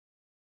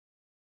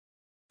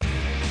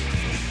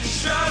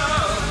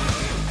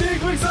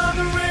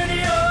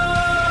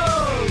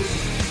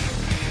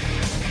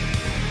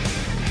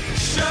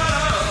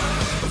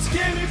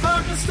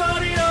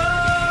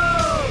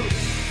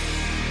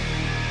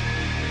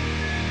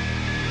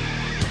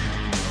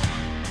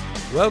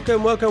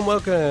Welcome, welcome,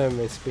 welcome.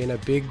 It's been a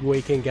big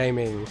week in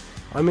gaming.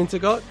 I'm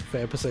Intergot for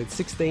episode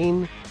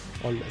 16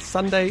 on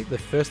Sunday, the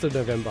 1st of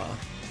November.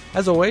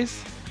 As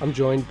always, I'm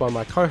joined by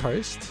my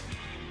co-host,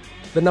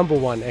 the number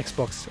one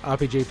Xbox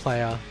RPG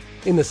player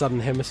in the Southern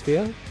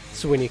Hemisphere,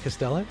 Sweeney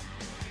Costello.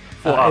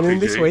 And in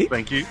this week,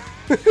 thank you.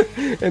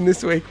 and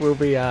this week we'll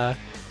be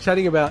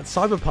chatting about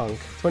Cyberpunk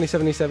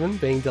 2077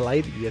 being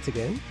delayed yet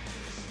again,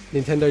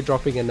 Nintendo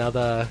dropping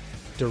another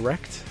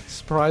direct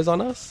surprise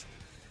on us,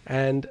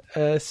 and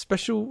a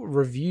special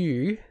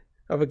review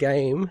of a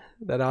game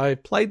that I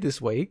played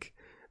this week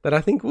that I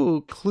think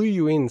will clue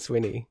you in,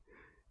 Sweeney.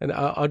 And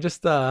I'll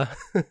just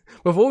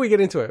before we get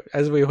into it,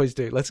 as we always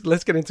do, let's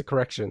get into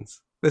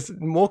corrections. There's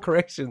more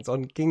corrections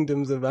on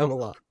Kingdoms of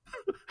Amalur.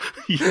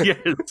 Yes.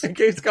 It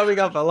keeps coming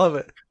up. I love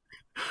it.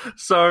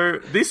 So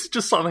this is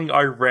just something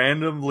I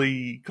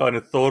randomly kind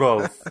of thought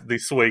of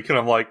this week, and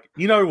I'm like,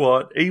 you know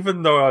what?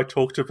 Even though I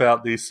talked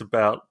about this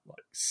about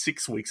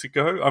 6 weeks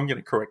ago, I'm going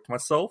to correct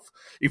myself.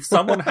 If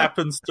someone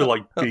happens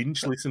to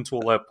binge listen to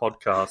all our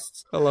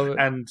podcasts, I love it,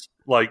 and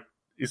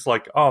it's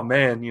like, oh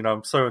man,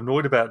 I'm so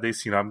annoyed about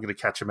this. I'm going to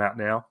catch them out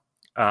now.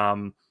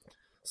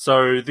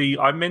 So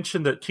I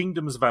mentioned that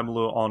Kingdoms of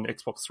Amalur on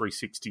Xbox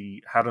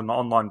 360 had an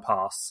online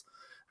pass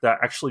that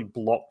actually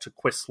blocked a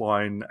quest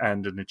line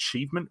and an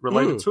achievement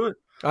related to it.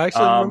 I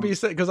actually remember you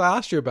said, because I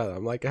asked you about it.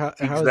 I'm like, how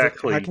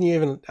exactly. How can you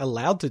even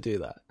allowed to do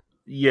that?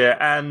 Yeah,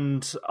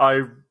 and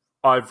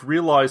I've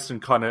realized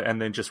and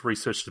then just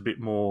researched a bit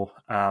more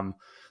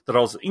that I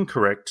was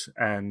incorrect,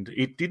 and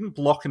it didn't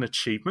block an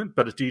achievement,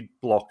 but it did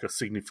block a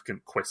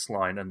significant quest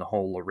line and the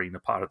whole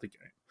arena part of the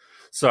game.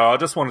 So I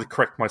just wanted to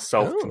correct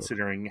myself,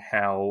 considering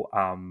how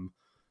how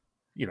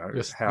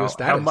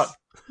much.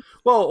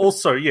 Well,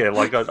 also, yeah,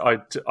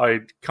 I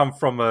come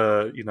from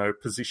a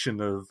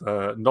position of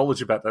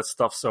knowledge about that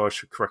stuff, so I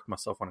should correct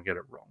myself when I get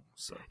it wrong.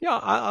 So yeah,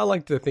 I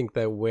like to think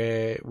that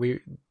the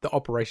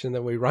operation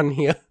that we run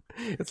here,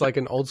 it's like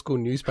an old school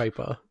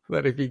newspaper.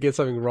 That if you get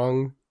something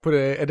wrong, put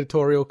an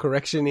editorial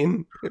correction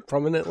in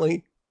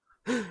prominently.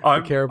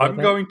 I'm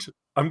going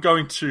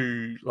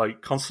to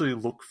constantly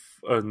look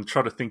and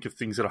try to think of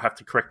things that I have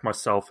to correct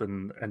myself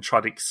and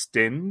try to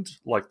extend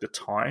the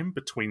time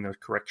between the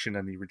correction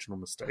and the original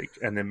mistake.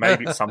 And then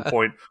maybe at some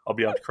point I'll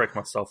be able to correct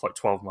myself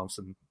 12 months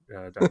and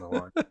down the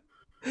line.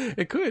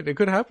 It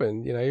could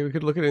happen. We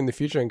could look at it in the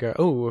future and go,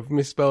 oh, we've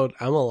misspelled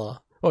Amalur.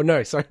 Oh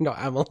no, sorry, not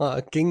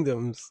Amalur,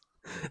 Kingdoms.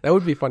 That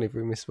would be funny if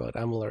we misspelled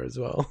Amalur as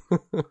well.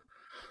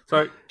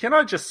 So can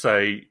I just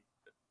say,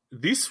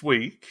 this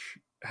week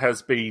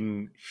has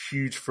been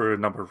huge for a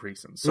number of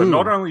reasons. So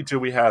not only do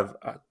we have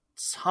a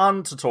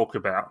ton to talk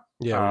about,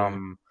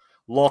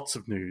 lots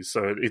of news.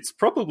 So it's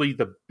probably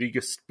the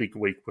biggest big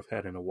week we've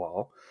had in a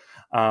while.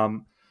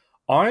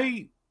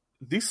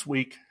 This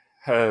week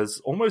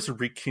has almost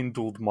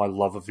rekindled my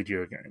love of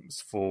video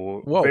games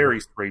for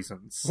various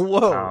reasons.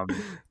 Whoa,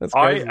 that's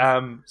crazy. I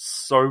am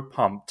so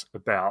pumped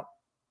about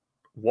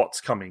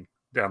what's coming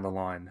down the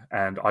line,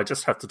 and I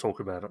just have to talk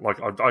about it.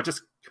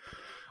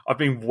 I've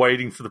been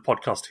waiting for the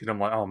podcast to hit. I'm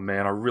like, oh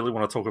man, I really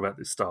want to talk about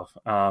this stuff.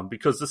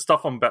 Because the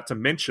stuff I'm about to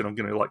mention, I'm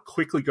going to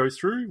quickly go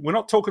through. We're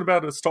not talking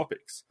about it as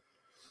topics.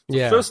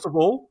 So first of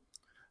all,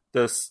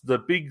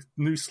 the big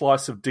new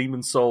slice of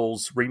Demon's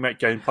Souls remake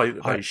gameplay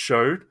that they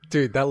showed.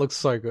 Dude, that looks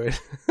so good.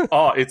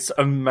 Oh, it's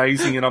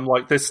amazing. And I'm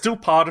like, there's still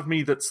part of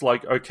me that's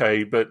like,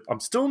 okay, but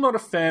I'm still not a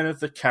fan of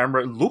the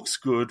camera. It looks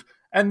good.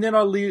 And then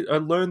I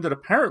learned that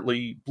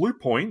apparently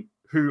Bluepoint,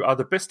 who are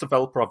the best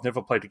developer I've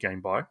never played a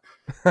game by,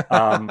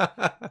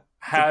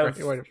 have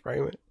way to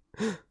frame it.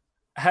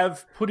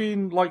 Have put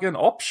in an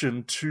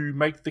option to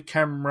make the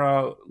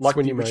camera like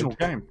Sweeney the original mode.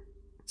 Game,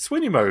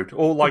 Sweeney mode,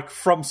 or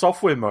From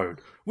Software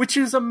mode, which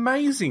is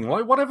amazing.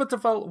 What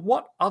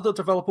other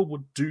developer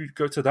would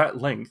go to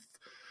that length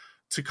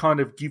to kind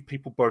of give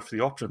people both the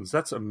options?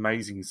 That's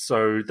amazing.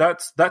 So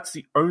that's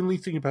the only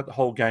thing about the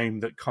whole game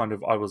that kind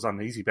of I was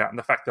uneasy about, and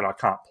the fact that I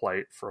can't play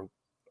it for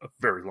a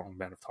very long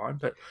amount of time.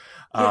 But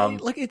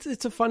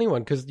it's a funny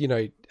one because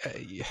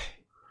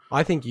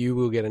I think you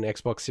will get an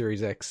Xbox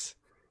Series X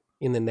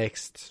in the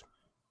next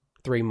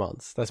 3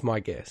 months. That's my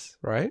guess,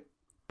 right?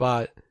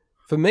 But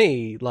for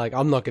me,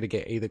 I'm not going to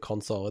get either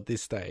console at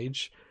this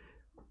stage.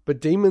 But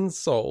Demon's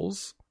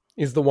Souls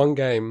is the one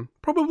game,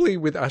 probably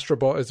with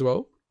Astrobot as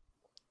well,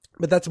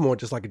 but that's more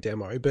just like a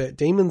demo. But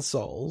Demon's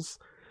Souls,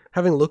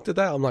 having looked at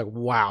that, I'm like,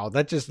 wow,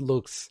 that just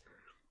looks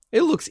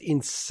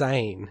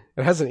insane.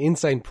 It has an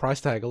insane price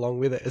tag along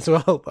with it as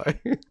well, though.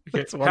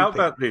 How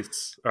about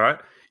this? All right.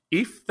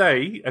 If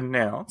they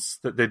announce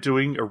that they're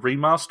doing a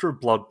remaster of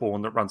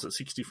Bloodborne that runs at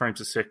 60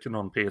 frames a second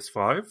on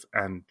PS5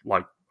 and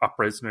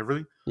up-res and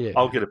everything,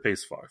 I'll get a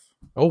PS5.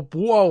 Oh,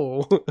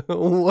 whoa.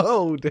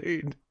 Whoa,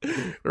 dude.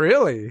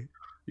 Really?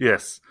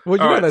 Yes.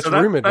 Well, that's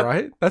rumored,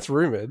 right? That's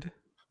rumored.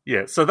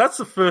 Yeah, so that's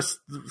the first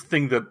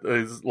thing that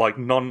is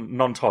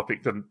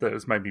non-topic that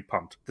has made me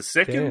pumped. The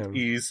second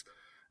is,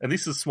 and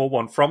this is a small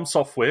one, From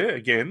Software,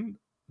 again,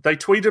 they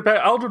tweeted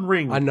about Elden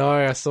Ring. I know,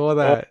 I saw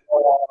that.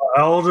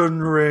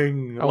 Elden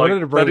Ring. I wanted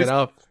to bring it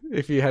up.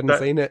 if you hadn't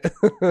seen it.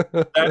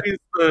 That is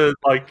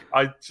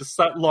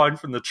that line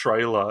from the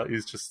trailer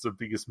is just the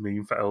biggest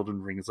meme for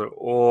Elden Ring. It's like,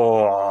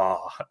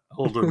 oh,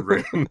 Elden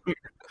Ring.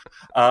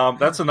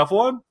 That's another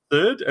one.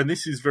 Third, and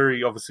this is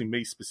very obviously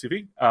me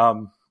specific.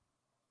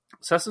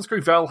 Assassin's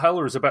Creed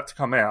Valhalla is about to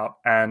come out,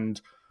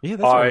 and I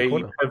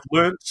have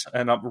learnt,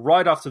 and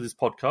right after this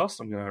podcast,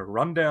 I'm going to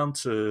run down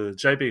to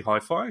JB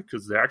Hi-Fi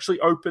because they're actually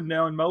open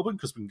now in Melbourne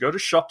because we can go to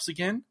shops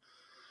again.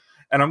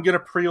 And I'm going to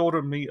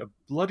pre-order me a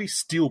bloody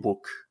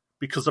Steelbook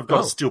because I've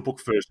got a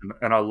Steelbook version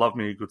and I love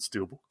me a good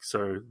Steelbook.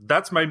 So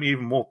that's made me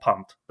even more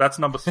pumped. That's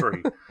number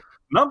 3.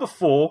 Number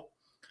 4,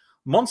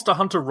 Monster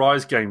Hunter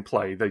Rise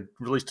gameplay. They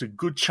released a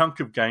good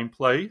chunk of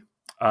gameplay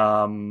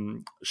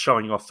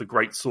showing off the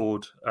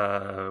greatsword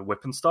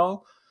weapon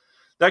style.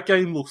 That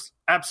game looks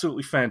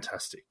absolutely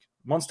fantastic.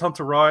 Monster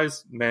Hunter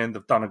Rise, man,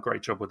 they've done a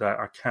great job with that.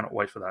 I cannot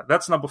wait for that.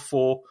 That's number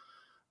 4.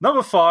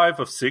 Number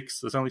 5 of 6,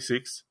 there's only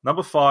 6.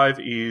 Number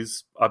 5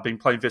 is I've been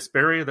playing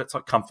Vesperia. That's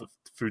like comfort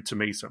food to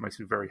me, so it makes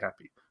me very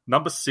happy.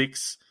 Number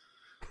 6,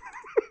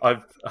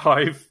 I've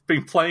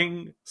been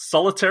playing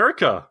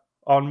Solitarica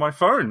on my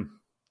phone.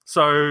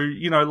 So,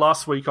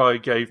 last week I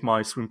gave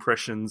my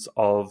impressions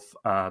of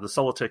the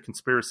Solitaire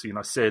Conspiracy, and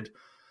I said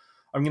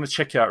I'm going to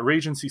check out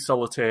Regency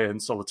Solitaire and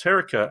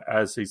Solitarica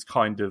as these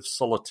kind of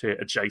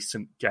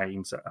solitaire-adjacent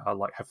games that are,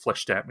 have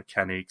fleshed-out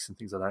mechanics and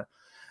things like that.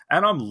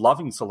 And I'm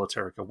loving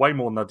Solitarica way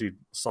more than I did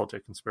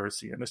Solitaire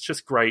Conspiracy. And it's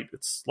just great.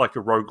 It's like a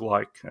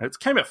roguelike. It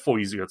came out 4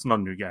 years ago. It's not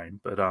a new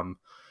game. But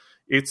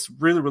it's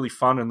really, really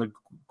fun. And the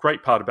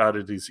great part about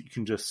it is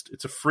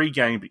it's a free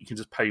game, but you can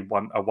just pay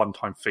a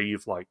one-time fee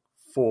of like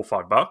 $4 or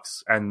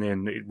 $5. And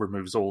then it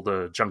removes all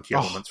the junky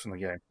elements from the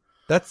game.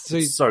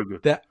 That's so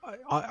good. That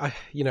I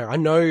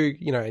know,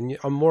 and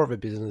I'm more of a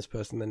business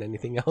person than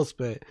anything else.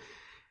 But,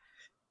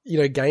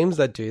 games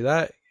that do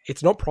that,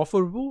 it's not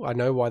profitable. I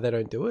know why they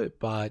don't do it,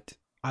 but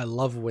I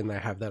love when they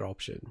have that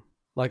option.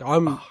 Like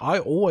I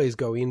always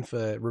go in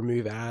for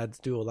remove ads,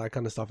 do all that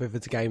kind of stuff if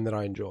it's a game that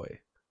I enjoy,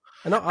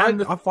 and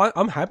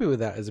I'm happy with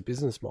that as a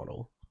business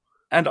model.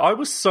 And I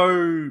was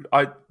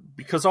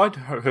because I'd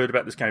heard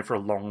about this game for a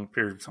long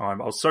period of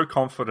time. I was so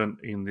confident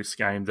in this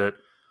game that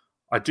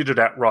I did it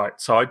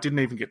outright, so I didn't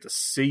even get to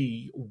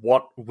see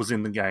what was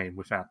in the game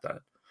without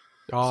that.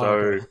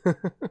 Okay.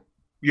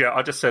 Yeah,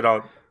 I just said,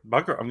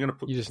 bugger, I'm going to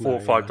put $4 or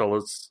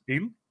 $5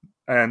 in,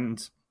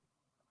 and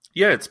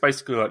yeah, it's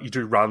basically like you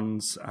do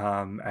runs,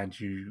 and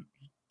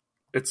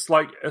it's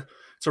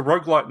a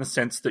roguelite in the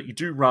sense that you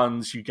do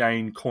runs, you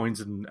gain coins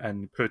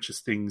and purchase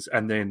things,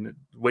 and then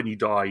when you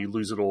die, you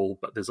lose it all,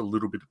 but there's a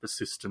little bit of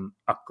persistent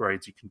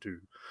upgrades you can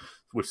do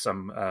with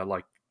some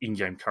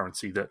in-game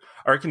currency. That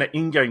I reckon that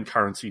in-game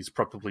currency is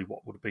probably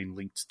what would have been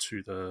linked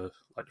to the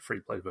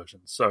free-play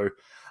version. So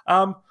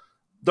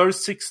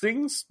those 6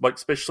 things,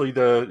 especially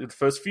the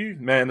first few,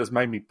 man, has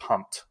made me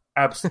pumped.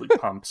 Absolutely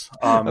pumped.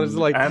 I was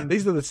like,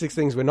 these are the 6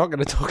 things we're not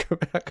going to talk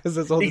about because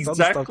there's all this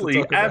other stuff to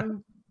talk about.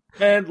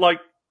 And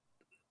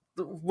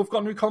we've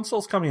got new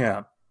consoles coming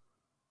out.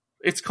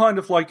 It's kind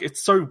of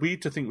it's so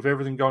weird to think with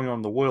everything going on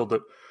in the world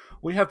that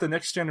we have the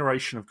next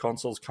generation of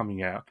consoles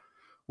coming out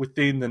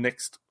within the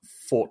next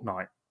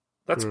fortnight.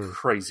 That's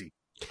crazy.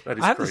 That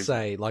is crazy. I have to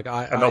say,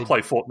 they'll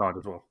play Fortnite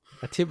as well.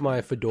 I tip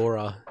my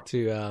fedora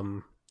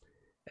to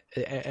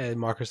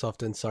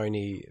Microsoft and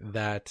Sony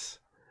that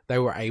they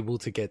were able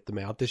to get them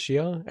out this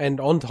year and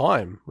on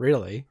time,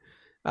 really.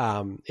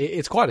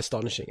 It's quite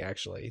astonishing,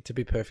 actually, to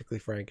be perfectly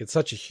frank. It's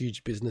such a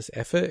huge business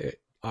effort.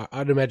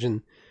 I'd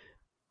imagine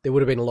there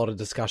would have been a lot of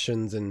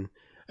discussions and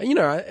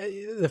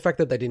the fact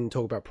that they didn't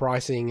talk about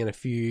pricing and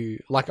a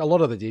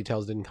lot of the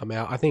details didn't come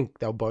out. I think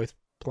they were both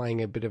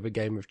playing a bit of a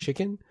game of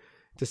chicken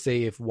to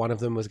see if one of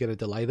them was going to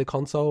delay the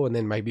console and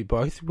then maybe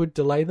both would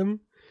delay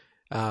them.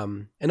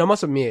 And I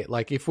must admit,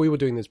 if we were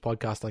doing this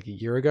podcast a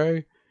year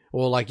ago,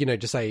 or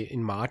just say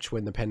in March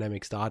when the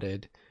pandemic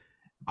started,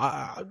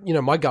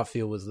 my gut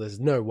feel was there's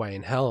no way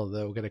in hell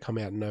they were going to come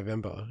out in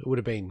November. It would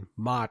have been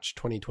March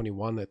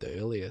 2021 at the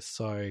earliest.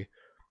 So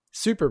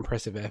super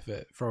impressive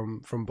effort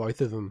from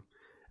both of them.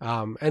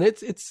 And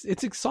it's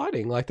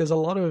exciting. There's a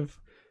lot of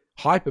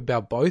hype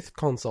about both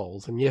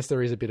consoles. And yes,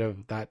 there is a bit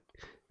of that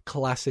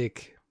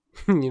classic,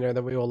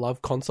 that we all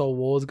love, console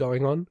wars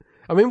going on.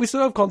 I mean, we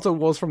still have console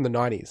wars from the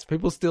 90s.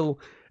 People still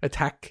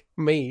attack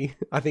me,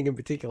 I think in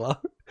particular,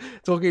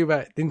 talking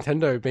about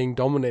Nintendo being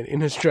dominant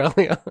in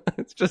Australia.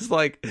 It's just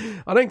I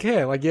don't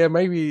care.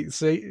 Maybe,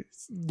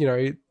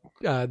 the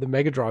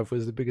Mega Drive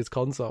was the biggest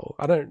console.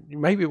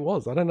 Maybe it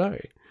was. I don't know.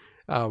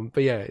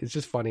 But yeah, it's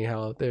just funny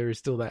how there is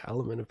still that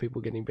element of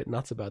people getting a bit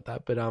nuts about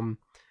that. But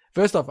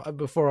first off,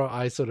 before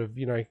I sort of,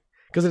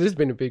 because it has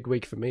been a big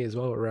week for me as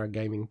well around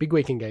gaming, big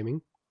week in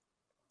gaming.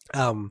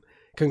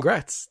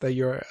 Congrats that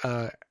you're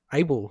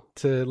able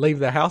to leave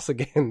the house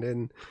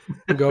again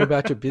and go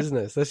about your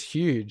business. That's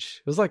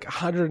huge. It was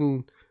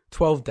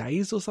 112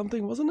 days or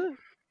something, wasn't it?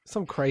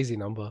 Some crazy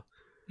number.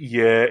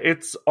 Yeah,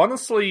 it's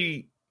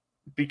honestly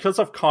because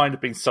I've kind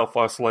of been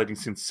self-isolating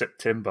since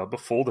September,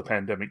 before the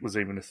pandemic was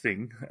even a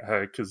thing,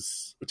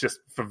 because just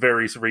for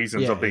various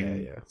reasons I've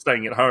been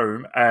staying at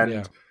home.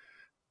 And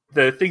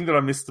the thing that I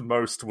missed the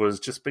most was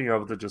just being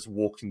able to just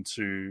walk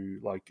into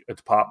like a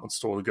department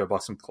store to go buy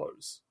some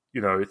clothes.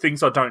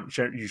 Things I don't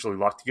usually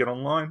like to get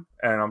online,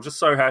 and I'm just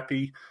so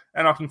happy.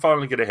 And I can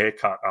finally get a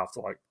haircut after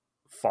like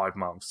 5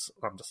 months.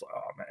 I'm just like,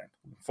 oh man,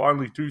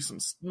 finally do some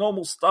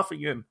normal stuff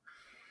again.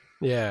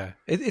 Yeah,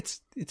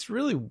 it's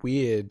really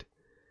weird,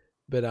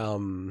 but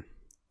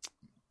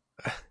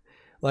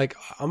like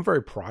I'm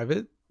very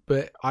private,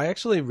 but I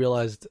actually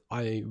realized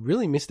I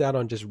really missed out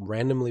on just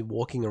randomly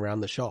walking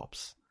around the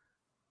shops,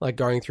 like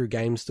going through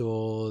game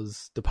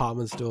stores,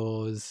 department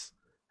stores.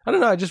 I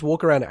don't know. I just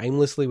walk around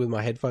aimlessly with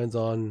my headphones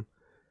on.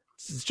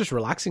 It's just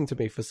relaxing to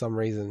me for some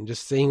reason,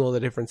 just seeing all the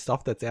different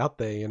stuff that's out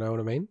there. You know what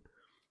I mean?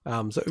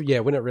 So yeah,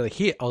 when it really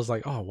hit, I was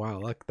like, oh wow,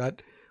 like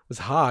that was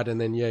hard. And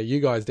then yeah, you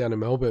guys down in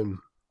Melbourne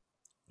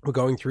were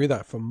going through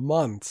that for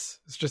months.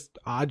 It's just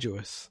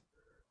arduous.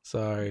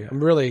 So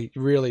I'm really,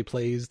 really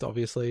pleased.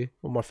 Obviously,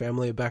 all my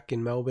family are back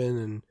in Melbourne,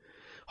 and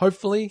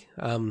hopefully,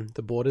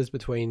 the borders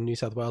between New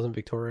South Wales and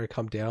Victoria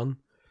come down,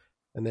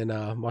 and then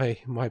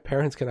my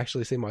parents can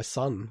actually see my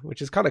son,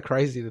 which is kind of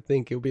crazy to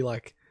think. He'll be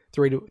like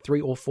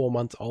 3 or 4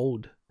 months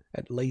old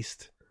at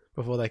least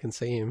before they can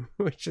see him,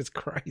 which is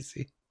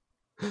crazy.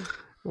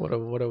 What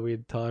a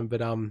weird time. But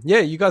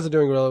yeah, you guys are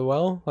doing really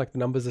well. Like the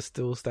numbers are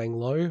still staying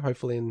low.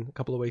 Hopefully in a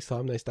couple of weeks'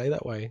 time they stay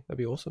that way. That'd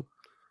be awesome.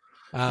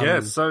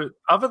 So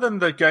other than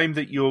the game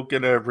that you're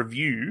going to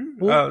review,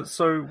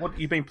 so what,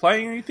 you've been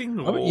playing anything?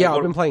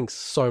 I've been playing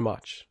so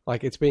much.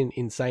 Like it's been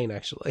insane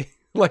actually.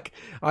 Like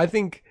I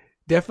think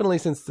definitely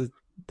since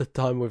the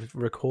time we've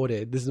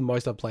recorded, this is the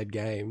most I've played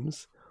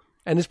games.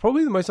 And it's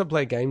probably the most I've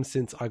played games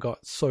since I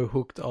got so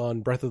hooked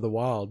on Breath of the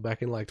Wild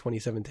back in like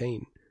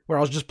 2017, where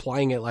I was just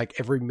playing it like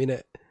every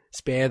minute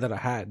spare that I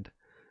had.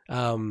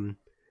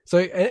 So,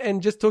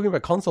 and just talking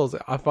about consoles,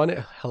 I find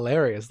it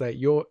hilarious that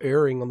you're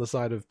erring on the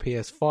side of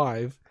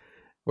PS5,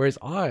 whereas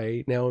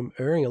I now am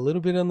erring a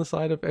little bit on the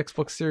side of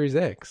Xbox Series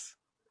X.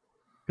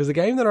 Because the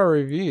game that I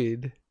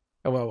reviewed,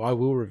 well, I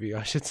will review,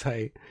 I should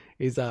say,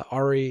 is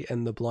Ori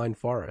and the Blind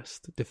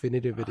Forest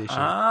Definitive Edition.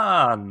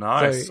 Ah,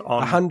 nice. So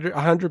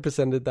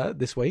 100%ed that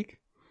this week.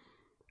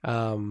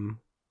 And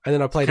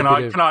then I played Can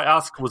I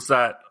ask,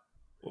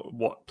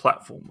 what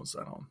platform was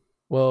that on?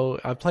 Well,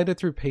 I played it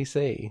through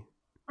PC.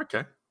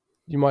 Okay.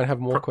 You might have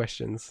more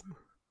questions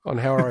on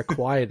how I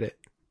acquired it.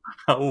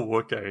 Oh,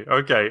 okay.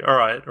 Okay, all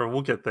right. Or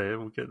we'll get there.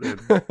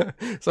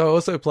 So I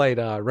also played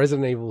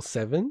Resident Evil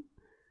 7.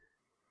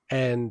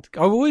 And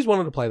I've always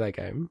wanted to play that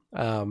game.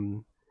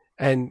 And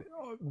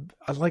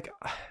I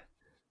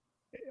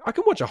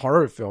can watch a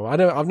horror film.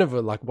 I've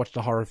never like watched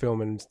a horror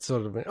film and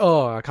sort of,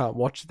 I can't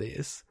watch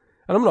this.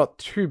 And I'm not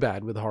too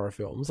bad with horror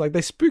films. Like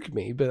they spook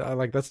me,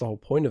 but that's the whole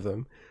point of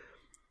them.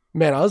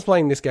 Man, I was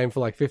playing this game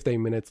for like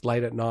 15 minutes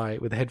late at night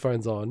with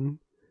headphones on,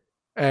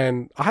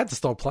 and I had to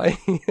stop playing.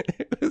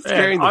 It was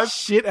scaring the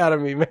shit out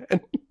of me, man.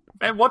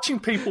 Man,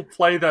 watching people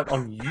play that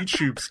on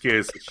YouTube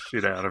scares the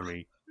shit out of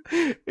me.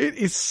 It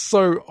is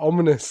so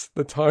ominous,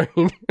 the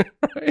tone,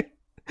 right?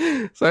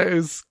 So it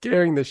was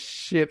scaring the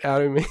shit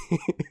out of me.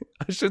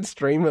 I should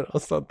stream it or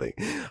something.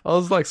 I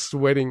was like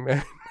sweating,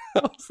 man.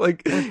 I was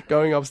like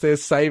going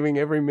upstairs, saving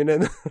every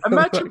minute.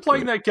 Imagine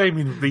playing that game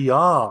in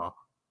VR.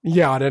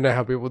 Yeah, I don't know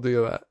how people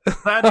do that.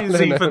 That is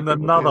even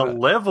another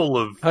level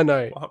of I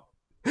know.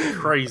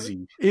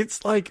 Crazy.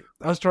 It's like,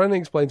 I was trying to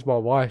explain to my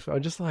wife,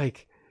 I'm just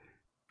like,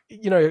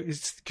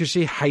 it's because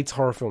she hates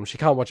horror films. She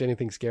can't watch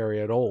anything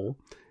scary at all.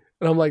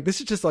 And I'm like, this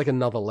is just like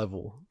another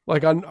level.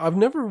 Like, I've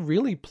never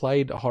really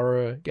played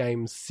horror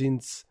games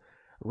since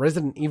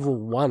Resident Evil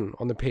 1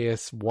 on the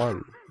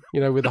PS1.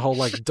 With the whole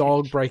like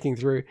dog breaking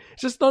through.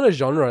 It's just not a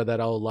genre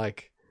that I'll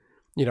like,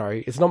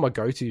 it's not my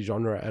go-to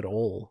genre at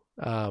all.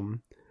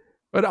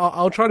 But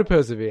I'll try to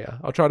persevere.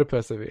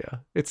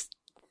 It's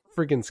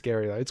freaking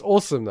scary though. It's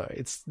awesome though.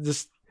 It's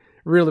just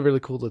really, really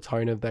cool, the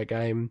tone of that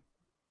game.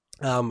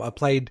 I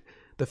played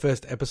the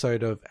first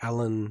episode of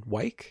Alan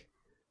Wake.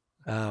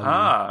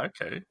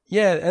 Okay.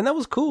 Yeah, and that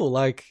was cool.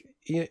 Like,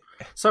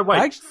 so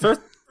wait, first,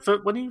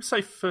 when you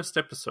say first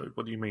episode,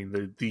 what do you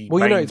mean? The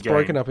well, main it's game?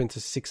 Broken up into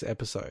 6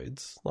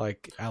 episodes,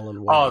 like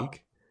Alan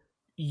Wake.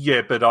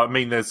 Yeah, but I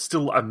mean, there's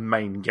still a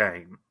main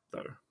game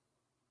though.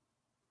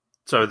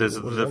 So there's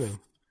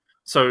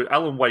So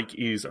Alan Wake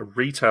is a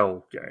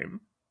retail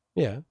game.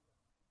 Yeah.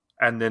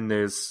 And then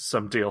there's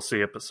some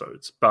DLC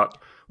episodes. But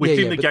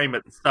within the game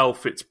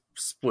itself, it's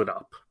split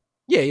up.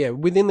 Yeah.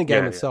 Within the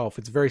game itself,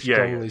 it's very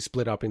strongly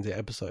split up into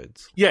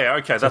episodes. Yeah,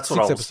 okay. So that's what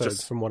I was 6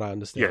 episodes from what I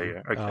understand.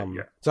 Yeah,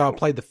 okay, So I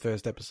played the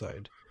first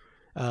episode.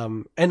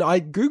 And I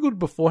Googled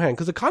beforehand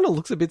because it kind of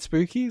looks a bit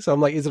spooky. So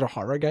I'm like, is it a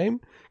horror game?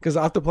 Because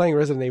after playing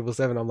Resident Evil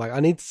 7, I'm like, I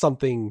need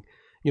something,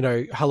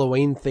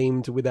 Halloween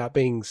themed without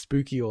being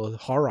spooky or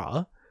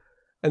horror.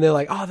 And they're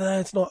like, oh, no,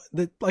 it's not.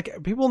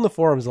 Like, people in the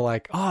forums are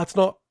like, oh, it's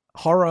not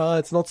horror.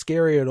 It's not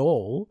scary at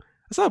all.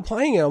 I started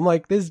playing it. I'm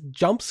like, there's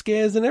jump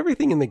scares and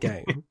everything in the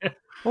game.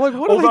 I'm like,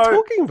 what are they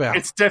talking about?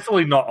 It's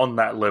definitely not on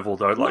that level,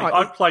 though. Like,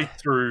 I've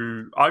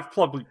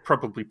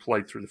probably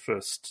played through the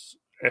first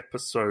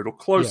episode or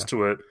close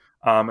to it,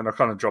 and I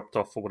kind of dropped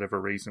off for whatever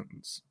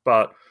reasons.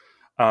 But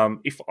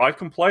If I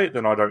can play it,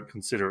 then I don't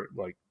consider it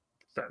like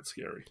that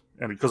scary,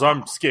 and because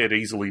I'm scared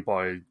easily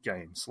by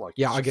games. Like,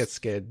 yeah, I get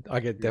scared.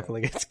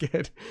 Definitely get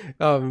scared.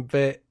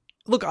 But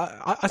look,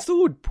 I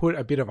still would put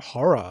a bit of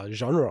horror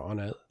genre on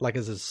it, like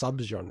as a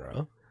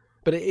sub-genre.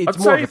 But it's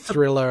more of a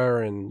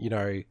thriller, and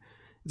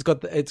it's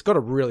got a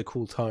really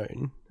cool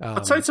tone.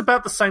 I'd say it's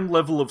about the same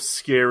level of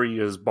scary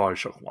as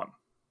BioShock 1.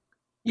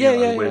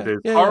 Where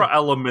there's horror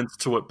elements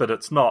to it, but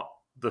it's not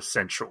the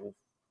central.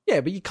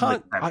 Yeah, but you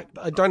can't.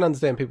 I don't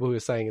understand people who are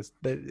saying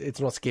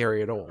it's not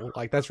scary at all.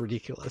 Like, that's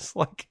ridiculous.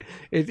 Like,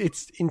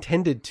 it's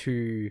intended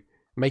to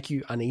make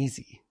you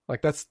uneasy.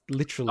 Like, that's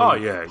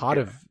literally part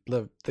of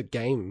the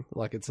game,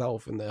 like,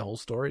 itself, and the whole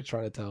story it's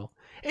trying to tell.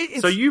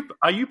 So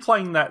are you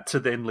playing that to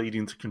then lead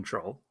into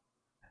Control?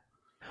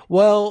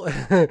 Well,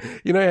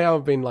 you know how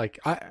I've been like,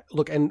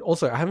 and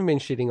also I haven't been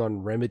shitting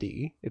on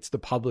Remedy. It's the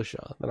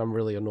publisher that I'm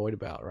really annoyed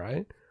about,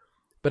 right?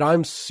 But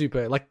I'm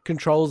super, like,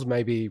 Control's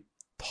maybe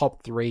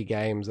top 3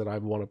 games that I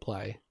want to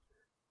play.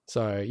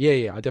 So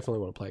yeah, I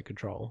definitely want to play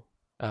Control.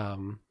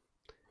 And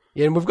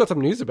we've got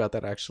some news about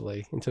that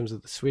actually in terms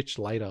of the Switch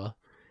later.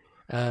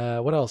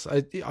 What else?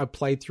 I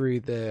played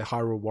through the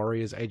Hyrule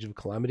Warriors Age of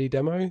Calamity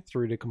demo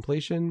through to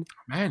completion.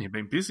 Man, you've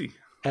been busy.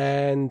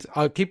 And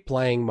I keep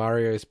playing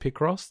Mario's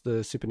Picross,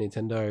 the Super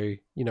Nintendo,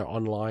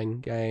 online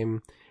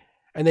game.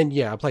 And then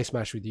I play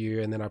Smash with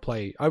you, and then I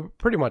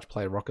pretty much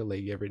play Rocket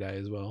League every day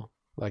as well.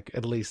 Like,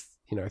 at least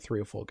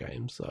 3 or 4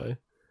 games. So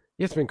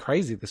yeah, it's been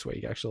crazy this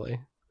week actually.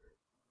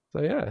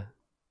 So yeah,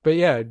 but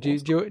yeah, do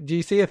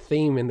you see a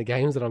theme in the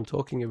games that I'm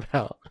talking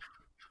about?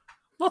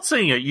 Not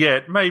seeing it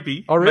yet.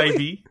 Maybe. Oh,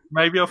 really?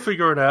 Maybe I'll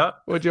figure it out.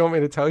 What do you want me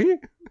to tell you?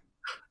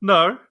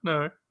 No.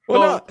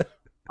 Well,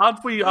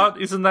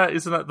 isn't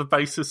that the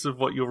basis of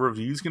what your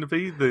review is going to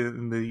be?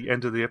 In the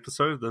end of the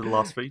episode, the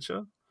last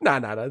feature. No.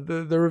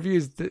 The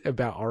review's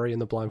about Ori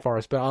and the Blind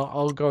Forest, but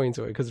I'll go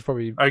into it because it's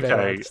probably better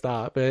at the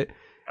start. But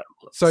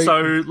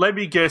so let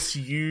me guess,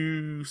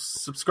 you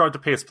subscribe to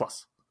PS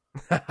Plus.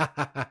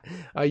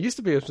 I used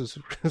to be a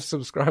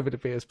subscriber to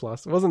PS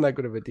Plus. It wasn't that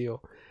good of a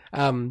deal.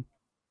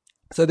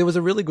 So there was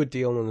a really good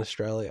deal in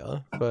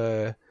Australia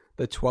for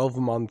the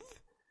 12-month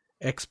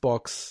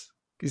Xbox.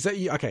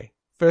 Okay,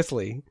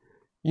 firstly,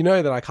 you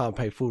know that I can't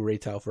pay full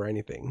retail for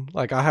anything.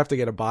 Like, I have to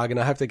get a bargain.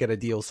 I have to get a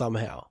deal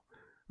somehow,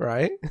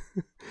 right?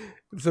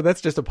 So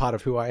that's just a part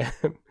of who I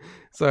am.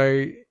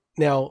 So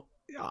now,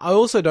 I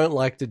also don't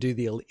like to do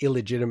the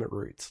illegitimate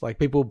routes. Like,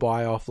 people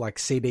buy off like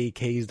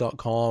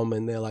cdkeys.com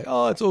and they're like,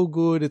 oh, it's all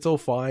good, it's all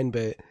fine.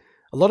 But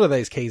a lot of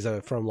these keys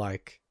are from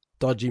like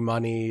dodgy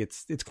money.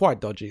 It's quite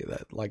dodgy,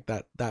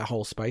 that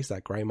whole space,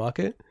 that grey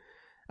market.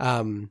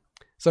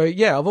 So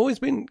yeah, I've always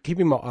been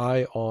keeping my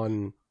eye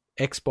on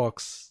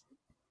Xbox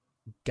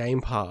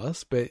Game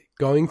Pass, but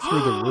going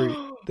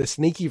through the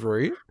sneaky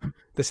route,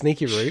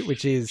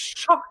 which is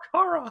shock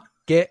horror.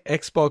 Get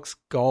Xbox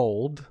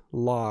Gold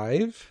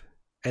Live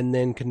and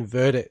then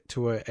convert it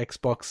to a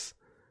Xbox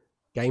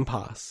Game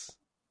Pass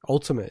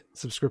Ultimate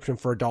subscription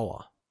for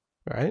 $1,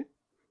 right?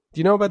 Do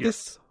you know about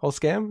this whole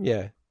scam?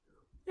 Yeah.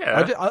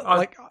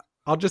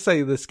 I'll just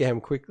say the scam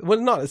quick.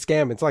 Well, not a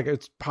scam. It's like,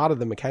 it's part of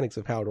the mechanics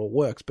of how it all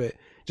works, but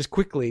just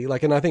quickly,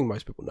 like, and I think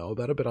most people know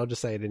about it, but I'll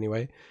just say it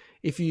anyway.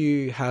 If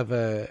you have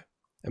a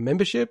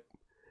membership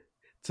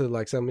to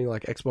like something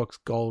like Xbox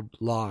Gold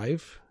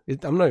Live,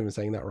 I'm not even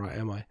saying that right,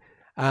 am I?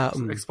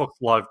 Xbox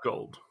Live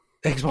Gold.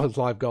 Xbox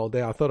Live Gold.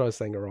 Yeah, I thought I was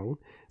saying it wrong.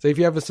 So if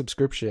you have a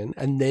subscription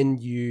and then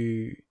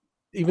you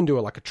even do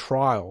a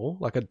trial,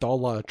 like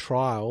 $1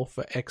 trial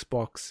for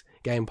Xbox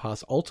Game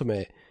Pass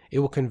Ultimate, it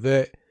will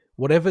convert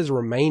whatever's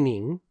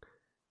remaining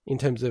in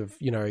terms of,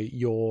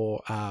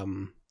 your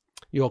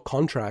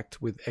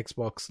contract with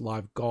Xbox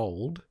Live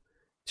Gold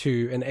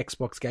to an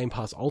Xbox Game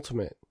Pass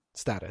Ultimate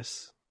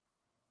status,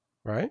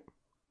 right?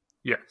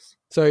 Yes.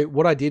 So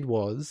what I did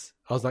was,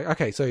 I was like,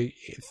 okay, so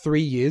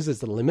 3 years is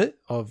the limit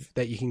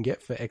that you can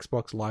get for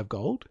Xbox Live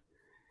Gold.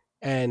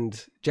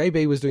 And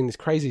JB was doing this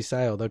crazy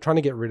sale. They're trying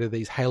to get rid of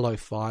these Halo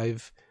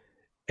 5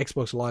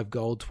 Xbox Live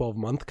Gold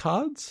 12-month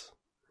cards.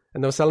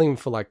 And they were selling them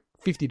for like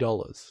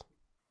 $50.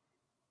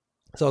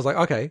 So I was like,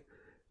 okay,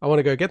 I want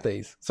to go get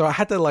these. So I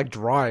had to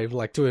drive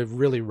to a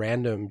really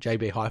random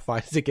JB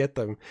Hi-Fi to get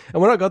them.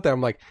 And when I got there,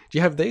 I'm like, do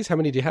you have these? How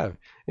many do you have? And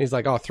he's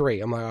like,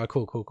 3. I'm like,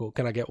 oh, cool.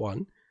 Can I get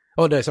one?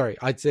 Oh, no, sorry.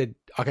 I said,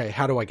 okay,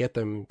 how do I get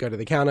them? Go to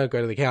the counter.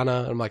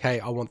 And I'm like, hey,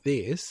 I want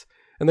this.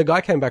 And the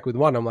guy came back with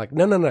 1. I'm like,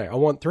 no, I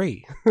want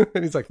 3.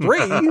 And he's like, 3?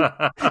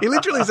 He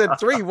literally said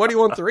 3. What do you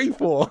want 3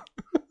 for?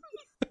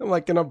 I'm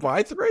like, can I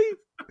buy 3?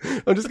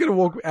 I'm just going to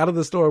walk out of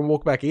the store and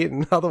walk back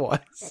in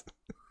otherwise.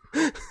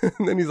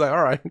 And then he's like,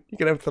 all right, you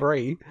can have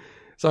 3.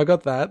 So I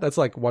got that. That's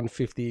like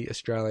 $150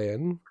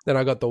 Australian. Then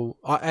I got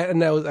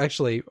and that was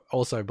actually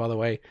also, by the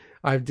way,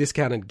 I have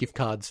discounted gift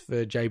cards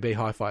for JB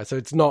Hi-Fi. So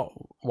it's not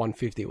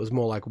 $150. It was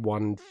more like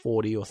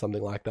 $140 or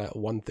something like that,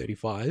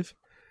 $135.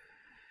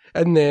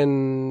 And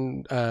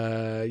then,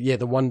 the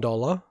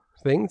 $1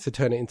 thing to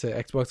turn it into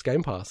Xbox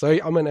Game Pass. So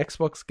I'm an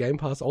Xbox Game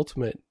Pass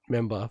Ultimate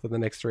member for the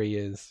next 3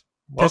 years.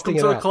 Welcome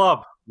to the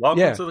club.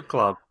 Welcome to the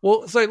club.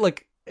 Well, so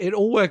it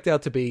all worked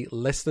out to be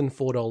less than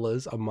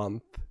 $4 a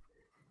month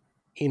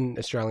in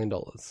Australian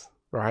dollars,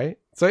 right?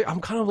 So I'm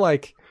kind of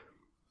like,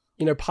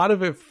 part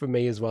of it for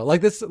me as well.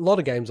 Like, there's a lot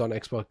of games on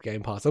Xbox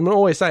Game Pass. I'm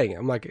always saying it.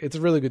 I'm like, it's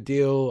a really good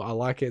deal. I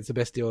like it. It's the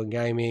best deal in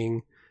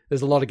gaming.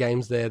 There's a lot of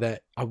games there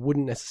that I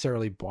wouldn't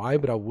necessarily buy,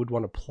 but I would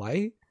want to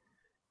play.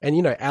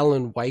 And,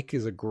 Alan Wake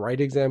is a great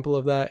example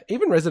of that.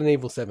 Even Resident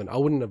Evil 7, I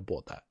wouldn't have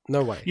bought that.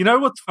 No way. You know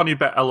what's funny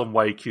about Alan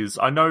Wake is,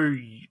 I know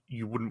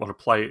you wouldn't want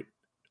to play it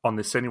on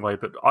this anyway,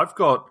 but I've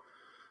got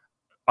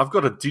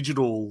a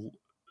digital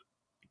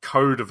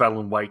code of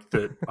Alan Wake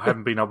that I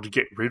haven't been able to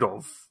get rid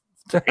of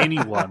to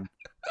anyone.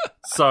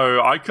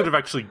 So I could have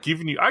actually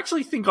given you... I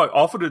actually think I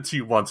offered it to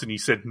you once and you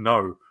said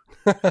no.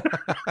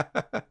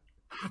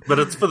 But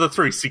it's for the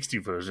 360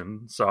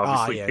 version, so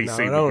obviously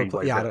PC would be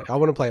way better. I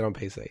want to play it on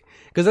PC.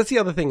 Because that's the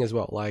other thing as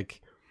well.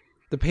 Like,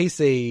 the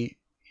PC...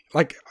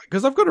 Like,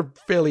 because I've got a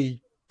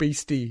fairly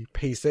beastie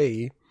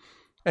PC,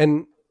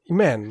 and,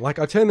 man, like,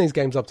 I turn these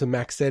games up to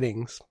max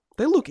settings.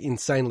 They look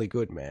insanely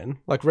good, man.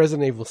 Like,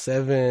 Resident Evil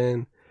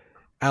 7,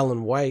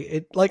 Alan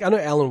Wake... I know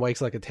Alan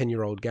Wake's like a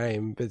 10-year-old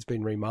game, but it's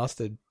been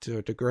remastered to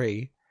a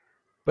degree.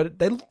 But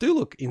they do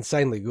look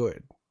insanely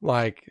good.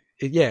 Like...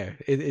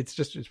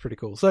 it's pretty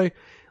cool. So,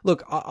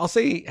 look, I'll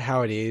see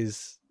how it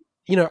is.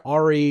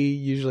 Ori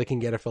usually can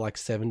get it for like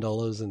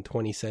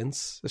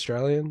 $7.20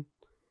 Australian.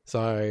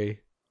 So,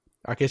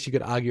 I guess you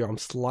could argue I'm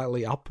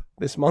slightly up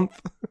this month,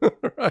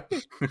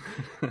 right?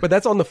 But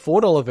that's on the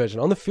 $4 version.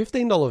 On the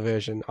 $15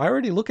 version, I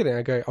already look at it and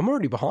I go, I'm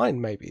already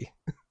behind maybe,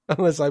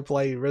 unless I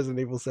play Resident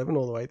Evil 7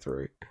 all the way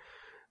through.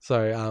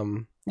 So,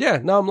 I'm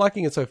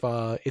liking it so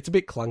far. It's a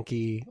bit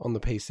clunky on the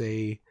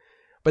PC.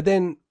 But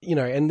then,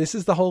 and this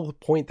is the whole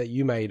point that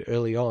you made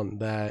early on,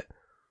 that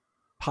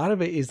part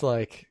of it is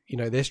like,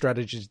 their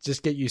strategy is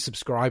just get you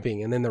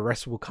subscribing and then the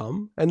rest will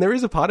come. And there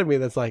is a part of me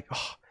that's like,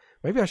 oh,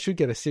 maybe I should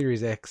get a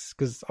Series X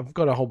because I've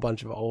got a whole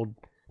bunch of old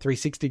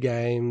 360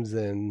 games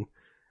and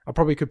I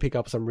probably could pick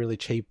up some really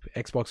cheap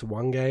Xbox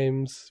One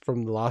games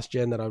from the last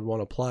gen that I'd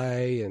want to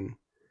play. And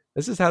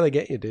this is how they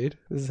get you, dude.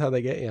 This is how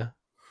they get you.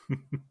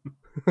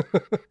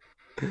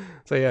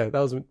 So yeah, that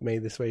was me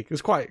this week. It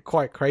was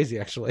quite crazy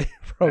actually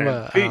from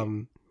a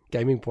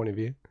gaming point of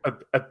view.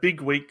 A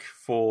big week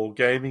for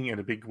gaming and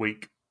a big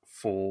week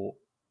for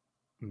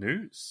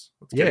news.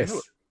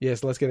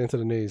 Yes, let's get into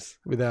the news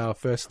with our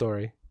first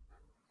story.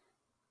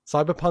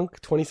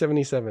 Cyberpunk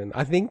 2077.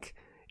 I think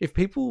if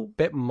people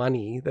bet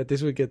money that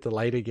this would get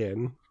delayed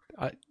again,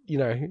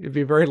 it'd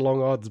be very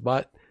long odds,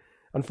 but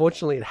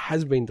unfortunately it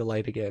has been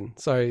delayed again.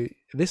 So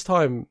this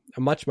time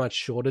a much, much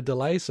shorter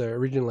delay. So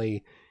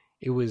originally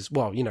it was,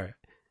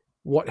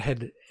 what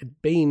had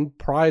been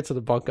prior to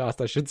the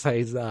podcast, I should say,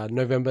 is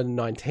November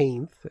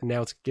 19th, and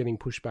now it's getting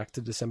pushed back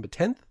to December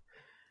 10th,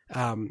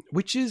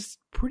 which is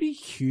pretty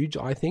huge,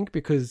 I think,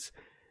 because,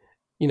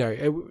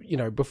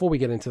 before we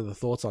get into the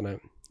thoughts on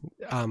it,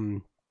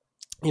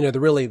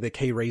 the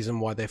key reason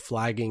why they're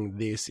flagging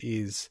this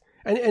is,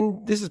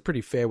 and this is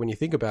pretty fair when you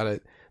think about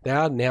it, they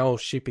are now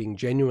shipping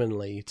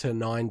genuinely to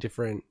 9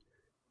 different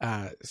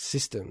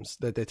systems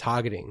that they're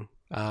targeting.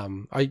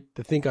 I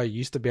think I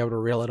used to be able to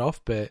reel it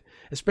off, but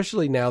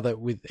especially now that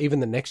with even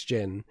the next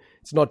gen,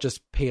 it's not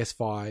just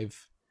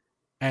PS5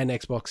 and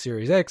Xbox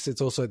Series X, it's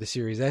also the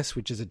Series S,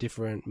 which is a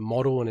different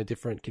model and a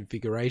different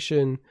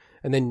configuration.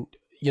 And then,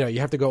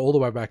 you have to go all the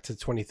way back to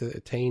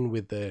 2013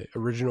 with the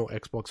original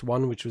Xbox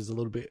One, which was a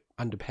little bit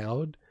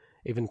underpowered,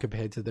 even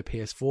compared to the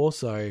PS4.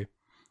 So,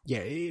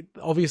 yeah,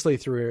 obviously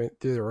through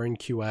their own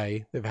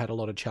QA, they've had a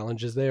lot of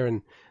challenges there,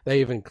 and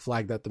they even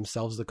flagged that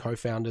themselves, the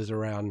co-founders,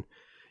 around,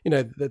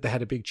 that they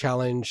had a big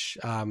challenge,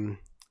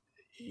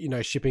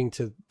 shipping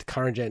to the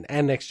current gen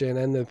and next gen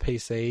and the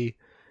PC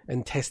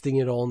and testing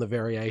it all in the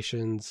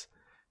variations.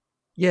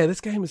 Yeah, this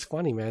game is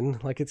funny, man.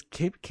 Like, it's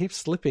keeps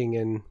slipping,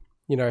 and,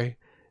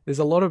 there's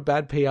a lot of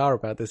bad PR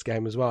about this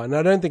game as well. And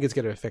I don't think it's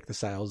going to affect the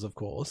sales, of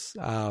course.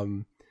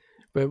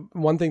 But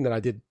one thing that I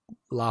did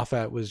laugh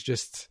at was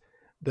just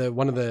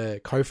one of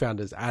the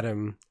co-founders,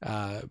 Adam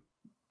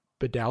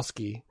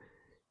Badowski.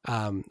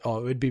 It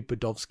would be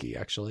Budowski,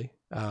 actually,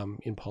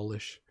 in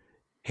Polish.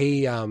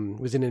 He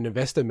was in an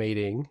investor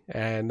meeting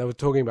and they were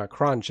talking about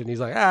crunch, and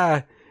he's like,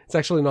 it's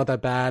actually not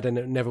that bad, and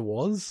it never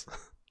was.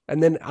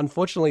 And then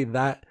unfortunately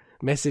that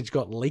message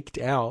got leaked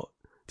out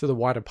to the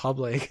wider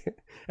public,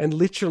 and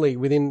literally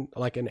within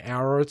like an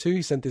hour or two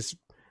he sent this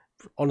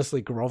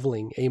honestly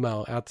groveling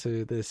email out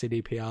to the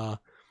CDPR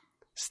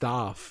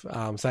staff,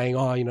 saying,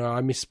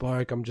 I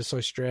misspoke, I'm just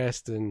so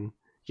stressed. And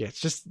yeah,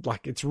 it's just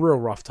like, it's a real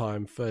rough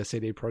time for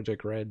CD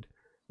Projekt Red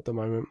at the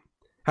moment.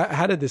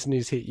 How did this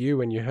news hit you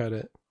when you heard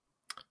it?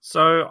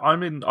 So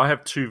I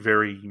have two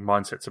very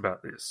mindsets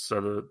about this.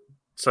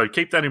 So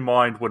keep that in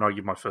mind when I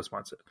give my first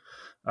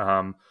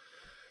mindset.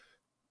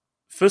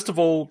 First of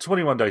all,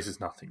 21 days is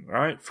nothing,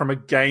 right? From a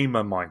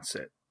gamer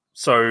mindset.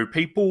 So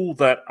people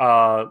that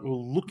are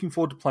looking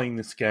forward to playing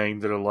this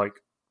game, that are like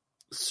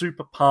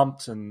super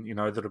pumped, and,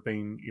 that have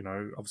been,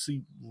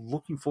 obviously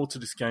looking forward to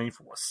this game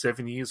for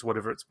 7 years,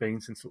 whatever it's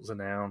been since it was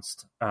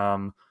announced.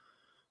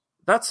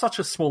 that's such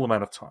a small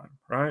amount of time,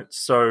 right?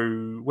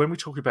 So when we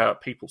talk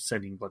about people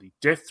sending bloody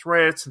death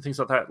threats and things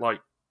like that, like,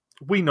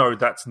 we know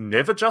that's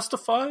never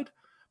justified,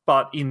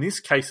 but in this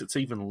case, it's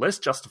even less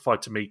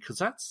justified to me because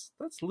that's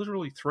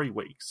literally 3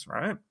 weeks,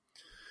 right?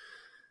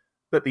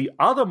 But the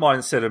other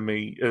mindset of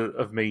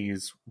me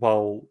is,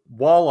 well,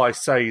 while I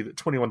say that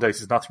 21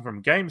 days is nothing from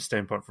a game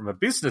standpoint, from a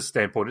business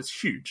standpoint,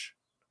 it's huge,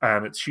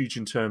 and it's huge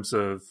in terms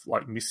of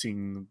like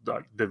missing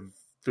like the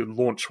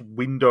launch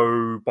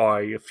window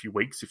by a few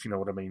weeks, if you know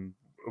what I mean.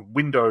 A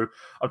window,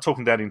 I'm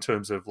talking that in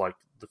terms of like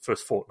the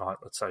first fortnight,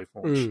 let's say, of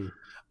launch.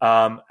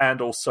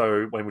 And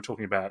also when we're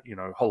talking about,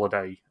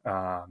 holiday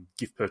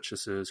gift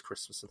purchases,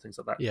 Christmas and things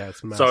like that. Yeah,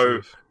 it's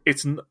massive.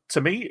 So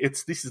to me,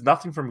 this is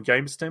nothing from a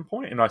game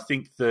standpoint, and I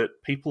think that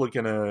people are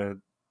gonna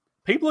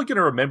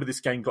remember this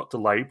game got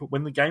delayed, but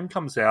when the game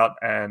comes out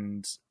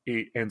and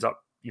it ends up,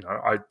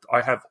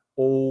 I have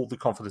all the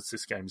confidence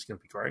this game is going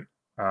to be great.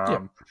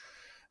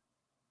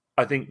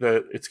 I think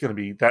that it's going to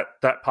be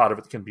that part of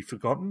it's going to be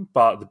forgotten,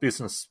 but the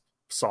business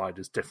side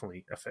is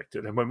definitely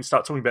affected. And when we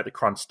start talking about the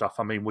crunch stuff,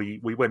 I mean, we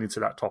went into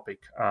that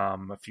topic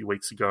a few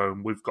weeks ago,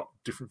 and we've got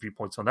different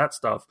viewpoints on that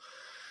stuff.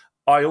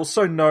 I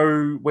also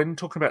know when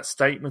talking about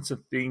statements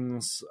and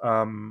things,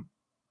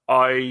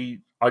 I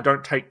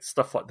don't take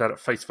stuff like that at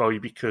face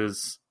value,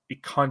 because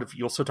it kind of,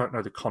 you also don't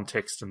know the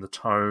context and the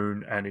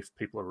tone, and if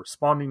people are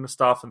responding to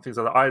stuff and things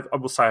like that. I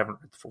will say I haven't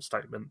read the full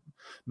statement.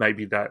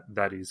 Maybe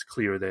that is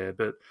clearer there,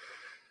 but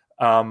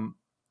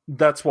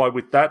that's why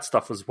with that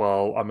stuff as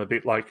well, I'm a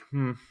bit like,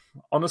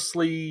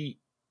 honestly,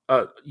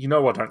 I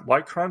don't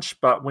like crunch,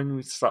 but when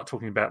we start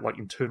talking about like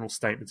internal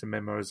statements and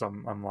memos,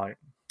 I'm like,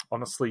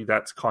 honestly,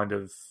 that's kind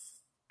of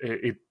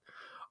it.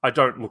 I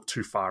don't look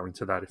too far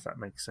into that, if that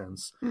makes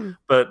sense.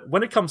 But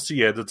when it comes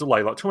to, the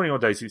delay, like 21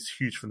 days is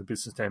huge from the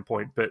business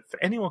standpoint, but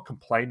for anyone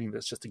complaining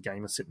that's just a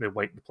gamer sitting there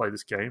waiting to play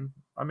this game,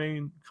 I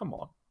mean, come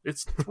on.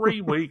 It's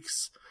 3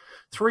 weeks.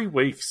 3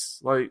 weeks,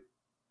 like,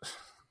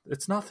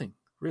 it's nothing.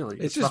 Really,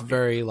 it's just nothing.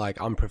 Very like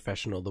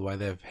unprofessional the way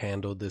they've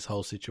handled this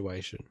whole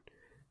situation,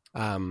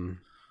 and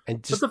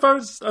just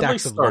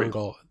stacks of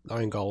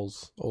own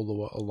goals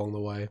along the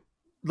way.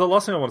 The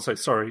last thing I want to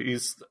say, sorry,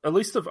 is at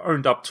least they've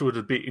owned up to it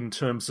a bit in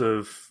terms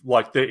of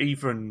like they're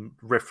even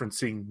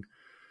referencing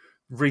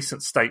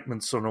recent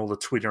statements on all the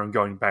Twitter and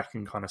going back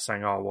and kind of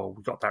saying, "Oh, well,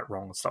 we got that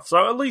wrong" and stuff.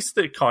 So at least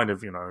they're kind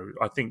of,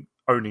 I think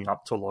owning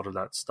up to a lot of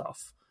that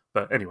stuff.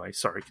 But anyway,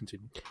 sorry,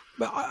 continue.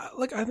 But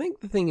I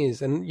think the thing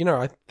is, and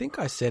I think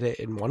I said it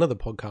in one of the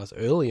podcasts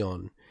early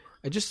on,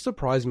 it just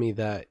surprised me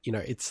that,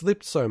 it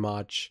slipped so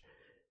much.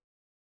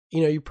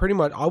 You pretty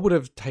much, I would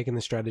have taken the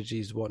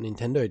strategies what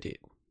Nintendo did,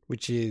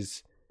 which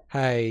is,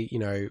 hey,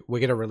 we're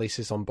going to release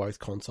this on both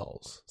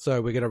consoles.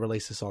 So we're going to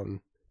release this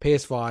on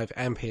PS5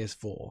 and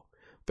PS4.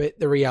 But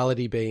the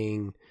reality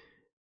being,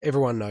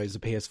 everyone knows the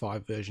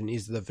PS5 version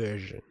is the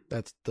version.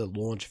 That's the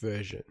launch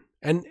version.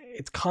 And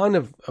it's kind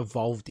of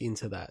evolved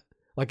into that.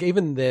 Like,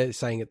 even they're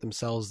saying it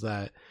themselves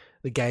that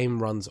the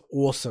game runs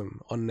awesome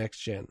on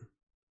next gen.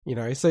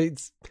 So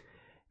it's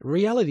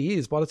reality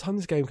is, by the time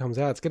this game comes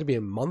out, it's going to be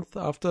a month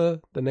after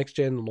the next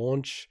gen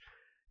launch.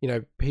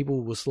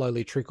 People will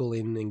slowly trickle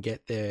in and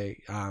get their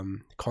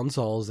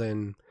consoles,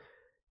 and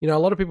a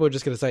lot of people are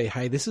just going to say,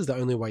 "Hey, this is the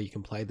only way you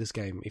can play this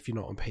game if you're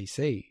not on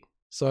PC."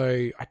 So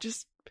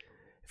it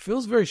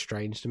feels very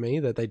strange to me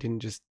that they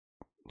didn't just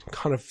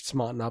kind of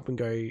smarten up and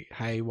go,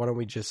 "Hey, why don't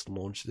we just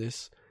launch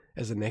this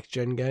as a next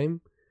gen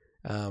game?"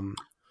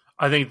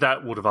 I think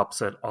that would have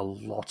upset a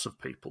lot of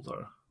people,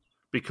 though,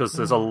 because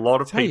there's a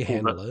lot of people how you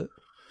handle it.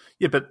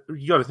 Yeah, but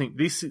you got to think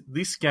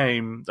this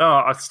game.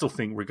 I still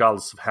think,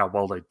 regardless of how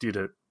well they did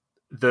it,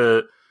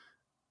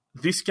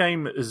 this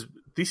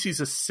is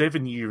a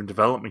 7-year in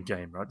development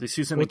game, right? This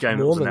isn't a game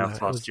that was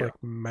announced last year.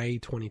 Like May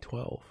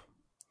 2012.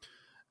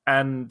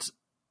 And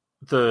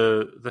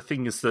the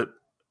thing is that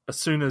as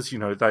soon as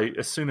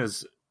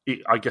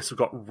it, I guess, it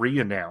got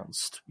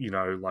re-announced,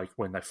 like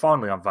when they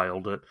finally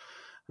unveiled it,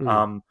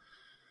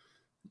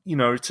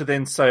 to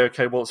then say,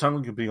 okay, well, it's only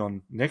going to be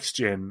on next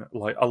gen.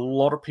 Like, a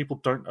lot of people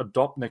don't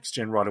adopt next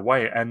gen right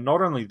away, and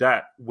not only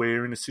that,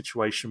 we're in a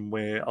situation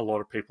where a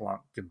lot of people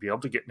aren't going to be able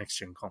to get next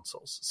gen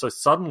consoles. So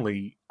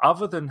suddenly,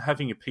 other than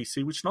having a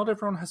PC, which not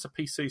everyone has a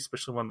PC,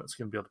 especially one that's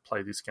going to be able to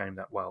play this game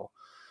that well,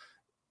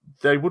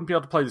 they wouldn't be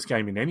able to play this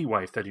game in any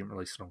way if they didn't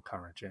release it on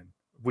current gen.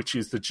 Which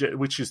is the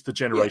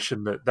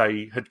generation that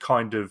they had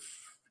kind of,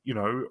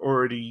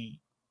 already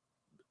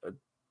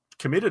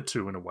committed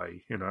to in a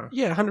way,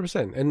 Yeah,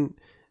 100%.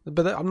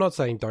 But I'm not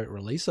saying don't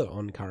release it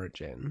on current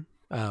gen.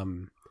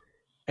 And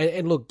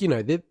look,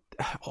 a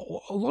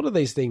lot of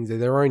these things are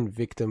their own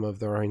victim of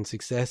their own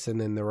success and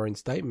then their own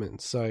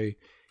statements. So,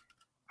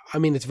 I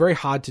mean, it's very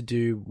hard to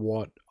do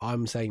what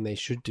I'm saying they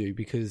should do,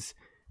 because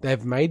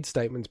they've made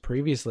statements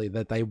previously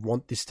that they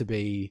want this to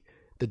be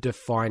the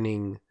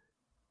defining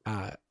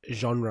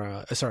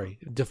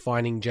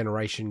defining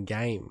generation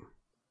game.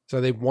 So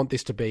they want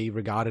this to be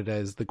regarded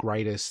as the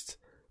greatest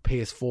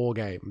PS4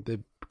 game,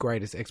 the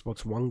greatest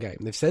Xbox One game.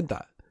 They've said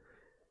that.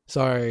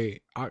 So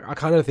I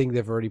kind of think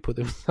they've already put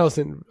themselves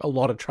in a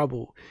lot of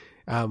trouble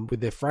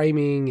with their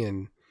framing.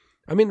 And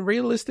I mean,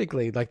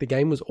 realistically, like the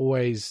game was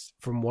always,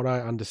 from what I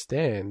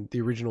understand,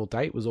 the original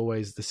date was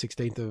always the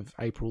 16th of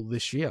April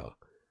this year,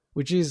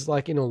 which is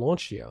like in a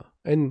launch year.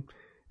 And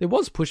there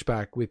was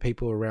pushback with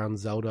people around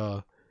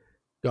Zelda.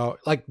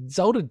 Like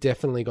Zelda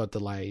definitely got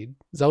delayed.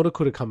 Zelda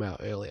could have come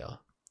out earlier.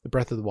 The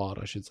Breath of the Wild,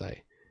 I should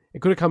say.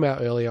 It could have come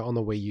out earlier on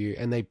the Wii U,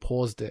 and they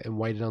paused it and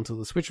waited until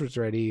the Switch was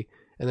ready,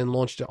 and then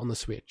launched it on the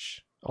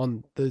Switch,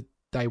 on the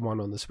day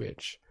one on the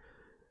Switch.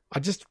 I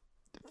just,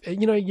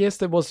 yes,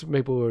 there was some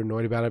people who were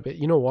annoyed about it, but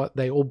you know what?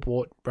 They all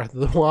bought Breath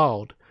of the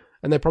Wild,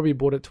 and they probably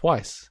bought it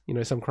twice.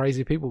 Some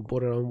crazy people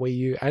bought it on Wii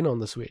U and on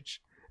the Switch,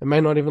 and may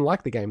not even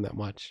like the game that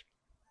much.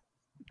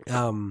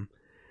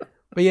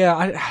 But yeah,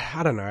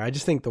 I don't know. I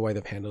just think the way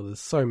they've handled it is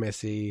so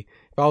messy.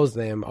 If I was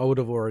them, I would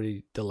have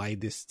already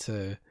delayed this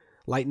to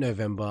late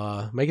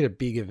November, make it a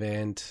big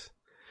event.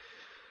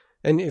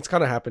 And it's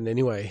kind of happened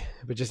anyway,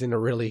 but just in a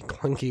really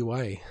clunky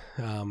way.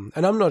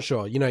 And I'm not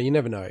sure, you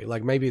never know.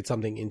 Like maybe it's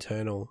something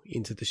internal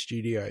into the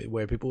studio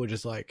where people were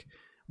just like,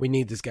 we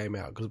need this game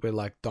out because we're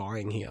like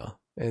dying here.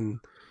 And,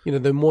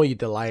 the more you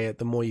delay it,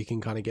 the more you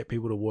can kind of get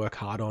people to work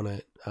hard on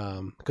it.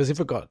 Because if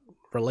it got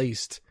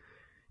released,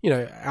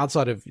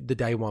 outside of the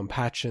day one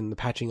patch and the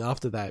patching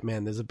after that,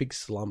 man, there's a big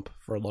slump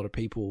for a lot of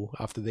people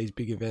after these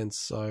big events.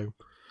 So,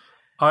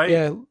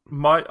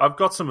 I've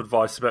got some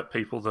advice about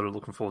people that are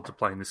looking forward to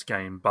playing this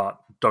game, but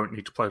don't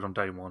need to play it on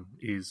day one.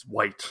 Is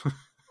wait.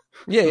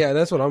 Yeah,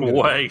 that's what I'm going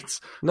to wait.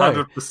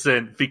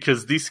 100%,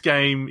 because this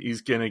game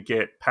is going to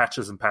get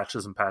patches and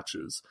patches and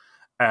patches,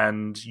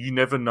 and you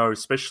never know.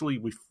 Especially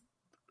with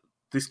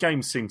this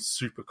game, seems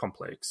super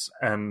complex,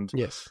 and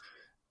yes.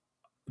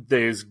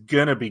 There's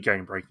going to be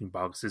game-breaking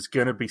bugs. There's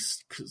going to be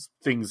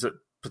things that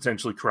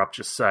potentially corrupt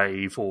your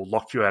save or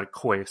lock you out of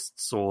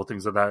quests or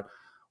things like that.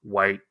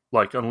 Wait.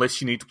 Like,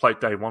 unless you need to play it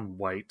day one,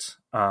 wait.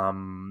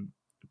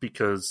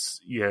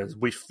 Because,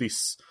 with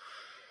this,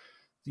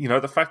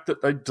 the fact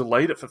that they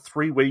delayed it for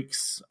 3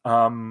 weeks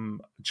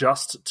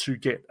just to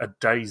get a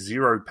day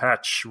zero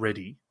patch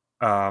ready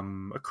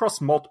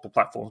across multiple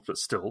platforms, but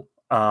still,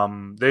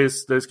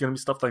 there's going to be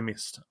stuff they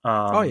missed.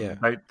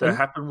 That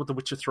happened with The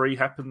Witcher 3,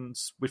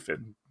 happens with it.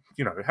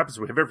 It happens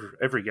with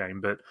every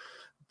game, but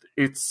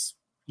it's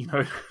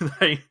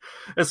they,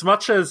 as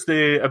much as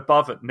they're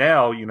above it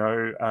now,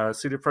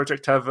 CD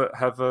Projekt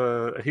have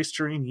a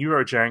history in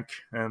Eurojank,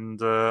 and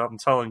I'm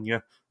telling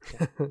you,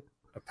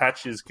 a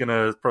patch is going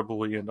to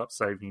probably end up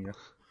saving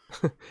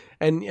you.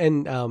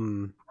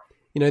 and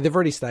they've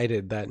already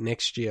stated that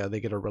next year they're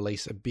going to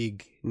release a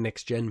big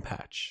next gen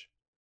patch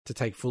to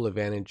take full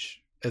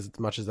advantage as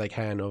much as they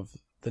can of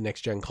the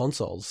next gen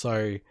consoles.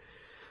 So,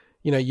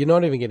 you're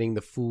not even getting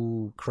the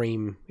full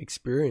cream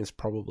experience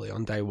probably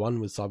on day one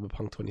with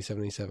Cyberpunk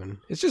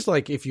 2077. It's just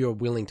like if you're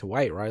willing to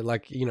wait, right?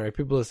 Like,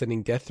 people are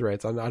sending death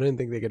threats. I don't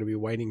think they're going to be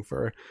waiting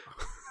for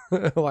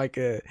like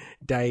a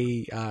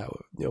day,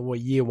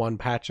 year one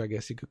patch, I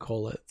guess you could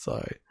call it.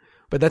 So,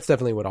 but that's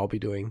definitely what I'll be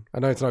doing. I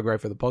know it's not great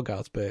for the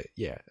podcast, but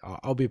yeah,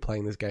 I'll be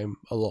playing this game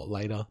a lot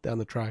later down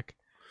the track.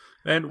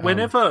 And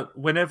whenever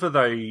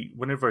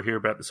I hear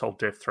about this whole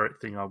death threat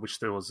thing, I wish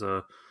there was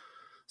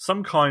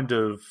some kind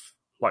of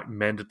like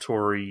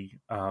mandatory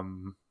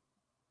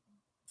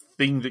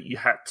thing that you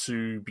had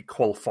to be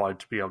qualified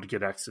to be able to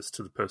get access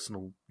to the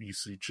personal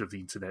usage of the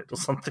internet or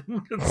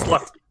something. It's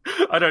like,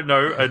 I don't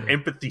know, an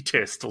empathy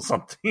test or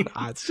something.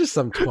 It's just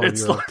some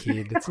 12-year-old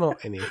kid. It's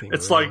not anything.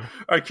 It's really.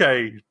 like,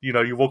 okay,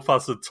 you walk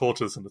past the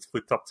tortoise and it's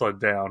flipped upside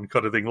down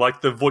kind of thing.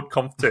 Like the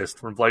Voight-Kampff test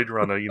from Blade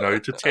Runner,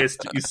 to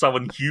test is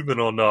someone human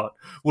or not.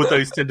 Would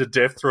they send a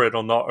death threat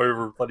or not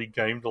over a bloody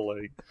game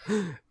delay?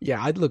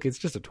 Yeah, look, it's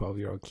just a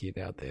 12-year-old kid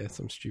out there,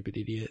 some stupid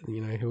idiot,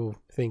 who'll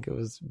think it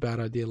was a bad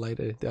idea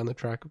later down the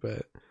track.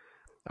 But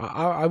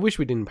I wish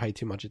we didn't pay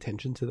too much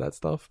attention to that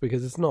stuff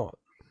because there's no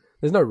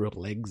real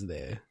legs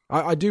there.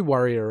 I do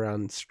worry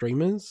around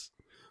streamers.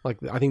 Like,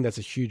 I think that's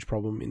a huge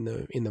problem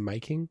in the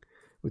making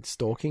with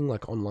stalking,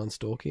 like online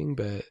stalking.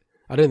 But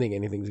I don't think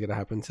anything's going to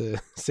happen to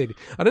CD.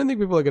 I don't think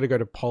people are going to go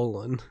to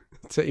Poland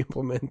to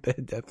implement their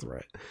death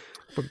threat.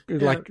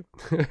 Like,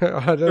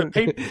 I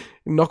don't.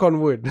 Knock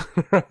on wood.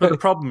 But the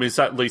problem is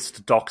that leads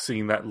to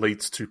doxing. That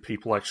leads to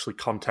people actually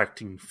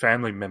contacting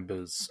family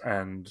members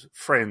and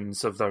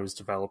friends of those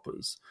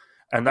developers.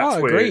 And that's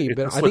I where agree,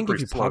 but I think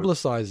if you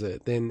publicize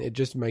it, then it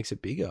just makes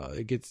it bigger.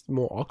 It gets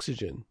more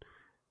oxygen.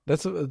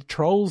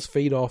 Trolls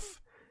feed off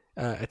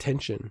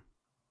attention.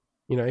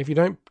 If you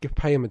don't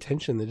pay them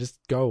attention, they just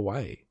go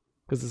away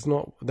because it's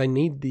not. They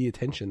need the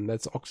attention.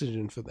 That's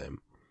oxygen for them.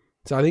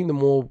 So I think the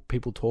more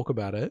people talk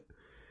about it,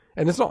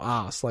 and it's not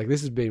us. Like,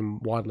 this has been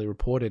widely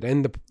reported,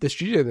 and the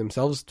studio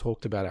themselves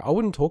talked about it. I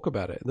wouldn't talk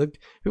about it.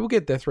 Like, people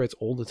get death threats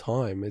all the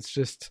time. It's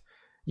just,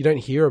 you don't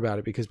hear about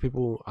it because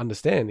people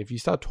understand. If you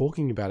start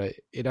talking about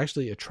it, it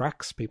actually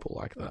attracts people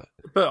like that.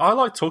 But I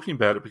like talking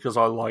about it because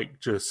I like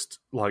just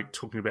like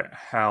talking about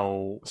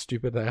how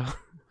stupid they are,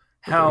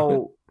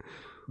 how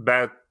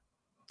bad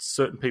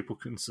certain people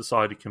in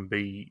society can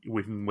be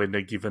when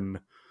they're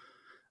given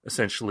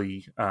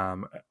essentially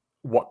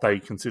what they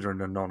consider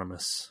an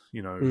anonymous,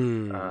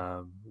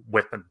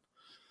 weapon.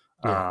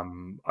 Yeah.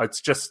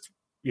 It's just,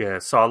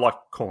 so I like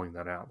calling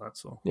that out,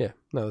 that's all. Yeah,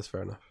 no, that's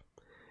fair enough.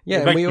 Yeah,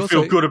 it makes me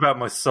feel good about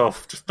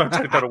myself. Just don't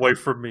take that away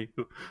from me.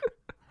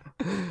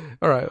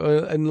 All right,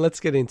 well, and let's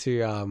get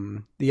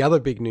into the other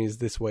big news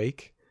this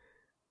week.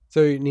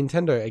 So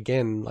Nintendo,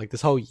 again, like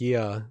this whole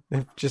year,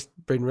 they've just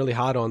been really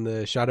hard on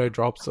the shadow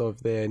drops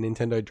of their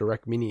Nintendo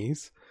Direct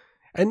Minis.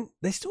 And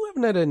they still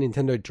haven't had a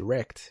Nintendo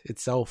Direct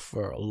itself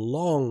for a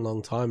long,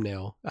 long time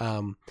now.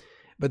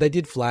 But they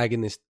did flag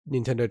in this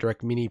Nintendo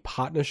Direct Mini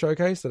partner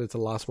showcase that it's the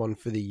last one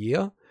for the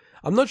year.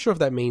 I'm not sure if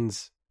that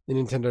means the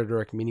Nintendo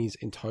Direct Minis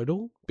in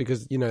total,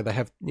 because, they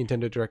have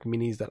Nintendo Direct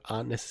Minis that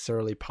aren't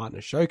necessarily partner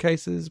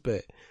showcases,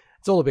 but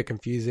it's all a bit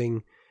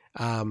confusing.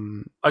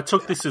 I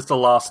took this as the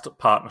last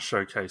partner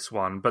showcase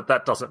one, but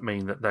that doesn't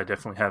mean that they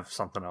definitely have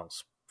something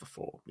else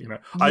before.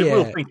 I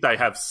will think they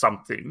have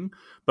something,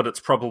 but it's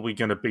probably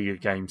going to be a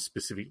game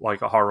specific,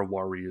 like a Horror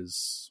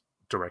Warriors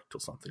Direct or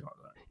something like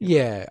that.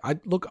 Yeah,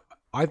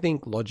 I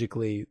think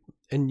logically,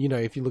 and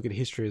if you look at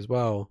history as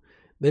well,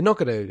 they're not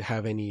going to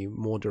have any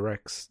more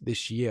directs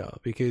this year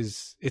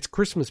because it's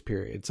Christmas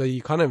period. So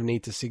you kind of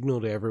need to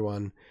signal to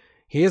everyone,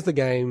 here's the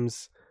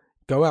games,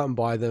 go out and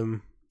buy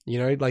them,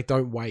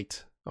 don't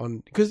wait on,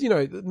 because,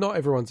 not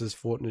everyone's as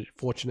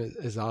fortunate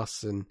as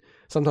us. And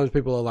sometimes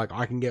people are like,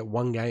 I can get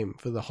one game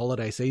for the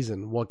holiday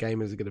season. What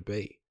game is it going to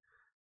be?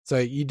 So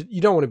you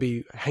don't want to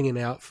be hanging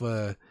out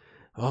for,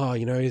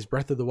 is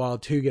Breath of the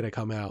Wild 2 going to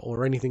come out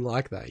or anything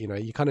like that?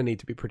 You kind of need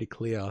to be pretty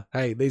clear.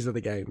 Hey, these are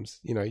the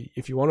games,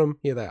 if you want them,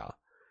 here they are.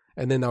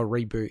 And then they'll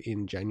reboot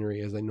in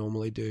January as they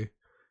normally do.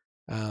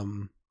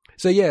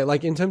 So yeah,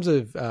 like in terms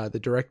of the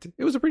Direct,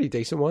 it was a pretty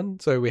decent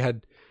one. So we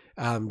had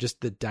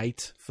just the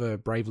date for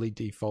Bravely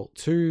Default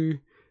 2,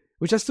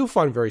 which I still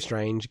find very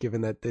strange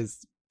given that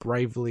there's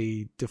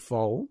Bravely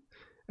Default.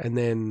 And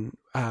then,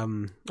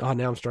 now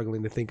I'm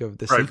struggling to think of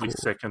the Bravely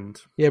sequel.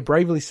 Second. Yeah,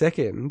 Bravely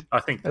Second.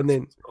 I think that's and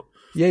then,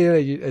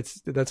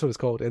 that's what it's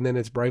called. And then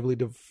it's Bravely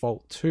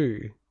Default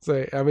 2.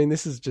 So, I mean,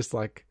 this is just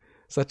like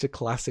such a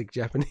classic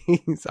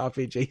Japanese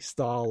RPG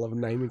style of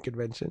naming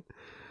convention.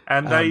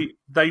 And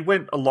they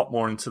went a lot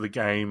more into the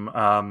game,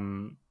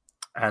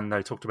 and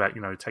they talked about,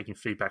 taking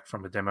feedback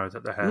from a demo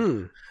that they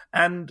had.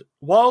 And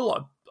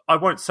while I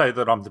won't say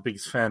that I'm the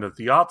biggest fan of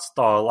the art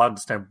style, I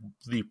understand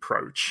the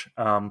approach.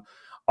 I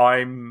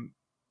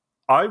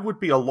would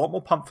be a lot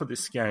more pumped for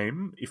this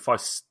game if I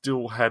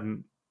still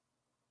hadn't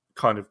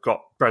kind of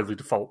got Bravely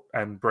Default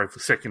and Bravely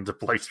Second to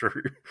play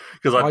through,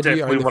 because I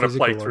definitely want to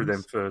play through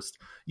them first.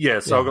 Yeah,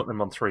 so I got them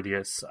on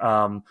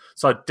 3DS.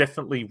 So I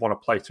definitely want to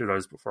play through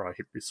those before I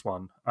hit this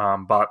one.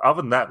 But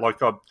other than that, like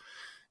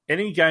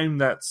any game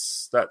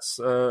that's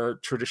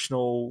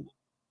traditional,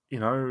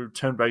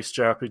 turn-based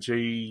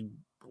JRPG,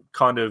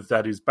 kind of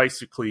that is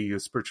basically a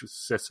spiritual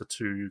successor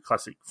to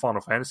classic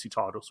Final Fantasy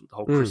titles with the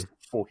whole Crystal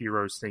 4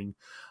 Heroes thing,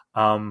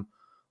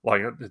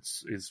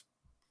 it's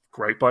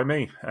great by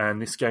me.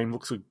 And this game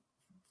looks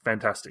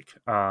fantastic.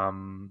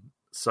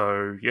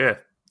 So yeah,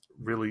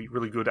 really,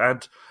 really good.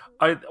 And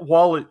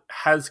while it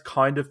has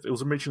it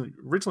was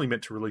originally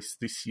meant to release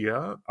this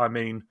year, I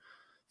mean,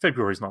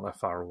 February's not that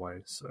far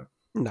away, so.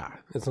 Nah,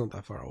 it's not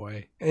that far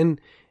away.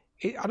 And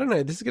I don't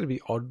know, this is going to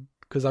be odd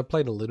because I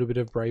played a little bit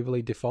of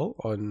Bravely Default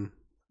on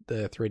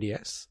the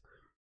 3DS.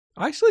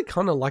 I actually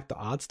kind of like the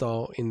art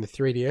style in the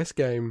 3DS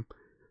game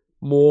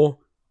more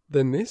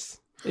than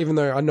this, even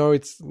though I know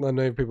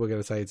people are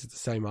going to say it's the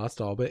same art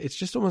style, but it's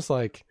just almost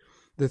like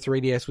the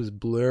 3DS was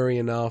blurry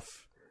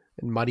enough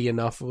and muddy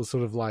enough. It was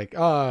sort of like,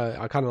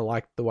 I kind of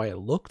liked the way it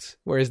looked.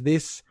 Whereas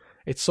this,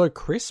 it's so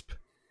crisp.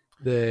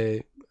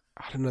 The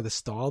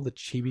style, the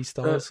chibi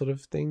style sort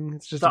of thing.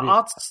 It's just the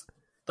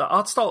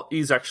art style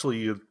is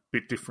actually a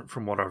bit different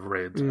from what I've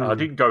read. I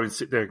didn't go and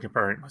sit there and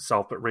compare it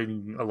myself, but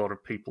reading a lot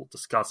of people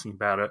discussing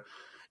about it,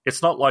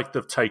 it's not like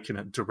they've taken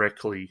it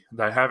directly.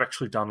 They have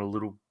actually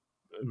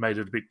made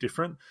it a bit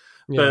different.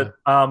 Yeah.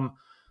 But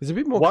it's a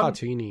bit more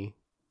cartoony.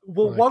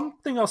 Well, one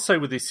thing I'll say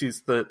with this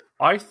is that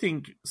I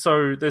think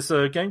so. There's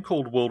a game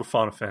called World of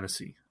Final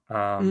Fantasy,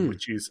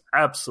 which is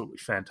absolutely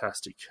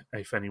fantastic.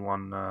 If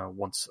anyone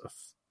wants,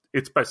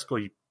 it's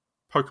basically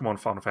Pokemon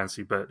Final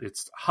Fantasy, but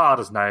it's hard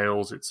as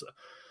nails. It's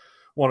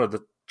one of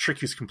the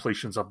trickiest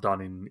completions I've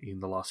done in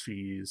the last few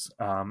years,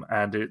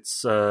 and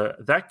it's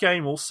that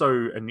game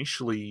also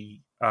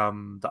initially.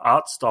 The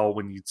art style,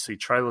 when you'd see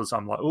trailers,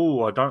 I'm like,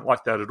 oh, I don't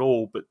like that at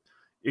all, but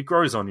it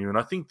grows on you, and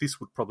I think this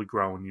would probably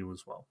grow on you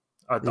as well.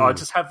 I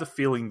just have the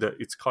feeling that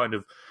it's kind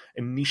of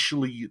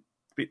initially a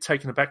bit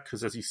taken aback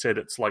because, as you said,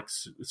 it's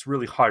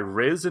really high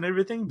res and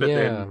everything, but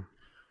then...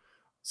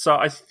 So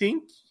I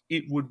think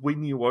it would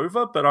win you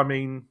over, but I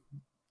mean,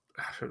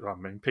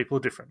 people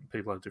are different.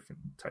 People have different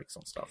takes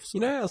on stuff.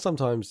 So.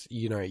 Sometimes,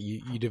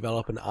 you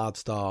develop an art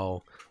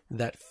style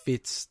that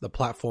fits the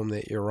platform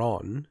that you're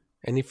on,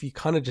 and if you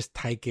kind of just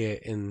take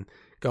it and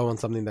go on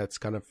something that's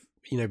kind of,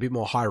 a bit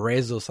more high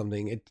res or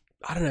something,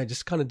 I don't know, it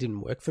just kind of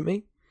didn't work for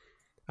me.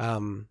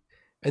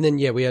 And then,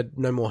 we had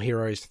No More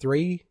Heroes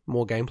 3,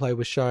 more gameplay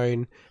was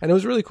shown, and it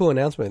was a really cool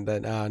announcement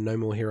that No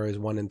More Heroes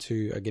 1 and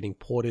 2 are getting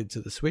ported to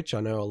the Switch.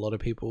 I know a lot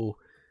of people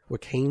were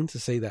keen to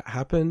see that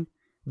happen.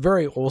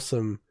 Very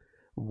awesome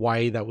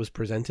way that was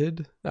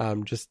presented.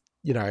 It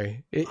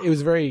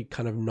was very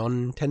kind of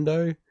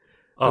non-Nintendo.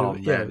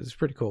 It was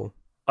pretty cool.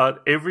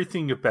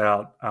 Everything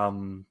about,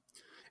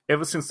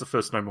 ever since the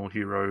first No More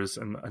Heroes,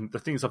 and the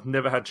thing is I've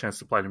never had a chance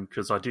to play them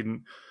because I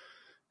didn't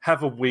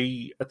have a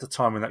Wii at the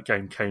time when that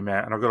game came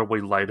out, and I got a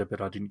Wii later,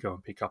 but I didn't go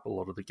and pick up a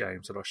lot of the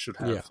games that I should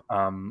have. Yeah.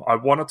 I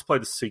wanted to play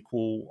the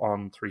sequel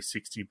on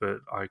 360, but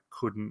I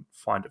couldn't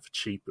find it for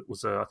cheap. It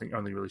was, I think,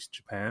 only released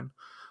in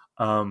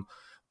Japan.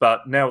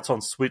 But now it's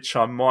on Switch.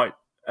 I might,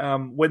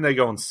 when they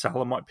go on sale,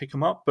 I might pick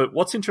them up. But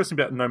what's interesting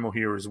about No More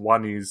Heroes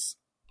 1 is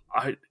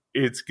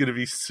it's going to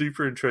be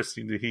super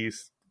interesting to hear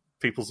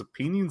people's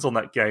opinions on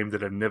that game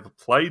that have never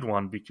played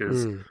one,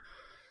 because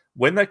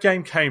when that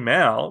game came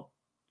out,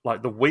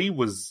 like, the Wii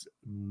was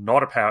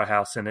not a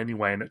powerhouse in any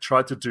way, and it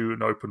tried to do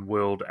an open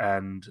world,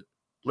 and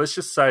let's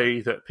just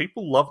say that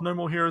people love No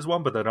More Heroes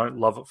 1, but they don't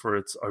love it for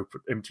its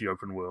empty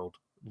open world.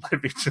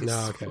 Let me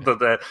just put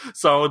that.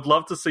 So I would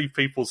love to see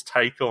people's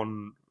take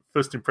on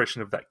first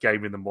impression of that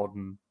game in the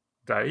modern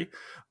day.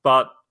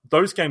 But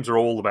those games are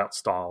all about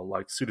style,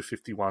 like Suda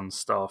 51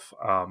 stuff.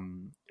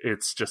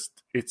 It's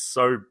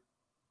so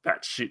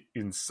batshit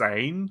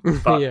insane,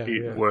 but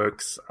it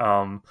works.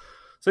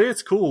 So yeah,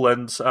 it's cool,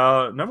 and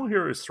No More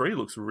Heroes 3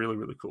 looks really,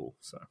 really cool.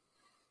 So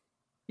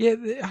yeah,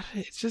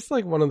 it's just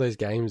like one of those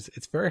games.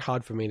 It's very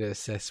hard for me to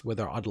assess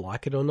whether I'd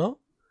like it or not.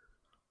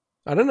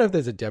 I don't know if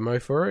there's a demo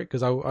for it,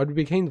 because I'd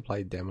be keen to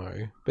play a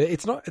demo, but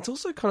it's not. It's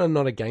also kind of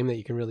not a game that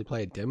you can really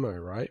play a demo,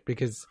 right?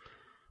 Because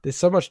there's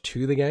so much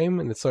to the game,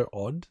 and it's so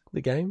odd,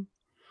 the game.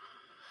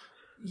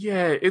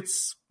 Yeah,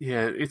 it's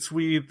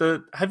weird.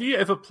 Did you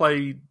ever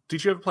play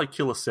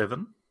Killer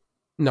 7?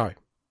 No.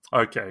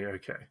 Okay.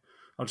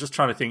 I'm just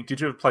trying to think.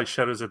 Did you ever play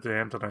Shadows of the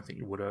Damned? I don't think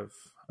you would have.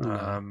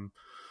 No.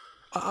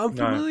 I'm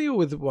familiar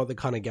with what the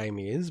kind of game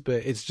is,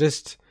 but it's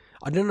just,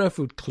 I don't know if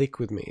it would click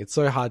with me. It's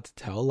so hard to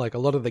tell. Like, a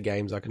lot of the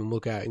games I can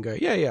look at and go,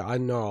 yeah, I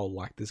know I'll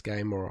like this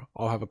game, or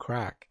I'll have a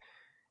crack.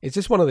 It's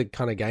just one of the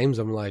kind of games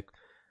I'm like,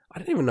 I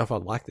don't even know if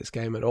I'd like this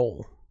game at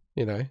all,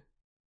 you know?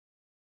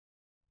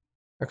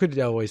 I could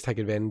always take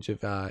advantage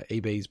of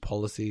EB's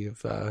policy of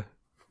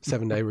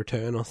 7-day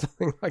return or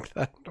something like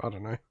that. I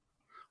don't know.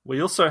 We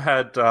also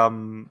had,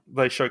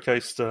 they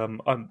showcased,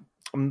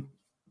 I'm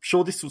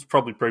sure this was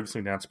probably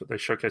previously announced, but they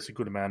showcased a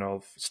good amount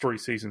of Story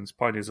Seasons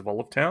Pioneers of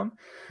Olive Town.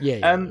 Yeah,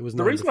 and it was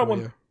the reason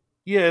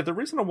the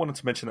reason I wanted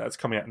to mention that it's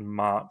coming out in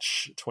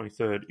March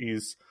 23rd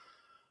is,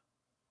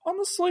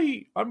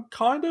 honestly, I'm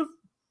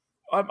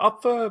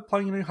up for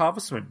playing a new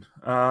Harvest Moon.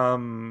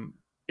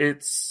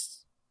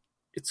 It's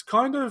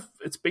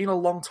been a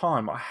long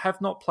time. I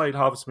have not played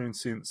Harvest Moon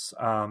since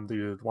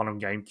the one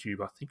on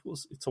GameCube. I think it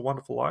was It's a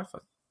Wonderful Life, I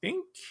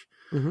think.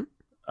 Mm-hmm.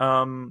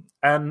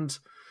 And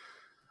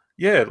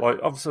yeah, like,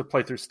 obviously I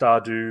played through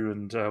Stardew,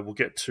 and we'll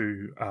get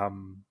to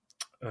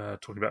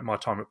talking about my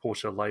time at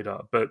Portia later.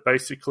 But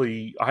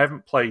basically, I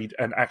haven't played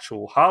an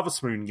actual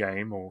Harvest Moon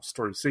game or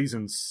Story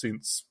Seasons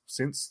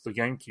since the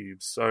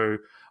GameCube. So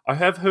I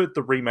have heard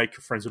the remake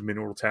of Friends of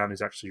Mineral Town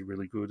is actually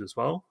really good as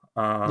well.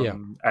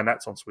 And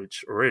that's on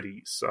Switch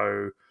already.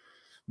 So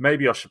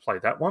maybe I should play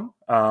that one.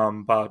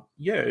 But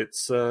yeah,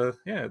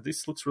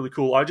 this looks really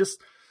cool. I just,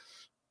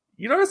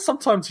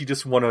 sometimes you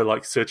just want to,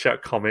 like, search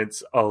out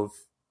comments of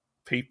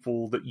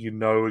people that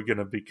are going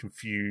to be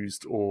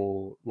confused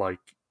or, like,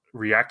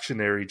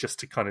 reactionary, just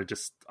to kind of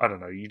I don't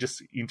know, you're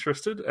just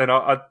interested. And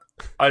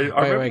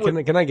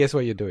can I guess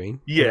what you're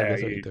doing? Yeah.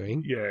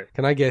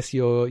 Can I guess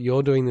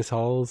you're doing this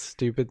whole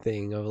stupid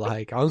thing of,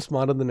 like, I'm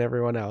smarter than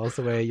everyone else,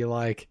 where you're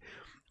like,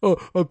 oh,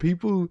 are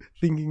people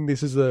thinking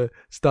this is a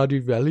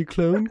Stardew Valley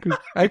clone? Because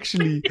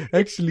actually,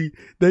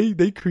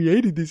 they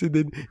created this, and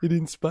then it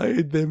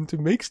inspired them to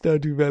make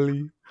Stardew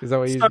Valley. Is that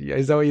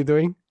what you're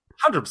doing?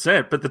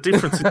 100%. But the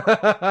difference is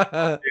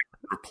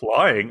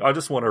replying. I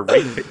just want to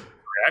read people's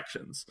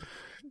reactions,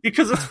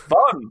 because it's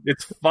fun.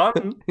 It's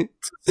fun to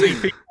see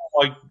people,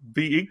 like,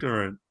 be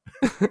ignorant.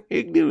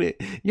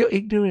 You're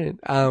ignorant.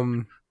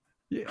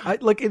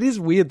 It is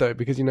weird though,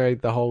 because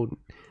the whole.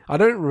 I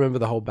don't remember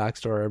the whole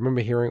backstory. I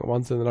remember hearing it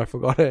once and then I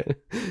forgot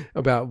it,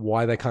 about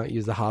why they can't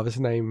use the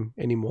Harvest name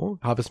anymore.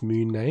 Harvest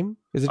Moon name.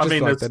 Is it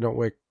just they're not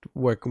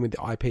working with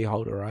the IP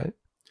holder, right?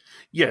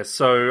 Yeah.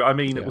 So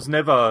it was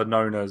never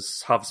known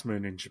as Harvest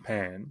Moon in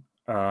Japan.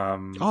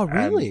 Oh,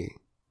 really?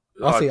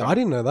 I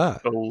didn't know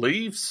that. I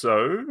believe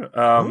so.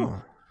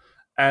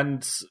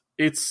 And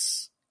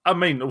it's.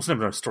 it was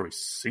never known Story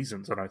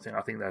Seasons. I don't think.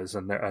 I think there's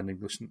an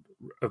English,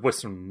 a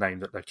Western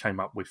name that they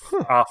came up with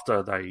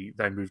after they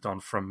moved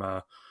on from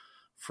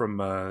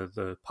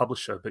the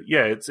publisher. But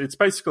yeah, it's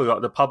basically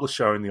like the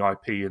publisher owned the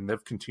IP, and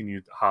they've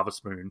continued the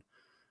Harvest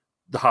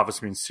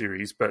Moon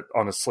series. But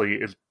honestly,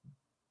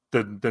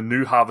 the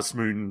new Harvest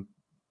Moon,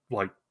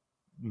 like,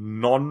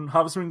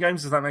 non-Harvest Moon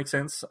games, does that make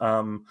sense?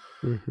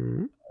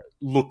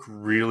 Look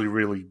really,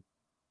 really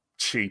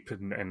cheap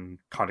and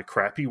kind of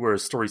crappy,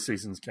 whereas Story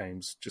Seasons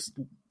games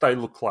they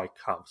look like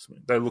Harvest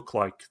Moon. They look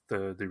like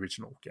the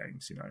original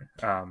games, you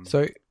know.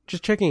 So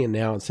just checking it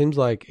now, it seems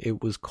like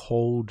it was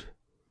called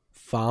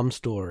Farm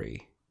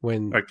Story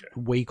when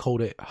we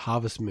called it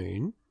Harvest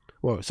Moon.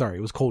 Well, sorry,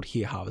 it was called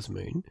here Harvest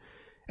Moon.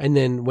 And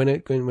then when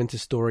it went to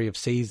Story of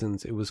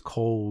Seasons, it was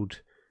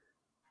called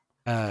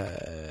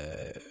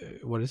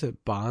what is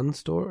it? Barn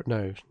Story?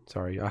 No,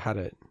 sorry, I had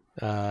it.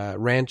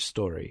 Ranch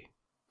Story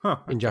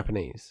in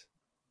Japanese.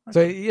 Okay.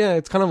 So yeah,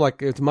 it's kind of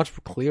like, it's much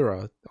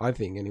clearer, I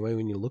think, anyway,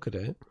 when you look at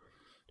it.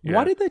 Yeah.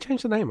 Why did they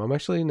change the name? I'm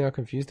actually now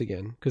confused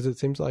again, because it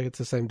seems like it's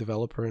the same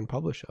developer and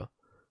publisher.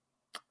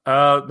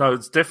 No, there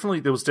was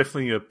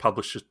definitely a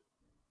publisher.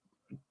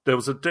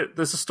 There's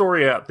a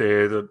story out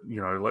there that, you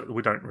know,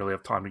 we don't really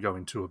have time to go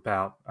into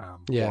about.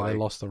 They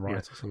lost the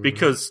rights or something.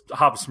 Because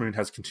Harvest Moon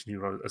has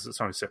continued as its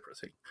own separate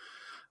thing.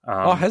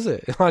 Has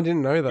it? I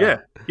didn't know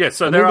that. Yeah.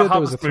 So there are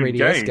Harvest Moon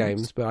 3DS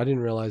games, but I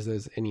didn't realize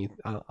there's any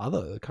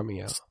other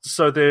coming out.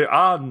 So there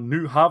are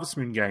new Harvest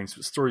Moon games,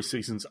 but Story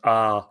Seasons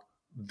are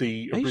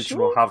the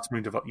original Harvest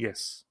Moon development.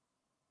 Yes,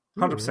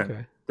 100%.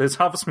 Okay. There's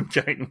Harvest Moon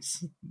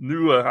games,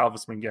 newer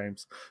Harvest Moon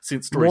games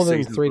since Story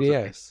Seasons. More than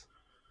 3DS.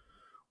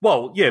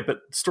 Well, yeah,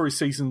 but Story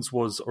Seasons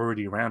was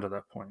already around at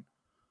that point.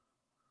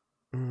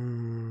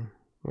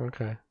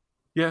 Okay.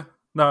 Yeah.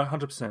 No,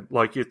 100%.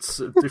 Like, it's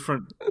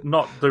different,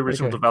 not the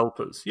original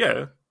developers.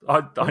 Yeah,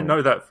 I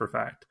know that for a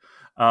fact.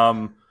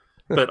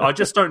 But I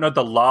just don't know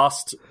the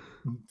last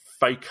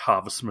fake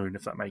Harvest Moon,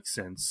 if that makes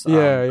sense.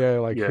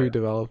 Who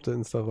developed it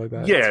and stuff like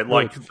that. Yeah,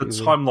 like the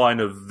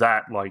timeline of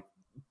that, like,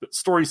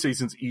 Story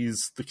Seasons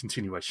is the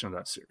continuation of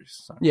that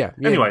series. So. Yeah,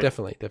 anyway,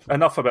 definitely.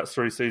 Enough about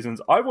Story Seasons.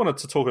 I wanted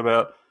to talk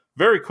about,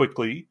 very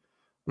quickly,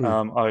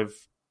 I've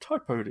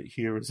typoed it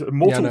here, is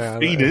Immortal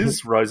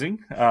Phoenix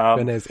Rising.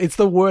 It's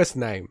the worst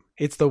name.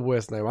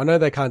 I know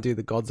they can't do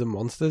the Gods and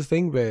Monsters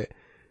thing, but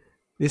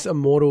this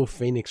Immortal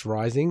Phoenix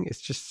Rising is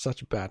just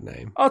such a bad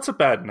name. Oh, it's a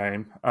bad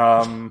name.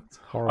 It's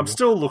horrible. I'm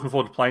still looking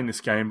forward to playing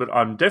this game, but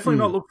I'm definitely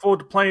not looking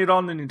forward to playing it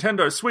on the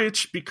Nintendo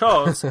Switch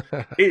because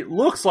it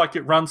looks like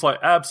it runs like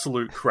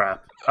absolute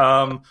crap.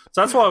 So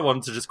that's why I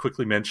wanted to just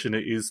quickly mention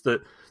it, is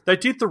that they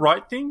did the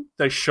right thing.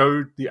 They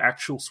showed the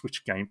actual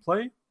Switch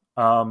gameplay.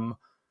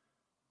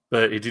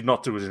 But it did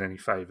not do it in any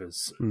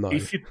favors. No.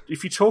 If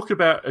you talk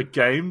about a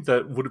game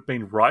that would have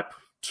been ripe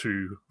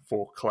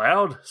for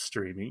cloud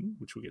streaming,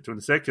 which we'll get to in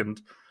a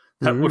second,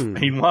 that would have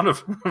been one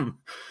of them.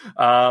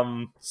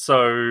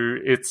 So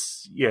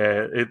it's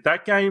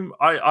that game.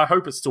 I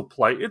hope it still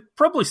plays. It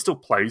probably still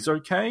plays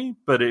okay,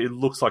 but it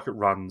looks like it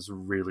runs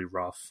really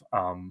rough.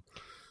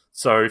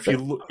 So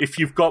if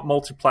you've got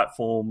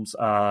multi-platforms,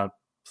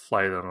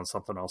 play that on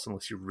something else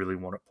unless you really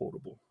want it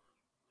portable.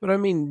 But I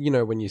mean, you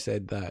know, when you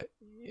said that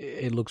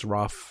it looks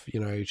rough, you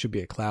know, it should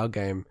be a cloud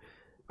game.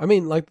 I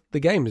mean, like, the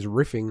game is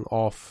riffing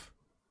off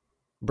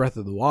Breath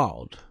of the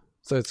Wild.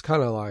 So it's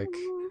kind of like,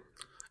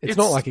 it's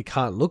not like it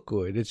can't look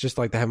good. It's just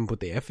like they haven't put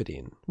the effort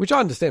in, which I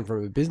understand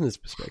from a business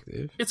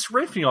perspective. It's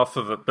riffing off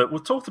of it, but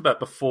we've talked about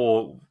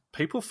before,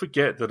 people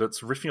forget that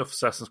it's riffing off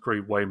Assassin's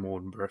Creed way more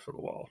than Breath of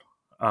the Wild.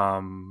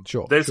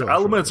 There's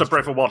elements of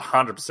Breath of the Wild,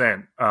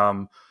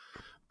 100%.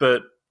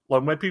 But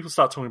like, when people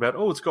start talking about,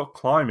 it's got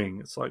climbing,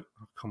 it's like,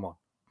 oh, come on.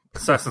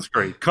 Assassin's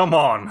Creed, come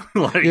on.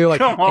 You're like,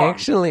 come on.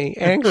 Actually,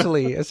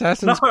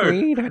 Assassin's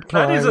Creed had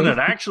climbing. That isn't it,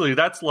 actually.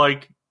 That's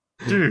like,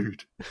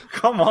 dude,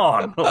 come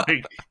on.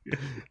 Like,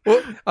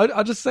 well,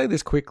 I'll just say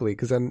this quickly,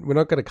 because we're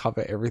not going to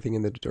cover everything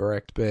in the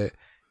direct, but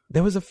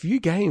there was a few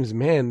games,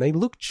 man, they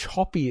look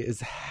choppy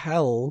as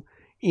hell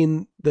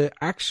in the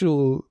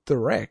actual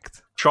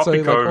direct.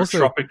 Tropico looks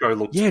rough.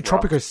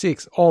 Tropico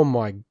 6. Oh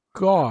my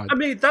god. I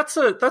mean, that's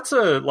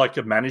a like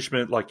a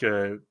management, like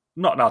a,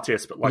 not an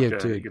RTS, but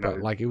like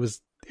but like it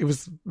was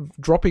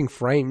dropping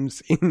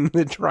frames in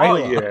the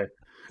trailer. Oh yeah.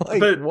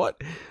 Like,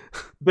 what?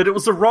 But it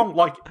was the wrong,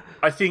 like,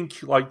 I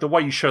think, like, the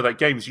way you show that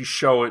game is you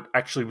show it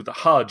actually with the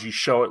HUD, you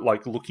show it,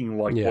 like, looking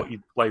like what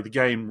you'd play the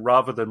game,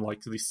 rather than,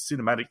 like, this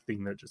cinematic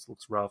thing that just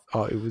looks rough.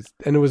 Oh, it was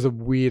the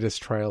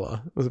weirdest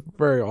trailer. It was a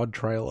very odd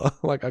trailer.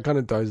 Like, I kind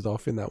of dozed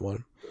off in that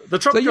one. The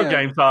Tropico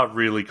games are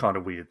really kind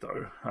of weird,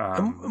 though.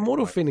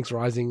 Immortal Phoenix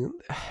Rising,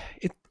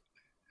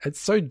 it's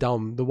so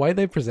dumb. The way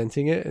they're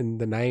presenting it and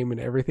the name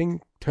and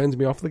everything turns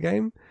me off the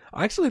game.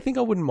 I actually think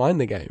I wouldn't mind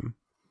the game.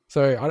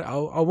 So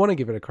I want to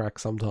give it a crack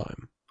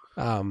sometime.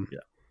 But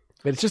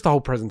it's just the whole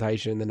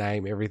presentation, the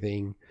name,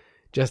 everything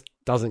just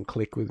doesn't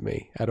click with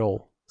me at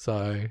all.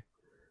 So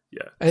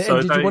yeah.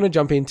 And did you want to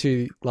jump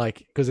into, like,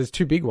 because there's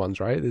two big ones,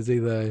 right? There's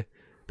either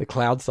the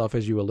cloud stuff,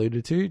 as you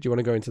alluded to. Do you want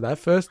to go into that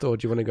first, or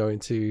do you want to go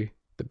into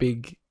the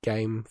big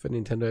game for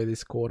Nintendo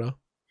this quarter?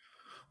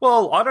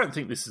 Well, I don't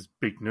think this is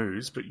big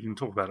news, but you can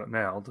talk about it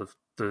now.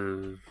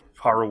 The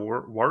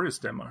Hyrule Warriors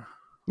demo.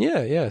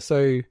 Yeah.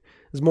 So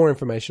there's more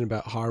information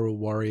about Hyrule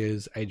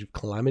Warriors Age of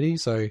Calamity.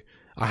 So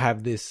I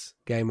have this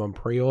game on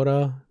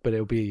pre-order, but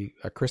it'll be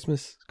a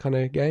Christmas kind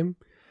of game.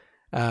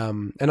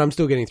 And I'm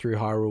still getting through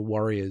Hyrule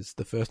Warriors,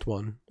 the first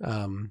one.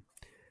 So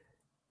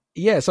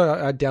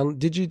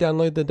did you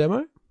download the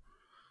demo?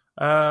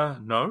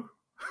 No.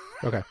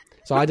 Okay.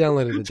 So I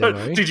downloaded the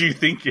demo. Did you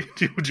think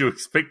it? Would you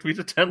expect me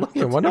to download?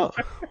 Yeah, why not?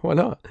 Why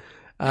not?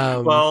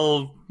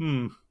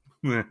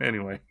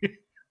 Anyway.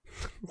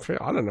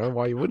 I don't know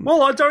why you wouldn't.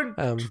 Well, I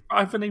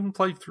haven't even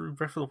played through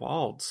Breath of the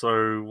Wild,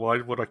 so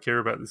why would I care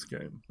about this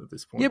game at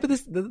this point? Yeah,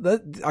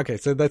 but okay,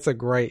 so that's a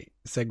great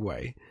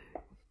segue.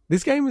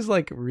 This game is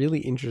like really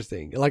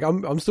interesting. Like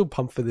I'm still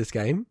pumped for this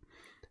game,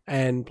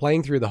 and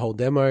playing through the whole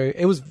demo,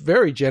 it was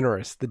very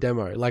generous. The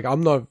demo, like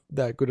I'm not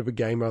that good of a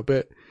gamer,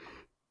 but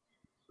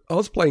I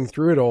was playing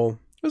through it all.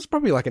 It was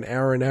probably like an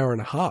hour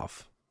and a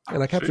half,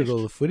 and I captured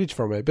all the footage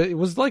from it. But it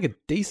was like a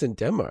decent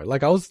demo.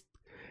 Like I was.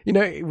 You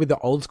know, with the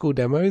old school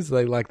demos,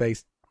 they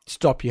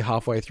stop you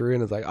halfway through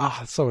and it's like,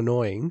 it's so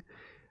annoying.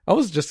 I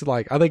was just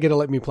like, are they going to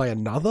let me play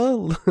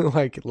another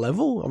like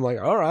level? I'm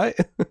like, all right.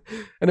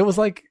 And it was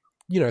like,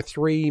 you know,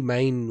 two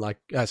main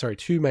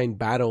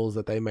battles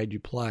that they made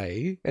you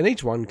play. And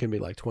each one can be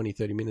like 20,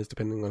 30 minutes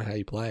depending on how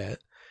you play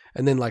it.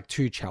 And then like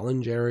 2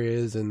 challenge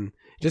areas and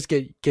just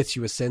gets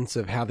you a sense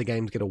of how the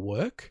game's going to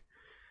work.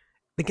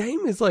 The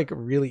game is like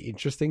really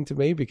interesting to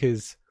me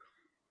because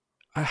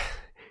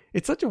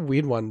it's such a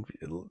weird one.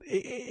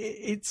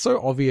 It's so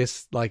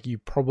obvious, like, you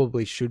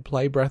probably should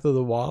play Breath of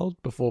the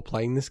Wild before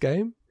playing this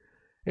game.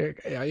 You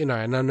know,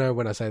 and I know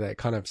when I say that, it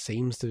kind of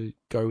seems to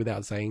go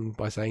without saying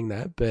by saying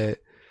that, but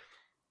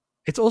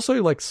it's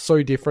also, like,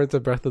 so different to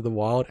Breath of the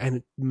Wild,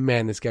 and,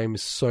 man, this game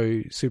is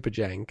so super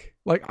jank.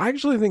 Like, I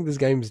actually think this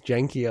game is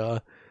jankier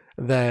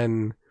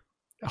than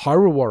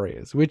Hyrule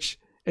Warriors, which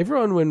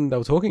everyone, when they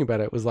were talking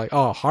about it, was like,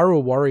 oh,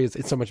 Hyrule Warriors,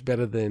 it's so much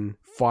better than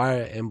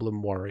Fire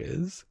Emblem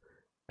Warriors.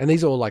 And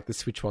these are all like the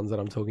Switch ones that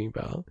I'm talking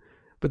about.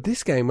 But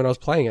this game, when I was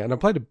playing it, and I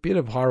played a bit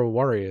of Hyrule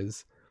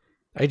Warriors,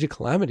 Age of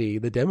Calamity,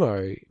 the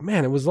demo,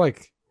 man, it was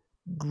like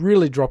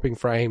really dropping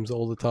frames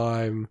all the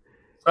time.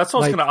 That's what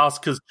I was going to ask,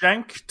 because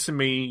jank to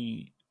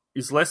me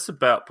is less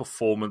about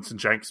performance and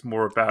jank's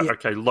more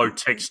about, low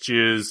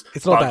textures,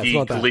 it's not buggy,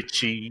 that.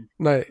 glitchy.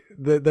 No,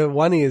 the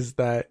one is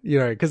that, you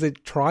know, because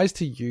it tries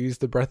to use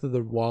the Breath of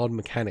the Wild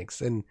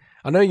mechanics. And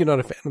I know you're not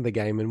a fan of the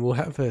game, and we'll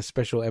have a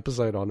special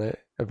episode on it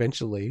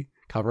eventually,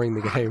 covering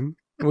the game.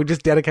 We'll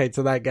just dedicate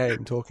to that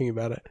game, talking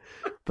about it.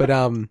 But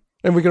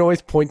and we can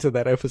always point to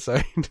that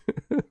episode.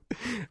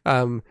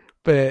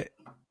 But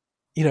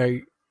you know,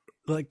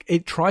 like,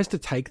 it tries to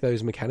take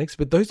those mechanics,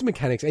 but those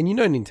mechanics, and you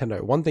know,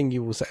 Nintendo, one thing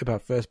you will say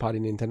about first party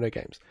Nintendo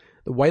games,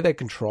 the way they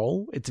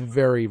control, it's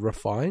very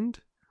refined.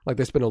 Like,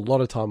 they spend a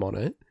lot of time on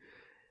it.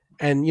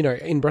 And, you know,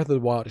 in Breath of the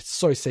Wild, it's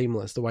so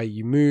seamless, the way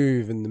you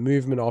move and the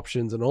movement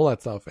options and all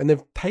that stuff. And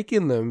they've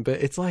taken them, but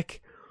it's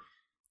like,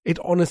 it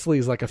honestly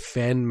is like a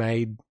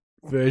fan-made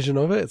version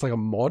of it. It's like a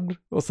mod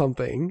or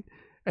something.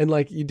 And,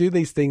 like, you do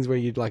these things where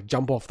you'd, like,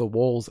 jump off the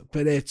walls,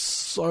 but it's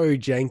so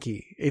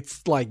janky.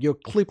 It's like you're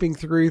clipping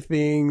through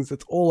things.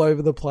 It's all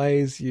over the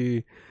place.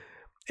 It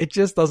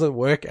just doesn't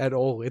work at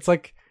all. It's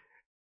like,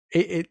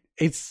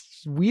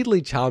 it's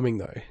weirdly charming,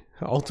 though,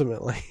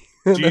 ultimately.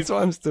 That's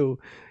why I'm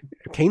still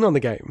keen on the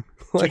game.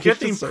 Like, do you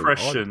get the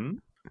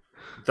impression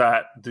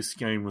that this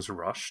game was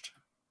rushed?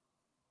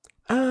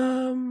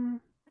 Or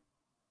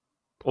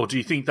do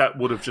you think that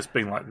would have just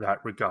been like that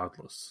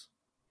regardless?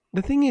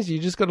 The thing is, you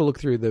just got to look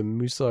through the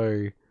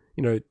Musou,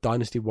 you know,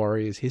 Dynasty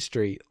Warriors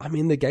history. I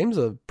mean, the games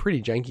are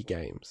pretty janky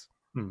games.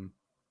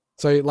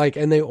 So, like,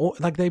 and they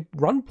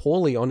run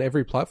poorly on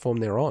every platform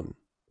they're on.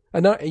 I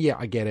know, yeah,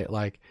 I get it.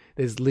 Like,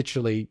 there's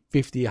literally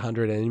 50,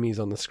 100 enemies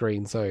on the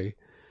screen, so,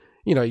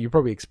 you know, you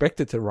probably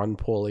expect it to run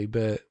poorly,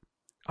 but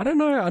I don't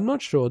know. I'm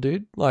not sure,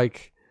 dude.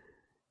 Like,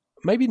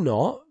 maybe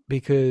not,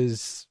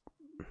 because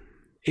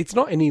it's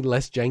not any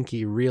less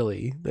janky,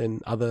 really,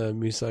 than other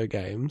Musou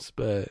games,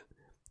 but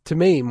to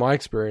me, my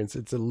experience,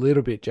 it's a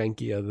little bit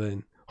jankier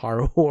than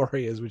Hyrule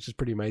Warriors, which is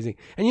pretty amazing.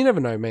 And you never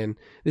know, man.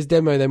 This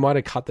demo, they might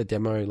have cut the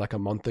demo like a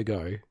month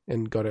ago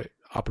and got it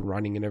up and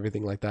running and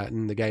everything like that,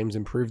 and the game's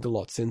improved a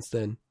lot since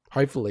then,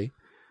 hopefully.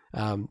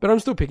 But I'm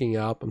still picking it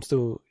up. I'm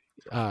still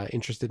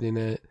interested in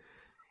it.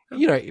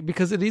 You know,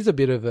 because it is a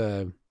bit of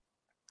a...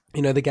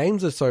 You know, the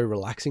games are so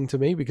relaxing to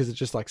me because it's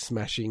just like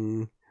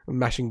mashing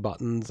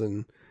buttons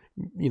and,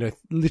 you know,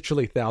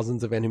 literally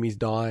thousands of enemies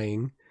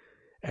dying.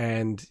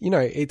 And, you know,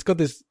 it's got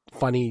this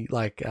funny,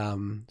 like,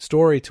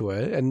 story to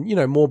it. And, you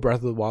know, more Breath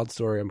of the Wild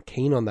story. I'm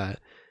keen on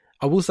that.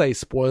 I will say,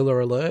 spoiler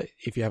alert,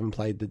 if you haven't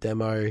played the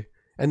demo.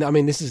 And, I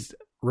mean, this is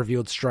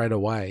revealed straight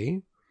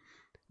away.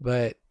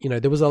 But, you know,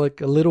 there was a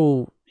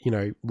little, you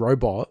know,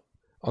 robot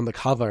on the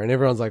cover. And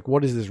everyone's like,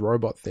 what is this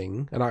robot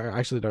thing? And I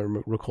actually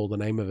don't recall the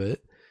name of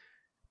it.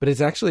 But it's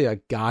actually a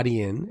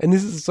guardian. And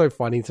this is so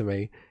funny to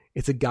me.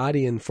 It's a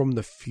guardian from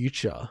the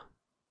future.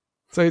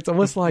 So it's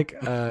almost like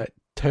a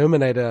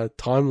Terminator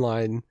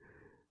timeline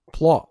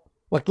plot.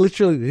 Like,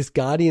 literally, this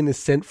guardian is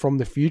sent from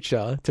the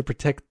future to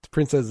protect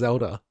Princess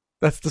Zelda.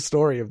 That's the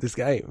story of this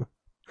game.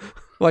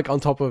 Like, on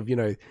top of, you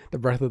know, the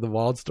Breath of the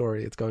Wild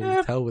story it's going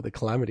to tell with the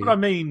Calamity. But I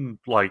mean,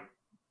 like,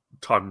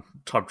 time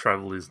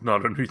travel is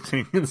not a new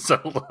thing in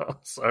Zelda,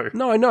 so...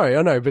 No, I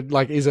know, but,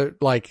 like, is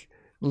it, like,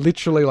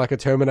 literally like a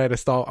Terminator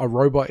style, a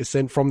robot is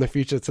sent from the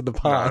future to the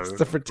past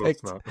to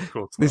protect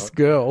this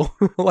girl.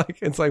 Like,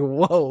 it's like,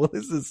 whoa,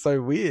 this is so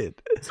weird.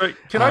 So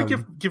can I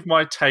give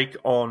my take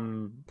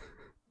on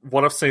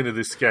what I've seen of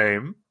this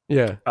game?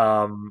 Yeah.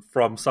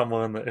 From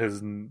someone that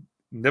has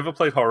never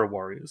played Horror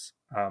Warriors,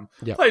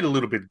 played a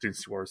little bit of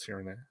Dynasty Warriors here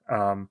and there,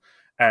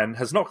 and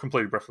has not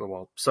completed Breath of the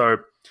Wild. So,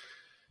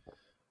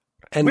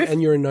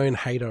 and you're a known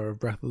hater of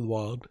Breath of the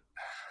Wild.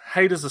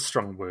 Hater's a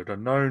strong word. A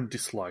known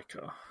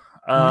disliker.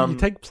 You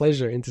take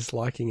pleasure in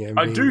disliking it.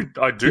 I do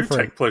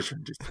take pleasure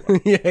in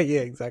disliking.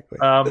 yeah, exactly.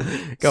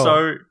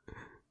 So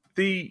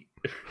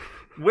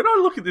when I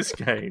look at this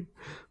game,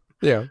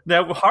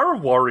 now with Horror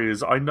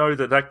Warriors, I know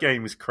that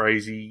game is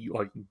crazy.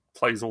 Like,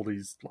 plays all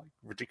these like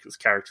ridiculous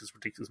characters,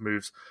 ridiculous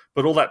moves,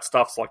 but all that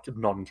stuff's like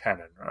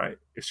non-canon, right?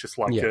 It's just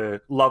like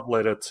a love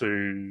letter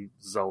to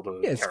Zelda.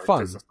 Yeah, it's characters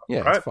fun. And stuff,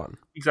 yeah, right? It's fun.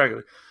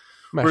 Exactly.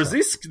 Whereas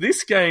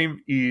this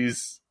game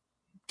is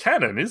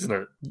canon, isn't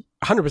it?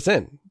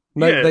 100%.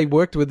 No, they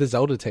worked with the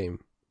Zelda team.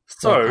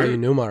 So, like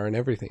Aonuma and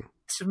everything.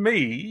 To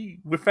me,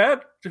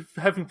 without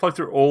having played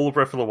through all of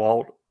Breath of the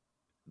Wild,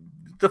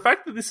 the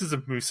fact that this is a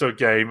Musou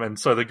game and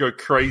so they go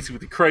crazy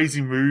with the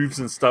crazy moves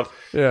and stuff,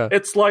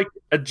 it's like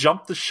a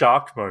jump the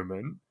shark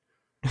moment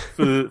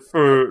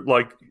for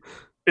like,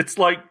 it's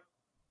like,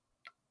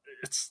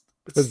 it's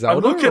I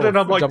look at it and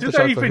I'm like, did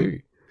they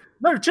even...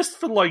 No, just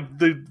for like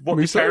what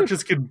the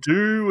characters can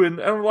do, and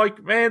I'm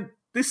like, man,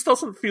 this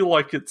doesn't feel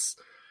like it's...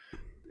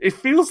 It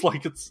feels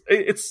like it's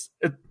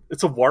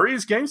a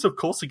Warriors game, so of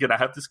course you're going to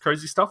have this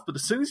crazy stuff. But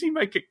as soon as you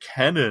make it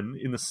canon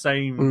in the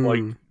same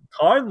like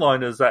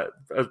timeline as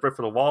Breath of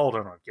the Wild,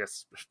 and I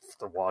guess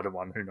the wider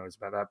one, who knows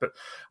about that? But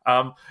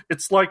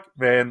it's like,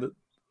 man,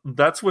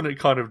 that's when it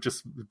kind of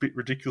just a bit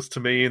ridiculous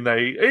to me. And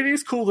it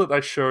is cool that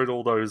they showed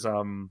all those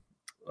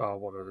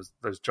what are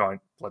those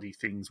giant bloody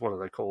things? What are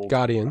they called?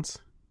 Guardians.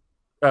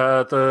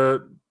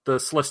 The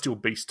celestial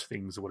beast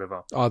things or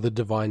whatever. Oh, the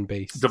divine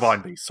beast.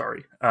 Divine beast.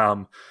 Sorry.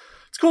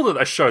 It's cool that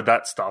they showed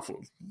that stuff. It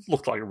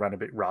looked like it ran a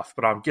bit rough,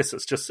 but I guess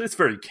it's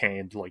very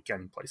canned, like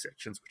gameplay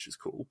sections, which is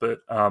cool. But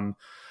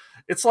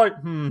it's like,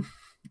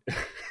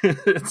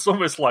 it's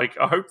almost like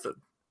I hope that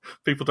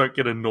people don't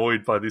get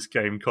annoyed by this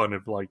game kind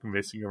of like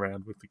messing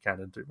around with the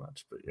canon too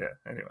much. But yeah,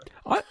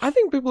 anyway. I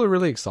think people are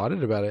really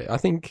excited about it. I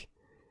think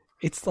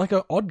it's like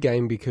an odd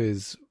game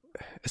because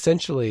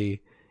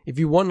essentially, if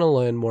you want to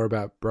learn more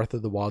about Breath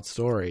of the Wild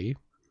story,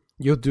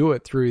 you'll do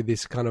it through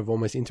this kind of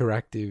almost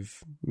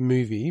interactive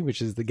movie,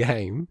 which is the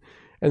game.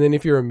 And then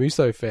if you're a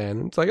Musou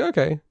fan, it's like,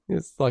 okay,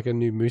 it's like a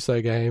new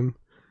Musou game,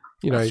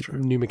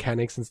 new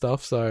mechanics and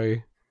stuff. So,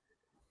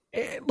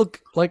 look,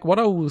 like what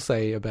I will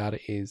say about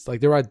it is, like,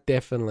 there are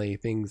definitely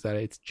things that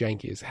it's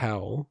janky as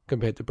hell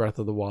compared to Breath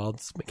of the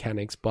Wild's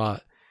mechanics,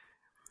 but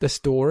the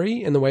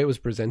story and the way it was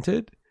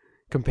presented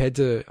compared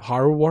to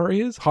Hyrule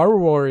Warriors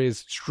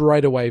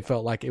straight away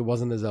felt like it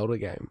wasn't a Zelda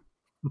game.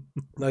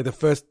 Like the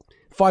first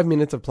 5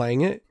 minutes of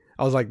playing it,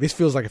 I was like, this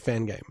feels like a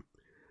fan game.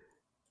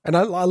 And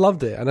I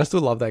loved it. And I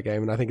still love that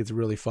game. And I think it's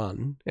really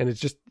fun. And it's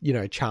just,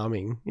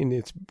 charming in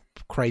its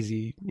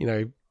crazy,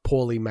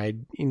 poorly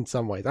made in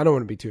some ways. I don't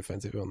want to be too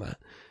offensive on that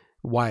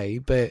way.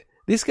 But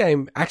this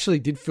game actually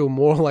did feel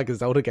more like a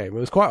Zelda game. It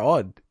was quite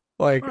odd.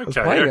 Like, I was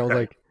playing it, I was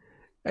like,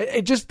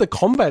 it just, the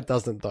combat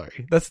doesn't though.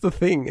 That's the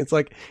thing. It's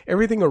like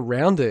everything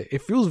around it.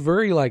 It feels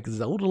very like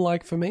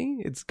Zelda-like for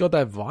me. It's got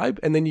that vibe,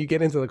 and then you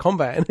get into the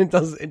combat, and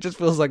it just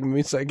feels like a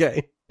Musou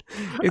game.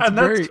 It's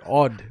very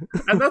odd.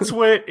 And that's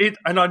where it.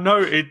 And I know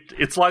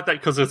it's like that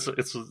because it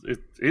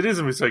is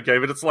a Musou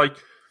game, but it's like,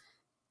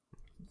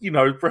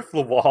 Breath of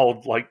the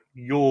Wild. Like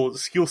your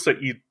skill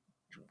set, you'd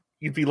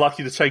be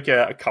lucky to take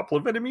out a couple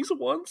of enemies at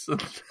once,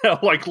 and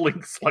like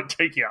Link's like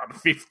taking out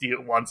 50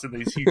 at once in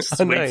these huge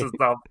swings and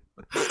stuff.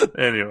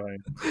 Anyway,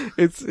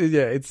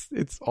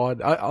 it's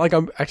odd.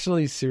 I'm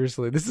actually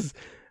seriously, this is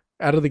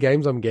out of the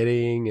games I'm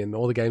getting and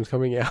all the games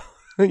coming out.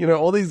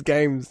 All these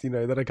games,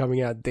 that are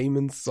coming out,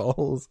 Demon's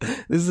Souls.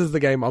 This is the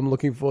game I'm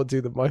looking forward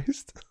to the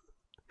most.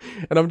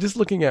 And I'm just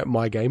looking at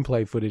my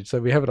gameplay footage, so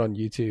we have it on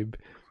YouTube.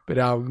 But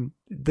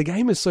the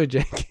game is so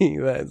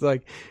janky that it's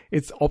like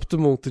it's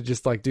optimal to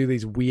just like do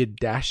these weird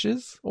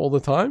dashes all the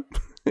time,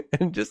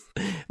 and just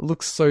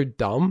looks so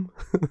dumb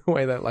the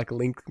way that like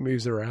Link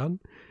moves around.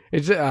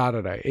 It's just, I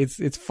don't know.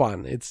 It's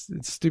fun. It's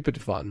stupid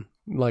fun.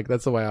 Like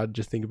that's the way I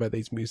just think about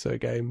these Musou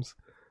games.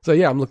 So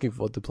yeah, I'm looking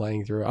forward to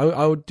playing through.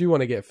 I do want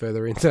to get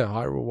further into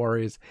Hyrule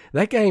Warriors.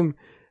 That game,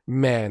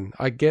 man,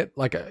 I get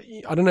like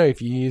I don't know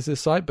if you use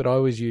this site, but I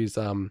always use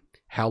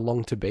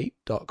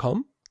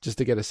howlongtobeat.com just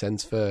to get a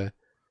sense for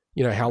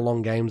how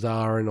long games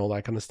are and all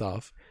that kind of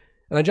stuff.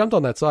 And I jumped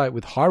on that site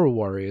with Hyrule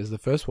Warriors, the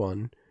first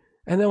one,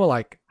 and there were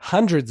like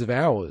hundreds of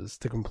hours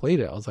to complete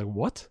it. I was like,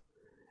 what?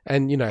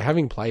 And,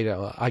 having played it,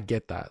 I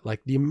get that.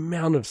 Like, the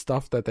amount of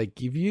stuff that they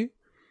give you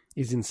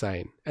is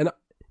insane. And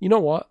you know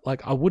what?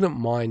 Like, I wouldn't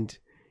mind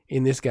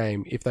in this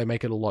game if they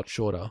make it a lot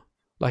shorter.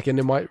 Like, and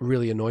it might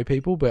really annoy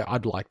people, but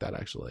I'd like that,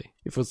 actually.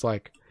 If it's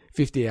like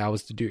 50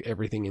 hours to do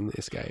everything in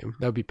this game.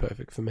 That would be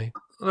perfect for me.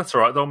 That's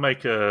all right. They'll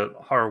make a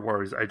Horror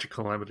Warriors Age of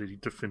Calamity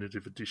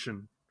Definitive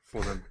Edition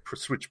for them for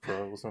Switch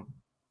Pro or something.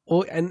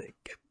 And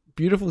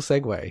beautiful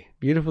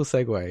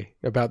segue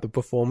about the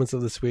performance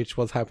of the Switch,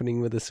 what's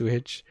happening with the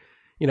Switch.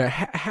 You know,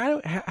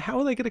 how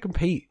are they going to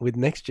compete with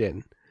next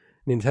gen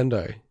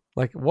Nintendo?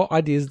 Like, what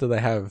ideas do they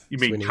have? You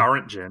mean Swinny?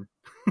 current gen?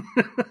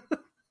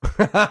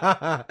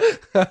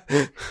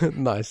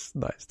 nice,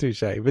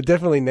 touche. But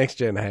definitely next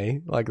gen,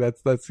 hey? Like,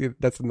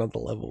 that's another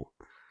level.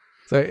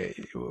 So,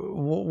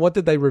 what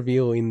did they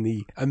reveal in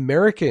the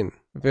American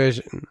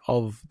version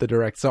of the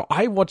Direct? So,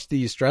 I watched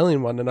the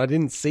Australian one, and I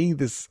didn't see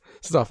this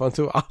stuff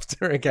until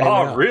after it came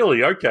out. Oh,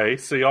 really? Okay.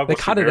 See, they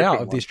cut it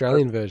out of the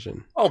Australian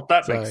version. Oh,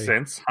 that makes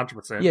sense.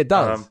 100%. Yeah, it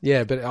does.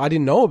 Yeah, but I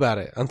didn't know about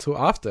it until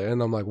after,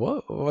 and I'm like,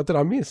 what did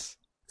I miss?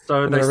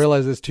 So and then I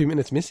realized there's 2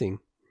 minutes missing.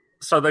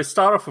 So they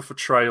start off with a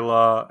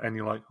trailer, and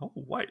you're like, oh,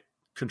 wait.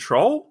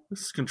 Control?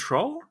 This is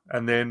Control?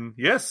 And then,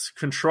 yes,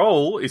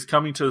 Control is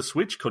coming to the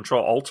Switch,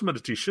 Control Ultimate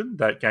Edition,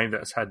 that game that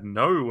has had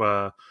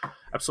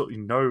absolutely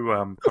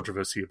no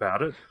controversy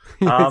about it.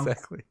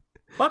 Exactly.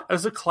 But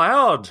as a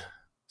cloud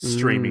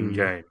streaming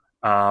game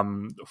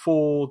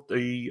for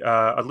the,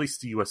 at least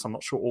the US, I'm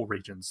not sure all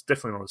regions,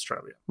 definitely not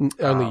Australia.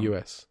 Only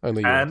US.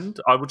 And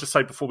I would just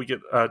say before we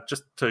get,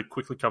 just to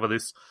quickly cover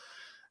this,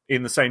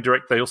 in the same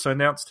Direct, they also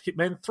announced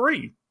Hitman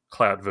 3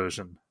 cloud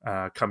version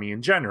coming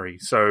in January.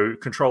 So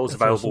Control is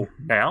available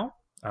now,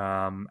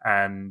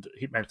 and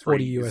Hitman 3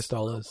 $40 US,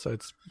 so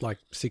it's like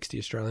 60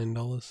 Australian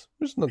dollars,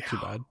 which is not too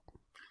bad.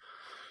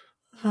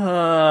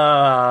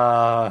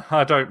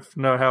 I don't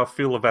know how I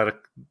feel about a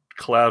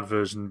cloud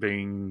version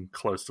being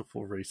close to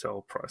full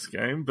resale price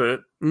game,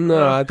 but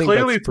no, I think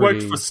clearly it's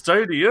worked for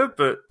Stadia,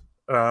 but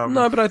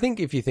no, but I think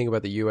if you think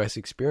about the US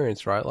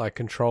experience, right, like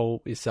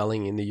Control is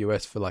selling in the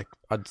US for like,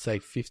 I'd say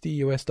 $50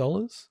 US.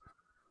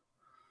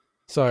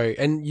 So,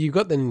 and you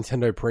got the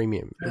Nintendo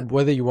Premium.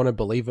 Whether you want to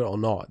believe it or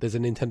not, there's a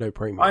Nintendo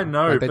Premium. I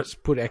know, like, they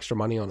just put extra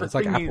money on it. It's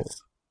like Apple.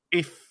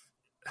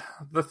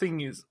 The thing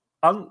is,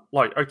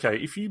 okay,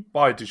 if you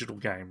buy a digital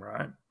game,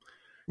 right?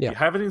 Yeah. You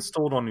have it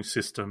installed on your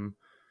system,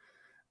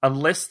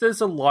 unless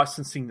there's a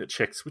licensing that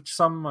checks, which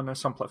I know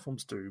some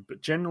platforms do,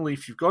 but generally,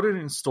 if you've got it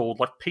installed,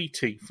 like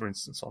PT, for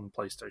instance, on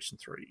PlayStation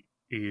 3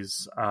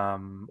 is,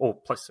 or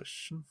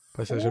PlayStation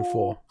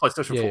 4,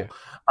 PlayStation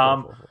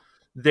 4,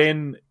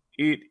 then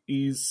it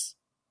is.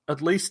 At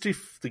least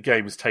if the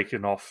game is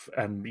taken off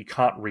and you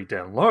can't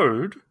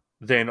re-download,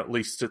 then at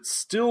least it's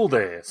still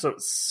there. So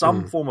it's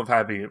some form of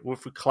having it.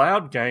 With a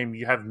cloud game,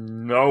 you have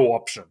no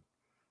option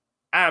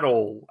at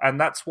all.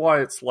 And that's why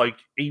it's like,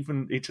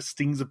 even it just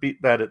stings a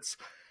bit that it's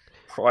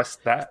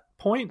priced that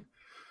point.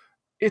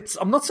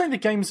 I'm not saying the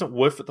game isn't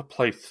worth it to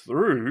play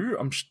through.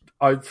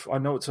 I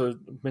know it's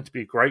meant to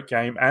be a great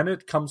game, and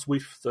it comes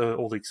with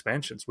all the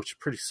expansions, which are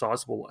pretty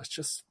sizable. It's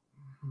just,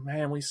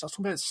 man, when you start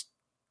talking about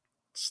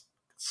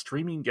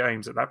streaming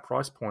games at that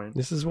price point.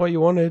 This is what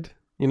you wanted.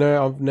 You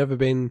know, I've never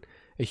been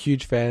a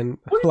huge fan.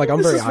 Like,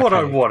 I'm very. This is what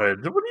I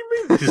wanted. What do you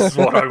mean? This is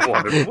what I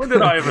wanted. When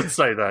did I ever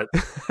say that?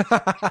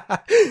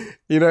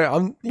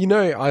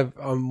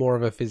 I'm more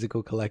of a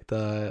physical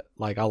collector.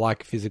 Like, I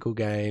like physical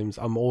games.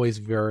 I'm always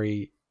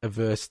very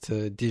averse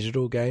to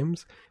digital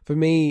games. For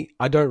me,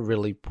 I don't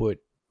really put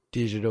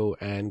digital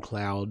and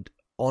cloud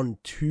on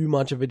too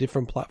much of a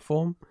different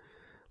platform.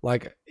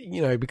 Like,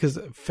 you know, because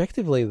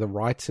effectively the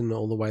rights and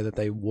all the way that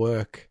they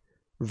work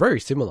are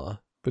very similar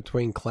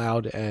between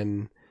cloud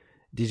and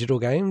digital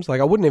games. Like,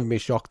 I wouldn't even be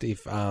shocked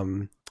if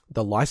the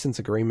license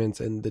agreements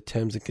and the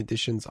terms and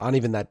conditions aren't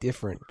even that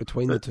different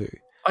between the two.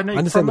 I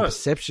understand the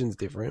perception's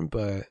different,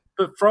 but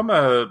from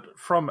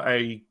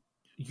a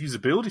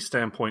usability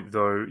standpoint,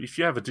 though, if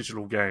you have a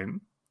digital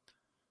game,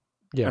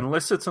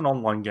 unless it's an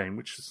online game,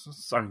 which is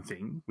its own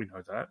thing, we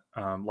know that,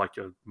 like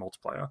a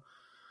multiplayer.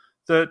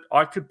 That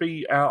I could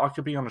be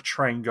on a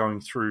train going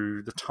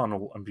through the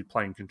tunnel and be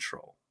playing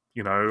Control,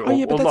 you know? Oh,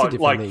 yeah, but that's a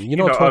different thing.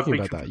 You're not talking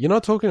about that. You're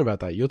not talking about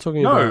that. You're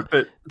talking about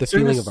the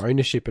feeling of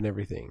ownership and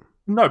everything.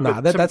 No,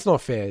 that's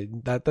not fair.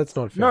 That's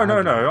not fair.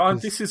 No.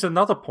 This is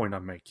another point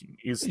I'm making.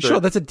 Sure,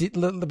 that's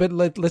but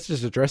let's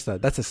just address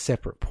that. That's a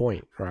separate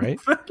point, right?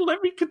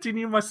 Let me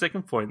continue my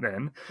second point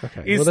then.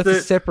 Okay, well, that's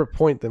a separate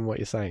point than what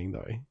you're saying,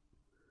 though.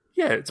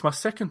 Yeah, it's my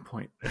second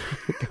point.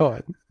 Go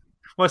on.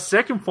 My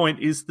second point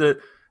is that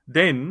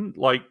then,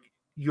 like,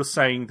 you're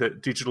saying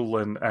that digital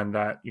and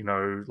that, you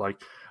know, like,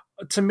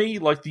 to me,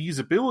 like, the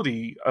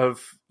usability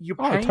of you're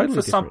paying totally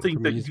for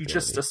something that you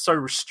just are so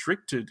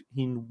restricted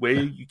in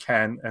where you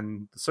can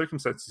and the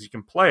circumstances you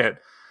can play it.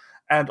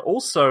 And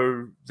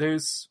also,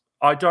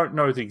 I don't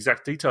know the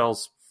exact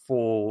details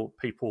for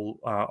people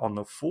on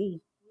the full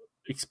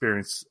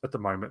experience at the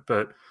moment,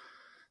 but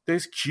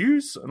there's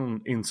queues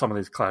in some of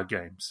these cloud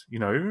games, you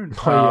know?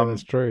 Yeah,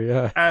 that's true,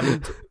 yeah.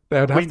 And they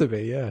would have to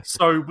be, yeah.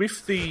 So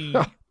with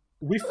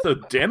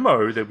the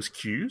demo, there was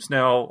queues.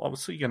 Now,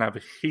 obviously, you're going to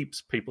have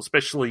heaps of people,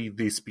 especially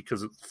this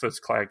because it's the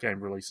first cloud game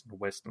released in the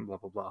West and blah,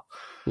 blah, blah.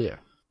 Yeah.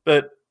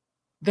 But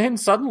then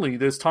suddenly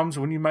there's times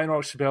when you may not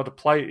actually be able to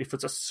play it if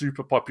it's a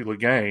super popular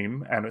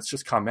game and it's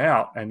just come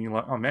out and you're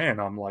like, oh man,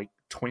 I'm like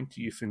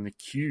 20th in the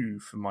queue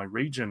for my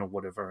region or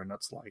whatever, and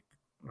it's like,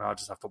 I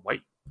just have to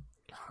wait.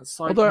 It's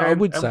like, although I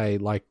would say,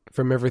 like,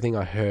 from everything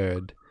I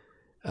heard,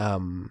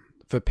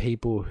 for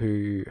people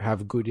who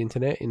have good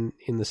internet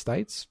in the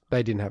States,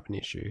 they didn't have an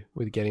issue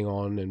with getting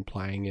on and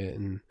playing it,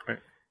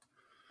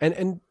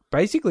 and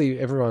basically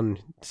everyone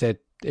said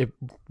it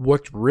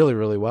worked really,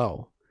 really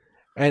well.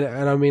 And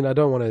I mean, I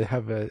don't want to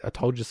have a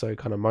told you so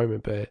kind of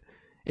moment, but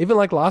even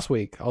like last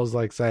week, I was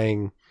like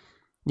saying,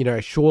 you know,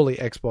 surely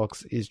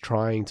Xbox is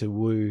trying to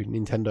woo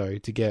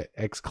Nintendo to get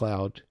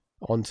xCloud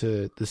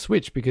onto the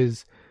Switch,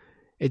 because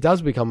it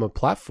does become a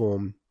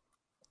platform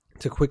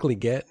to quickly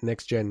get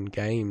next gen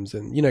games,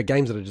 and, you know,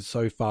 games that are just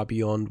so far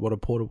beyond what a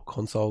portable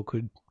console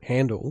could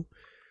handle.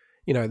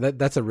 You know,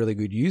 that's a really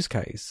good use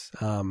case.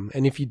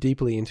 And if you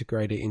deeply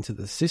integrate it into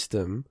the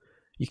system,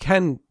 you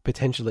can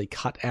potentially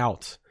cut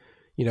out,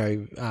 you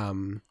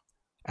know,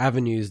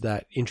 avenues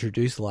that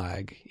introduce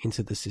lag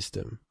into the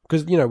system.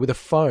 Because, you know, with a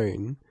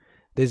phone,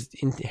 there's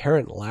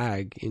inherent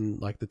lag in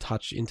like the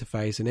touch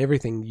interface and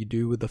everything you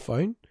do with the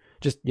phone,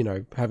 just, you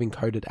know, having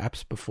coded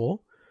apps before.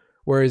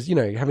 Whereas, you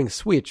know, having a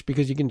Switch,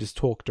 because you can just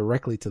talk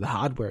directly to the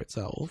hardware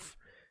itself,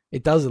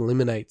 it does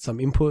eliminate some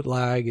input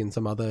lag and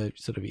some other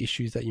sort of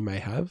issues that you may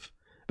have.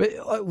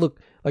 But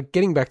look, like,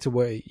 getting back to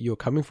where you're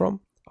coming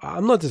from,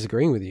 I'm not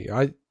disagreeing with you.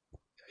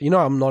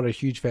 I'm not a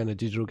huge fan of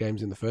digital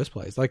games in the first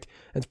place. Like,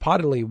 it's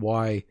partly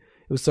why it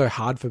was so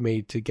hard for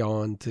me to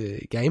go on to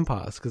Game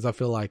Pass, because I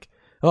feel like,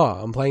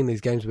 I'm playing these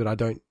games, but I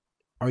don't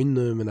own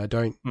them, and I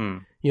don't,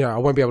 you know, I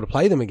won't be able to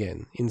play them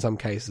again in some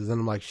cases.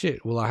 And I'm like,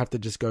 shit, will I have to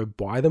just go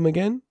buy them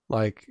again?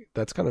 Like,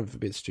 that's kind of a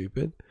bit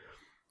stupid.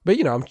 But,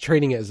 you know, I'm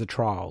treating it as a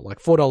trial,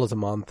 like $4 a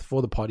month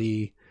for the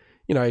potty,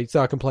 you know, so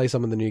I can play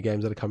some of the new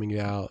games that are coming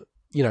out.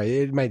 You know,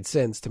 it made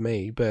sense to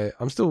me, but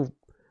I don't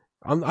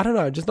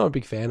know, just not a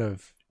big fan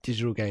of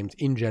digital games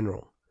in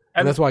general.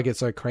 And that's why I get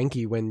so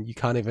cranky when you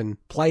can't even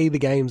play the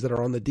games that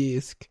are on the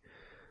disc.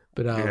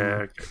 But,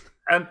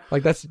 and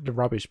like, that's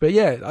rubbish. But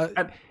yeah,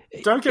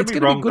 don't get it's me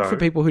going to wrong, be good though, for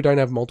people who don't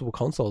have multiple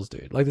consoles,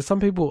 dude. Like, there's some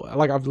people,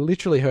 like, I've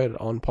literally heard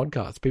on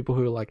podcasts, people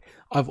who are like,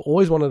 I've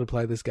always wanted to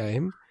play this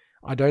game.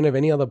 I don't have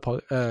any other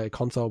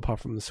console apart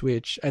from the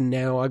Switch, and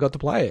now I got to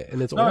play it,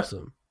 and it's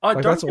awesome.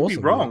 Don't get me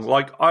wrong.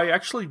 Like, I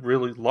actually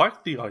really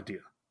like the idea.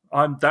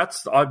 I'm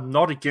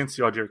not against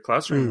the idea of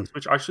cloud streaming,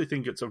 which I actually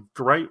think it's a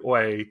great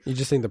way. You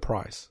just think the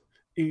price.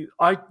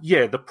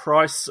 The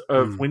price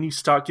of when you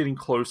start getting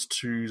close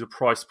to the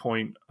price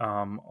point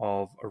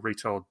of a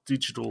retail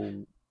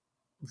digital,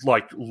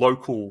 like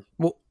local.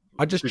 Well,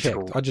 I just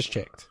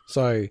checked.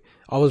 So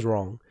I was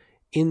wrong.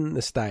 In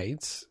the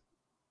States,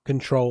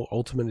 Control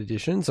Ultimate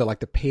Edition, so like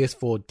the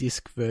PS4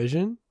 disc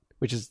version,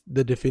 which is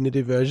the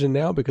definitive version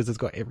now because it's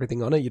got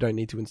everything on it. You don't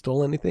need to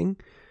install anything,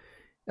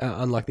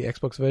 unlike the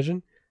Xbox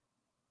version.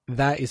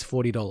 That is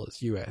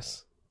 $40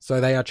 US. So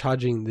they are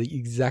charging the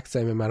exact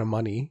same amount of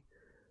money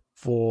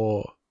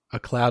for a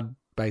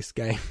cloud-based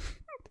game.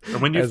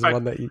 And when you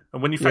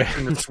factor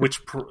in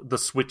the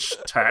Switch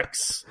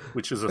tax,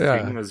 which is a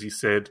thing, as you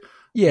said,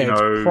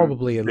 it's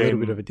probably a little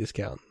bit of a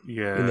discount.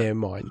 Yeah, in their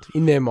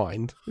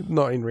mind,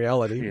 not in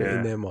reality, but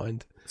in their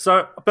mind.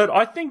 So, but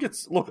I think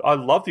I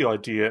love the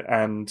idea,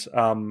 and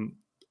I'm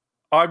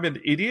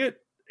an idiot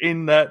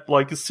in that,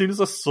 like, as soon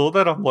as I saw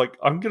that, I'm like,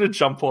 I'm going to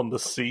jump on to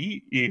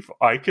see if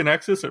I can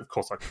access it. Of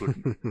course I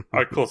couldn't.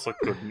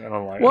 And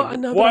I'm like,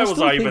 why was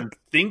I even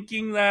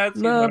thinking that?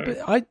 No,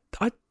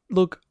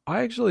 but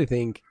I actually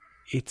think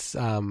it's,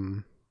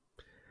 I'm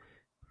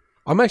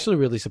actually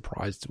really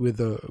surprised with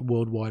the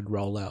worldwide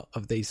rollout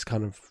of these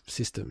kind of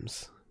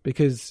systems,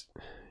 because,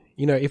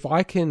 you know, if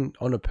I can,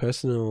 on a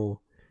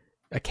personal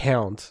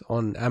account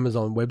on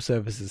Amazon Web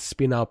Services,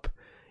 spin up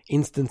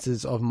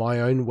instances of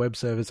my own web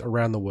service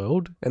around the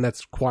world, and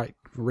that's quite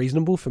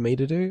reasonable for me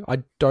to do. I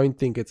don't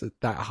think it's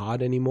that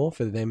hard anymore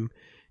for them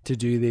to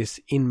do this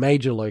in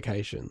major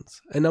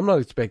locations. And I'm not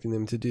expecting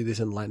them to do this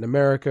in Latin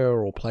America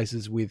or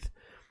places with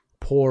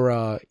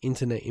poorer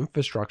internet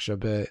infrastructure,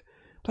 but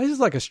places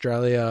like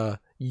Australia,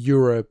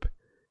 Europe,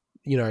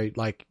 you know,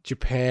 like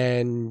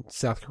Japan,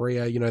 South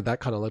Korea, you know,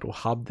 that kind of little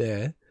hub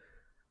there.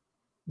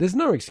 There's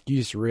no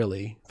excuse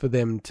really for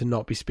them to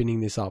not be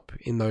spinning this up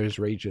in those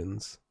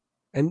regions.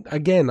 And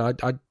again,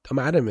 I'm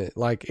adamant,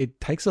 like,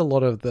 it takes a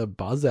lot of the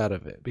buzz out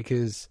of it,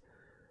 because,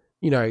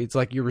 you know, it's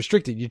like you're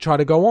restricted. You try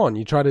to go on,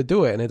 you try to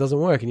do it, and it doesn't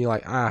work, and you're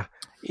like,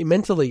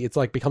 mentally, it's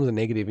like becomes a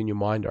negative in your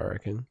mind, I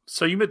reckon.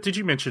 So did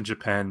you mention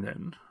Japan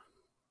then?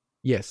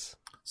 Yes.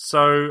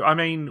 So, I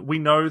mean, we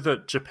know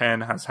that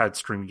Japan has had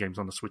streaming games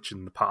on the Switch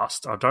in the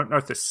past. I don't know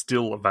if they're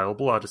still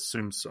available. I'd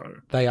assume so.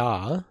 They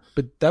are,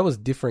 but that was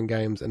different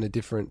games and a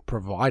different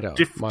provider.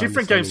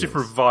 Different games,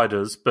 different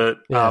providers. But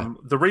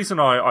the reason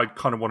I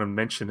kind of want to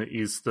mention it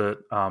is that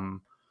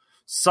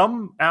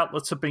some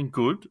outlets have been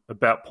good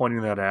about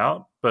pointing that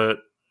out, but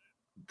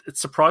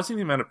it's surprising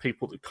the amount of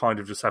people that kind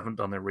of just haven't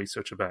done their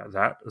research about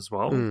that as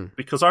well.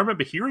 Because I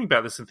remember hearing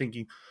about this and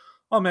thinking,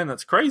 oh man,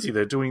 that's crazy.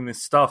 They're doing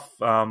this stuff.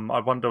 I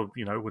wonder,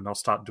 when they'll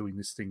start doing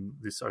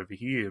this over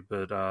here.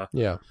 But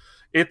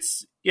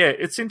it's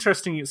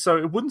interesting. So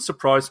it wouldn't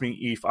surprise me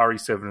if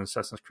RE7 and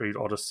Assassin's Creed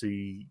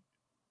Odyssey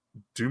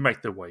do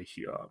make their way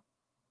here.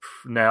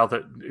 Now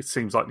that it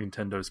seems like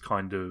Nintendo's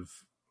kind of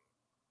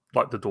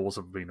like the doors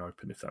have been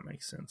open, if that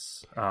makes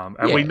sense.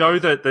 And we know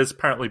that there's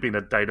apparently been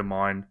a data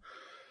mine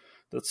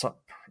that's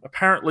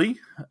apparently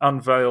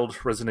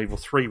unveiled Resident Evil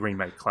 3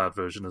 remake cloud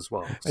version as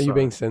well. Are you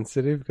being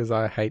sensitive? Because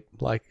I hate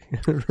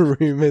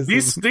rumors.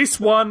 This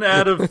one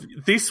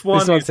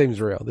seems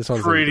real. This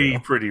one's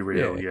pretty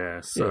real. Yeah.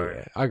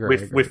 So I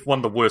agree. With one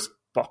of the worst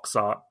box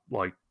art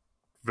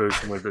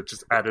version where they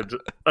just added.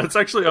 It's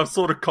actually a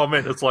sort of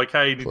comment. It's like,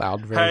 hey,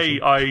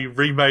 I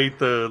remade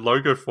the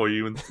logo for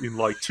you in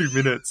 2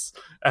 minutes,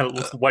 and it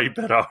looks way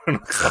better. And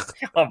it's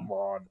like, come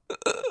on.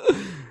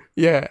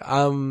 Yeah.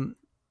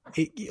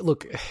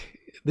 Look,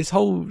 this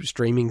whole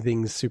streaming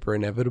thing's super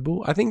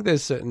inevitable. I think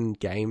there's certain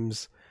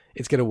games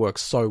it's going to work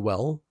so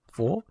well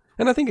for,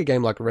 and I think a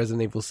game like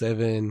Resident Evil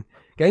 7,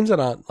 games that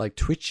aren't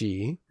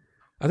twitchy,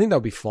 I think they'll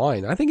be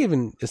fine. I think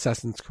even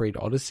Assassin's Creed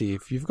Odyssey,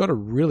 if you've got a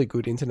really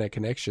good internet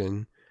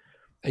connection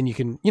and you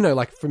can,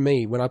 for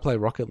me, when I play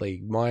Rocket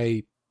League,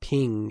 my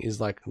ping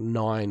is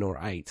 9 or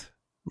 8.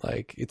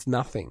 It's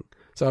nothing.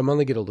 So I'm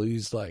only going to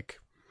lose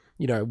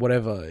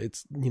whatever.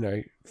 It's,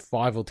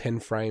 5 or 10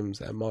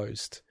 frames at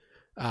most.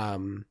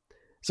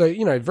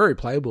 So, very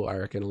playable, I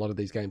reckon, a lot of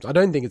these games. I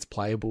don't think it's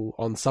playable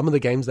on some of the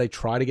games they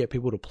try to get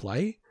people to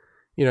play.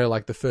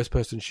 Like the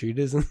first-person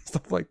shooters and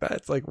stuff like that.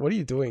 It's like, what are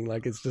you doing?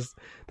 It's just,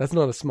 that's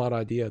not a smart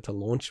idea to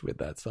launch with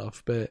that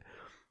stuff. But,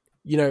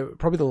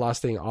 probably the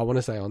last thing I want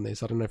to say on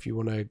this, I don't know if you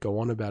want to go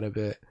on about it,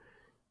 but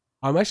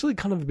I'm actually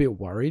kind of a bit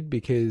worried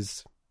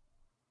because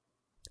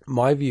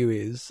my view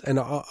is, and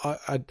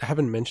I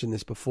haven't mentioned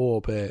this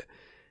before, but,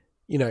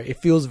 it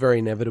feels very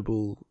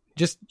inevitable.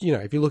 Just,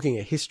 if you're looking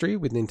at history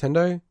with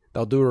Nintendo,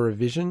 they'll do a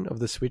revision of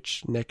the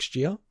Switch next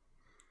year.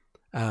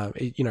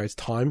 It's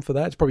time for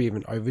that. It's probably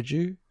even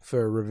overdue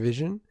for a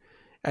revision.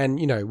 And,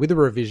 with a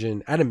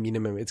revision, at a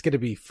minimum, it's going to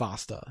be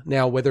faster.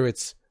 Now, whether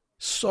it's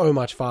so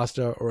much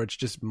faster or it's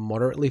just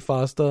moderately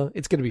faster,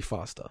 it's going to be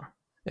faster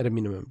at a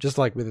minimum, just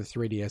like with the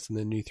 3DS and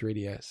the new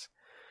 3DS.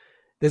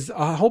 There's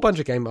a whole bunch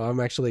of games I'm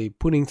actually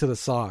putting to the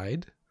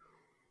side,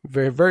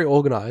 very, very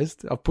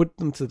organized. I've put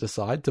them to the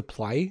side to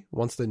play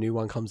once the new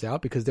one comes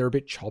out because they're a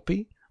bit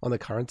choppy on the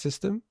current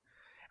system.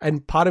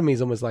 And part of me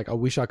is almost like, I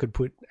wish I could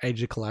put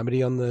Age of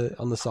Calamity on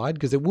the side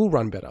because it will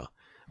run better.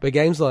 But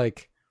games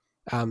like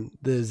the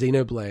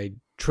Xenoblade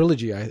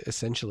trilogy,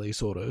 essentially,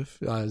 sort of,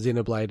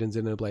 Xenoblade and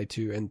Xenoblade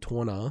 2 and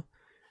Torna,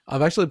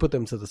 I've actually put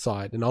them to the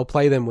side, and I'll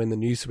play them when the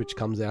new Switch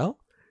comes out.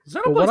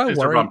 Xenoblade seems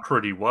to run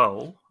pretty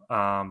well,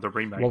 the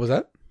remake. What was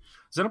that?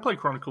 Xenoblade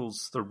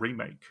Chronicles, the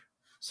remake,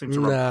 seems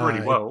to run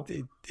pretty well.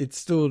 It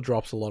still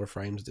drops a lot of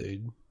frames,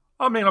 dude.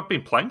 I mean, I've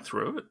been playing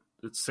through it.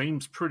 It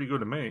seems pretty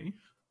good to me.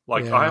 I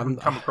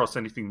haven't come across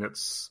anything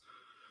that's...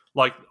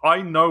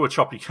 I know a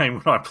choppy game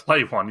when I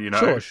play one,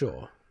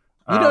 Sure.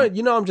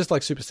 I'm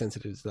just, super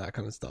sensitive to that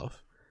kind of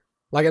stuff.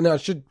 I know I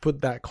should put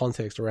that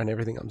context around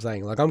everything I'm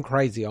saying. I'm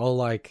crazy. I'll,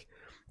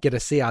 get a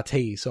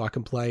CRT so I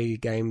can play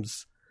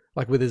games,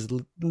 with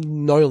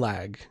no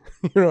lag.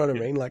 You know what I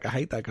mean? I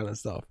hate that kind of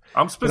stuff.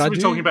 I'm specifically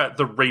talking about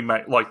the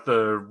remake,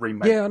 the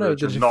remake Yeah, I know,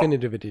 the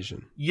definitive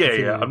edition.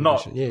 Yeah, I'm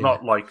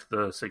not like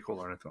the sequel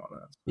or anything like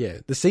that. Yeah,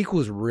 the sequel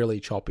is really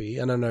choppy,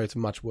 and I know it's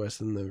much worse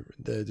than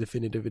the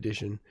definitive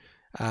edition.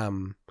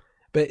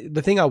 But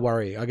the thing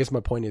I guess my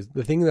point is,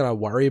 the thing that I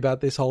worry about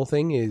this whole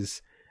thing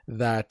is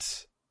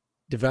that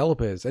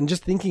developers, and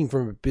just thinking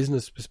from a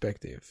business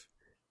perspective,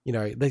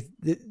 they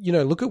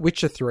look at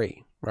Witcher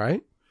 3,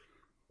 right?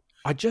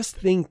 I just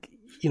think,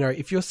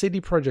 if you're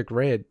CD Projekt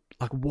Red,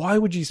 why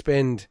would you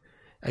spend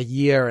a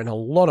year and a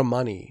lot of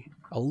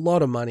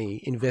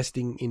money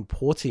investing in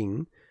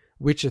porting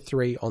Witcher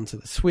 3 onto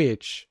the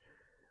Switch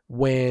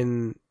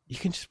when you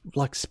can just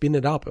spin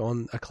it up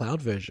on a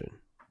cloud version,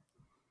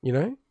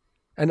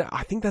 And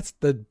I think that's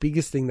the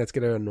biggest thing that's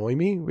going to annoy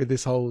me with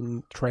this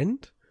whole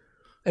trend.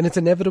 And it's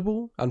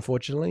inevitable,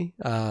 unfortunately.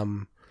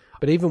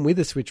 But even with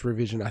the Switch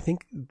revision, I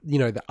think,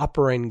 the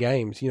upper end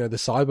games, the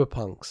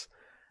Cyberpunks,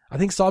 I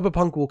think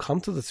Cyberpunk will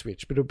come to the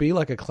Switch, but it'll be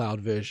like a cloud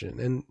version.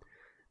 And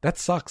that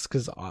sucks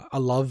because I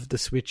love the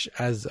Switch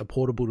as a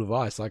portable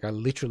device. I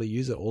literally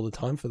use it all the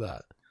time for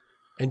that.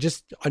 And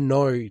I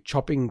know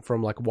chopping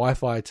from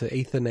Wi-Fi to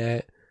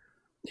Ethernet,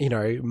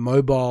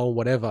 mobile,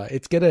 whatever,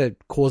 it's going to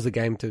cause the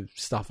game to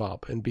stuff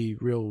up and be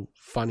real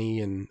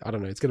funny. And I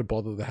don't know, it's going to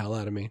bother the hell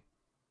out of me.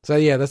 So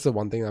yeah, that's the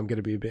one thing I'm going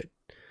to be a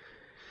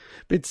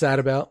bit sad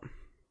about.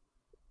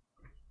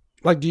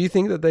 Do you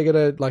think that they're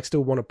going to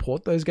still want to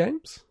port those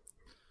games?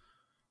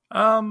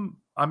 I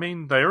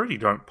mean, they already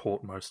don't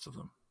port most of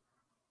them.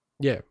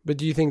 Yeah, but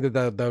do you think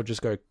that they'll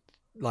just go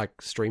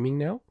streaming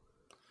now?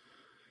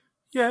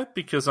 Yeah,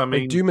 because I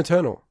mean, Doom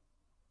Eternal.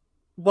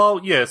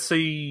 Well, yeah.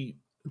 See,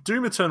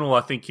 Doom Eternal,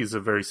 I think, is a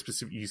very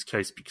specific use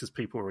case because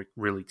people are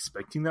really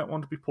expecting that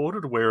one to be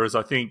ported. Whereas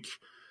I think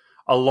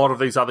a lot of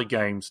these other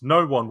games,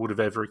 no one would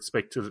have ever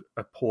expected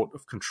a port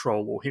of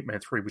Control or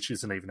Hitman 3, which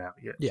isn't even out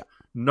yet. Yeah.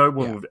 No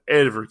one would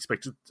have ever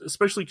expected,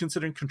 especially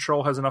considering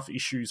Control has enough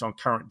issues on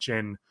current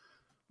gen.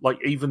 Like,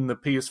 even the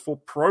PS4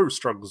 Pro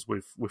struggles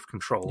with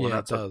Control, and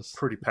that's a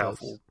pretty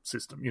powerful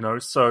system,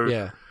 So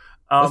yeah,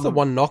 that's the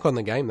one knock on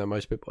the game that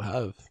most people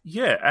have.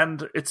 Yeah,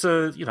 and it's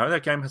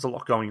that game has a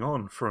lot going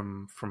on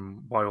from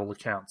by all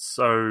accounts.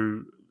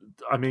 So,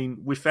 I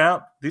mean,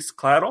 without this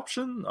cloud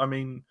option, I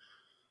mean,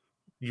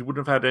 you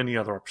wouldn't have had any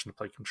other option to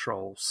play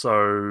Control.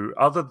 So,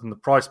 other than the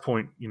price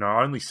point,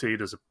 I only see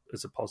it as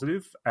a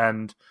positive.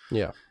 And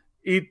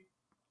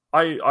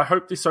I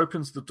hope this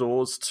opens the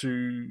doors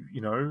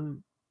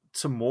to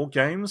to more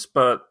games.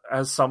 But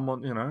as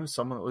someone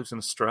that lives in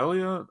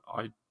Australia,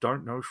 I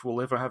don't know if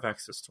we'll ever have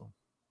access to them.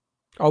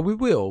 Oh, we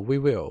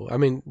will. I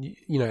mean,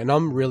 and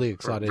I'm really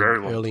excited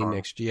early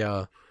next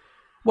year.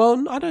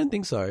 Well, I don't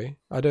think so.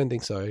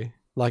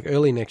 Like,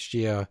 early next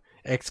year,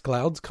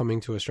 xCloud's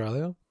coming to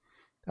Australia.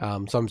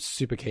 So I'm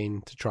super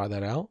keen to try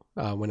that out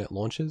when it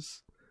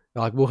launches.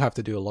 Like, we'll have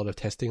to do a lot of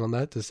testing on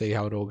that to see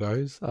how it all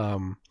goes.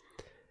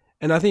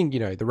 And I think,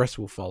 the rest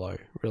will follow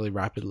really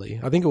rapidly.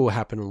 I think it will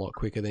happen a lot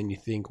quicker than you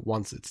think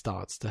once it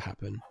starts to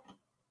happen.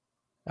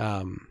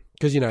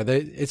 Because,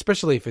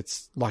 especially if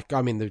it's like,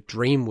 I mean, the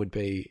dream would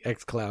be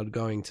xCloud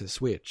going to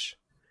Switch.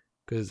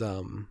 Because,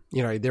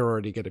 they're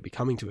already going to be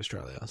coming to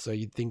Australia. So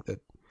you'd think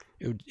that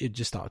it'd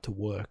just start to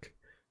work.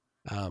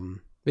 But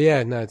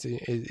yeah, no,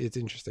 it's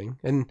interesting.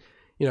 And,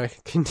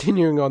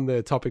 continuing on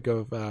the topic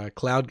of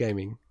cloud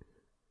gaming,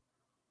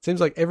 seems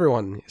like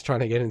everyone is trying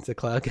to get into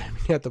cloud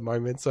gaming at the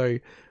moment. So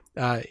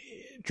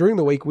during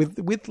the week,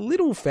 with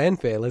little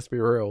fanfare, let's be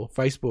real,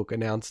 Facebook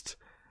announced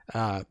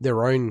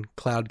their own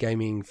cloud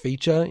gaming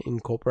feature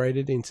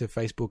incorporated into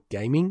Facebook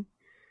Gaming.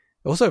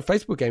 Also,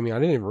 Facebook Gaming, I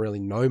didn't even really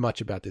know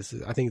much about this.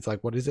 I think it's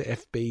like, what is it,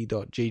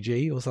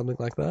 fb.gg or something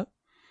like that.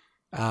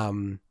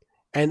 And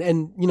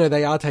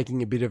they are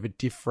taking a bit of a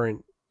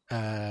different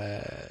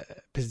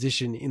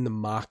position in the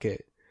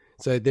market.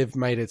 So they've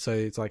made it so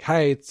it's like,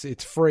 hey,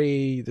 it's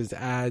free, there's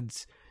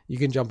ads, you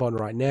can jump on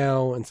right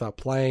now and start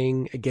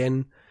playing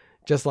again.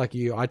 Just like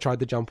you, I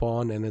tried to jump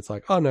on and it's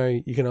like, oh no,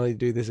 you can only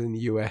do this in the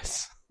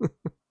US.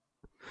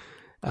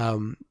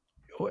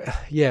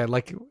 Yeah,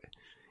 like,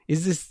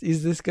 is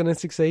this going to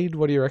succeed?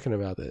 What do you reckon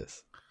about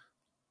this?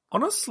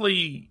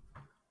 Honestly,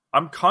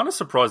 I'm kind of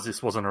surprised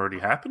this wasn't already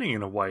happening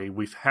in a way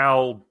with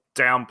how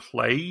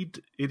downplayed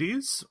it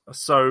is.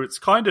 So it's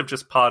kind of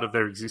just part of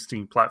their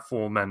existing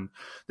platform, and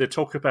they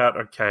talk about,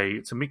 okay,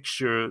 it's a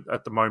mixture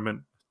at the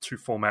moment, two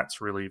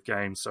formats really of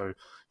games. So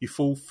your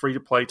full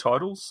free-to-play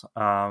titles,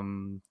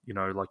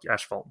 like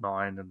Asphalt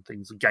 9 and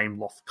things,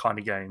 Gameloft kind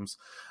of games,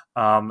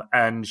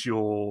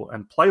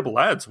 and playable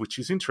ads, which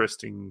is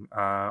interesting.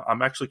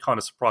 I'm actually kind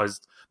of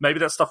surprised. Maybe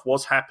that stuff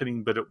was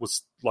happening, but it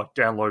was like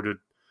downloaded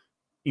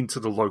into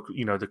the local,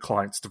 the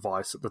client's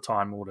device at the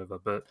time or whatever.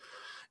 But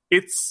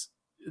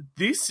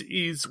this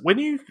is, when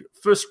you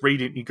first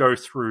read it, you go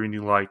through and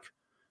you're like,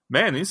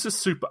 man, this is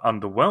super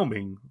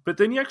underwhelming. But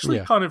then you actually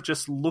kind of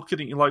just look at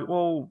it and you're like,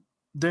 well,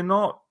 they're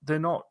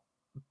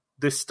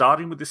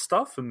starting with this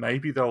stuff and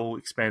maybe they'll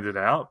expand it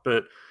out,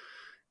 but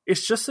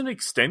it's just an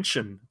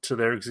extension to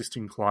their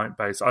existing client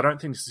base. I don't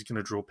think this is going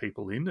to draw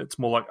people in. It's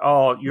more like,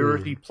 oh, you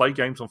already play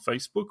games on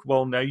Facebook?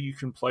 Well, now you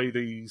can play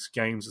these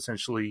games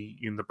essentially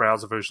in the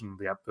browser version,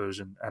 the app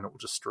version, and it will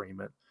just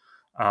stream it.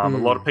 A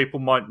lot of people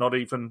might not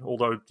even,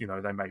 although,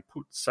 they may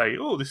say,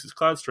 oh, this is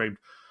cloud streamed.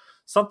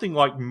 Something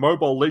like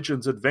Mobile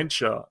Legends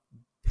Adventure,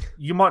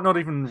 you might not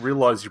even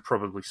realize you're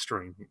probably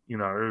streaming,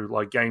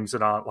 like games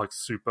that aren't like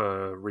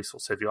super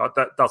resource heavy.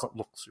 That doesn't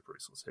look super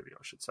resource heavy, I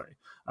should say.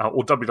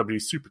 Or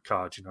WWE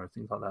Supercard,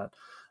 things like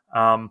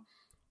that.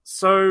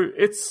 So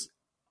it's,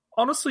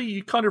 honestly,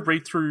 you kind of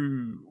read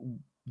through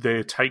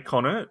their take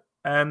on it,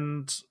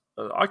 and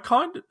I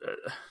kind of...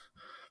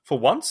 for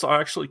once, I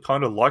actually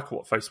kind of like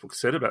what Facebook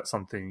said about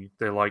something.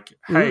 They're like,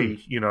 hey,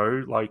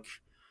 like,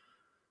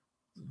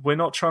 we're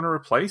not trying to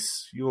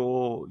replace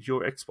your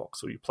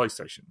Xbox or your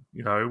PlayStation.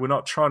 We're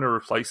not trying to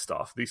replace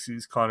stuff. This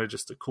is kind of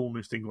just a cool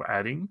new thing we're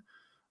adding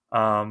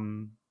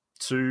to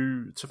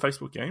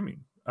Facebook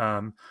Gaming.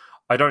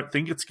 I don't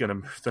think it's going to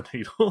move the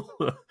needle,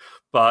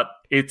 but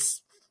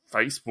it's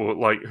Facebook.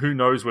 Like, who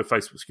knows where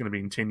Facebook's going to be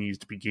in 10 years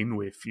to begin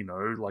with,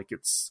 Like,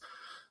 it's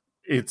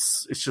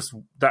just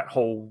that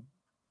whole...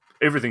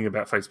 Everything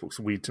about Facebook's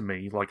weird to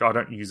me. Like, I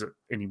don't use it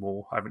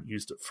anymore. I haven't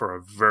used it for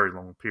a very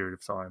long period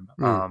of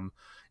time.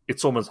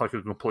 It's almost like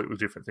a completely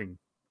different thing.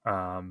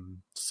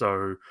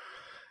 So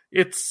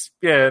it's,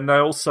 and they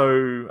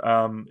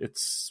also,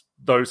 it's,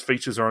 those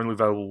features are only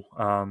available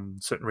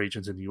certain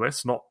regions in the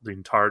US, not the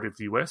entirety of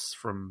the US.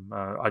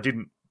 I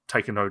didn't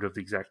take a note of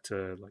the exact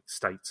like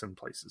states and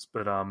places,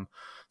 but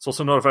it's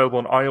also not available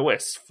on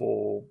iOS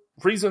for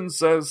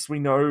reasons, as we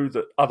know,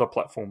 that other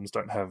platforms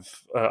don't have,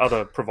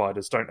 other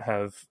providers don't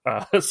have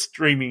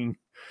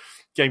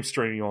game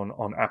streaming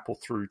on Apple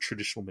through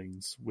traditional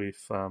means. With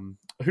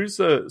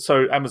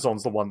so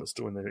Amazon's the one that's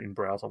doing the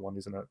in-browser one,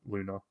 isn't it?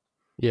 Luna.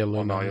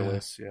 Luna,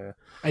 iOS. Yeah,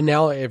 and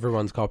now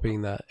everyone's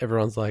copying that.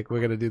 Everyone's like, we're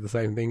going to do the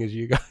same thing as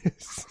you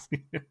guys.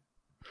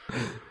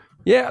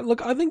 Yeah,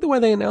 look, I think the way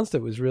they announced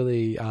it was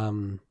really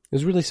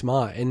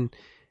smart, and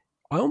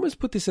I almost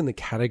put this in the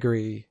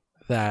category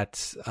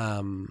that,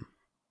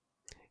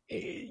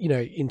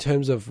 in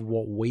terms of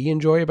what we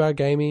enjoy about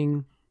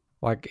gaming,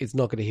 like it's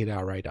not going to hit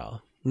our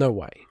radar. No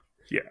way.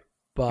 Yeah,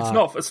 but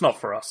it's not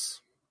for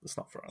us. It's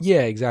not for us.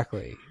 Yeah,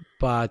 exactly.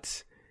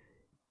 But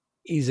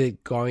is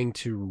it going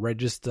to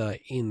register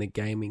in the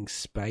gaming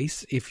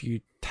space if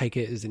you take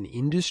it as an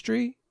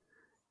industry?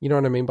 You know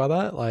what I mean by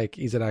that? Like,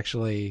 is it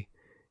actually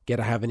going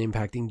to have an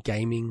impact in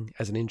gaming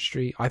as an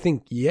industry? I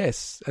think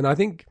yes, and I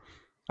think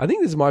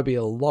this might be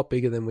a lot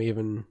bigger than we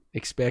even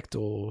expect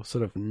or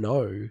sort of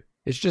know.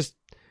 It's just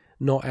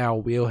not our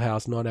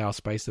wheelhouse, not our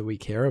space that we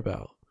care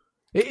about.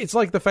 It's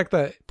like the fact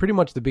that pretty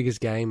much the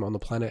biggest game on the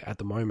planet at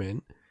the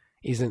moment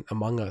isn't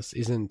Among Us,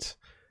 isn't,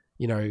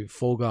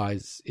 Fall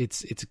Guys.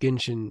 It's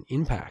Genshin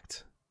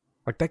Impact.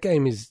 Like, that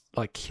game is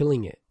like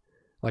killing it,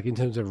 like in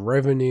terms of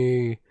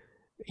revenue,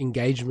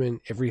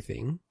 engagement,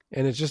 everything.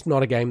 And it's just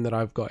not a game that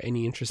I've got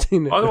any interest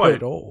in By the way,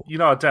 at all. I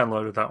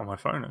downloaded that on my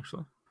phone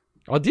actually.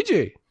 Oh, did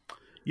you?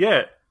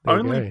 Yeah,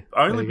 There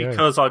only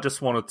because I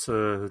just wanted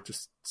to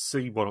just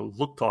see what it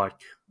looked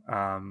like.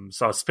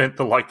 So I spent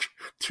the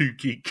 2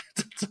 gig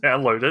to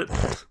download it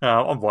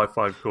on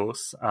Wi-Fi, of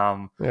course.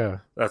 Yeah,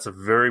 that's a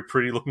very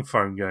pretty looking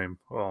phone game.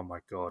 Oh my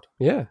god,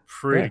 yeah,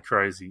 pretty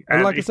crazy.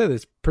 And like I said,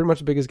 it's pretty much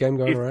the biggest game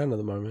going around at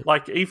the moment.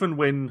 Like, even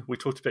when we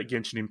talked about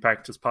Genshin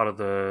Impact as part of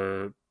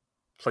the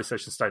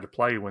PlayStation State of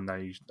Play, when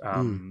they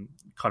kind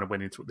of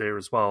went into it there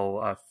as well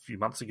a few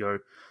months ago,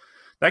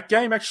 that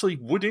game actually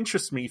would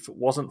interest me if it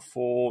wasn't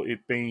for it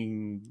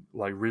being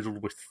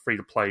riddled with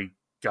free-to-play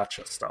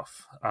gacha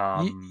stuff.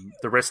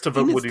 The rest of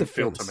it wouldn't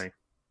feel to me.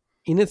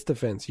 In its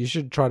defense, you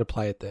should try to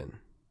play it then.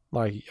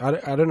 Like, I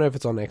don't know if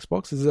it's on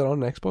Xbox. Is it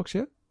on Xbox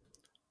yet?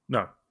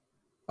 No.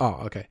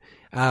 Oh, okay.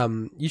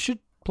 You should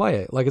play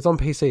it. Like, it's on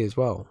PC as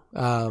well.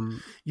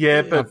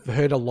 Yeah, but I've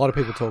heard a lot of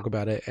people talk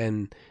about it,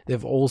 and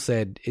they've all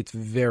said it's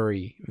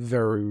very,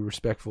 very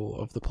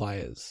respectful of the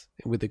players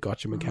with the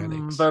gacha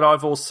mechanics. But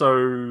I've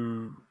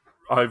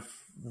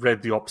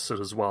read the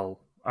opposite as well.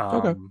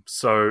 Okay.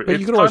 So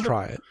but you can always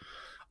try it.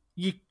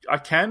 I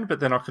can, but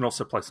then I can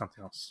also play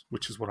something else,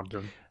 which is what I'm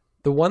doing.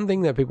 The one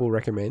thing that people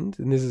recommend,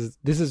 and this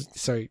is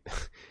so,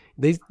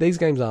 these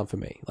games aren't for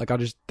me. Like, I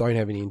just don't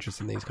have any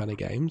interest in these kind of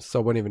games, so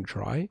I won't even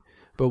try.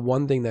 But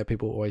one thing that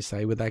people always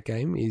say with that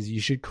game is you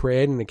should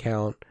create an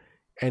account,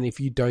 and if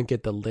you don't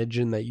get the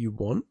legend that you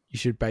want, you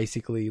should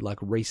basically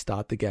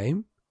restart the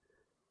game.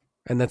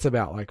 And that's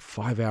about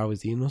 5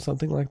 hours in or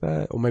something like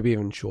that, or maybe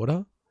even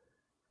shorter.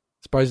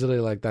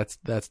 Supposedly, that's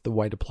the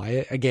way to play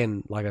it.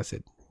 Again, like I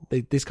said,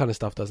 this kind of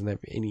stuff doesn't have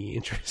any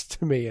interest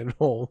to me at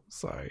all.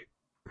 So,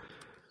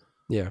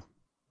 yeah.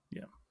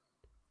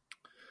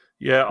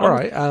 All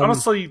right.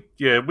 Honestly,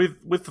 yeah.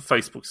 With the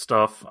Facebook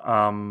stuff,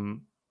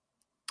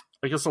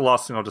 I guess the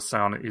last thing I'll just say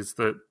on it is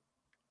that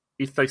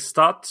if they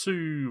start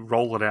to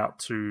roll it out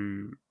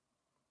to,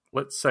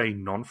 let's say,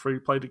 non-free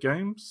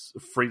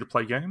to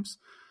play games,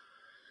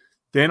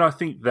 then I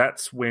think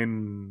that's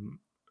when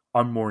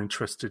I'm more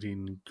interested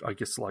in, I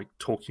guess,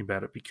 talking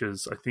about it,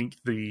 because I think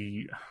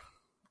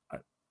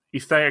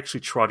if they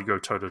actually try to go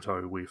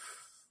toe-to-toe with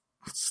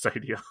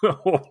Stadia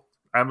or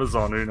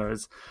Amazon, who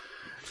knows,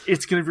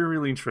 it's going to be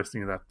really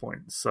interesting at that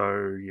point.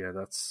 So, yeah,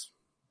 that's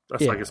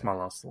I guess, my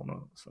last thought on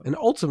it. So. And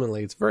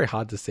ultimately, it's very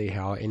hard to see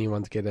how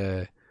anyone's going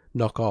to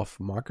knock off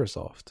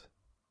Microsoft.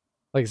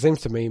 It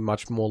seems to me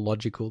much more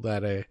logical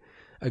that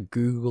a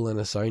Google and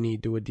a Sony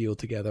do a deal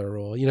together,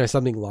 or,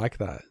 something like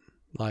that.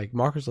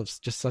 Microsoft's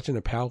just such in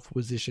a powerful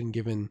position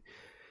given,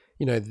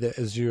 the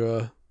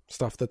Azure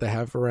stuff that they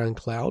have around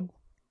cloud.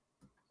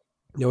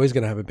 They're always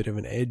going to have a bit of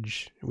an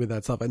edge with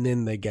that stuff, and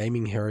then their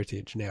gaming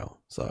heritage now.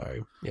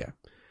 So, yeah.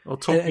 Well,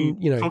 talking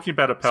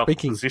about a powerful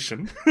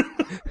position.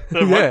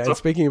 Yeah,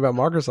 speaking about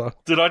Microsoft.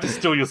 Did I just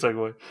steal your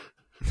segue?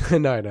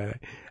 No.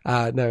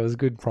 No, it was a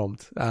good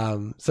prompt.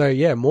 So,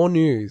 yeah, more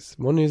news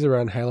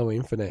around Halo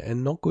Infinite,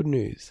 and not good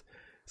news.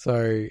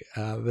 So,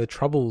 the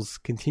troubles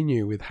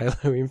continue with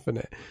Halo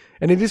Infinite.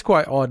 And it is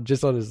quite odd,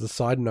 just on as a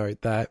side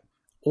note, that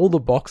all the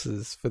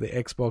boxes for the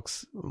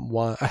Xbox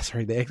One,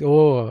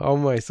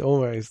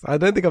 almost. I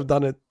don't think I've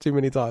done it too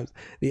many times.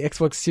 The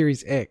Xbox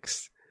Series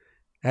X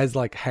has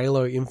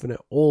Halo Infinite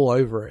all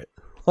over it,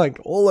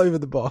 all over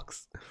the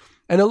box.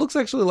 And it looks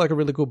actually like a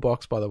really cool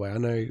box, by the way. I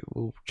know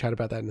we'll chat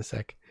about that in a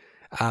sec.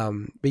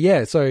 But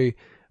yeah, so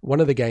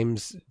one of the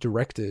game's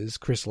directors,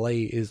 Chris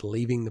Lee, is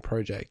leaving the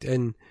project.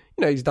 And,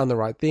 he's done the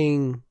right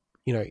thing,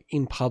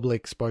 in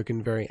public,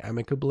 spoken very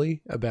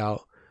amicably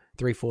about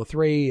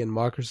 343 and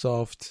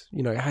Microsoft,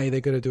 hey,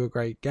 they're going to do a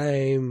great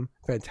game,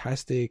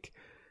 fantastic.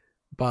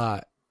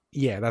 But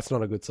yeah, that's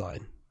not a good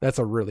sign. That's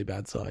a really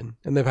bad sign.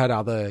 And they've had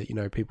other,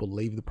 people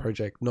leave the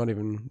project not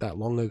even that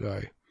long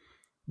ago.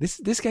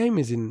 This game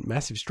is in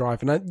massive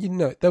strife, and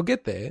they'll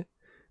get there.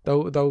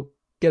 They'll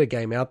get a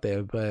game out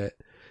there, but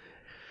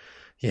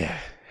yeah,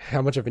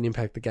 how much of an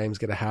impact the game's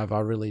going to have, I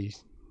really,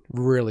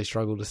 really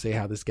struggle to see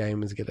how this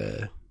game is going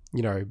to,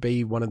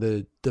 be one of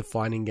the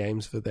defining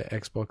games for the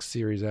Xbox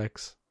Series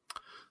X.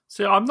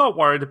 So I'm not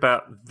worried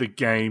about the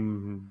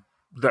game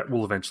that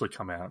will eventually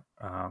come out.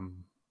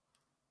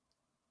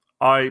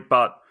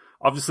 But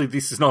obviously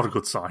this is not a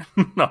good sign.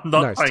 I'm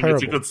not saying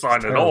it's a good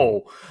sign at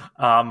all.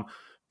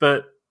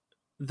 But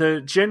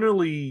they're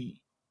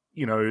generally,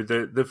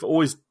 they've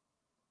always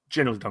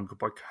generally done good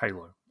by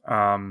Halo.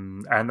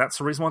 And that's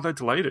the reason why they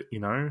delayed it,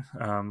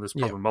 There's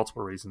probably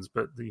multiple reasons,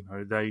 but,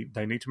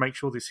 they need to make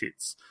sure this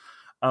hits.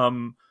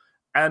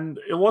 And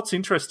what's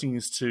interesting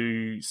is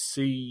to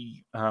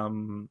see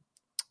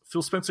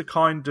Phil Spencer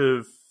kind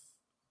of,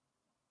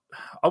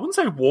 I wouldn't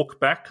say walk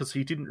back because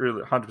he didn't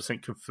really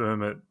 100%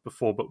 confirm it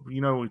before, but we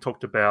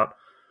talked about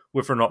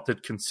whether or not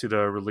they'd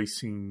consider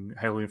releasing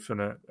Halo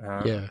Infinite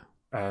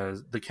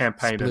as the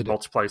campaign and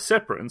multiplayer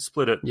separate and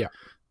split it. Yeah.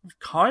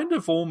 Kind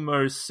of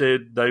almost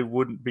said they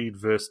wouldn't be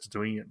adverse to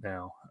doing it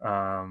now.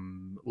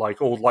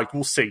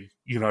 We'll see,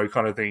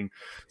 kind of thing.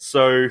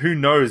 So who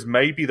knows?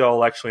 Maybe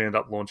they'll actually end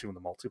up launching with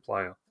the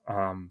multiplayer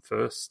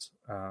first.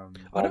 I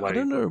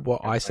don't know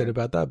what I said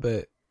about that,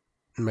 but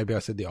maybe I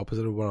said the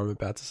opposite of what I'm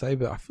about to say,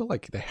 but I feel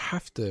like they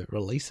have to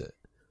release it,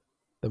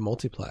 the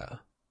multiplayer.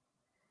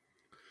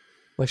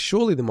 Like,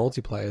 surely the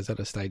multiplayer is at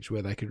a stage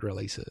where they could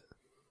release it.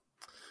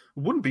 It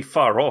wouldn't be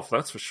far off,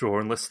 that's for sure,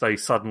 unless they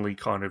suddenly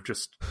kind of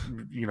just,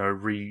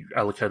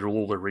 reallocated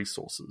all their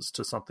resources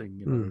to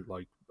something,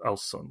 like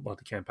else, like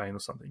the campaign or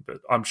something.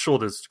 But I'm sure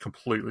there's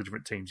completely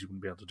different teams you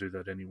wouldn't be able to do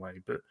that anyway.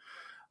 But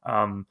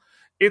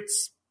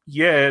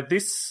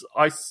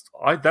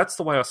that's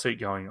the way I see it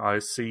going. I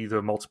see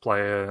the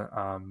multiplayer,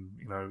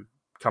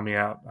 coming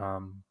out.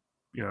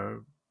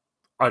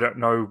 I don't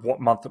know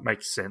what month it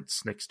makes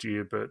sense next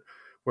year, but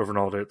whether or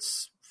not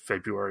it's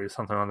February or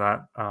something like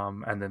that,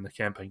 and then the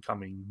campaign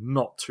coming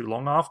not too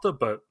long after,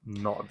 but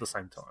not at the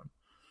same time.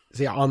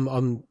 See, I'm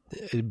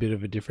a bit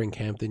of a different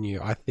camp than you.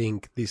 I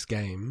think this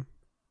game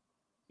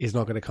is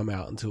not going to come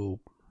out until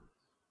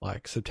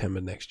like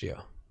September next year.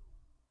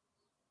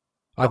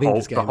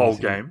 The whole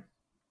game.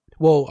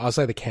 Well, I'll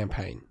say the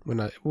campaign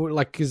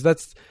because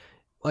that's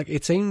like,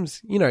 it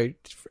seems,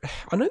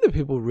 I know that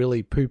people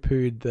really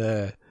poo-pooed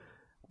the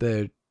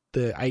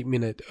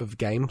 8-minute of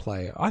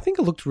gameplay. I think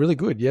it looked really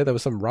good. Yeah, there were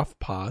some rough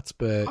parts,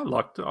 but I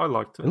liked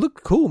it. It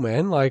looked cool,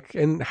 man. Like,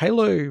 and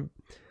Halo,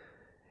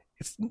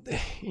 it's,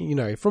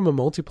 from a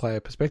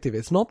multiplayer perspective,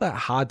 it's not that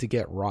hard to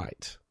get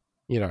right.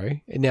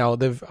 Now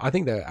I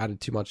think they've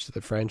added too much to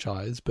the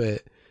franchise,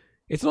 but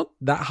it's not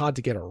that hard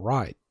to get it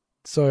right.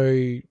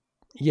 So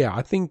yeah,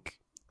 I think,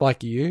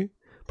 like you,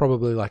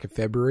 probably like a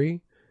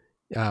February,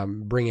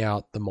 bring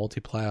out the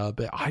multiplayer,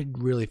 but I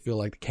really feel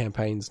like the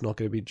campaign's not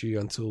going to be due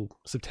until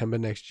September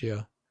next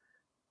year.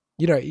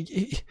 You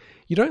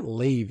don't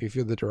leave if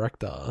you're the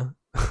director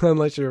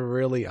unless you're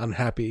really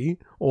unhappy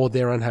or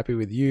they're unhappy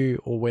with you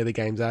or where the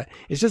game's at.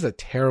 It's just a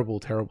terrible,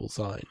 terrible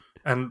sign.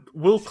 And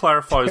we'll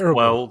clarify as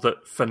well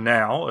that for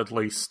now, at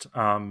least,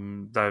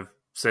 they've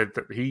said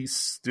that he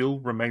still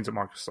remains at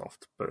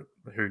Microsoft, but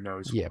who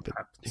knows what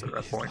happens at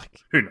that point.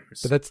 Who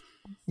knows? But that's,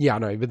 I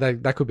know, but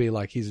that could be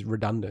like he's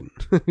redundant.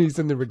 He's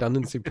in the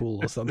redundancy pool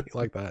or something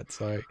like that.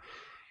 So,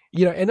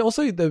 and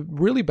also the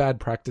really bad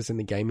practice in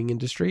the gaming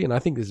industry, and I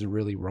think this is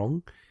really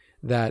wrong,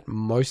 that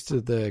most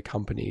of the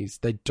companies,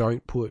 they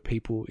don't put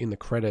people in the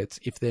credits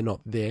if they're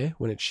not there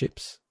when it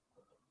ships.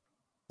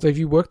 So if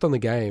you worked on the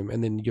game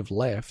and then you've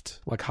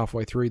left like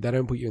halfway through, they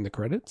don't put you in the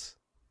credits.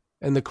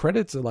 And the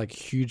credits are like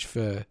huge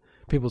for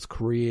people's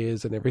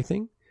careers and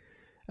everything,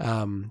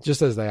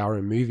 just as they are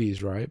in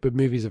movies, right? But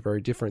movies are very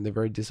different. They're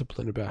very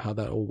disciplined about how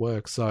that all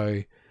works.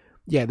 So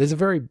yeah, there's a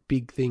very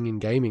big thing in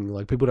gaming.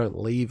 Like, people don't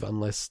leave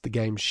unless the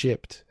game's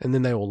shipped, and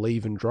then they will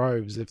leave in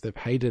droves if they've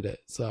hated it.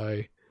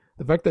 So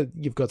the fact that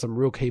you've got some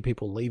real key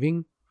people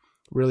leaving,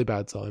 really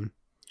bad sign.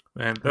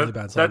 Man,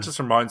 that just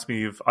reminds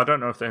me of, I don't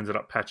know if they ended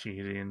up patching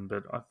it in,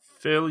 but I'm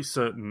fairly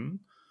certain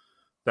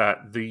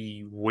that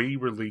the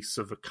Wii release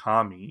of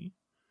Okami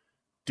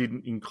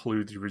didn't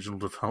include the original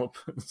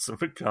developers of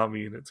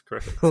Okami in its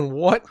credits.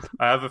 What?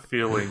 I have a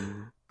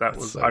feeling that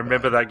was... So I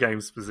remember that game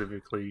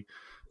specifically.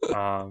 There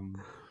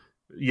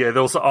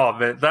was... Oh,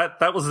 man,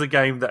 that was the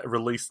game that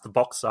released the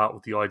box art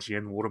with the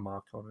IGN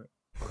watermark on it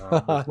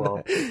as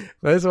well.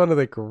 That's one of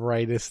the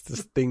greatest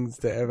things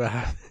to ever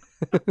happen.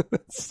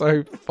 It's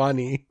so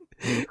funny.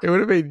 You would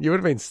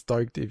have been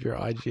stoked if you're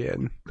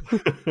IGN.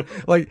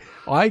 Like,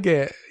 I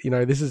get,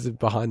 this is a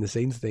behind the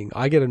scenes thing.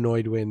 I get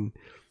annoyed when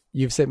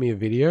you've sent me a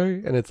video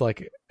and it's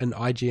like an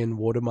IGN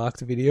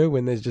watermarked video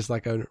when there's just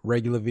like a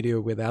regular video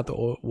without the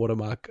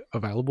watermark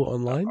available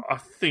online. I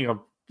think I'm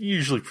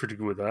usually pretty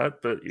good with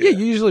that, but yeah,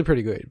 usually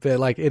pretty good. But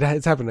like,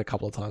 it's happened a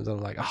couple of times and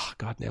I'm like, oh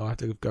God, now I have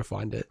to go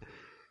find it.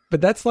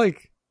 But that's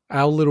like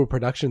our little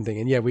production thing.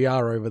 And yeah, we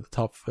are over the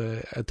top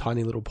for a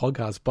tiny little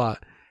podcast,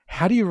 but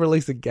how do you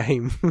release a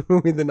game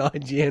with an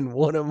IGN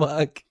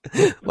watermark?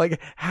 Like,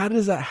 how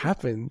does that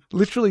happen?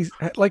 Literally,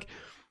 like,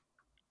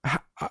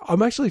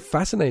 I'm actually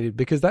fascinated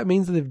because that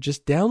means that they've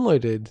just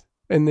downloaded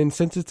and then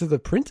sent it to the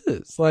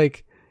printers.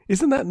 Like,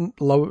 isn't that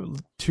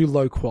too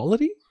low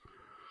quality?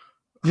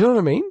 Do you know what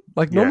I mean?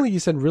 Like, normally you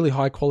send really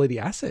high quality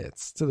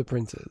assets to the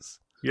printers.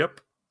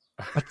 Yep.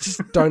 I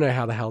just don't know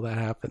how the hell that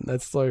happened.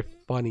 That's so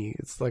funny.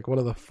 It's like one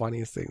of the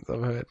funniest things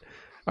I've heard.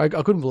 I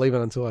couldn't believe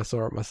it until I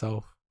saw it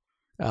myself.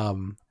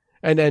 And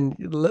then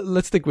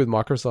let's stick with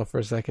Microsoft for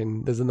a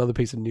second. There's another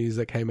piece of news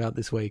that came out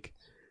this week.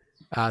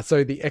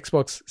 So the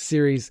Xbox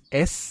Series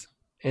S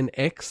and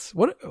X.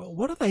 What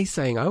are they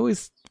saying? I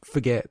always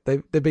forget.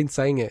 They've been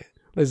saying it.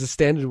 There's a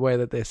standard way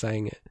that they're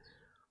saying it.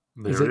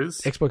 There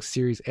is Xbox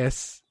Series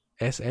S,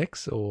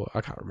 SX, or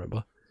I can't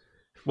remember.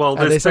 Well,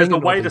 there's a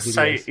way to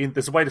say it.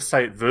 There's a way to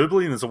say it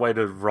verbally, and there's a way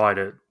to write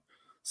it.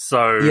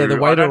 So yeah, the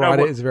way to write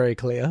it is very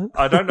clear.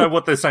 I don't know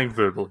what they're saying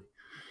verbally.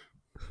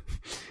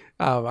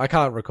 I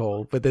can't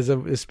recall, but there's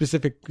a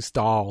specific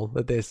style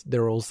that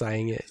they're all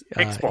saying it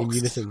in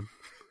unison.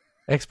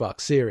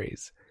 Xbox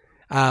Series.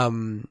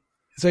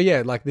 So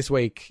yeah, like this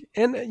week,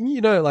 and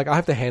like I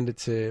have to hand it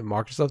to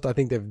Microsoft. I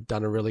think they've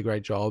done a really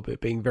great job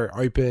at being very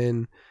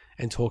open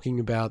and talking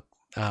about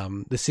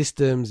the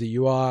systems, the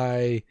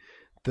UI,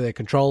 the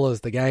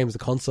controllers, the games, the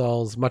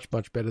consoles, much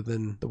better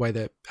than the way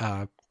that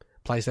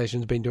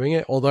PlayStation's been doing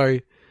it. Although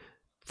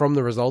from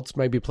the results,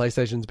 maybe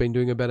PlayStation's been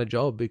doing a better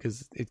job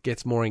because it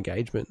gets more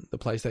engagement, the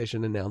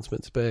PlayStation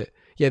announcements. But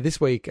yeah, this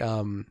week,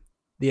 the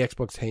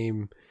Xbox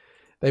team,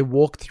 they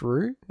walked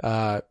through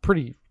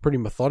pretty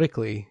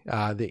methodically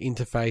the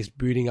interface,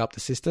 booting up the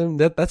system.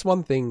 That's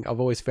one thing I've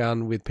always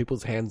found with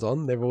people's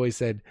hands-on. They've always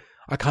said,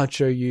 I can't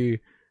show you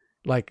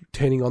like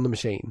turning on the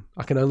machine.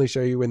 I can only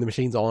show you when the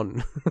machine's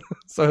on.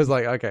 So I was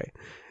like, okay,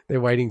 they're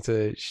waiting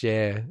to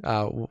share,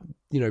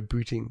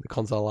 booting the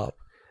console up.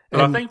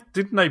 But I think,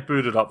 didn't they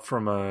boot it up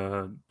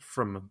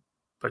from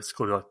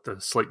basically like the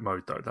sleep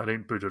mode though? They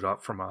didn't boot it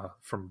up from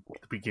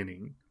the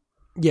beginning.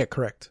 Yeah,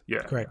 correct.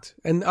 Yeah, correct.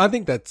 And I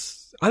think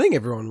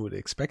everyone would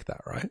expect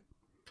that, right?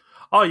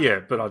 Oh yeah,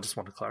 but I just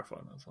want to clarify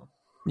that as well.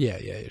 Yeah,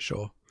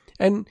 sure.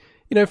 And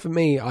for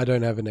me, I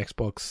don't have an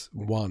Xbox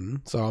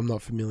One, so I'm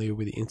not familiar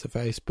with the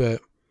interface.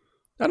 But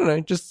I don't know,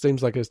 it just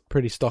seems like a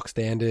pretty stock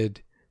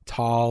standard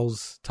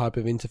tiles type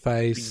of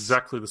interface.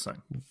 Exactly the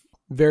same.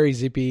 Very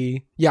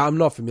zippy. Yeah, I'm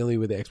not familiar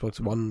with the Xbox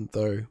One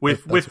though.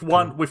 With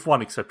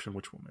one exception,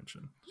 which we'll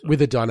mention. So.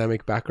 With a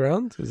dynamic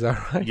background, is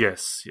that right?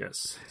 Yes.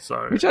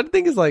 So, which I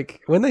think is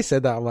like, when they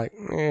said that, I'm like,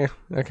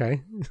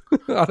 okay.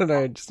 I don't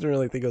know. I just didn't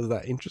really think it was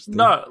that interesting.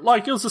 No,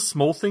 like it was a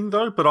small thing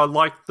though, but I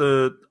like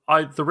the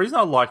reason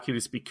I like it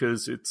is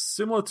because it's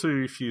similar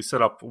to if you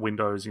set up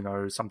Windows.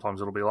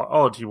 Sometimes it'll be like,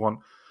 oh,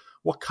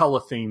 what color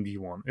theme do you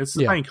want? It's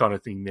the same kind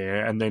of thing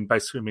there, and then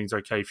basically means,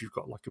 okay, if you've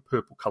got like a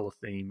purple color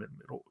theme,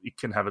 it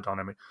can have a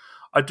dynamic.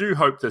 I do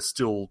hope there's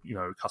still,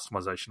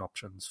 customization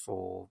options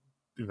for,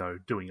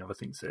 doing other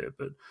things there.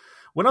 But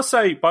when I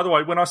say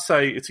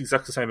it's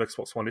exactly the same as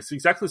Xbox One, it's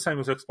exactly the same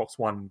as Xbox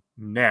One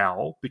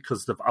now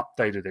because they've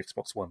updated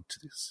Xbox One to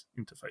this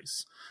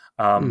interface.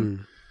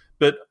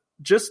 But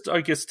just,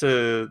 I guess,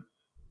 to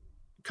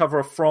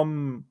cover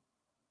from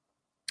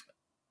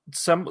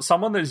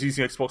someone that is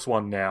using Xbox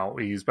One now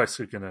is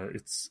basically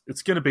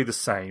it's gonna be the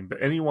same.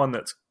 But anyone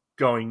that's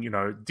going,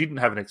 didn't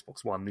have an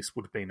Xbox One, this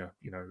would have been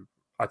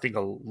I think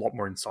a lot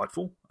more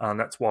insightful, and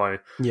that's why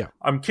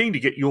I'm keen to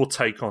get your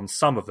take on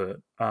some of it.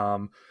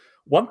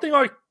 One thing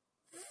I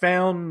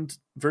found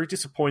very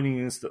disappointing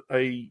is that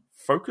they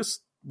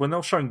focused when they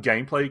were showing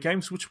gameplay of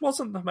games, which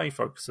wasn't the main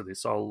focus of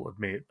this, I'll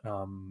admit.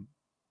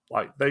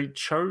 Like they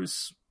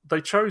chose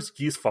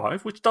Gears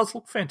 5, which does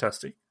look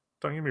fantastic.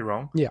 Don't get me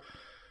wrong. Yeah.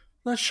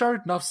 They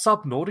showed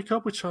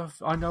Subnautica, which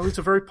I know is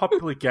a very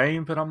popular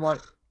game, but I'm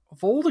like,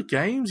 of all the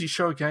games, you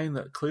show a game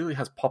that clearly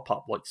has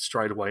pop-up like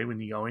straight away when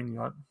you go in,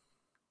 you're like,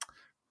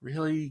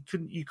 really?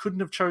 You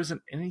couldn't have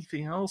chosen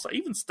anything else?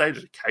 Even State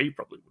of Decay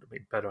probably would have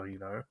been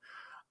better,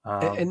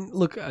 And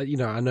look, I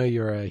know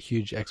you're a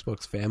huge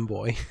Xbox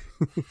fanboy,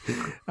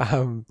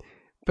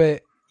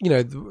 but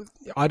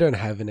I don't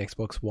have an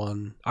Xbox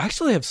One. I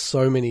actually have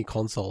so many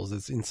consoles;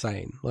 it's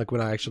insane. Like when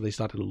I actually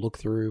started to look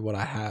through what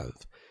I have.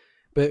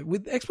 But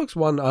with Xbox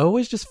One, I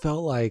always just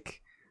felt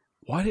like,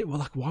 why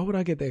would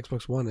I get the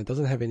Xbox One? It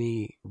doesn't have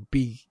any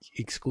big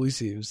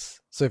exclusives.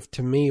 So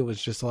to me, it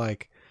was just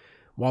like,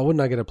 why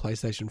wouldn't I get a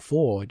PlayStation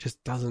 4? It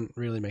just doesn't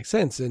really make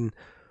sense. And,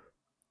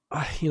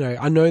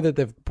 I know that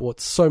they've bought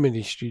so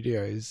many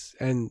studios,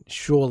 and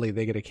surely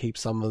they're going to keep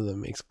some of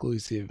them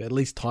exclusive, at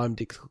least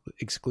timed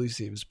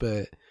exclusives.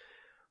 But,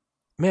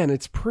 man,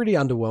 it's pretty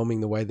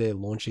underwhelming the way they're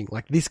launching,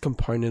 like this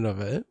component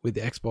of it with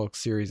the Xbox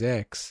Series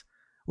X,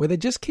 where they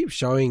just keep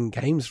showing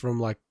games from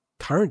like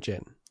current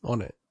gen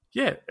on it.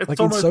 Yeah. It's like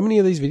in so many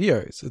of these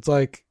videos, it's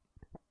like,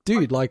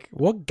 dude, like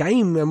what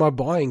game am I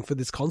buying for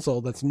this console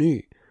that's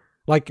new?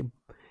 Like,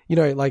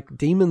 like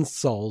Demon's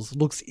Souls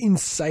looks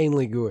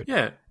insanely good.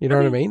 Yeah. You know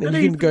what I mean? And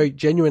you can go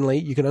genuinely,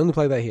 you can only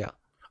play that here.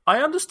 I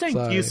understand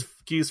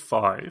Gears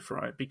 5,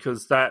 right?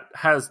 Because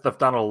they've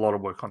done a lot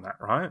of work on that,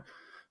 right?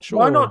 Sure.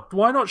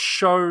 Why not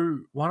show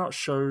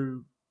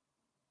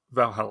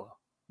Valhalla?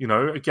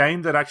 A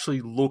game that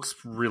actually looks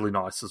really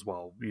nice as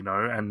well,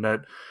 and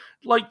that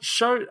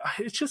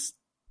it's just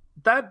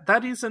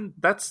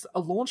that's a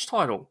launch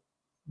title.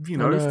 You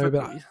know,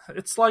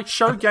 it's like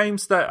show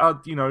games that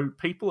are, you know,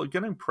 people are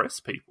going to impress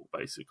people,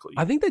 basically.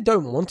 I think they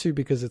don't want to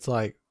because it's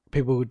like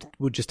people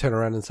would just turn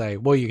around and say,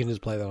 well, you can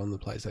just play that on the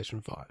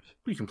PlayStation 5.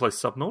 You can play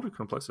Subnautica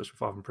on PlayStation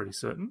 5, I'm pretty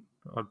certain.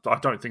 I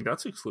don't think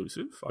that's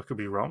exclusive. I could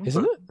be wrong.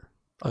 Isn't it?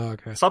 Oh,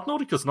 okay.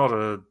 Subnautica's not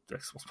a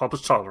Xbox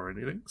published title or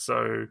anything,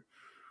 so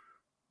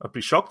I'd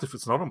be shocked if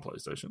it's not on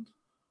PlayStation.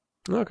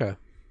 Okay.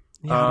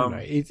 Yeah, I don't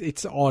know.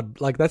 It's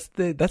odd. Like that's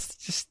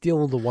just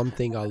still the one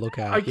thing I look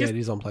at. It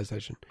is on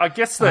PlayStation. I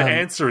guess the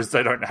answer is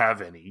they don't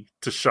have any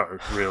to show,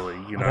 really.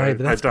 You know,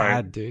 but that's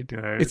bad, dude.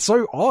 You know, it's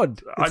so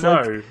odd. It's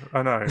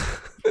I know.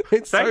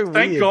 It's so weird.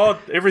 Thank God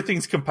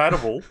everything's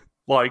compatible.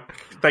 Like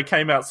they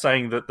came out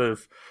saying that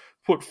they've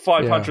put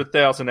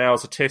 500,000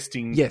 hours of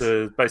testing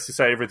to basically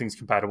say everything's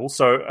compatible.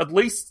 So at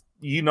least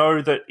you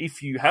know that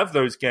if you have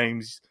those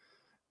games,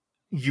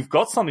 you've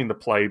got something to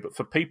play. But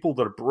for people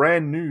that are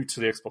brand new to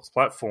the Xbox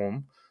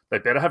platform, they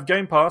better have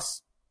Game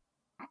Pass.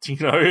 You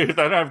know, if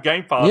they don't have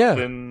Game Pass,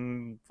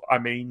 then I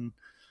mean,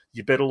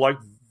 you better like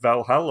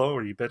Valhalla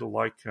or you better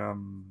like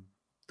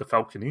the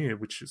Falconeer,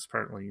 which is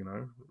apparently, you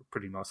know, a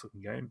pretty nice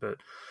looking game. But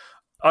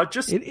I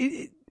just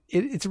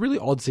it's a really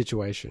odd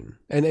situation.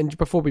 And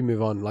before we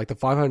move on, like the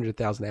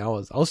 500,000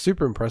 hours, I was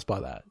super impressed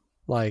by that.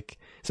 Like,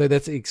 so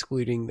that's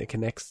excluding the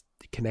Kinect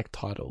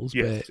titles,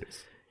 yes, but.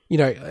 You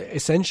know,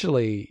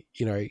 essentially,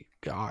 you know,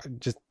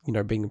 just, you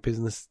know, being a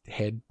business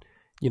head,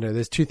 you know,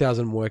 there's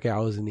 2,000 work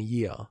hours in a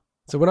year.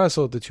 So when I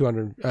saw the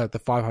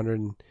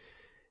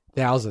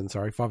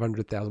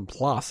 500,000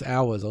 plus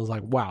hours, I was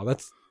like, wow,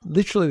 that's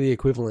literally the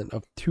equivalent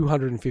of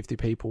 250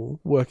 people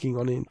working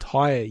on an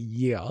entire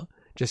year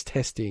just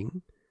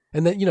testing.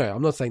 And then, you know,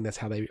 I'm not saying that's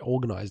how they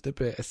organized it,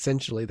 but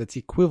essentially that's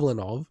the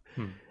equivalent of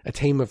a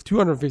team of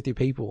 250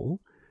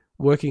 people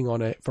working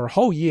on it for a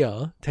whole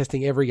year,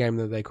 testing every game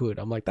that they could.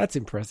 I'm like, that's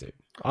impressive.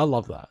 I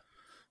love that.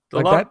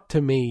 That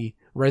to me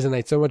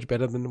resonates so much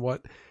better than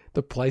what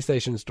the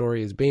PlayStation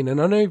story has been.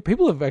 And I know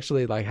people have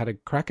actually like had a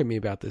crack at me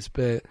about this,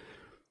 but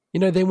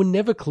you know, they were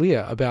never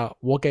clear about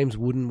what games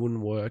would and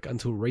wouldn't work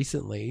until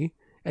recently.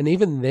 And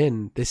even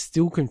then, there's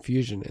still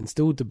confusion and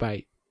still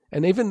debate.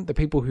 And even the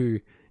people who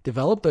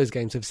developed those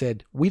games have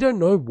said, we don't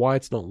know why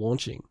it's not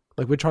launching.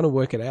 Like, we're trying to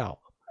work it out.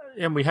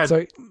 And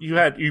you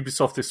had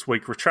Ubisoft this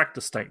week retract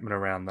a statement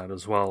around that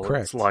as well.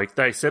 Correct. It's like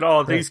they said,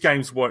 these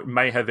games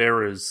may have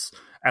errors,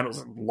 and it was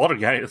a lot of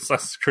games,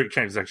 Assassin's Creed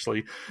games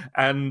actually,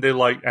 and they're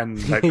like, and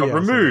they got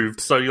removed.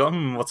 So you're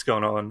like, what's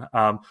going on?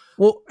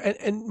 Well,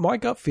 and my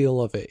gut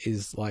feel of it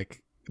is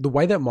like the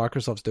way that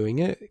Microsoft's doing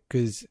it,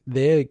 because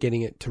they're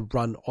getting it to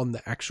run on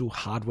the actual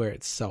hardware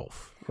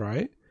itself,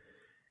 right?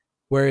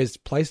 Whereas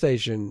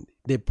PlayStation,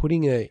 they're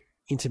putting a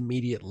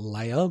intermediate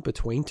layer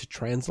between to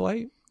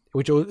translate,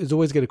 which is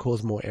always going to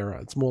cause more error.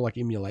 It's more like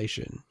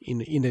emulation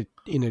in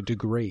a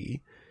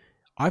degree.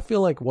 I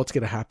feel like what's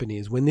going to happen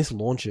is when this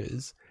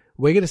launches,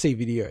 we're going to see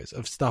videos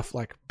of stuff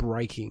like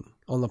breaking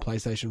on the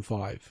PlayStation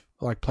 5,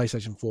 like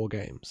PlayStation 4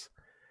 games.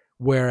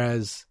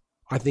 Whereas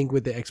I think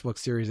with the Xbox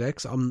Series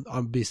X,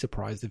 I'd be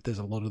surprised if there's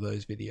a lot of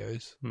those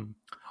videos.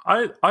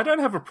 I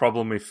don't have a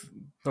problem if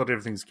not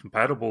everything's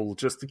compatible.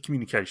 Just the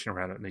communication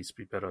around it needs to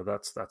be better.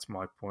 That's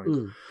my point.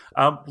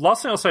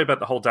 Last thing I'll say about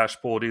the whole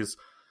dashboard is,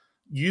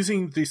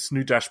 using this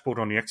new dashboard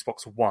on the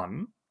Xbox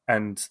One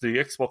and the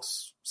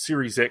Xbox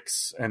Series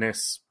X and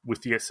S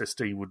with the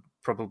SSD would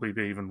probably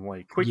be even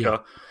way quicker. Yeah.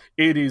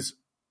 It is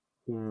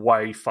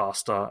way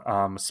faster,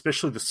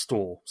 especially the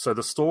store. So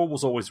the store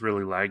was always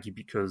really laggy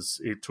because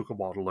it took a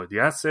while to load the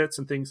assets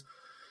and things.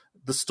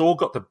 The store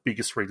got the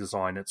biggest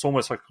redesign. It's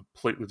almost like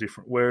completely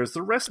different, whereas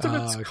the rest of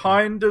it's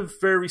kind of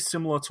very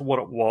similar to what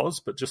it was,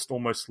 but just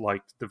almost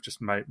like they've just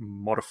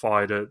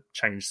modified it,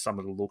 changed some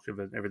of the look of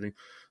it and everything.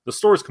 The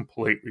store is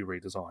completely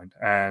redesigned,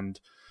 and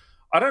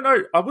I don't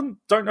know.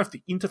 Don't know if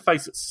the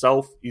interface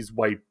itself is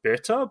way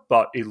better,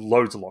 but it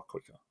loads a lot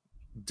quicker.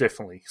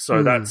 Definitely.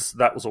 So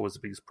that was always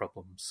the biggest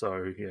problem.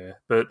 So yeah,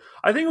 but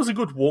I think it was a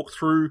good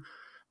walkthrough.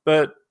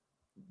 But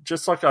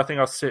just like I think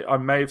I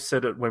may have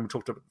said it when we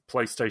talked about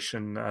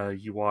PlayStation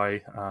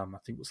UI. I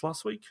think it was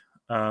last week.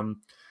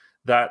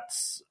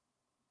 That's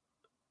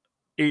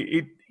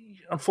it.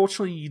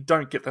 Unfortunately, you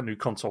don't get that new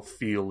console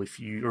feel if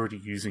you're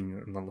already using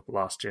it in the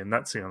last gen.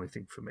 That's the only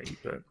thing for me.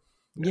 But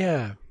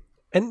yeah.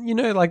 And, you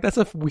know, like, that's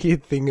a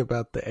weird thing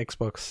about the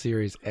Xbox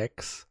Series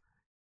X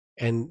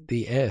and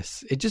the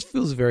S. It just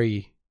feels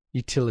very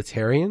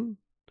utilitarian.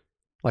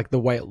 Like, the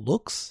way it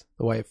looks,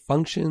 the way it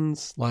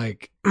functions.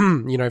 Like,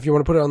 you know, if you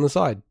want to put it on the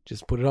side,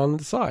 just put it on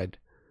the side.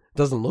 It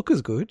doesn't look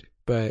as good,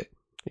 but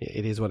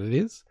it is what it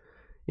is.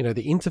 You know,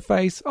 the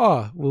interface,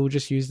 we'll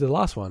just use the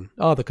last one.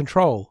 The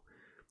controller.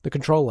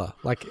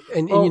 Like,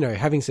 and you know,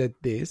 having said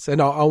this,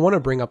 and I want to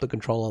bring up the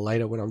controller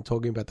later when I'm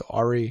talking about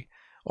the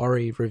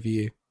Ori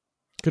review.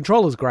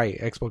 Controller's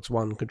great, Xbox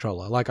One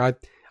controller. Like, I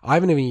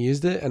haven't even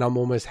used it, and I'm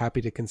almost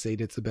happy to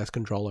concede it's the best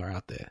controller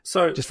out there.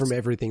 So, just from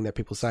everything that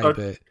people say.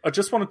 But I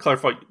just want to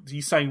clarify,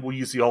 you saying we'll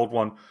use the old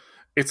one.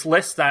 It's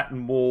less that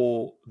and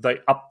more they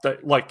update.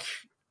 Like,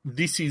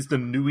 this is the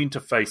new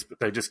interface, but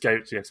they just gave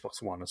it to the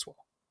Xbox One as well.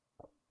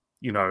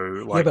 You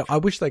know, yeah, but I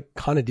wish they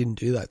kind of didn't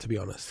do that, to be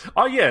honest.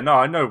 Oh yeah, no,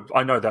 I know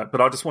that, but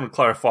I just want to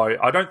clarify.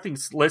 I don't think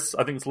it's less.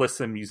 I think it's less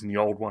them using the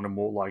old one and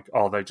more like,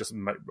 oh, they just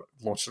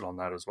launched it on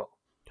that as well.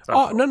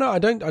 No, I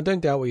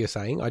don't doubt what you're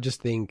saying. I just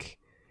think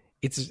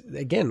it's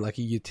again like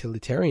a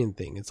utilitarian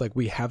thing. It's like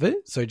we have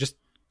it, so just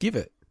give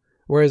it.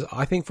 Whereas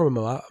I think from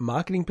a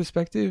marketing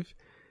perspective,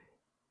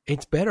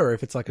 it's better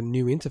if it's like a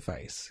new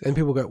interface and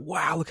people go,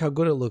 "Wow, look how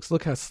good it looks!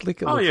 Look how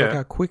slick it looks! Look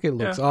how quick it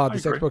looks! Yeah,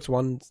 this Xbox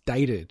One's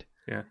dated."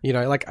 Yeah. You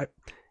know, like,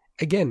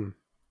 again,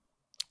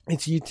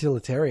 it's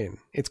utilitarian.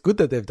 It's good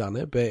that they've done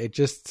it, but it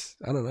just,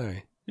 I don't know.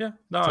 Yeah,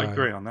 no, I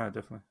agree on that,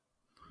 definitely.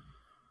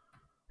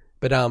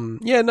 But,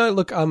 yeah, no,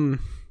 look, I don't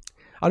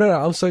know,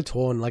 I'm so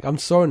torn. Like, I'm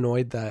so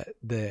annoyed that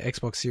the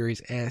Xbox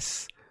Series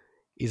S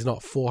is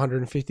not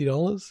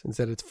 $450.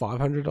 Instead, it's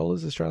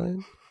 $500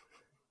 Australian.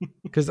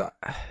 Because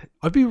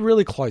I'd be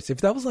really close.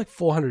 If that was like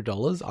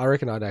 $400, I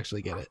reckon I'd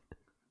actually get it.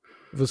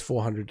 If it was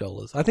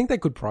 $400. I think they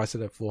could price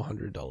it at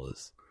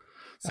 $400.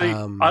 See,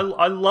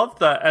 I love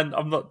that, and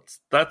I'm not.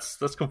 That's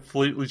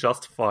completely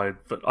justified.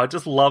 But I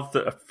just love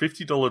that a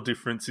 $50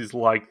 difference is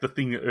like the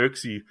thing that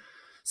irks you.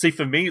 See,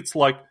 for me, it's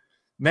like,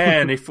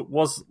 man, if it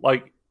was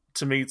like,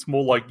 to me, it's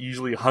more like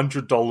usually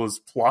 $100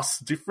 plus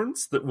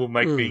difference that will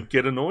make me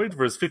get annoyed.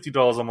 Whereas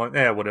 $50, I'm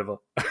like, whatever.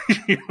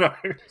 You know,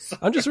 so.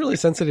 I'm just really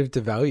sensitive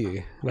to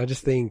value, and I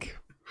just think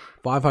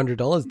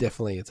 $500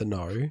 definitely it's a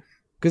no.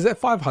 Because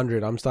at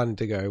 $500, I'm starting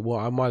to go, well,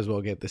 I might as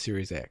well get the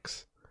Series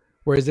X.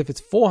 Whereas if it's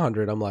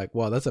 $400, I'm like,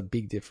 wow, that's a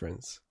big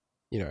difference.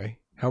 You know,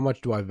 how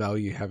much do I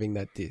value having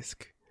that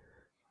disc?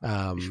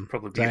 You should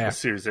probably get the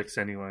Series X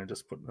anyway,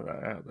 just putting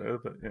that out there.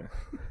 But yeah,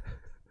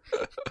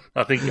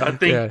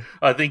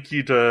 I think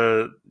you'd.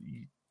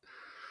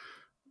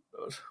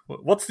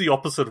 What's the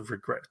opposite of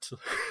regret?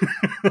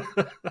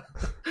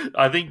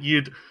 I think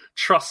you'd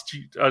trust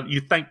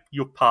you thank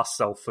your past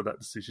self for that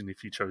decision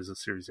if you chose a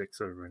Series X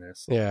over an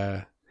S.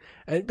 Yeah.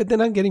 But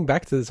then I'm getting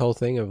back to this whole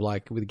thing of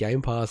like with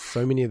Game Pass,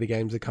 so many of the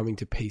games are coming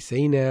to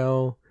PC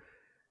now.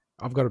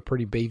 I've got a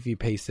pretty beefy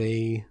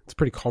PC. It's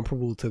pretty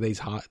comparable to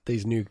these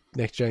new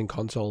next gen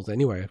consoles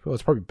anyway. Well,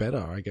 it's probably better,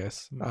 I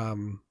guess.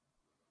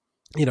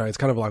 You know, it's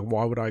kind of like,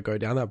 why would I go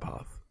down that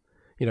path?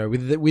 You know,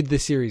 with the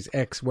Series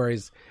X,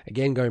 whereas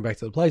again, going back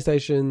to the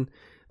PlayStation,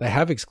 they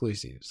have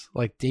exclusives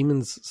like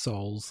Demon's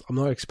Souls. I'm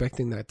not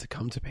expecting that to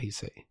come to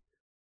PC.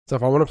 So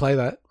if I want to play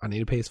that, I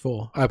need a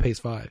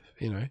PS5,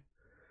 you know.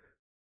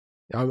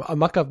 I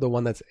muck up the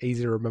one that's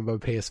easy to remember,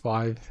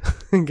 PS5,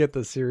 and get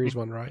the Series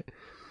one right.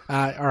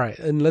 All right,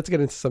 and let's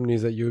get into some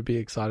news that you would be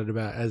excited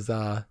about as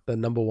the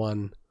number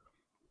one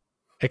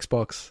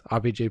Xbox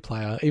RPG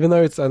player, even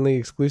though it's only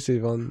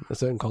exclusive on a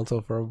certain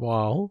console for a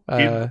while.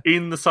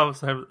 In the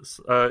southern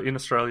in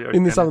Australia.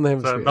 In the southern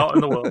hemisphere. So not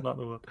in the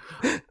world,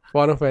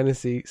 Final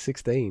Fantasy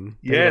 16.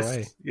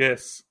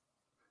 Yes.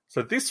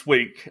 So this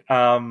week,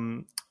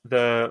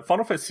 the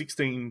Final Fantasy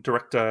 16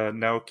 director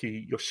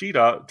Naoki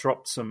Yoshida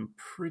dropped some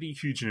pretty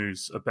huge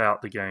news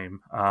about the game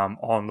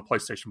on the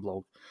PlayStation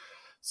blog.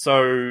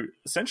 So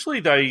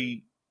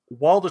essentially,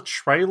 while the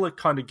trailer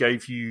kind of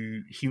gave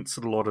you hints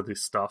at a lot of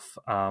this stuff,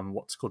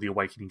 what's called the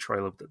Awakening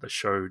trailer that they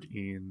showed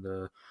in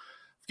the,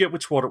 I forget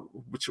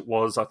which it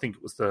was. I think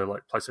it was the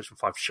like PlayStation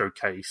 5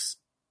 showcase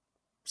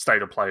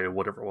state of play or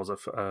whatever it was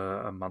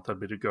a month a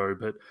bit ago,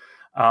 but.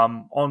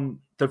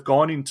 They've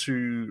gone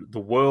into the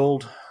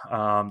world,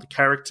 the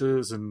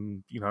characters,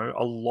 and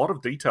a lot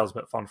of details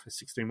about Final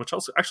Fantasy 16, which I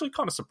was actually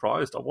kind of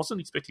surprised. I wasn't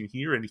expecting to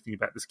hear anything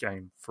about this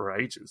game for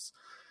ages.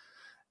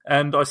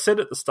 And I said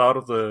at the start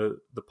of the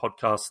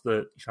podcast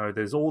that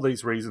there's all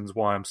these reasons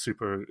why I'm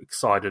super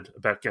excited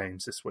about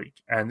games this week,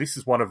 and this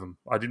is one of them.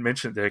 I didn't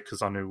mention it there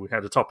because I knew we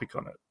had a topic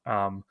on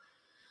it.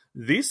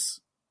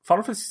 This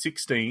Final Fantasy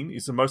 16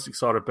 is the most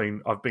excited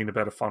I've been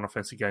about a Final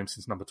Fantasy game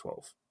since number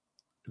 12.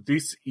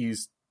 This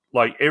is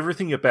like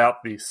everything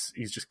about this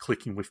is just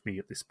clicking with me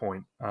at this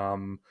point.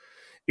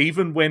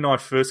 Even when I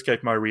first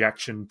gave my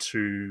reaction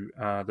to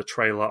the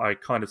trailer, I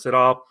kind of said,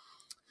 I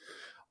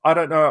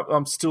don't know.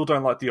 I still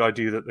don't like the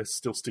idea that they're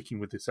still sticking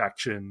with this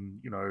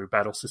action,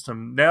 battle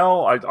system.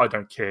 Now I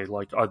don't care.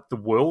 Like the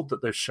world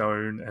that they've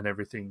shown and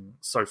everything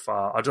so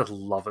far, I just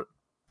love it.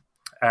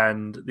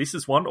 And this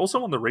is one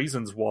of the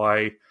reasons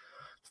why.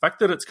 The fact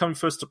that it's coming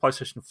first to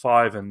PlayStation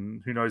 5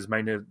 and who knows,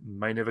 may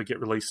never get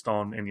released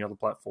on any other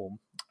platform,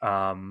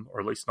 or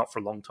at least not for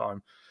a long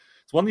time.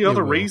 It's one of the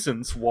other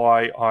reasons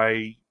why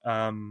I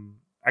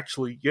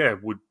actually,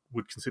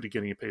 would consider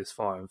getting a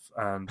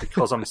PS5,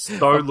 because I'm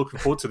so looking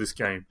forward to this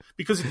game.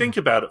 Because you think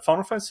about it,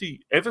 Final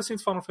Fantasy, ever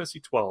since Final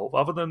Fantasy 12,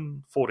 other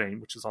than 14,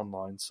 which is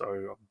online,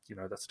 so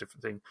that's a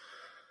different thing.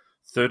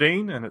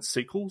 13 and its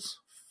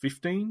sequels,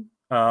 15,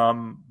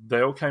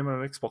 they all came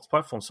on an Xbox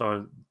platform,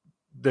 so.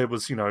 There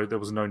was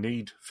no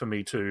need for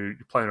me to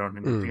play it on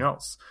anything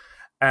else.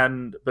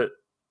 But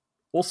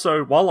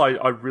also, while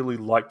I really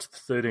liked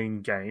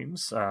 13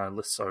 games,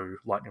 less so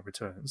Lightning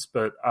Returns,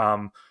 but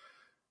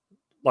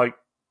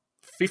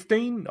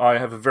 15, I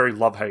have a very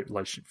love-hate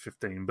relationship with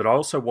 15, but I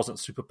also wasn't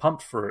super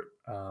pumped for it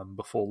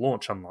before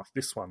launch, unlike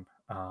this one.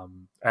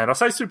 And I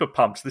say super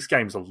pumped, this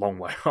game's a long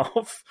way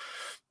off.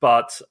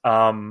 But,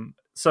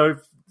 so,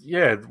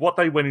 yeah, what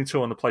they went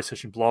into on the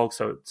PlayStation blog,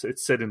 so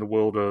it's set in the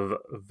world of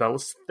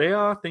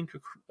Valisthea, I think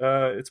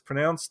it's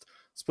pronounced,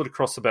 split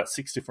across about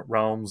 6 different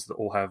realms that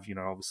all have,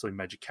 obviously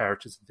major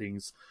characters and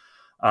things,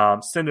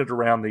 centered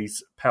around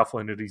these powerful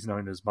entities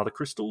known as Mother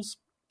Crystals,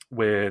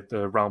 where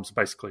the realms are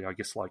basically, I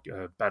guess, like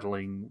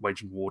battling,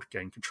 waging war to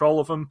gain control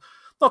of them.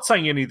 Not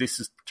saying any of this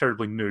is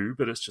terribly new,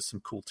 but it's just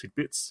some cool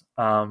tidbits.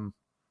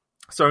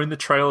 So in the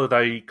trailer,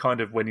 they kind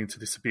of went into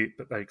this a bit,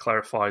 but they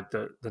clarified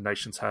that the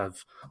nations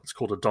have what's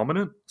called a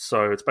dominant.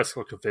 So it's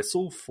basically like a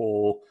vessel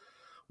for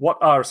what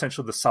are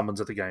essentially the summons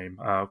of the game,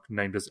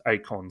 named as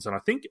Acons. And I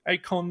think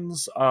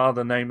Acons are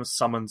the name of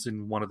summons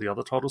in one of the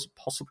other titles,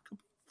 possibly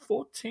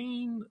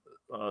 14.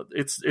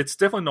 It's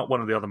definitely not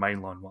one of the other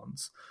mainline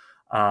ones.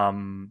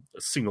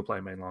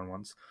 Single-player mainline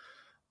ones.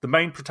 The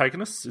main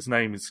protagonist, his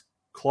name is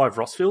Clive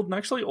Rossfield, and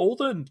actually all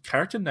the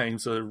character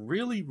names are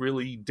really,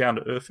 really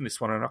down-to-earth in this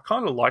one, and I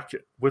kind of like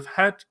it. We've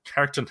had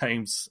character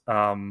names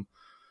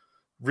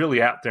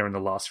really out there in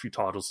the last few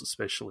titles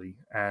especially,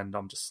 and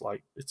I'm just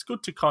like, it's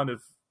good to kind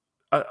of...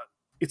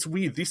 it's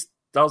weird, this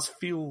does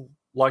feel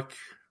like...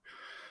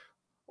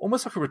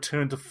 almost like a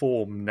return to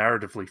form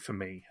narratively for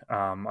me.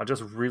 I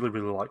just really,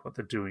 really like what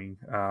they're doing.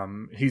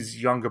 His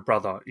younger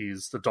brother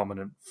is the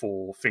dominant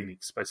for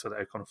Phoenix, basically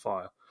the Acon of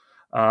Fire.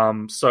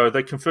 So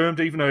they confirmed,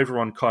 even though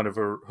everyone kind of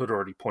had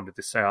already pointed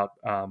this out,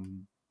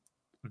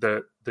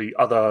 that the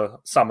other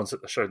summons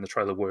that they showed in the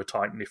trailer were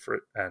Titan,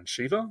 Ifrit, and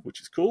Shiva,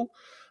 which is cool.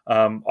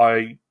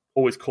 I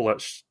always call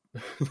out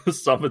the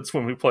summons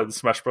when we play the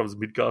Smash Bros.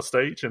 Midgar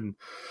stage, and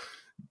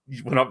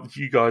when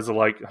you guys are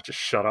like, just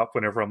shut up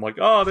whenever I'm like,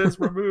 oh, there's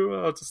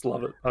Ramuh. I just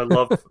love it. I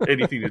love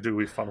anything to do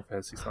with Final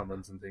Fantasy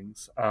summons and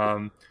things.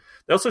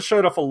 They also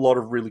showed off a lot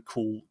of really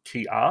cool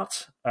key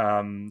art.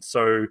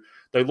 So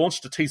they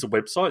launched a teaser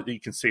website that you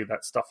can see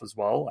that stuff as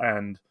well.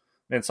 And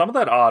man, some of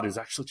that art is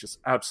actually just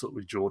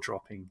absolutely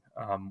jaw-dropping.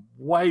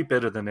 Way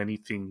better than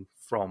anything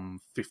from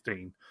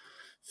 15.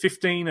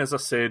 15, as I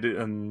said,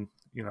 and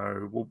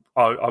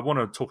I want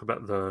to talk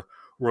about the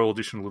Royal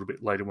Edition a little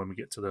bit later when we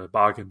get to the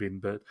bargain bin,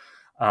 but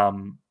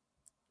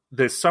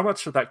there's so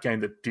much of that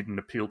game that didn't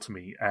appeal to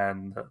me,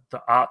 and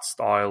the art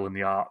style and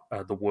the art,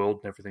 the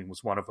world and everything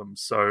was one of them.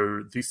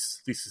 So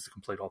this is the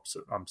complete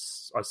opposite.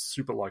 I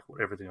super like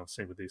everything I've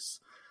seen with this.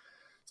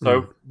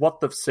 So what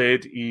they've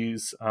said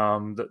is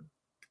that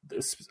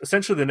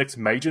essentially the next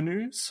major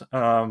news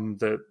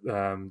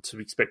that to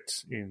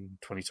expect in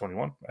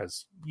 2021,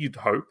 as you'd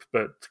hope,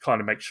 but to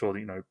kind of make sure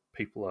that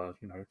people are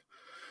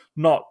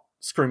not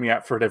screaming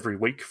out for it every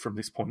week from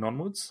this point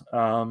onwards.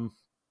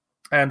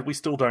 And we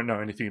still don't know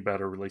anything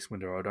about a release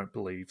window, I don't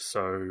believe.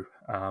 So,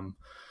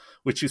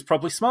 which is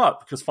probably smart,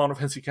 because Final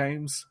Fantasy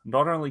games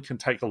not only can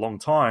take a long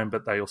time,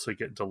 but they also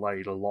get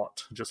delayed a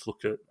lot. Just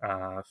look at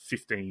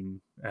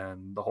 15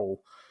 and the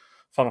whole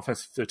Final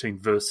Fantasy 13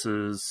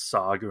 versus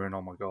Saga, and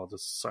oh my god,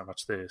 there's so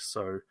much there.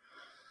 So,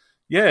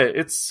 yeah,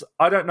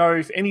 I don't know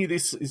if any of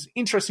this is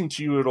interesting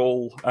to you at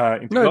all.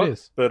 No, it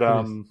is. But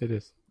it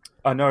is.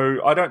 I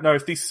don't know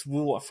if this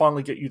will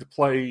finally get you to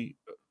play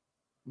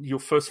your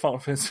first Final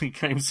Fantasy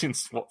game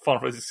since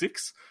Final Fantasy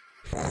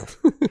VI.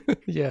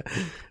 Yeah,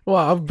 well,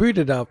 I've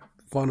booted up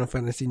Final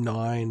Fantasy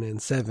 9 and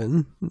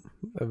 7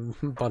 a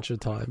bunch of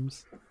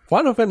times.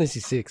 Final Fantasy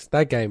 6,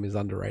 that game is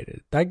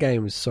underrated. That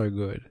game is so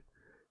good.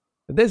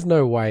 There's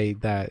no way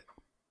that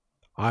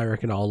I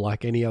reckon I'll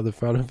like any other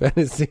Final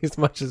Fantasy as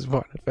much as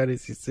Final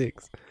Fantasy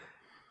 6.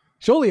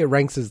 Surely it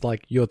ranks as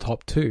like your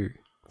top 2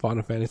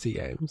 Final Fantasy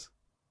games.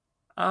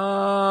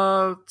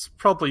 It's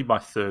probably my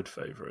third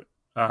favorite.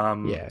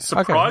 Yeah.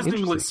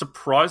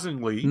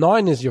 Surprisingly,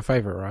 9 is your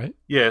favorite, right?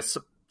 Yes.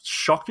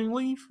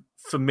 Shockingly,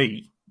 for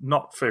me,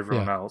 not for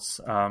everyone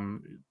else.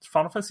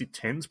 Final Fantasy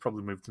X's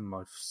probably moved in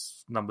my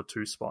number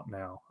 2 spot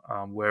now,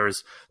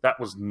 whereas that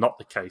was not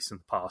the case in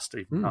the past,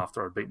 even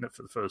after I'd beaten it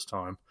for the first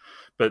time.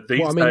 But these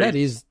days, that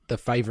is the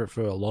favorite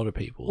for a lot of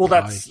people. Well,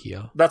 that's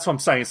what I'm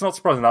saying. It's not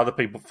surprising to other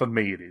people. For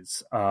me, it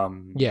is. For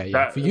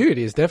you, it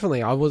is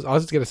definitely. I was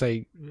just going to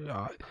say.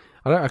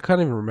 I can't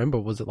even remember.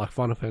 Was it like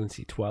Final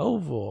Fantasy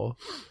 12 or?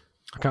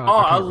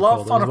 I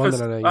love Final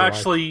Fantasy.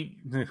 Actually,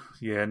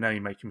 yeah. Now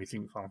you're making me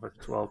think Final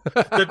Fantasy 12.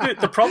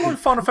 The problem with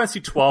Final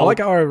Fantasy 12. I like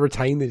how I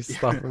retain this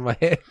stuff in my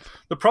head.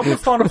 The problem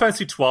with Final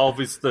Fantasy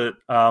 12 is that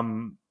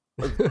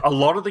a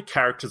lot of the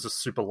characters are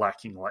super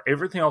lacking. Like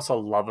everything else I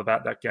love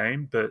about that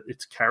game, but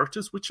its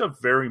characters, which are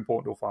very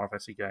important to a Final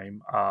Fantasy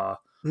game, are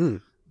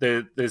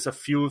there's a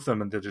few of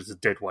them, and there's a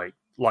dead weight.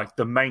 Like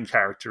the main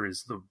character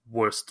is the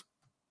worst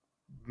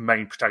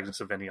main protagonist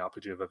of any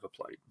RPG I've ever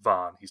played.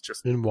 Vaan. He's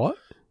just in what?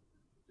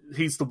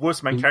 He's the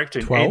worst main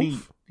character 12? in any.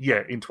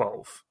 Yeah, in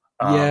 12.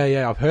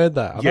 I've heard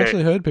that. I've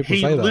actually heard people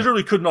say that. He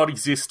literally could not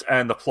exist,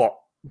 and the plot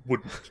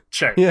would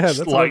change.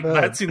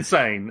 That's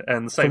insane.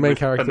 And the same the main with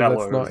character Penelo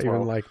that's not as well.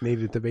 even like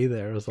needed to be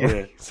there or something.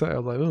 Yeah. So I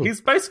was like, ooh.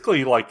 He's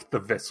basically like the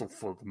vessel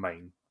for the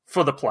main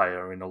for the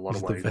player in a lot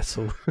He's of the ways.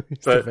 vessel. He's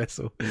the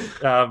vessel.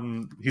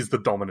 He's the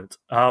dominant.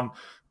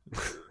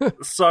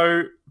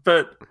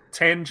 But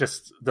 10,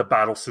 just the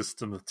battle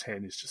system of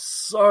 10 is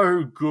just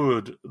so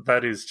good.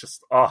 That is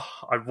just, I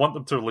want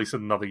them to release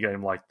another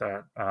game like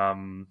that.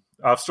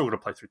 I've still got to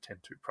play through 10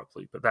 too,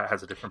 probably, but that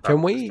has a different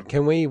battle system.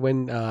 Can we,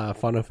 when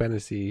Final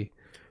Fantasy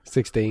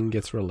 16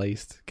 gets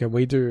released, can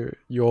we do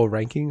your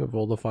ranking of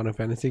all the Final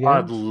Fantasy games?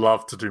 I'd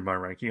love to do my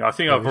ranking. I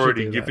think I've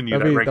already given you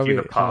that ranking in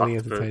the past.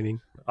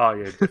 Entertaining. Oh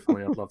yeah,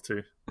 definitely. I'd love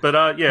to.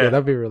 But yeah,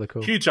 that'd be really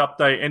cool. Huge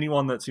update.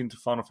 Anyone that's into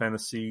Final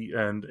Fantasy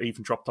and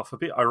even dropped off a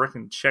bit, I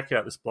reckon check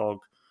out this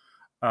blog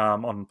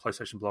on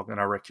PlayStation Blog, and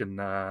I reckon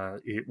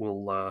it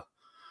will.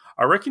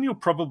 I reckon you'll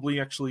probably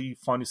actually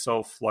find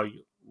yourself like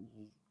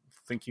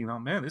thinking, "Oh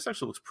man, this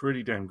actually looks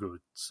pretty damn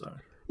good." So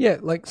yeah,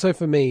 like so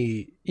for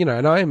me,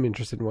 and I am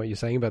interested in what you're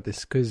saying about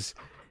this because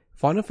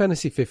Final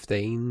Fantasy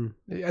 15,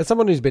 as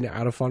someone who's been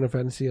out of Final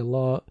Fantasy a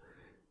lot,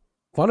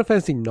 Final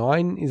Fantasy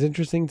 9 is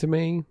interesting to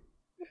me.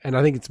 And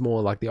I think it's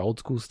more like the old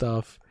school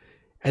stuff.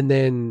 And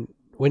then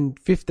when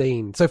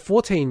 15, so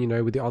 14,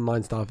 with the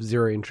online stuff,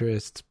 zero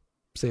interest,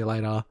 see you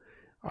later.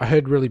 I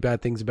heard really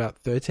bad things about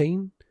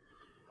 13.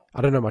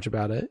 I don't know much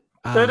about it.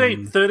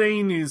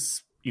 13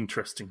 is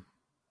interesting.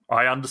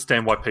 I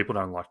understand why people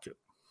don't like it.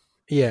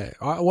 Yeah.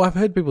 I've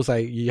heard people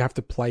say you have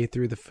to play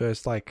through the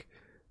first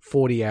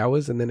 40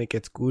 hours and then it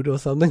gets good or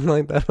something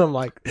like that. I'm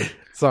like,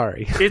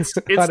 sorry. I just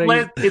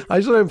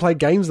don't play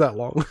games that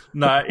long.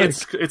 No,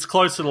 it's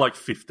closer to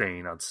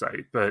 15, I'd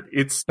say, but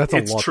it's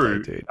lot, true.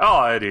 Though, dude.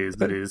 Oh, it is.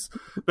 But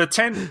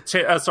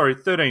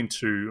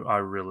 13.2, I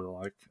really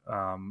like.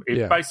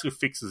 It basically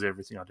fixes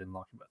everything I didn't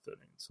like about 13.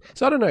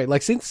 So I don't know,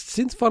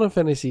 since Final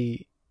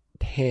Fantasy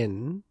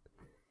 10,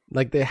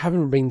 they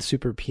haven't been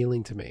super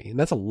appealing to me, and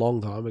that's a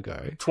long time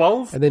ago.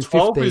 12, and then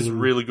 12 15 is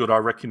really good. I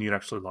reckon you'd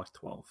actually like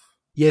 12.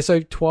 Yeah, so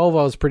 12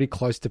 I was pretty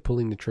close to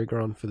pulling the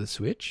trigger on for the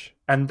Switch.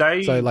 And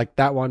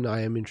that one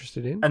I am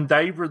interested in. And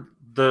the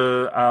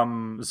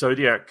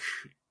Zodiac,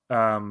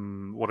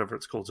 whatever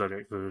it's called,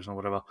 Zodiac version or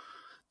whatever,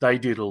 they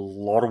did a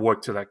lot of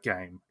work to that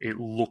game.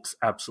 It looks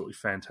absolutely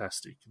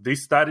fantastic.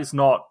 That is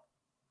not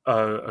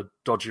a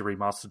dodgy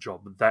remaster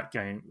job. That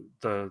game,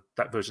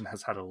 that version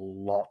has had a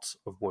lot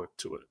of work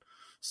to it.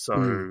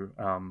 So,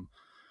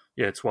 12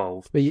 is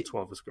great.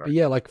 But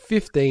yeah,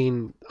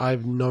 15, I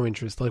have no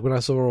interest. When I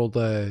saw all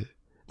the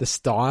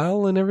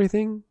style and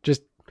everything,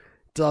 just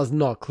does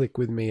not click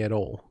with me at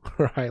all,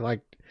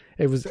 right?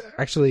 It was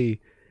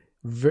actually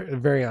very,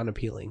 very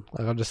unappealing.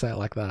 I'll just say it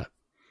like that.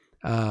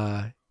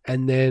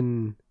 And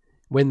then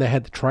when they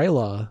had the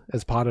trailer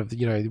as part of,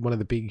 one of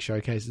the big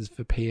showcases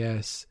for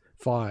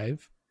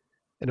PS5,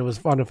 and it was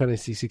Final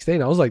Fantasy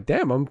 16, I was like,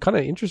 damn, I'm kind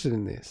of interested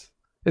in this.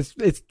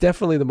 It's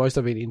definitely the most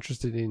I've been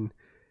interested in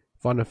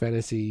Final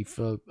Fantasy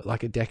for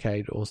a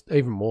decade or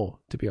even more,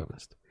 to be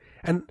honest.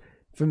 And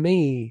for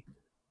me,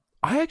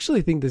 I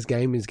actually think this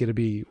game is going to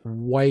be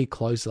way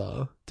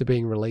closer to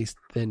being released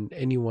than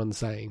anyone's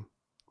saying.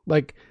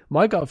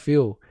 My gut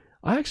feel,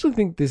 I actually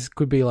think this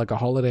could be a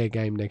holiday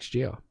game next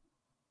year.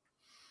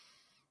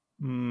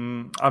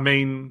 I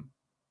mean...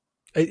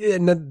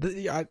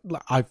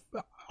 I'll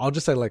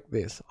just say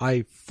this.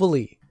 I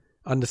fully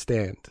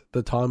understand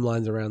the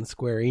timelines around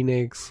Square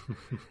Enix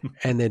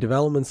and their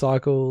development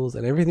cycles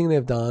and everything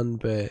they've done,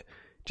 but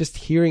just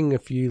hearing a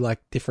few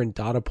different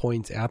data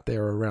points out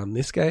there around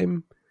this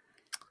game,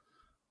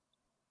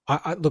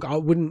 I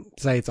wouldn't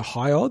say it's a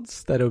high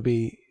odds that it'll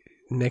be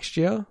next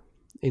year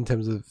in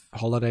terms of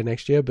holiday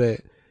next year, but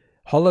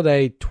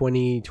holiday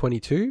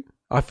 2022,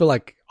 I feel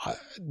like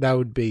that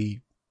would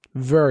be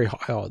very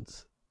high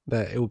odds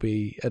that it will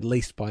be at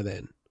least by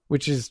then,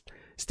 which is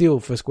still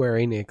for Square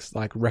Enix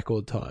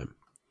record time.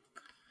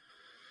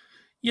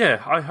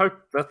 Yeah, I hope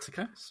that's the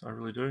case. I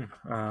really do.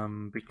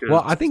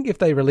 Because I think if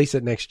they release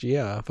it next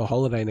year for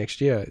holiday next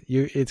year,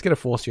 it's going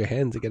to force your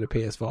hand to get a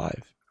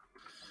PS5.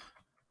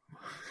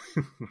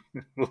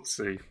 We'll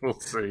see.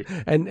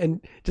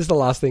 And just the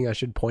last thing I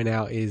should point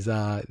out is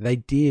they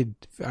did.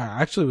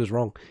 Actually, was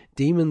wrong.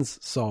 Demon's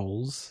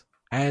Souls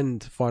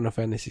and Final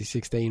Fantasy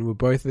 16 were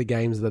both the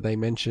games that they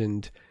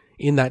mentioned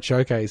in that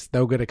showcase. They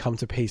were going to come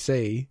to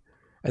PC,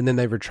 and then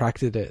they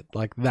retracted it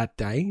that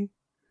day.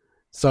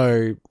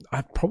 So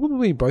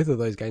probably both of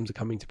those games are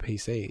coming to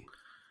PC.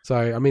 So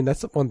I mean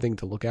that's one thing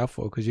to look out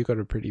for because you've got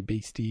a pretty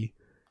beastie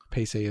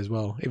PC as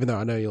well. Even though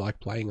I know you like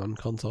playing on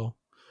console.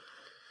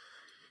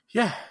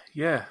 Yeah.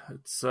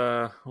 It's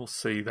we'll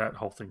see. That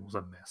whole thing was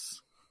a mess.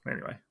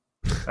 Anyway,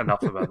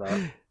 enough about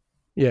that.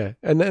 Yeah,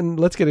 and then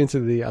let's get into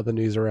the other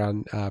news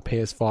around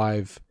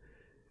PS5.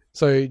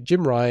 So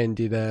Jim Ryan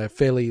did a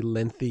fairly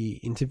lengthy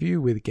interview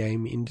with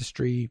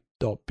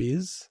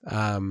GameIndustry.biz.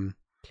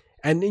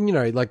 And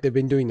they've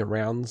been doing the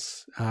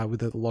rounds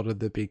with a lot of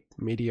the big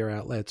media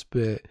outlets,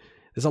 but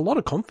there's a lot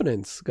of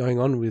confidence going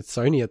on with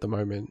Sony at the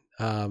moment.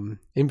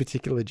 In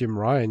particular, Jim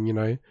Ryan,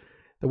 the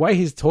way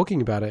he's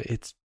talking about it,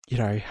 it's,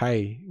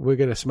 hey, we're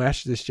going to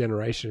smash this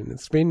generation.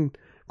 It's been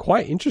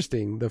quite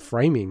interesting, the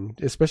framing,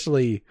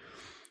 especially,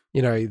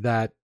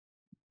 that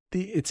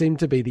it seemed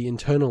to be the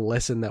internal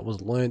lesson that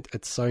was learnt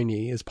at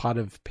Sony as part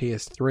of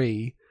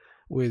PS3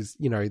 was,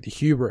 the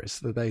hubris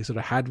that they sort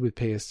of had with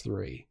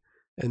PS3.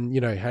 And,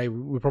 hey,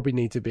 we probably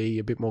need to be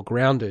a bit more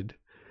grounded.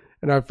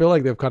 And I feel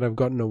like they've kind of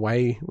gotten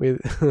away with,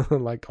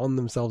 like, on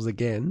themselves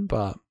again.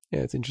 But,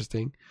 yeah, it's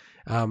interesting.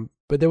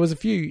 But there was a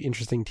few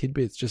interesting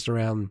tidbits just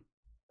around,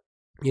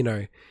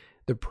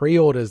 the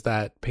pre-orders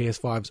that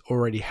PS5's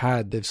already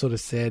had. They've sort of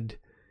said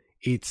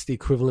it's the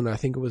equivalent, I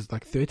think it was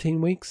like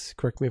 13 weeks,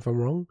 correct me if I'm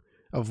wrong,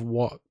 of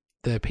what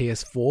the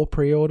PS4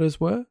 pre-orders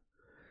were.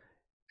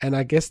 And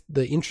I guess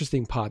the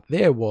interesting part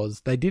there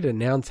was they did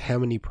announce how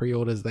many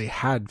pre-orders they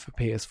had for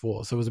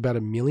PS4. So it was about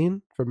 1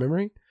 million from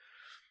memory.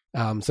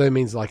 So it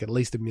means like at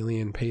least 1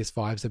 million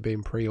PS5s have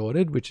been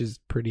pre-ordered, which is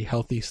pretty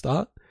healthy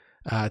start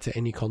to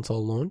any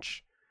console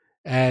launch.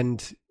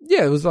 And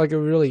yeah, it was like a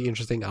really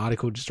interesting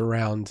article just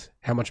around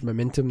how much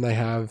momentum they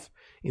have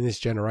in this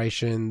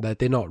generation, that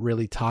they're not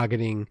really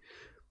targeting,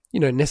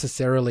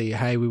 necessarily,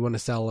 hey, we want to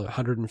sell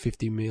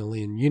 150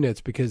 million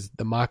units, because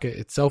the market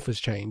itself has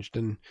changed.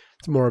 And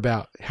it's more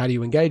about how do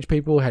you engage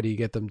people? How do you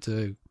get them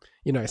to,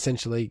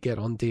 essentially get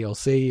on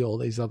DLC or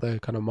these other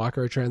kind of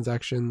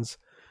microtransactions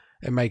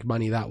and make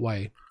money that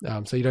way.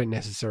 So you don't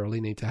necessarily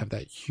need to have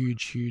that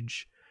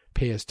huge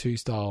PS2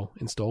 style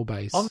install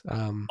base.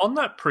 On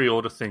that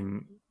pre-order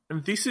thing,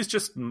 and this is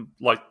just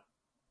like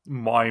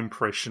my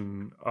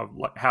impression of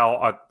like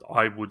how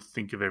I would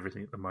think of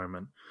everything at the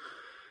moment.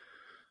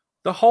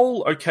 The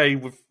whole, okay,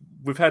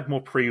 we've had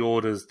more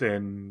pre-orders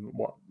than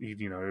what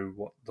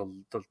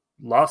the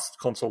last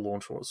console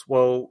launch was.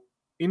 Well,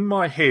 in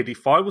my head,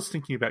 if I was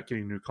thinking about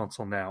getting a new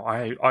console now,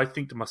 I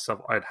think to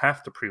myself, I'd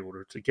have to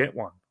pre-order to get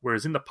one.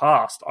 Whereas in the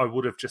past, I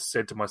would have just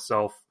said to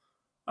myself,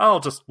 I'll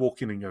just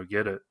walk in and go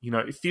get it.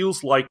 It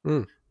feels like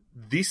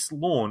this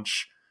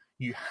launch,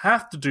 you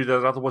have to do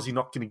that, otherwise you're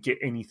not going to get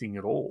anything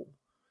at all.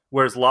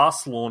 Whereas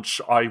last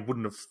launch, I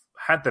wouldn't have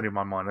had that in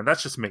my mind, and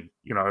that's just me.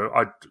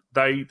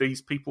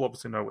 These people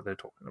obviously know what they're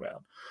talking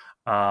about,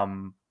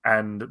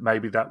 and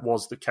maybe that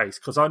was the case,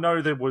 because I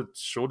know there were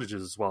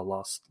shortages as well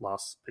last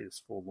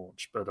PS4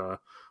 launch, or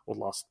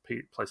last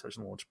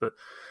PlayStation launch. But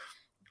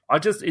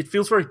it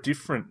feels very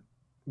different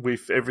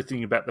with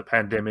everything about the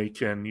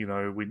pandemic, and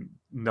we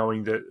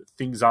knowing that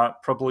things aren't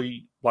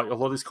probably, like, a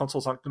lot of these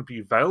consoles aren't going to be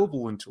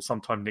available until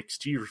sometime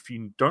next year if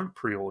you don't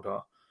pre-order.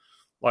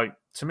 Like,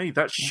 to me,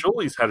 that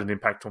surely has had an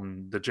impact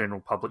on the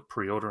general public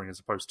pre-ordering as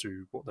opposed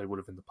to what they would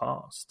have in the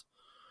past.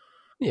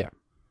 Yeah.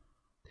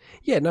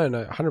 Yeah, no,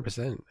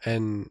 100%.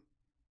 And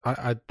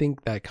I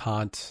think that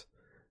can't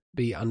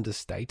be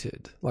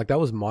understated. Like, that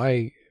was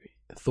my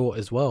thought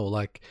as well.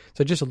 Like,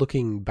 so just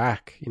looking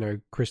back,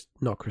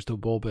 not crystal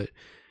ball, but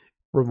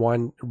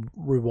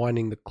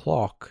rewinding the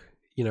clock,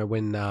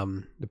 when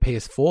the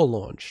PS4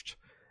 launched,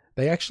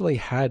 they actually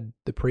had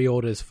the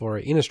pre-orders for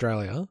it in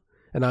Australia,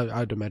 and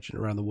I'd imagine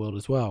around the world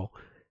as well,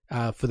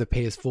 for the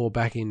PS4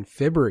 back in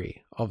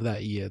February of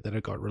that year that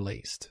it got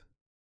released.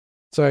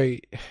 So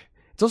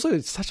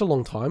it's such a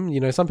long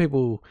time. Some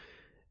people,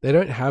 they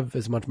don't have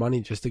as much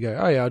money just to go,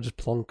 oh yeah, I'll just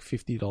plonk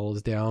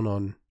 $50 down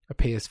on a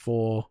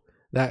PS4.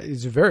 That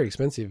is very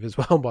expensive as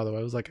well, by the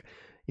way. It was like,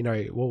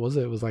 what was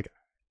it? It was like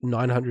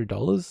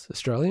 $900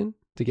 Australian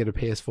to get a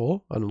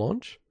PS4 on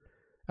launch.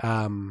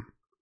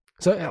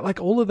 So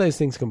like all of those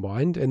things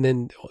combined, and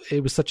then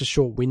it was such a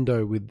short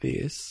window with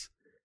this.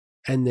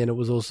 And then it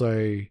was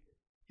also,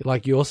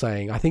 like you're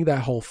saying, I think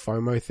that whole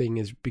FOMO thing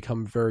has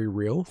become very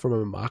real from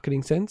a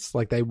marketing sense.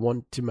 Like, they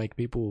want to make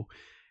people,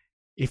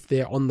 if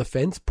they're on the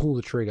fence, pull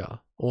the trigger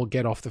or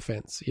get off the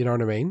fence. You know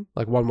what I mean?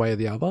 Like, one way or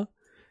the other.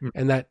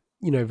 And that,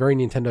 very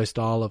Nintendo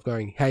style of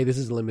going, hey, this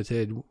is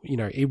limited,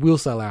 it will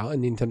sell out.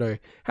 And Nintendo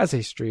has a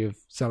history of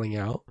selling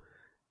out.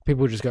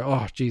 People just go,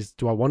 oh, geez,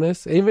 do I want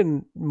this?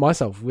 Even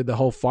myself with the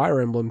whole Fire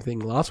Emblem thing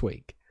last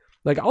week.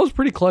 Like, I was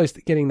pretty close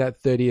to getting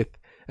that 30th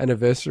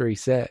anniversary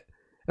set.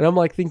 And I'm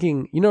like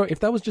thinking, if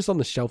that was just on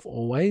the shelf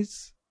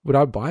always, would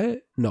I buy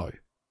it? No.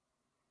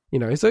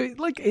 So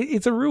like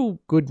it's a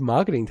real good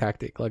marketing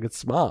tactic. Like, it's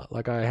smart.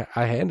 Like, I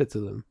hand it to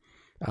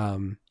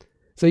them.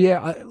 So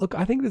yeah,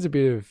 I think there's a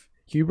bit of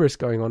hubris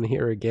going on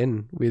here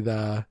again with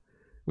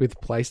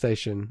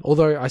PlayStation.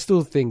 Although I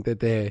still think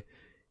that they're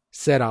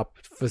set up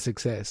for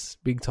success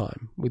big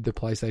time with the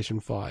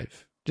PlayStation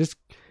 5. Just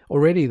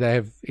already they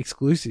have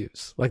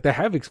exclusives. Like, they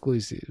have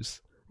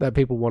exclusives that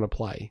people want to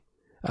play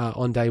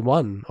on day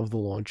one of the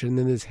launch. And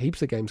then there's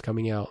heaps of games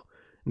coming out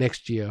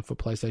next year for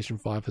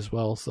PlayStation 5 as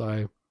well.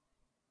 So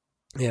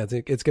yeah,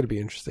 it's going to be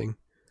interesting.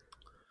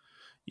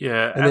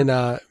 Yeah. And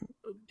then,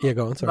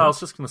 go on. Sorry. No, I was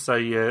just going to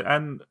say, yeah.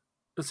 And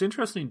it's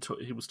interesting.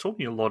 He was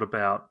talking a lot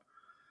about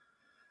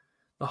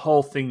the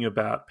whole thing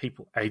about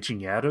people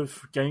aging out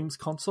of games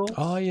consoles.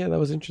 Oh, yeah, that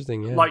was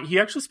interesting. Yeah. Like, he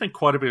actually spent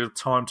quite a bit of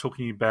time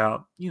talking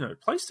about,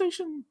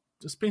 PlayStation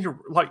has been,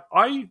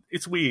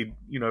 it's weird.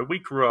 We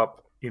grew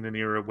up in an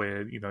era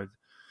where,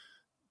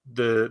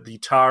 the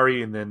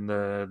Atari and then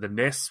the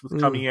NES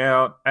was coming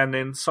out, and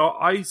then so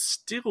I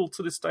still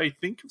to this day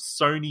think of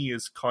Sony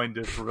as kind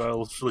of a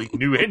relatively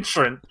new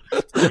entrant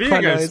to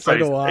video game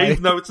space,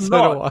 even though it's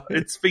So not.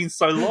 It's been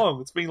so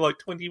long. It's been like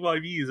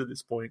 25 years at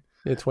this point.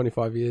 Yeah,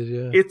 25 years,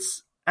 yeah.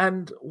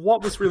 And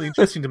what was really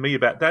interesting to me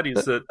about that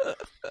is that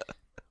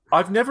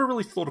I've never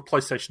really thought of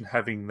PlayStation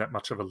having that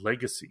much of a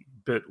legacy.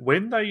 But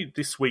when they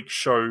this week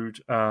showed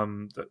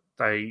that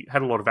they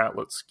had a lot of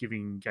outlets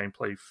giving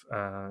gameplay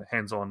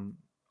hands-on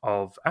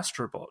of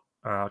Astro Bot,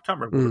 I can't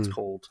remember what it's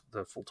called,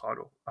 the full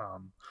title.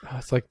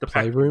 It's like the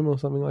Playroom or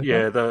something like that?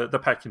 Yeah, the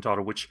pack-in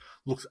title, which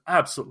looks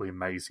absolutely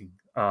amazing.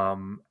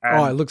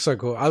 It looks so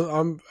cool.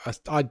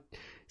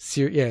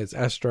 It's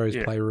Astro's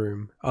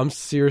Playroom. I'm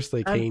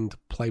seriously keen to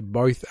play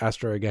both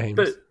Astro games.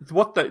 But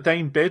what they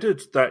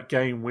embedded that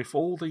game with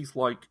all these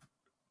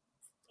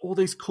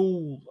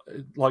cool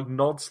like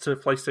nods to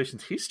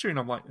PlayStation's history, and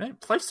I'm like, man,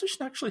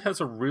 PlayStation actually has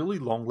a really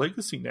long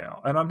legacy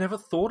now, and I never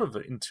thought of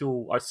it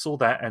until I saw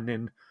that, and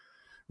then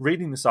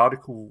reading this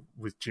article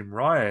with Jim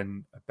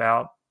Ryan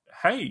about,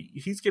 hey,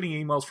 he's getting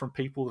emails from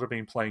people that have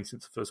been playing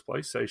since the first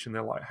PlayStation.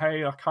 They're like,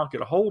 hey, I can't get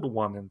a hold of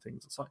one and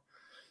things. It's like,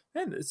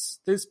 man,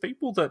 there's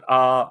people that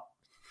are,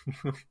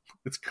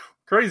 it's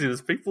crazy.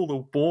 There's people that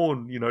were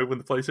born, when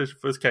the PlayStation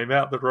first came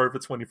out that are over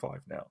 25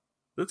 now.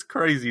 That's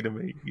crazy to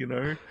me,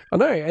 I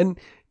know, and,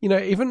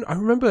 even, I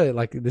remember,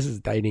 like, this is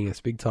dating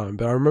us big time,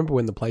 but I remember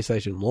when the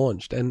PlayStation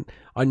launched, and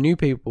I knew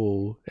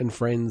people and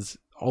friends,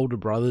 older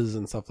brothers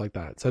and stuff like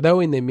that. So they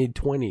were in their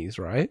mid-20s,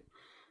 right?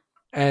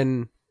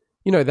 And,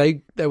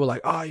 they were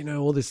like,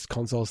 all this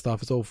console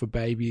stuff is all for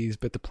babies,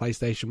 but the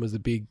PlayStation was the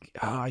big,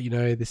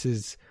 this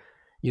is,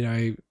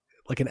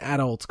 like an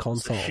adult's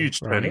console. It's a huge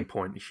turning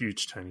point, a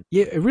huge turning point.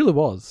 Yeah, it really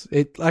was.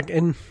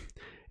 And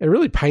it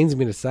really pains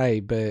me to say,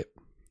 but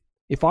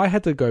if I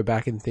had to go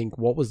back and think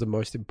what was the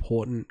most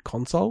important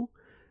console,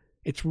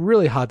 it's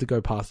really hard to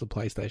go past the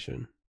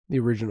PlayStation, the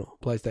original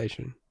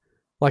PlayStation.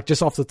 Like,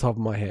 just off the top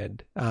of my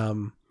head. I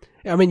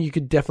mean, you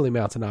could definitely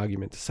mount an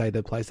argument to say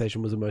that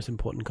PlayStation was the most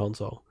important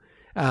console.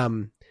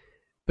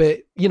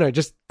 But,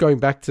 just going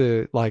back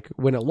to, like,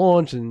 when it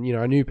launched and,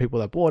 I knew people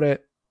that bought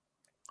it,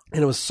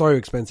 and it was so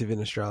expensive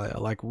in Australia.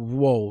 Like,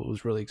 whoa, it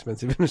was really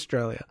expensive in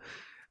Australia.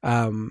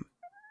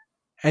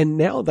 And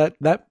now that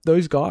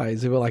those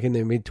guys who were, like, in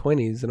their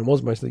mid-20s, and it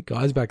was mostly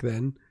guys back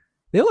then,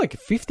 they're, like,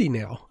 50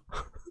 now.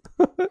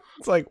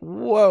 It's like,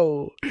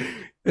 whoa.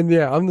 And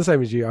yeah, I'm the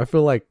same as you. I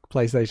feel like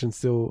PlayStation's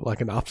still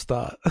like an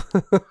upstart,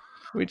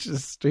 which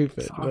is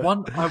stupid. So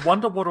I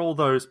wonder what all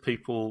those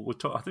people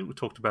I think we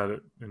talked about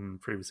it in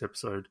a previous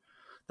episode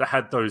that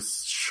had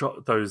those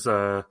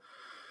the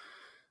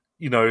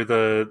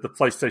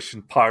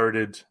PlayStation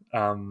pirated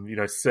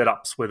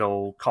setups where they're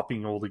all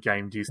copying all the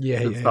game discs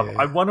and stuff.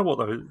 Yeah. I wonder what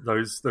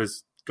those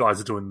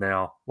guys are doing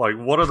now. Like,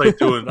 what are they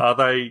doing? Are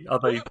they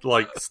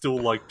like still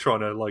like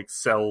trying to like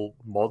sell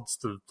mods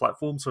to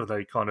platforms, or are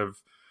they kind of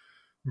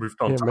moved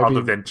on to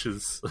other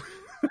ventures?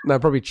 No,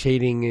 probably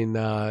cheating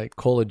in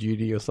Call of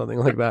Duty or something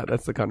like that.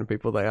 That's the kind of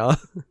people they are.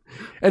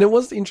 And it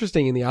was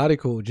interesting in the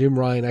article, Jim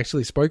Ryan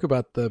actually spoke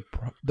about the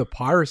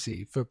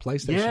piracy for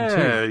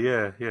PlayStation 2.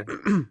 Yeah.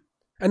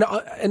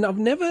 And I've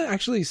never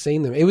actually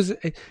seen them.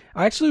 I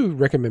actually would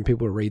recommend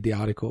people read the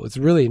article. It's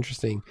really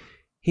interesting.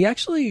 He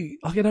actually,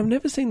 and I've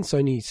never seen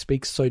Sony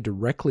speak so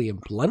directly and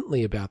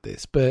bluntly about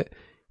this, but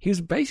he was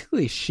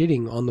basically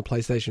shitting on the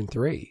PlayStation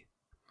 3.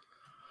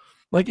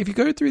 Like, if you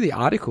go through the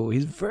article,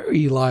 he's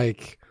very,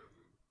 like,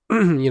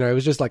 it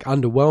was just, like,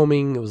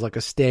 underwhelming. It was, like,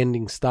 a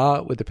standing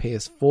start with the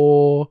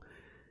PS4.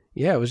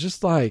 Yeah, it was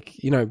just, like,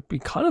 he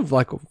kind of,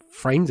 like,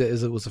 framed it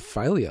as it was a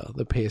failure,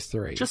 the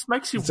PS3. It just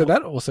makes you... So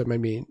that also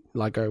made me,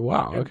 like, go,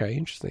 wow, okay,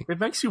 interesting. It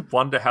makes you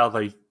wonder how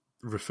they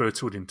refer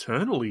to it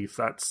internally, if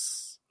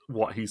that's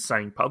what he's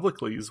saying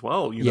publicly as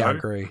well. I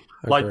agree.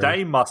 Like,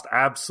 they must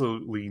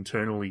absolutely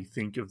internally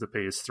think of the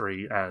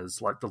PS3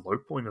 as, like, the low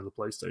point of the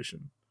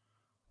PlayStation.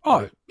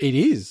 Oh, it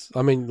is.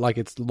 I mean, like,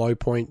 it's low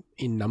point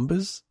in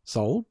numbers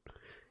sold.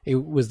 It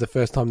was the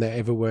first time they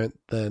ever weren't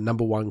the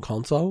number one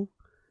console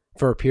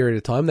for a period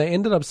of time. They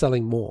ended up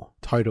selling more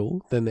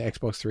total than the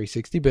Xbox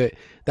 360, but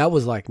that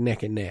was like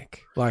neck and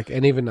neck. Like,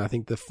 and even I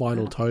think the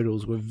final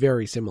totals were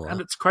very similar.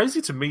 And it's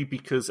crazy to me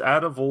because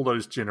out of all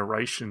those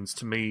generations,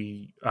 to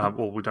me,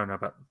 we don't know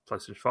about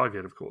PlayStation 5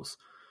 yet, of course.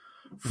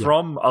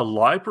 From a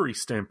library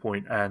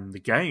standpoint and the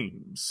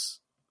games,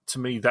 to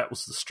me, that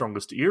was the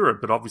strongest era,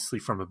 but obviously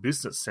from a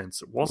business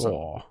sense, it wasn't.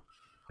 Oh,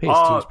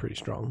 PS2 is pretty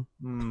strong.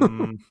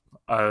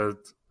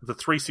 The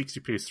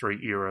 360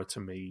 PS3 era, to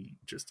me,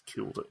 just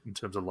killed it in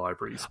terms of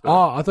libraries.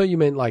 But... I thought you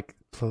meant like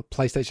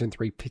PlayStation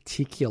 3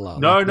 particular.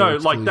 No,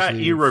 like that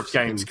era of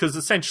games, because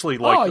essentially,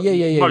 like,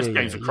 most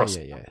games are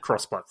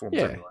cross-platforms.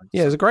 Yeah, anyway,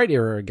 it was a great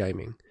era of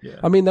gaming. Yeah.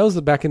 I mean, that was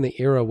back in the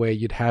era where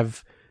you'd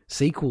have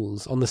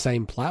sequels on the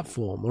same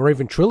platform, or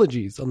even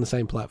trilogies on the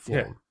same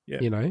platform.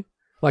 Yeah.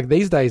 Like,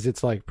 these days,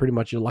 it's like pretty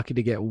much you're lucky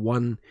to get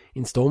one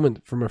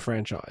installment from a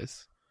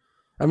franchise.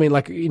 I mean,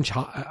 like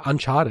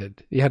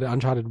Uncharted. You had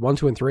Uncharted 1,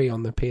 2, and 3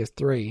 on the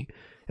PS3,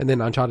 and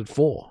then Uncharted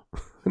 4.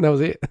 And that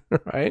was it,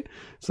 right?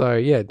 So,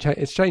 yeah,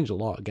 it's changed a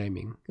lot,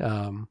 gaming.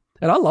 And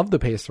I love the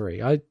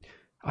PS3.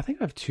 I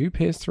think I have 2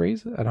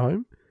 PS3s at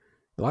home.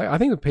 Like, I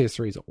think the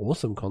PS3 is an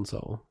awesome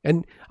console.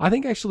 And I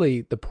think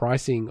actually the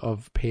pricing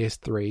of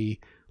PS3,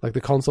 like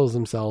the consoles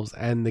themselves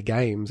and the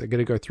games, are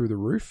going to go through the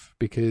roof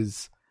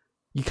because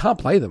you can't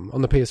play them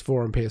on the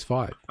PS4 and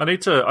PS5. I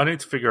need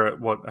to figure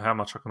out how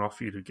much I can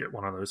offer you to get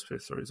one of those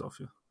PS3s off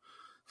you.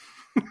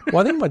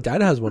 Well, I think my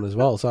dad has one as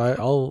well,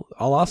 so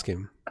I'll ask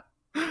him.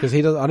 Because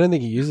he does. I don't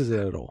think he uses it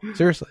at all.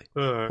 Seriously.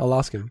 Right. I'll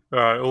ask him. All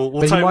right,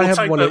 we'll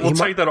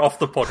take that off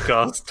the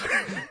podcast.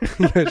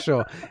 Yeah,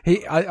 sure.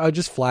 I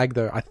just flagged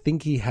though. I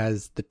think he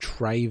has the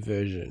tray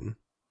version.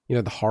 You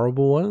know, the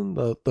horrible one,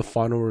 the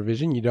final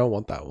revision. You don't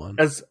want that one.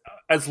 As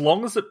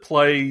long as it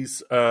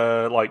plays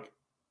like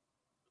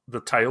the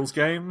Tales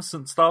games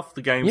and stuff,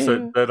 the games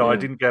that I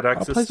didn't get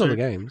access to. All the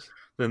games.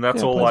 Then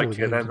that's all I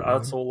care.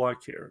 That's all I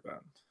care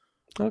about.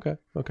 Okay.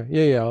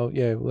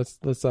 Yeah. Let's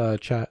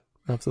chat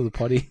after the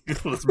potty.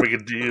 Let's make a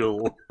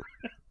deal.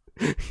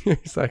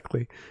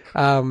 Exactly.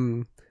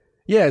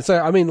 Yeah, so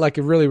I mean, like,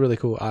 a really, really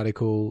cool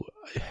article.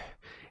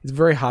 It's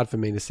very hard for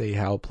me to see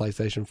how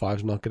PlayStation 5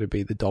 is not going to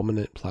be the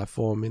dominant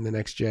platform in the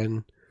next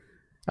gen.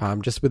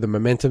 Just with the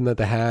momentum that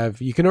they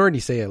have. You can already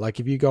see it. Like,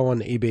 if you go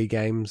on EB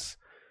Games,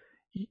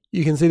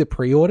 you can see the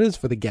pre-orders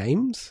for the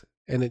games,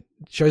 and it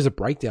shows a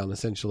breakdown,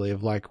 essentially,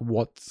 of, like,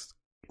 what's,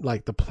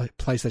 like, the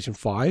PlayStation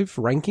 5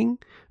 ranking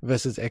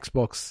versus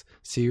Xbox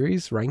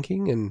Series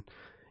ranking. And,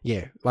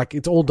 yeah, like,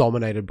 it's all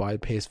dominated by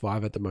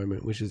PS5 at the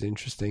moment, which is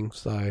interesting.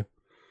 So,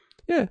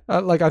 yeah,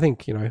 I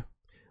think, you know,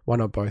 why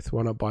not both?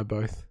 Why not buy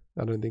both?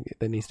 I don't think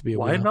there needs to be a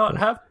Why winner, not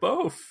have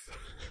both?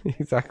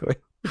 Exactly.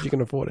 If you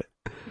can afford it.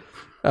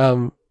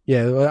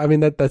 Yeah, I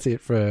mean, that's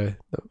it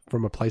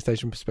from a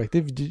PlayStation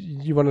perspective.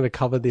 You wanted to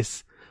cover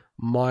this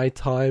My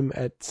Time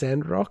at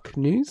Sandrock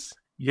news?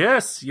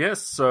 Yes.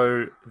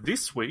 So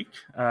this week,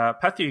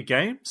 Pathia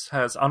Games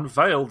has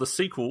unveiled a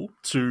sequel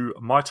to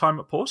My Time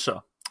at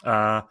Porsche,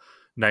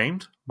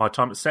 named My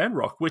Time at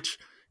Sandrock, which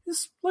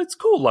it's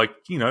cool. Like,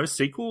 you know,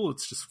 sequel,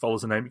 it just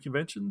follows a naming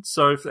convention.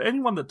 So for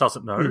anyone that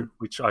doesn't know,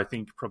 which I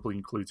think probably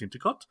includes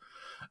Intercot,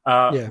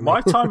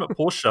 My Time at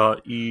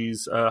Porsche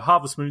is a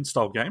Harvest Moon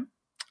style game.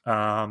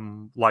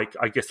 Like,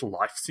 I guess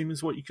life sim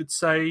is what you could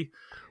say,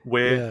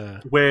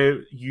 where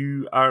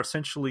you are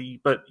essentially,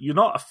 but you're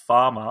not a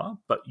farmer,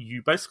 but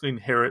you basically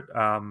inherit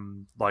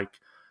like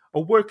a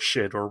work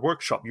shed or a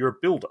workshop. You're a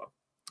builder,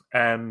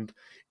 and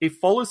it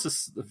follows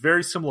this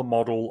very similar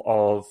model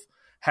of,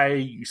 hey,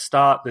 you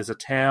start, there's a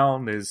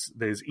town,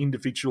 there's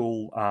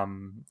individual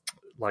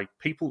like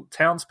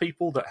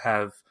townspeople that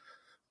have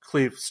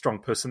clear, strong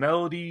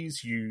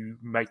personalities. You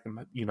make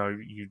them, you know,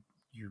 you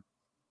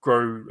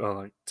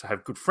grow to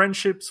have good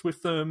friendships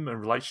with them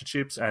and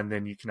relationships, and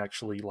then you can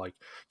actually like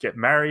get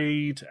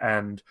married.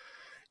 And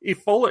it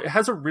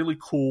has a really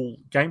cool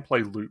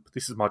gameplay loop.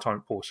 This is My Time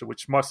at Porsche,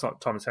 which My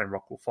Time at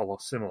Sandrock will follow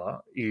similar,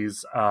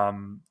 is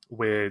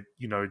where,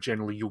 you know,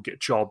 generally you'll get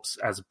jobs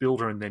as a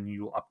builder and then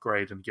you'll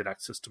upgrade and get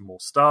access to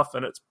more stuff.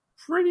 And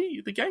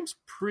the game's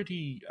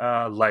pretty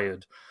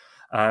layered.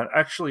 It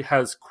actually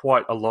has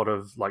quite a lot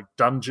of like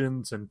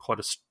dungeons and quite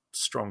a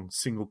strong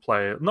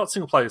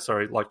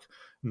like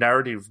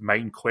narrative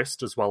main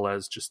quest, as well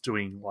as just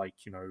doing, like,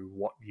 you know,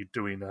 what you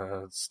do in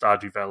a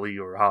Stardew Valley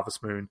or a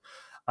Harvest Moon.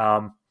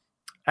 And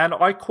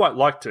I quite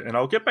liked it. And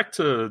I'll get back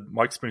to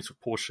my experience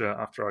with Porsche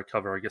after I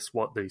cover, I guess,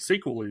 what the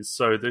sequel is.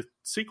 So the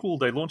sequel,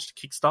 they launched a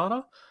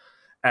Kickstarter,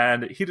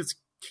 and it hit its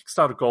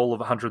Kickstarter goal of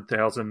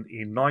 100,000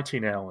 in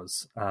 19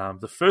 hours.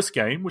 The first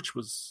game, which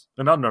was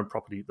an unknown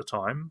property at the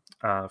time,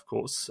 of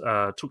course,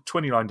 took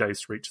 29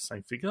 days to reach the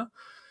same figure,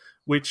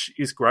 which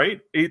is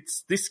great.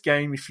 This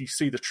game, if you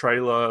see the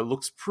trailer,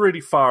 looks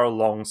pretty far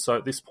along. So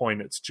at this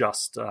point, it's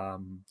just,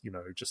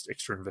 just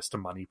extra investor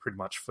money pretty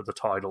much for the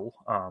title.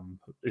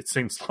 It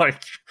seems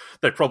like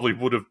they probably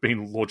would have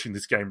been launching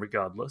this game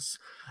regardless.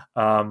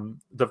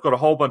 They've got a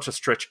whole bunch of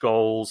stretch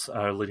goals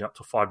leading up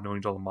to a $5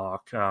 million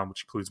mark,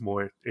 which includes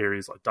more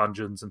areas like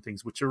dungeons and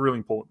things, which are really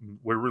important.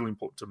 We're really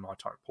important to My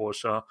Time at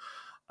Porsche.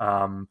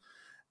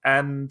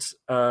 And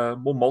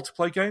more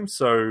multiplayer games.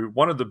 So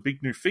one of the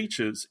big new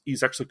features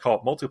is actually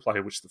co-op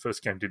multiplayer, which the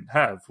first game didn't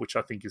have, which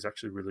I think is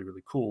actually really,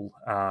 really cool.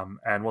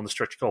 And one of the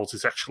stretch goals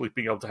is actually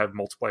being able to have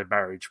multiplayer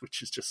marriage,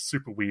 which is just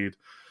super weird.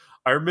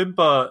 I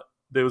remember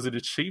there was an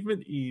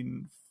achievement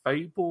in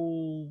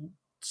Fable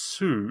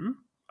 3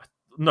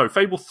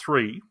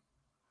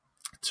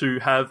 to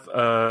have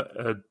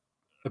a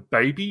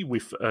baby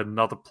with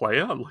another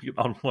player, like an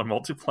online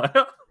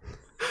multiplayer.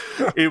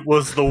 It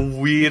was the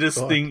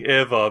weirdest thing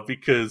ever,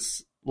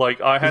 because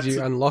like I had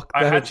to unlock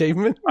that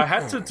achievement. I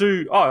had to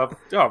do. I've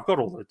got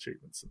all the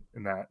achievements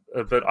in that,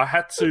 but I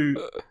had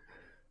to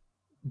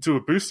do a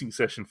boosting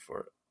session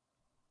for it.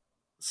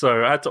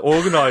 So I had to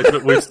organize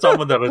it with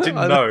someone that I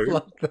didn't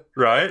know,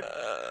 right?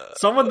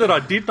 Someone that I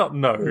did not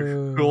know,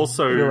 who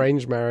also an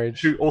arranged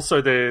marriage, who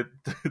also the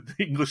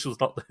English was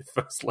not their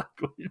first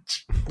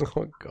language.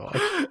 Oh god!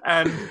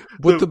 And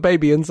put the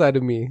baby inside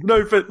of me.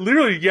 No, but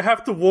literally, you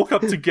have to walk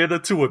up together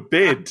to a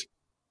bed,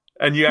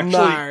 And you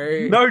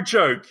actually, no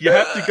joke, you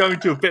have to go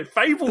into a bit.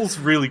 Fable's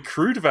really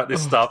crude about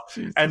this stuff.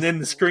 Jesus and then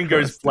the screen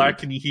goes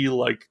black and you hear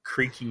like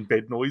creaking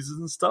bed noises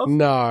and stuff.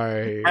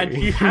 No. And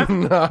you have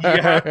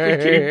to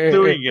keep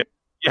doing it.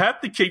 You have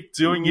to keep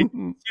doing it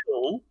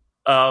until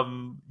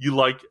you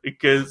like,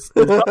 because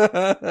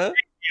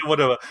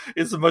whatever.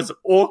 It's the most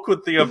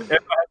awkward thing I've ever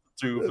had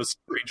to do with a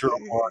screen draw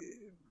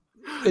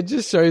line. It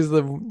just shows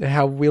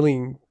how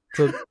willing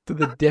to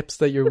the depths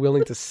that you're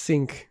willing to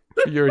sink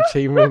for your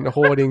achievement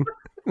hoarding.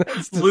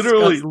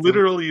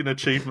 Literally an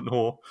achievement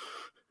whore.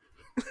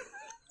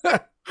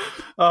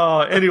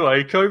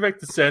 Anyway, going back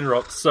to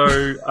Sandrock.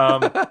 So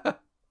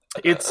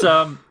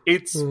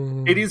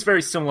it is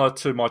very similar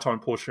to My Time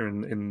at Portia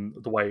in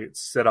the way it's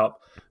set up,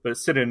 but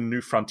it's set in a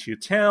new frontier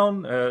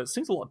town. It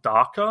seems a lot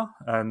darker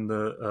and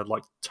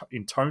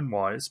in tone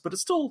wise, but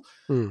it's still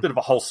a bit of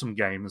a wholesome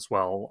game as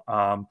well.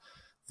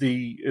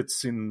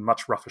 It's in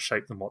much rougher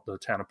shape than what the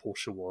town of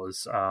Portia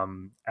was,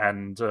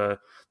 and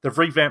they've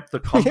revamped the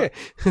combat.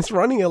 Yeah, it's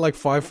running at like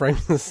 5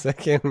 frames a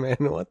second, man.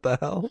 What the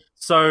hell?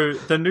 So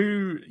the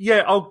new,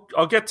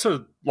 I'll get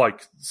to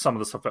like some of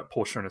the stuff about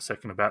Portia in a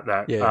second about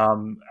that. Yeah.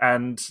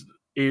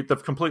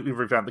 They've completely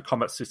revamped the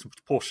combat system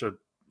for Portia.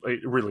 It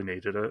really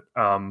needed it.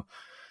 And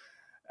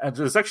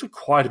there's actually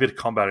quite a bit of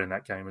combat in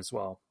that game as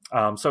well.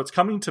 So it's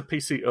coming to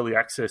PC Early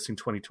Access in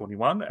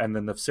 2021, and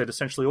then they've said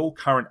essentially all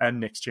current and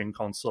next-gen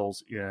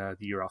consoles the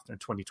year after in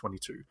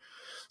 2022.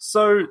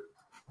 So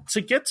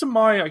to get to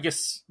my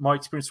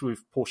experience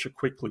with Portia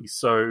quickly,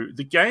 so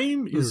the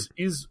game is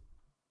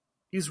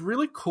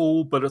really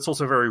cool, but it's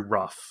also very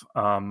rough.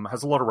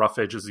 Has a lot of rough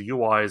edges. The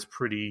UI is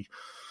pretty...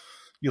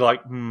 You're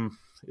like,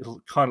 it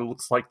kind of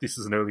looks like this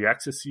is an early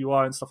access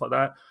UI and stuff like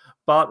that.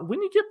 But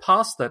when you get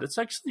past that, it's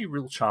actually a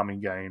real charming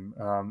game.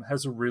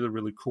 Has a really,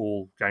 really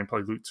cool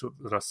gameplay loop to it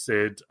that I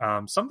said.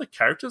 Some of the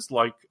characters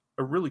are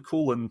really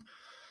cool, and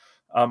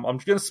I'm going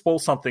to spoil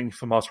something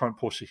for My Time at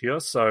Portia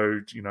here. So,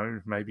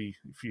 maybe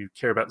if you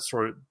care about the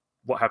story,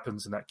 what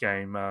happens in that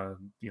game,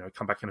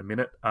 come back in a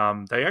minute.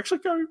 They actually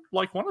go,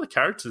 one of the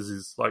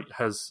characters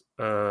has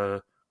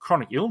a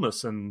chronic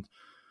illness, and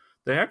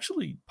they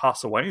actually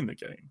pass away in the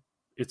game.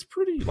 It's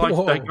pretty,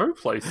 they go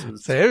places.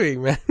 It's heavy,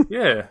 man.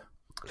 Yeah.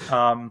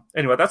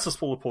 Anyway, that's the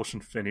spoiler portion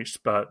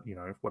finished, but,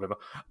 whatever.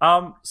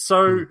 But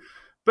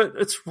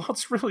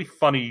what's really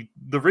funny,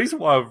 the reason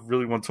why I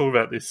really want to talk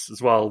about this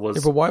as well was...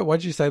 Yeah, but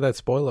why'd you say that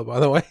spoiler,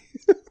 by the way?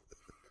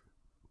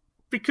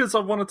 Because I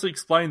wanted to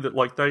explain that,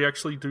 they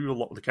actually do a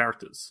lot with the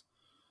characters.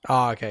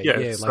 Oh, okay.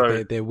 Yeah,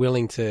 so, they're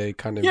willing to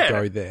kind of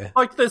go there.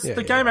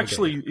 The game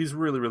actually is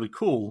really, really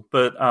cool,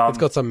 but... it's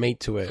got some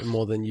meat to it,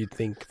 more than you'd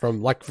think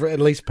from, at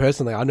least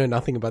personally, I know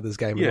nothing about this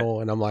game at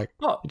all, and I'm like,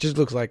 it just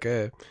looks like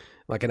an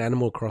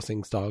Animal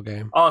Crossing style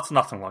game. Oh, it's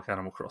nothing like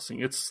Animal Crossing.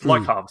 It's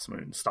like Harvest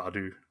Moon,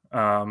 Stardew.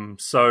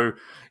 So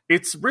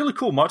it's really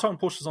cool. My Time at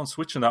Portia's on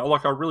Switch and that.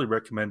 I really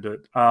recommend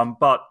it.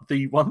 But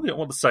the one thing I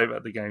want to say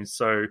about the game,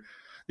 so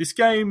this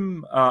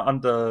game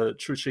under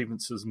True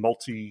Achievements'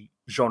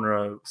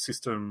 multi-genre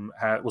system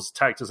was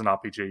tagged as an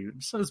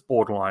RPG. So it's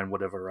borderline,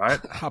 whatever, right?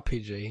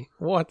 RPG?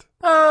 What?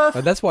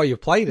 That's why you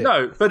played it.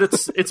 No, but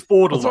it's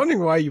borderline. I was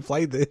wondering why you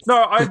played this.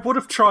 No, I would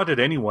have tried it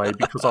anyway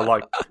because I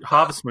like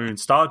Harvest Moon,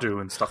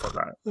 Stardew, and stuff like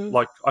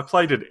that. I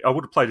played it. I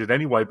would have played it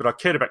anyway, but I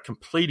cared about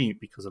completing it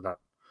because of that.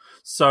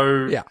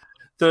 So yeah.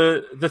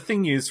 The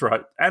thing is,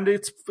 right, and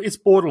it's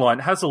borderline.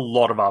 It has a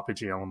lot of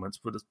RPG elements,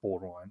 but it's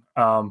borderline.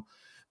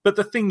 But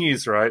the thing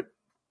is, right,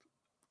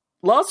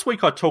 last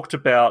week I talked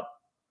about,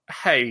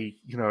 hey,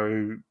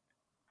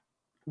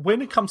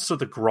 when it comes to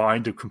the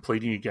grind of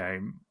completing a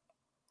game,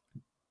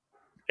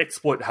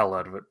 exploit the hell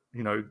out of it.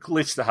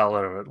 Glitch the hell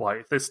out of it.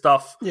 If there's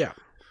stuff... Yeah.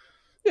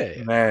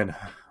 Man,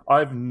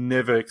 I've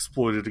never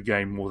exploited a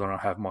game more than I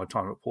have My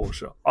Time at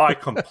Portia. I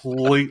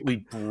completely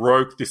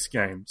broke this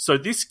game. So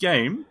this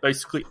game,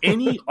 basically,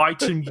 any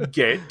item you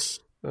get,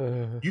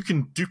 you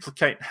can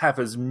duplicate and have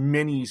as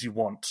many as you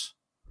want.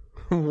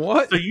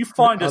 What? So you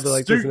find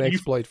an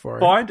exploit for it.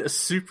 Find a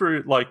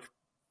super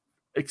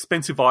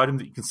expensive item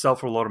that you can sell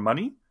for a lot of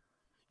money.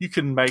 You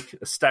can make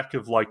a stack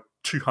of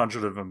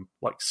 200 of them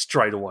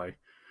straight away.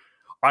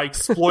 I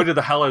exploited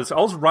the hell out of this. I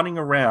was running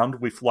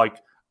around with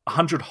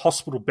 100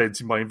 hospital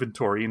beds in my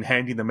inventory and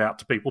handing them out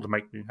to people to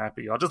make me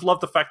happy. I just love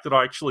the fact that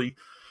I actually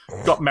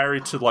got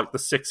married to the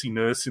sexy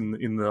nurse in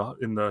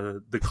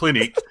the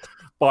clinic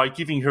by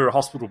giving her a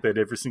hospital bed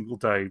every single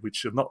day,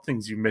 which are not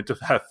things you're meant to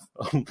have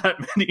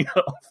that many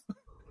of.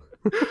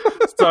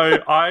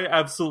 So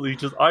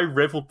I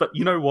reveled. But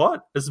you know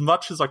what? As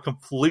much as I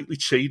completely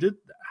cheated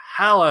the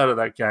hell out of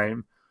that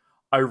game,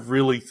 I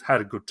really had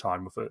a good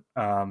time with it.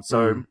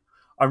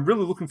 I'm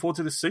really looking forward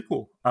to this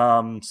sequel.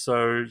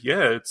 So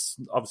yeah, it's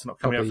obviously not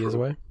coming out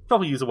for a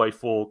couple of years away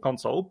for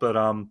console, but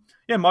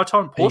My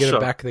Time at Portia. Are you going to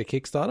back the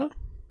Kickstarter?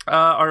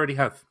 I already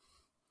have.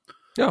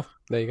 Oh,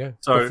 there you go.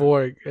 So,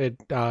 before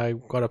it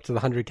got up to the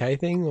 100K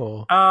thing,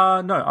 or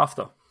no,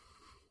 after.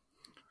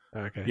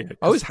 Okay. Yeah,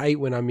 I always hate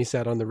when I miss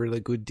out on the really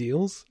good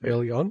deals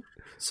early on.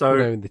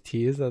 So the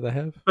tiers that they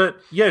have. But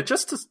yeah,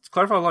 just to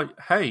clarify, like,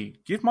 hey,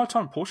 give My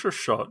Time Porsche a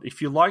shot.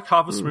 If you like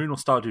Harvest Moon or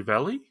Stardew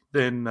Valley,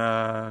 then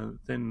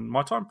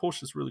My Time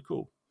Porsche is really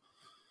cool.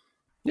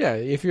 Yeah,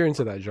 if you're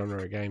into that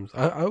genre of games,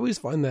 I always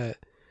find that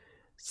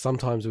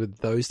sometimes with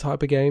those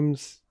type of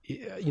games,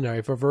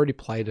 if I've already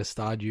played a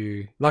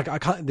Stardew, like I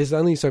can't. There's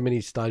only so many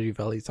Stardew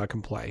Valleys I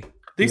can play.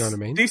 You know what I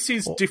mean? This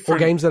is or different.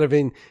 Games that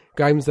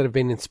have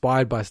been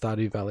inspired by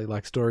Stardew Valley,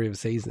 like Story of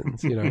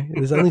Seasons.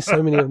 There's only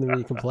so many of them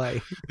you can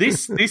play.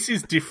 This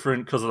is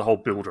different because of the whole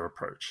builder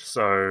approach.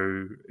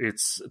 So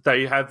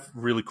they have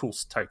really cool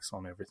takes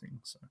on everything.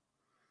 So,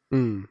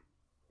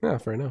 yeah,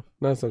 fair enough.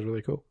 No, that sounds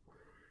really cool.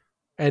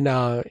 And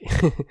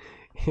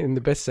in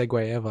the best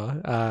segue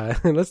ever,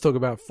 let's talk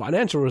about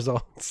financial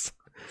results.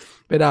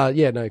 But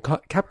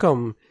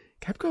Capcom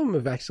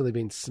have actually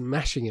been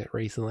smashing it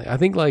recently. I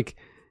think like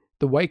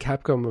the way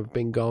Capcom have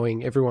been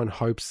going, everyone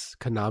hopes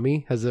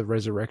Konami has a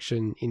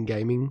resurrection in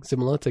gaming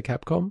similar to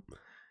Capcom.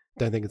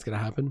 Don't think it's going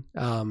to happen.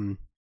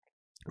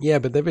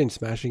 But they've been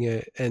smashing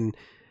it, and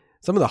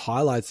some of the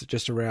highlights are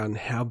just around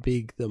how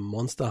big the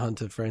Monster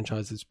Hunter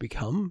franchise has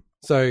become.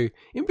 So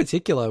in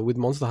particular with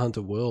Monster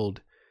Hunter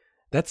World,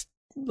 that's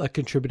like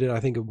contributed, I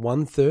think,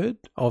 1/3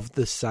 of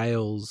the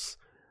sales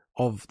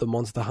of the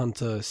Monster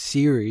Hunter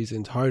series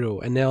in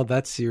total. And now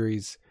that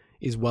series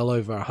is well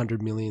over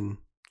 100 million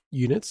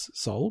units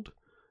sold.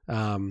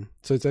 So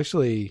it's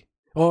actually...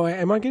 Oh,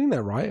 am I getting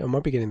that right? I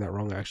might be getting that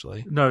wrong,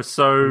 actually. No,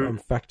 so... I'm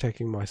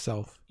fact-checking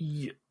myself.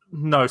 Yeah,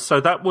 no,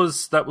 so that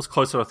was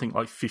closer, I think,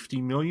 like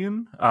 50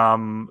 million.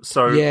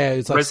 So yeah,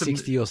 it's like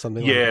 60 or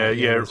something like that.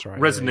 Yeah, that's right.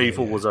 Resident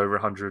Evil was over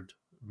 100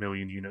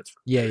 million units.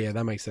 Yeah,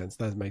 that makes sense.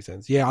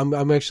 Yeah,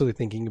 I'm actually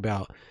thinking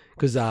about...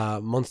 Because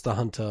Monster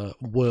Hunter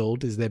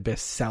World is their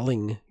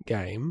best-selling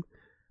game,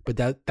 but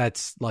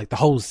that's like the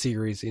whole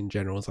series in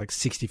general is like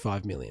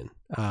 65 million.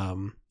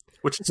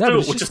 Which is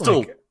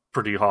still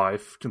pretty high,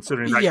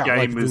 considering that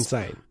game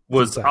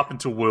was up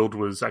until World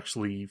was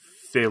actually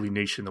fairly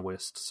niche in the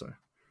West. So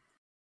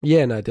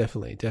yeah, no,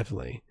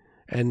 definitely,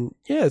 and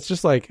yeah, it's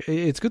just like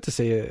it's good to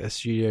see a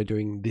studio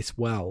doing this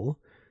well.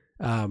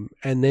 And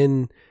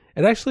then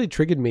it actually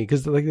triggered me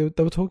because like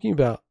they were talking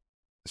about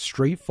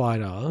Street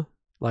Fighter,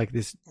 like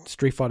this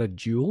Street Fighter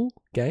Duel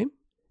game.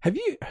 Have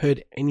you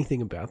heard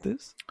anything about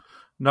this?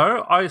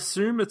 No, I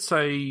assume it's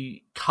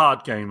a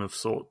card game of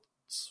sorts.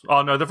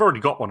 Oh no, they've already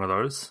got one of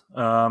those.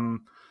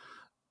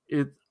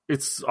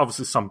 It's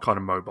obviously some kind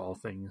of mobile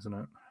thing, isn't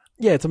it?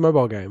 Yeah, it's a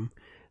mobile game.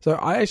 So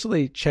I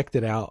actually checked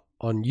it out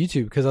on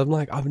YouTube because I'm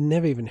like, I've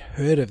never even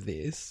heard of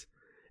this,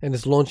 and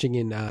it's launching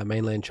in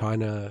mainland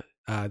China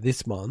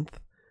this month,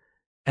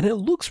 and it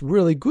looks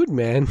really good,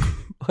 man.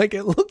 Like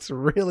it looks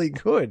really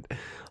good,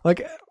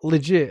 like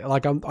legit.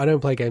 Like I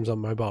don't play games on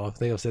mobile. I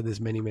think I've said this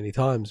many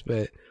times,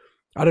 but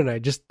I don't know,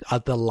 just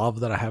the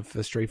love that I have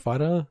for Street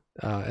Fighter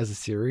as a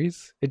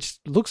series. It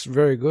just looks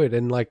very good,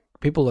 and like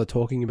people are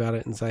talking about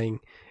it and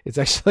saying it's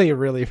actually a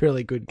really,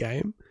 really good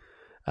game.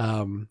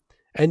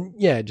 And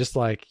yeah, just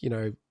like,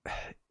 the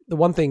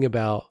one thing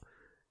about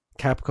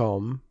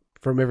Capcom,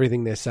 from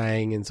everything they're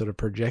saying and sort of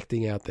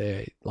projecting out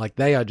there, like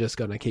they are just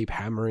going to keep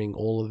hammering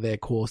all of their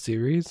core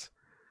series.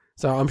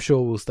 So I'm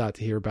sure we'll start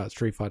to hear about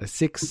Street Fighter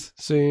 6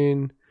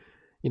 soon.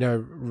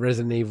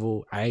 Resident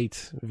Evil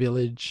 8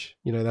 Village,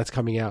 that's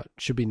coming out,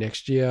 should be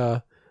next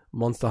year.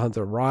 Monster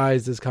Hunter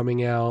Rise is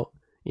coming out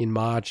in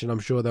March, and I'm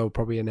sure they'll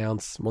probably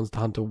announce Monster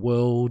Hunter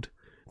World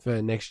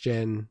for next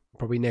gen,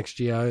 probably next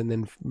year, and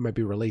then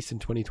maybe release in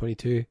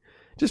 2022.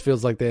 Just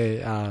feels like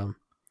they're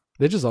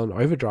just on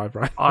overdrive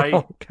right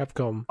now,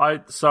 Capcom.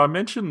 So I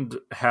mentioned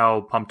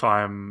how pumped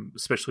I am,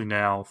 especially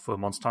now, for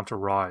Monster Hunter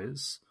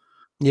Rise.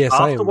 Yeah,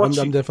 same. I'm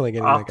definitely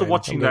getting that game. After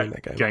watching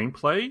that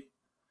gameplay,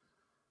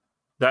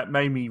 that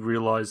made me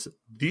realize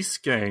this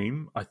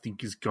game, I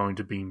think, is going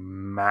to be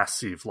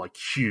massive, like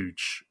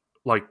huge.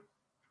 Like,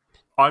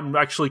 I'm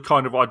actually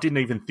I didn't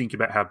even think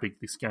about how big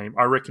this game.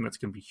 I reckon it's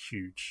going to be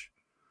huge.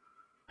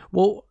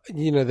 Well,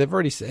 they've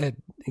already said,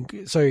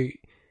 so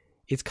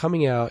it's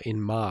coming out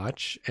in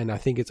March, and I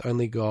think it's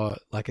only got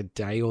like a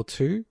day or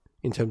two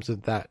in terms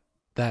of that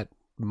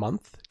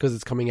month, because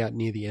it's coming out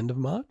near the end of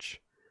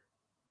March.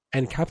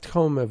 And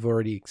Capcom have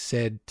already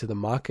said to the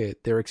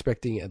market they're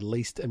expecting at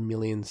least 1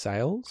 million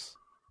sales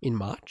in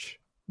March,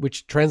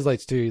 which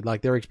translates to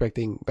like they're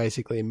expecting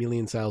basically 1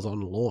 million sales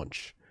on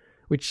launch,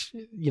 which,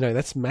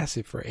 that's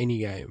massive for any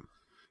game.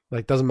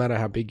 Like, doesn't matter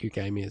how big your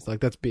game is. Like,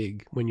 that's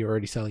big when you're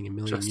already selling 1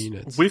 million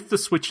units. With the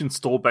Switch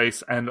install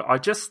base, and I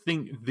just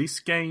think this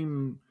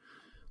game,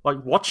 like,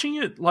 watching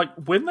it, like,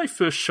 when they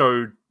first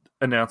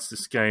announced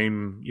this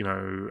game,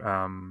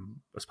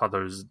 as part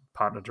of those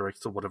partner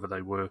directs or whatever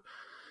they were,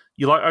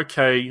 you're like,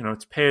 okay,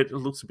 it's paired, it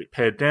looks a bit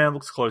pared down,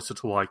 looks closer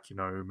to, like,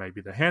 maybe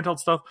the handheld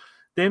stuff.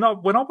 Then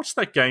when I watched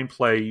that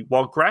gameplay,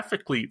 while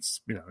graphically it's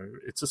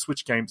it's a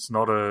Switch game,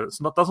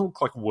 doesn't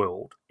look like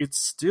World. It's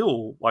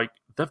still like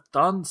they've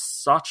done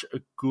such a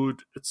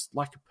good. It's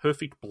like a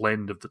perfect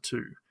blend of the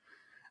two.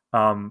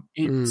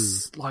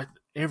 It's like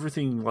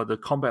everything, like the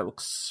combat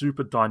looks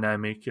super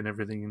dynamic and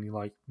everything, and you're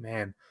like,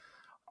 man,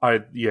 I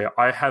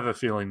have a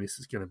feeling this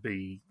is going to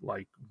be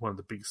like one of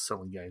the biggest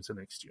selling games of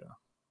next year.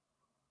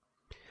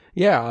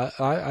 Yeah,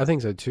 I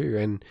think so too.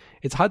 And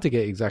it's hard to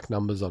get exact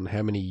numbers on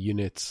how many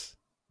units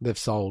they've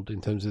sold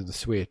in terms of the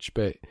Switch,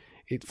 but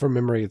from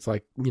memory, it's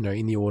like, you know,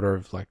 in the order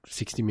of like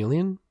 60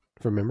 million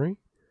from memory.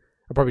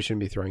 I probably shouldn't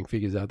be throwing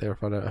figures out there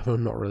if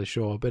I'm not really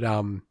sure, but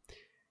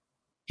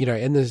you know,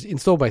 and the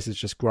install base is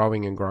just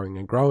growing and growing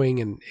and growing,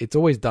 and it's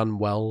always done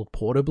well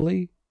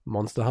portably.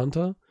 Monster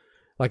Hunter,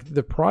 like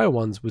the prior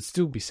ones would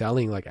still be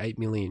selling like 8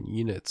 million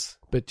units,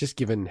 but just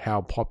given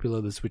how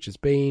popular the Switch has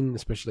been,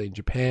 especially in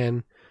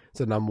Japan, it's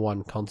the number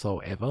one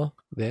console ever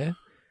there.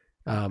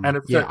 And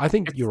I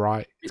think you're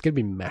right. It's going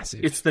to be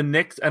massive. It's the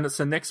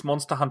next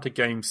Monster Hunter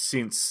game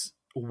since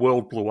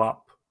World blew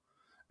up,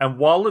 and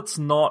while it's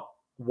not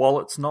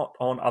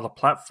on other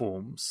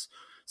platforms,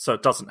 so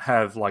it doesn't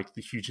have like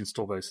the huge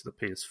install base of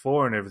the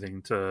PS4 and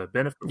everything to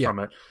benefit from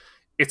it.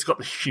 It's got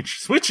the huge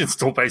Switch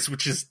install base,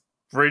 which is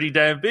pretty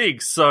damn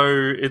big. So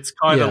it's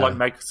kind of like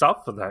makes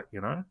up for that,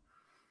 you know.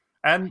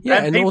 And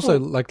people, also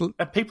like,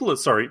 and people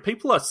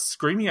are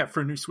screaming out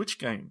for a new Switch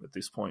game at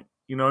this point.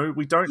 You know,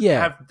 we don't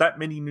have that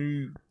many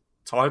new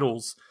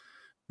titles.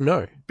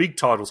 No, big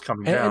titles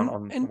coming down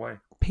on the way.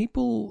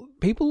 People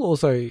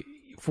also,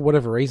 for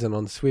whatever reason,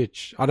 on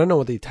Switch, I don't know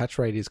what the attach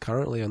rate is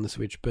currently on the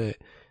Switch, but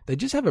they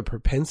just have a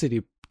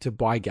propensity to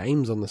buy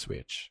games on the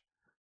Switch.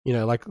 You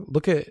know, like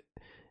look at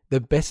the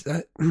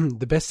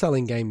best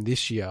selling game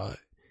this year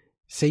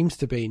seems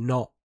to be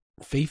not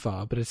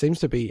FIFA, but it seems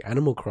to be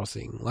Animal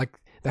Crossing. Like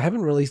they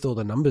haven't released all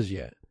the numbers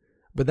yet,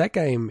 but that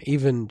game,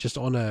 even just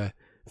on a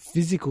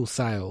physical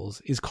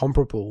sales, is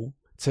comparable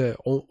to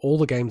all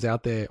the games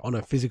out there on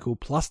a physical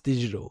plus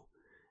digital.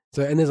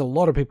 So, and there's a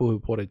lot of people who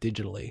bought it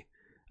digitally.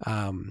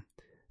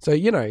 So,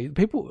 you know,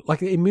 people,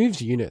 like, it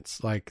moves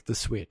units, like the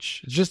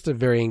Switch. It's just a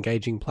very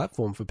engaging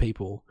platform for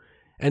people.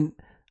 And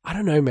I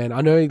don't know, man.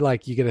 I know,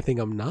 like, you're going to think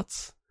I'm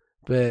nuts,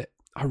 but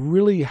I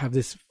really have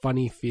this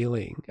funny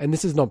feeling, and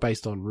this is not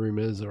based on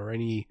rumors or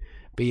any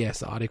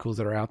BS articles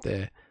that are out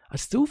there. I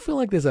still feel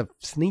like there's a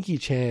sneaky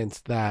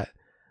chance that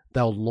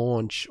they'll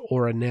launch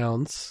or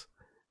announce,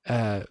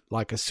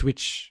 like a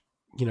Switch,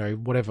 you know,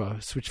 whatever,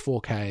 Switch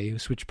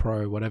 4K, Switch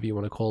Pro, whatever you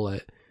want to call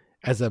it,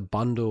 as a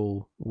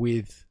bundle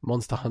with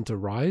Monster Hunter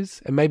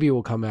Rise, and maybe it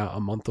will come out a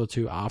month or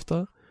two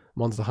after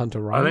Monster Hunter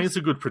Rise. I think it's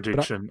a good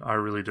prediction. I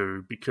really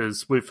do,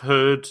 because we've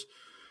heard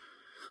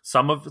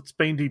some of it's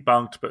been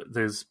debunked, but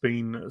there's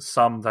been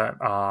some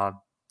that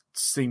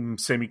seem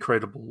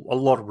semi-credible. A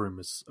lot of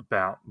rumors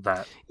about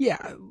that.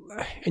 Yeah,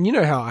 and you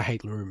know how I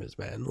hate rumors,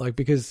 man. Like,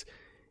 because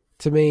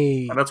to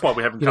me, and that's why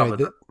we haven't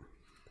covered it.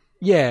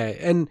 Yeah,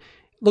 and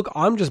look,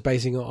 I'm just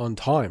basing it on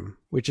time,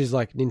 which is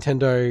like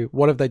Nintendo,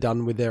 what have they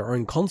done with their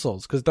own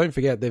consoles? Because don't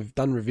forget, they've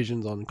done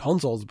revisions on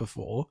consoles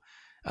before,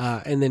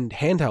 and then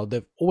handheld,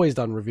 they've always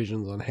done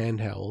revisions on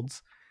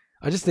handhelds.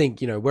 I just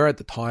think, you know, we're at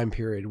the time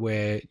period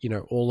where, you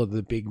know, all of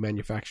the big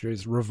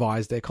manufacturers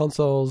revise their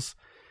consoles.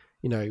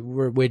 You know,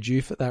 we're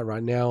due for that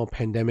right now.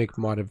 Pandemic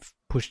might have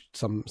pushed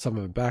some of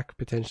it back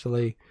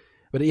potentially.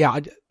 But yeah,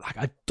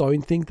 I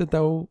don't think that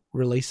they'll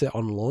release it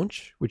on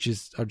launch, which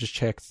is, I've just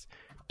checked,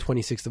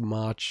 26th of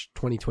March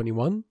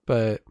 2021,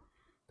 but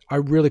I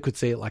really could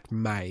see it like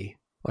May.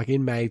 Like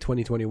in May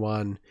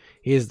 2021,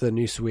 here's the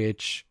new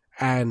Switch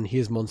and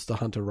here's Monster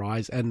Hunter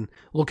Rise, and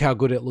look how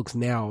good it looks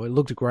now. It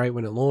looked great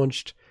when it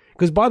launched.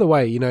 Because by the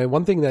way, you know,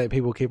 one thing that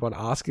people keep on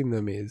asking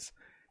them is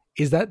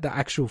that the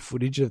actual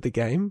footage of the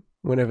game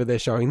whenever they're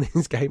showing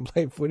this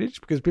gameplay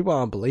footage? Because people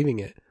aren't believing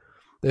it.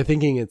 They're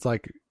thinking it's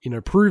like, you know,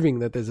 proving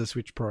that there's a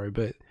Switch Pro,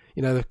 but,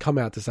 you know, they've come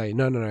out to say,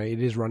 no,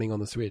 it is running on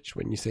the Switch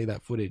when you see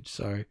that footage.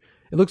 So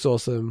it looks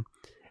awesome.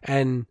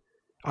 And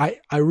I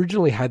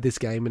originally had this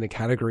game in a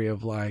category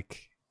of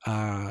like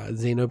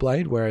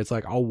Xenoblade, where it's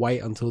like, I'll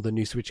wait until the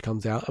new Switch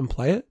comes out and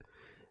play it.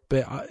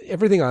 But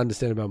everything I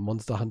understand about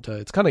Monster Hunter,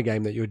 it's kind of a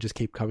game that you would just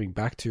keep coming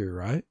back to,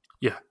 right?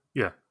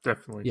 Yeah,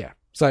 definitely. Yeah.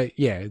 So,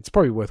 yeah, it's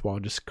probably worthwhile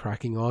just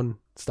cracking on,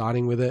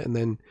 starting with it. And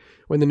then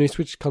when the new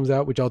Switch comes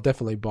out, which I'll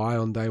definitely buy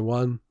on day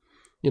one,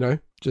 you know,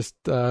 just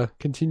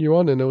continue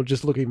on and it'll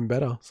just look even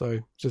better. So,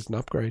 just an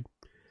upgrade.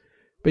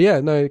 But yeah,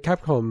 no,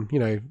 Capcom, you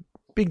know,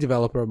 big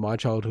developer of my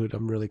childhood.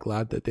 I'm really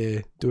glad that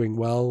they're doing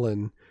well.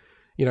 And,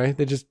 you know,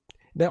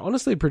 they're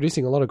honestly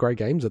producing a lot of great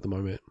games at the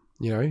moment.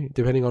 You know,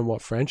 depending on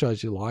what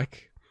franchise you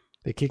like,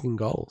 they're kicking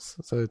goals.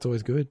 So, it's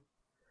always good.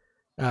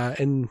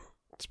 And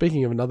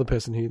speaking of another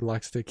person who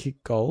likes to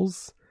kick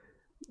goals,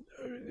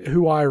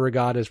 who I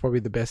regard as probably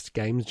the best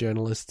games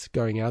journalist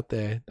going out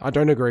there. I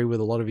don't agree with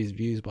a lot of his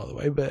views, by the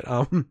way, but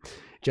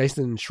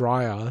Jason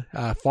Schreier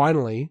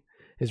finally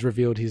has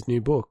revealed his new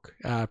book,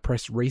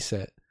 Press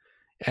Reset.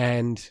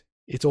 And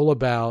it's all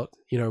about,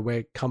 you know,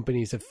 where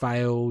companies have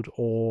failed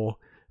or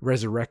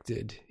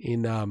resurrected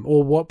in,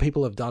 or what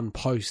people have done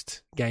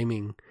post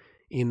gaming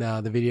in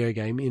the video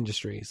game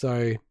industry.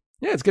 So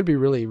yeah, it's going to be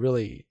really,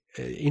 really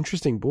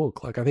interesting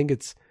book. Like, I think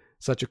it's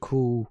such a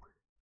cool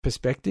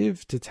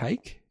perspective to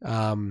take.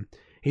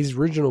 his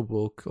original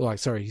book,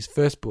 his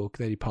first book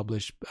that he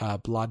published,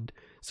 Blood,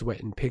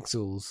 Sweat and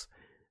Pixels,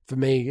 for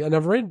me, and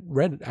I've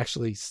read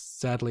actually,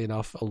 sadly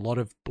enough, a lot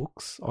of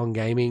books on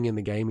gaming and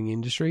the gaming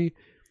industry.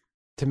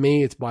 To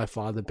me, it's by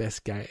far the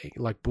best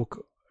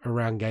book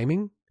around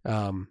gaming.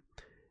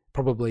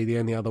 Probably the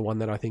only other one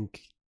that I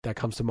think that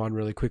comes to mind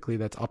really quickly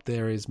that's up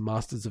there is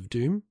Masters of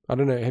Doom. I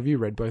don't know, have you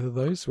read both of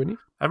those, Swinny?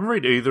 I haven't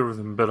read either of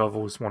them, but I've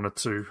always wanted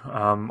to.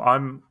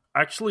 I'm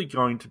actually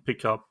going to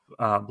pick up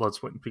Blood,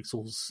 Sweat and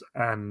Pixels,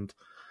 and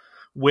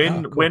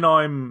when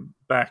I'm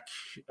back,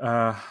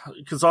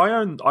 because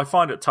I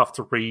find it tough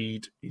to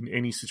read in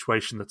any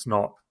situation that's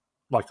not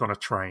like on a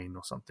train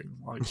or something.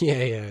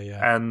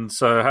 Yeah. And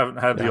so I haven't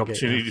had the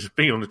opportunity to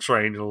be on a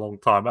train in a long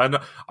time. And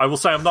I will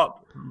say I'm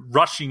not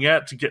rushing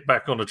out to get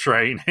back on a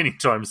train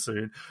anytime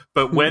soon.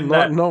 But when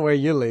not where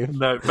you live.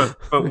 No,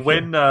 but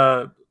when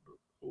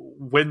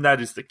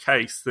that is the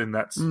case, then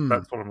that's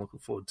what I'm looking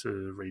forward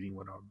to reading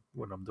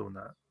when I'm doing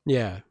that.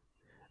 Yeah.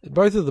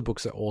 Both of the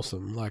books are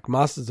awesome. Like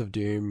Masters of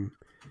Doom,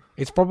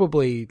 it's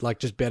probably like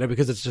just better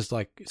because it's just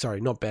like, sorry,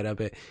 not better,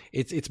 but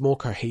it's more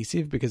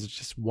cohesive because it's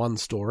just one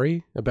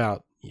story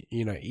about,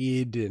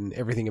 id and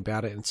everything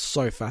about it. And it's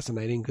so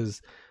fascinating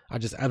because I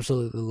just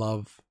absolutely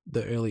love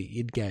the early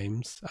id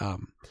games.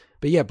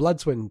 But yeah, Blood,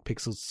 Sweat and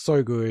Pixels,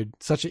 so good.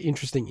 Such an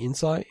interesting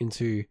insight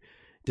into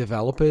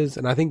developers.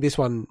 And I think this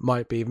one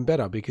might be even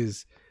better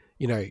because,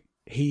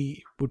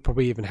 he would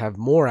probably even have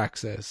more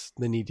access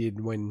than he did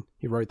when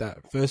he wrote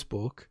that first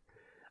book.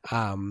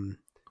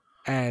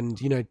 And,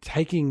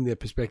 taking the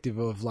perspective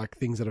of like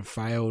things that have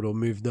failed or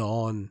moved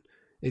on,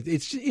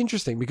 it's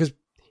interesting because,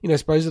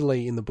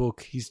 supposedly in the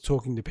book, he's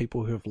talking to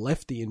people who have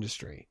left the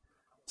industry.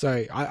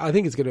 So I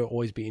think it's going to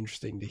always be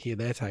interesting to hear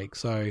their take.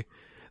 So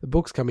the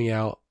book's coming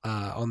out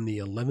on the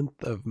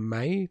 11th of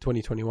May,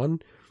 2021.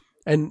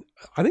 And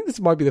I think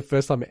this might be the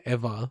first time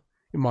ever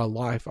in my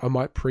life I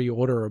might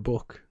pre-order a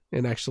book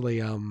and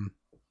actually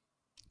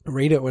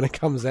read it when it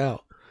comes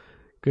out.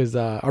 Because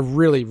I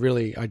really,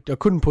 really, I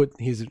couldn't put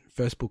his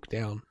first book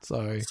down.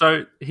 So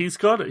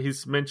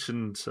he's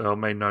mentioned,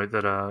 made note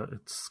that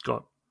it's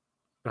got,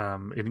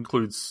 it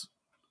includes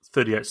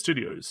 38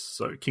 studios,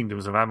 so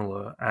Kingdoms of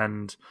Amalur.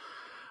 And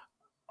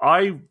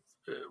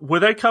were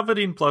they covered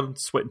in Blood,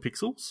 Sweat and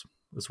Pixels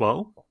as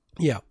well?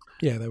 Yeah,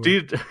 they were.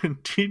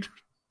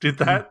 Did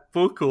that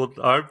book, or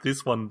I hope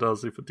this one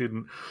does if it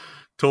didn't,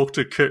 talk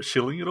to Curt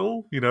Schilling at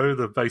all?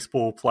 The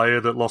baseball player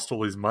that lost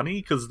all his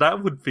money? Because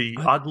that would be...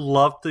 I'd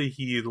love to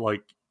hear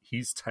like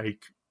his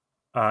take,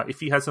 if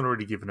he hasn't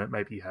already given it,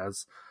 maybe he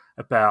has,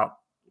 about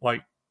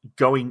like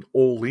going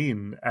all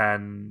in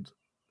and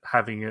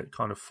having it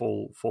kind of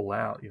fall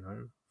out,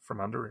 from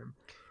under him.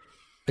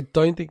 I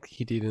don't think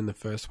he did in the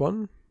first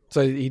one.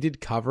 So he did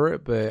cover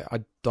it, but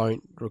I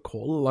don't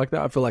recall it like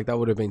that. I feel like that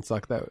would have been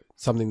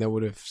something that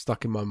would have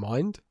stuck in my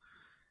mind.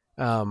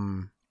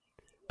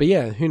 But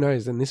yeah, who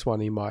knows? In this one,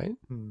 he might.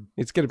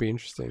 It's going to be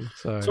interesting.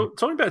 So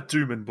talking about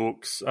Doom and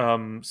books,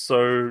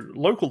 so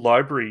local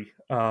library,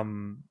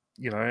 and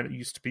it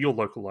used to be your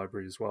local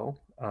library as well.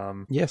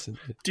 Yes.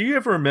 Do you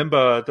ever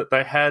remember that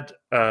they had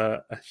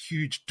a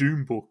huge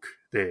Doom book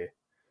there?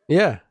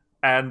 Yeah.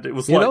 And it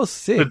was that was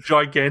sick. The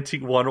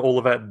gigantic one all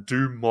about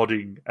Doom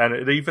modding. And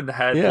it even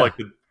had like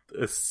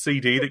a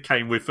CD that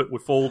came with it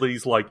with all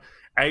these like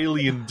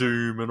Alien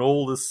Doom and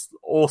all this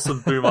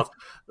awesome Doom.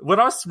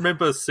 When I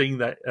remember seeing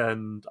that,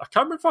 and I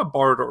can't remember if I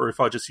borrowed it or if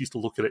I just used to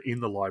look at it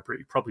in the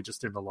library, probably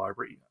just in the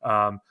library.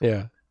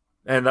 Yeah.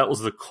 And that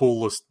was the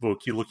coolest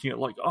book. You're looking at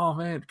like, oh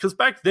man, because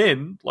back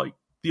then, like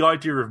the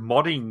idea of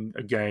modding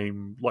a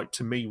game, like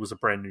to me, was a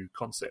brand new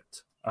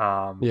concept.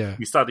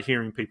 We started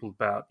hearing people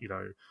about,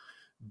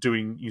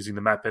 using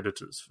the map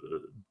editors for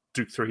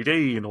Duke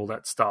 3D and all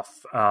that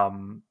stuff.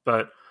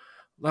 But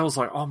that was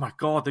like, oh my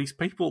God, these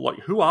people, like,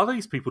 who are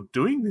these people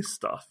doing this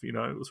stuff? It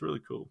was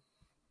really cool.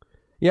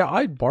 Yeah,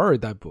 I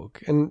borrowed that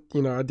book and,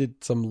 I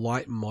did some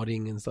light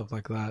modding and stuff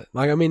like that.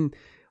 Like, I mean,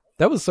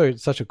 that was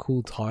such a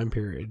cool time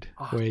period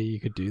where you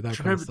could do that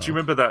kind of stuff. Do you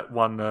remember that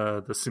one,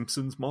 the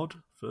Simpsons mod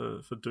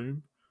for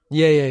Doom?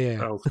 Yeah.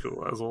 That was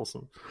cool. That was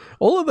awesome.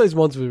 All of those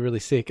mods were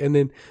really sick. And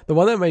then the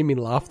one that made me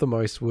laugh the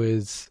most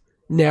was,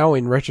 now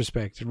in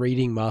retrospect,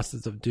 reading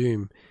Masters of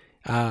Doom,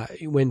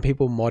 when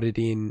people modded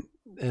in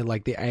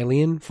like the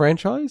Alien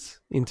franchise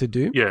into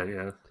Doom.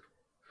 Yeah.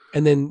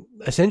 And then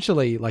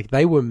essentially, like,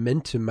 they were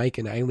meant to make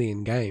an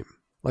Alien game.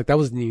 Like, that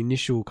was the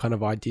initial kind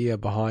of idea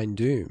behind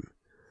Doom.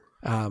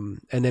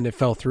 And then it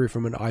fell through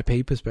from an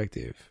IP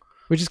perspective,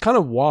 which is kind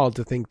of wild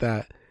to think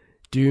that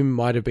Doom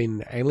might have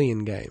been an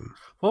Alien game.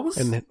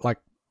 And like,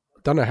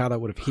 don't know how that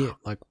would have hit,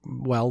 like,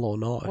 well or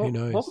not. Who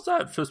knows? What was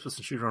that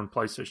first-person shooter on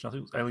PlayStation? I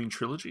think it was Alien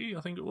Trilogy.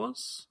 I think it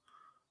was.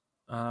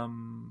 I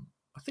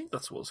think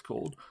that's what it's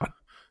called.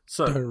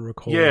 So, don't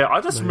recall. Yeah,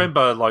 I just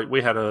remember, like,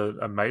 we had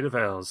a mate of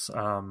ours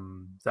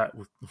that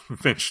we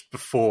mentioned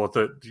before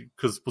that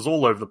because it was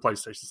all over the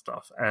PlayStation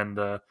stuff, and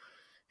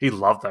he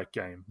loved that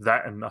game.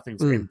 That, and I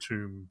think it was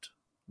Entombed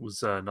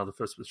was another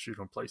first-person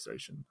shooter on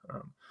PlayStation.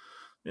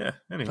 Yeah.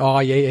 Anyway. Oh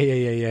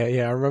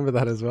yeah. I remember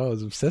that as well. I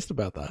was obsessed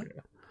about that.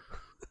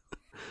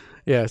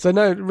 Yeah, so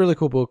no, really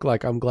cool book.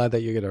 Like, I'm glad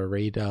that you're going to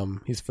read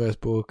his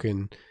first book,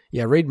 and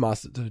yeah, read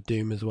Masters of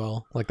Doom as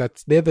well. Like,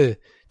 they're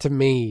to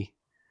me,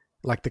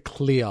 like, the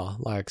clear,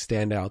 like,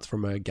 standouts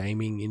from a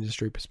gaming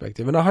industry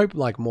perspective. And I hope,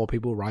 like, more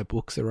people write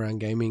books around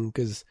gaming,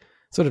 because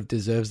it sort of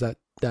deserves that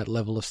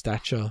level of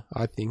stature,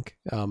 I think,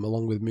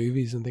 along with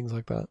movies and things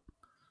like that.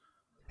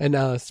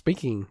 And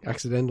speaking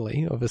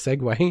accidentally of a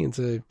segue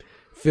into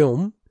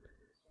film,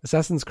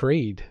 Assassin's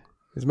Creed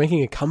is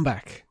making a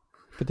comeback,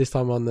 but this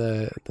time on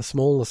the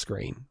smaller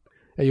screen.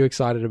 Are you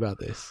excited about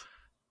this?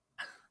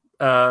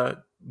 If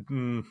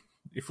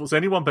it was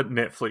anyone but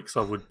Netflix,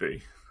 I would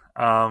be.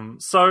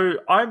 So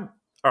I'm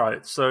all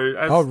right. So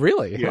oh,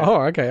 really? Yeah.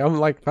 Oh, okay. I'm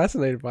like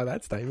fascinated by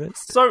that statement.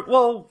 So,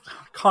 well,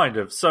 kind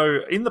of. So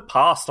in the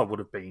past, I would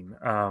have been,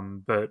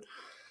 but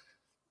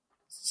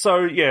so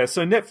yeah.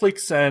 So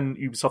Netflix and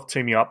Ubisoft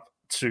teaming up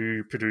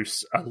to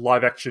produce a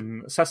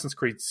live-action Assassin's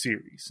Creed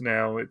series.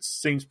 Now, it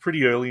seems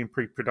pretty early in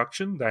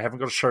pre-production. They haven't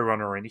got a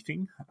showrunner or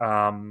anything,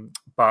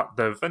 but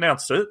they've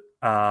announced it,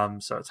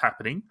 so it's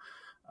happening.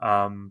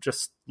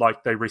 Just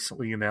like they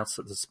recently announced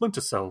that the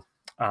Splinter Cell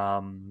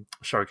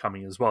show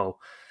coming as well.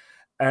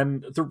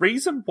 And the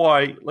reason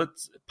why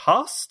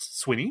past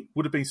Sweeney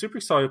would have been super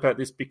excited about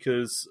this,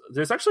 because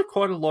there's actually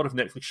quite a lot of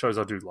Netflix shows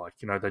I do like.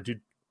 You know,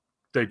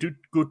 they do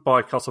good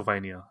by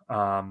Castlevania.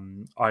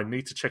 I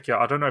need to check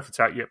out, I don't know if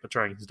it's out yet, but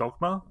Dragon's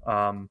Dogma.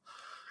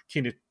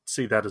 Keen to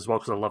see that as well,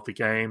 because I love the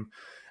game.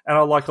 And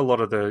I like a lot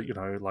of the, you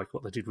know, like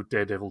what they did with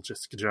Daredevil,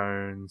 Jessica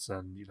Jones,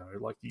 and, you know,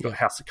 like you got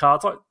House of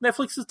Cards. Like,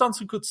 Netflix has done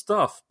some good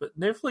stuff, but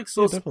Netflix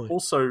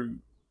also,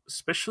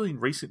 especially in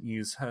recent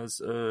years, has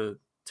a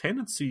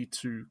tendency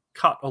to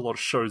cut a lot of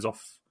shows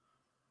off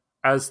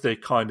as they're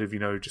kind of, you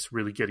know, just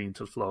really getting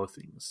into the flow of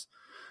things.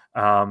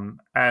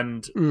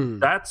 And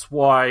that's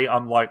why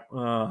I'm like,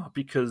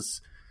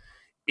 because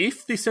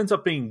if this ends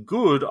up being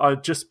good,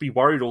 I'd just be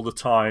worried all the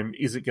time,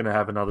 is it going to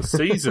have another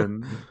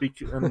season?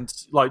 And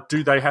like,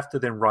 do they have to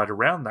then write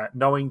around that,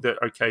 knowing that,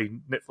 okay,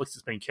 Netflix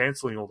has been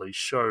cancelling all these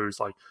shows?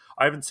 Like,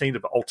 I haven't seen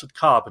it, but Altered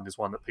Carbon is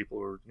one that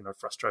people are, you know,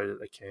 frustrated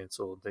that they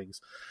cancel and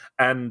things.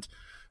 And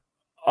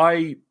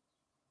I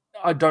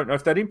don't know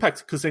if that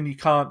impacts, because then you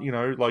can't, you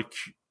know, like,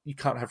 you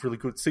can't have really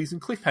good season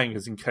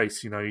cliffhangers in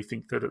case, you know, you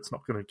think that it's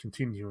not going to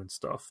continue and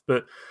stuff.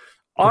 But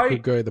I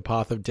could go the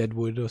path of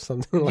Deadwood or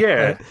something like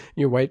that.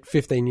 You wait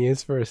 15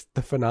 years for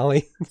the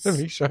finale to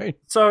be shown.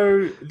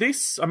 So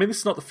this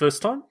is not the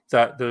first time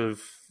that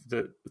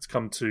it's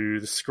come to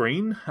the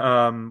screen.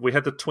 We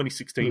had the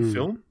 2016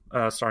 film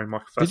starring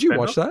Michael Fassbender. Did you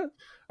watch that?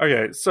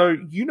 Okay, so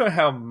you know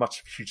how much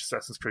of a huge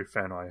Assassin's Creed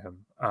fan I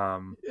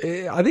am.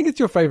 I think it's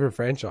your favorite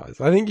franchise.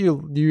 I think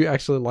you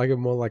actually like it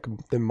more like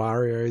than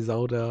Mario,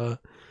 Zelda.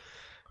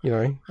 You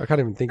know, I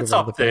can't even think of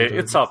other franchises.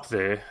 It's up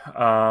there.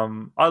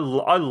 I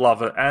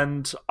love it,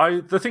 and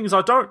the thing is,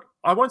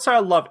 I won't say I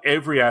love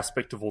every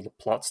aspect of all the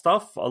plot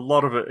stuff. A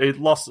lot of it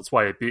lost its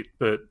way a bit,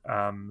 but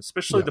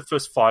especially the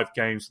first 5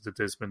 games with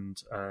the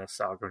Desmond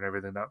saga and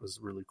everything, that was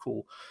really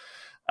cool.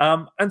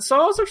 And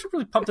so I was actually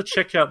really pumped to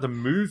check out the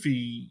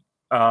movie.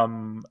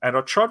 And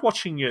I tried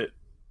watching it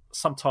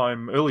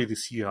sometime earlier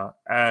this year,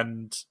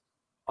 and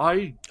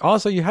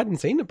so you hadn't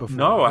seen it before?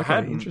 No, I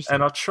hadn't.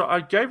 And I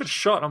gave it a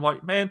shot, and I'm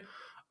like, man,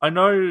 I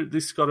know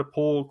this got a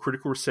poor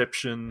critical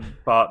reception,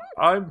 but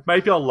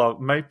maybe I'll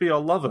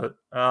love it.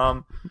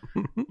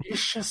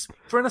 It's just,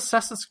 for an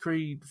Assassin's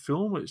Creed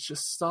film, it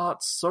just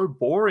starts so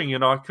boring,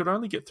 and I could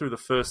only get through the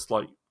first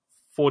like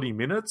 40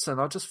 minutes,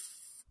 and I just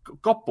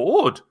got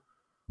bored.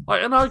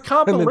 And I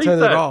can't believe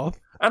that. It off.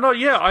 And I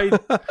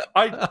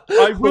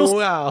will.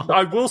 Wow.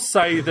 I will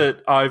say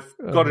that I've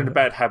got in a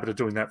bad habit of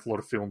doing that for a lot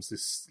of films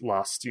this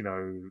last, you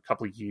know,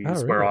 couple of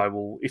years, really? Where I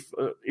will, if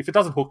it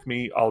doesn't hook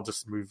me, I'll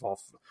just move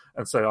off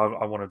and say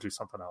I want to do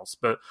something else.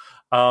 But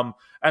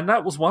and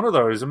that was one of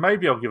those, and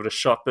maybe I'll give it a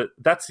shot. But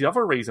that's the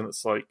other reason.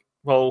 It's like,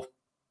 well,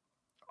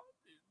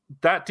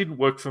 that didn't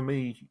work for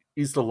me.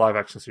 Is the live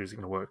action series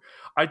going to work?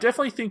 I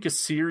definitely think a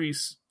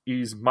series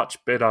is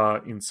much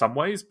better in some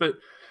ways, but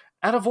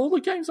out of all the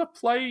games I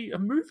play, a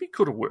movie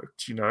could have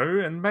worked, you know,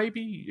 and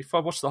maybe if I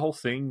watch the whole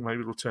thing,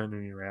 maybe it'll turn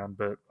me around,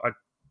 but I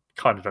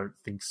kind of don't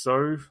think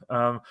so.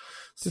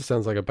 This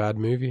sounds like a bad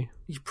movie.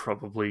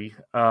 Probably.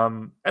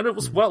 And it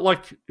was, well,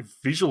 like,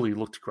 visually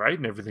looked great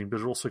and everything,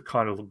 but it also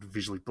kind of looked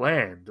visually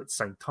bland at the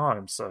same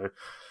time, so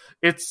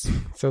it's...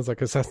 Sounds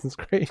like Assassin's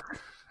Creed.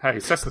 Hey,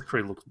 Assassin's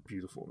Creed looks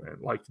beautiful, man.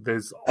 Like,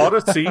 there's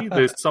Odyssey.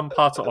 There's some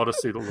parts of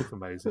Odyssey that look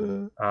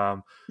amazing.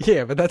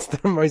 Yeah, but that's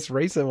the most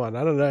recent one.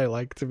 I don't know.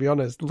 Like, to be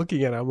honest,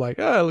 looking at it, I'm like,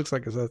 it looks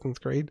like Assassin's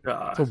Creed.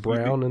 It's all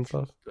brown and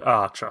stuff.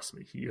 Trust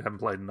me, you haven't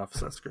played enough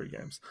Assassin's Creed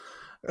games.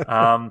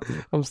 I'm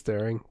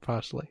staring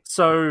partially.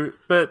 So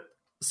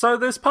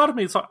there's part of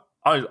me. It's like,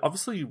 I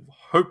obviously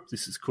hope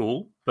this is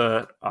cool,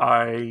 but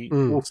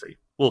we'll see.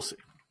 We'll see.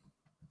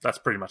 That's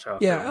pretty much how I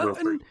feel.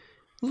 And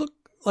look.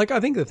 Like,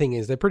 I think the thing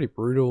is, they're pretty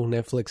brutal,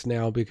 Netflix,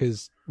 now,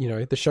 because, you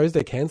know, the shows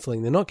they're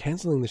cancelling, they're not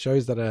cancelling the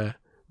shows that are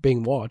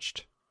being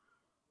watched.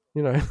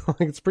 You know,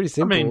 like, it's pretty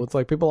simple. It's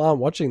like people aren't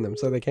watching them,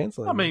 so they're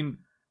cancelling them. I mean,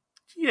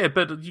 Yeah,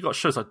 but you got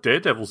shows like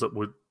Daredevil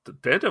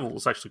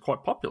was actually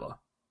quite popular,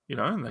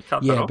 and they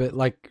cut that Yeah, off. but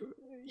like,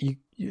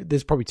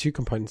 there's probably two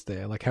components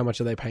there. Like, how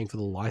much are they paying for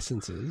the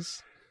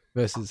licenses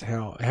versus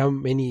how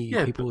many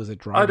people is it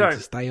driving to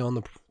stay on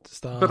the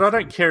stuff? But I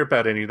don't care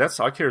about any of that.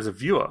 So I care as a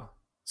viewer.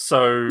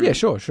 So yeah,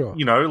 sure. I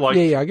get what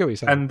you're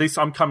saying. And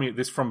I'm coming at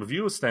this from a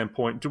viewer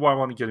standpoint. Do I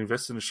want to get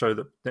invested in a show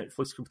that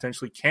Netflix could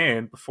potentially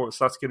can before it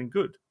starts getting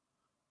good?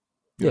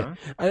 You know?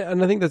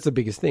 And I think that's the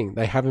biggest thing.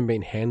 They haven't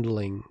been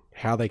handling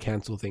how they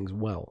cancel things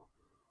well.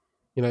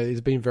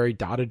 It's been very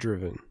data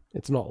driven.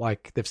 It's not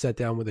like they've sat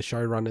down with the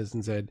showrunners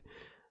and said,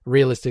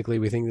 realistically,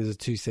 we think there's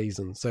 2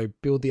 seasons. So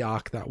build the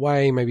arc that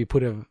way, maybe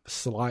put a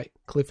slight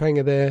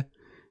cliffhanger there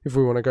if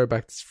we want to go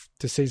back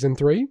to season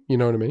 3. You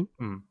know what I mean?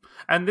 Mm.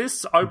 And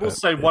this, I will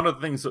say, one of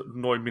the things that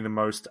annoyed me the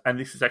most, and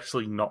this is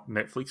actually not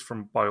Netflix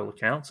by all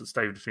accounts, it's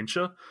David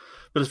Fincher,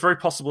 but it's very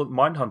possible that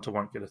Mindhunter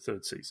won't get a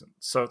 3rd season.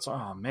 So it's,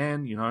 oh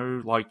man,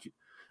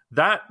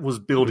 that was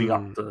building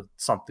up to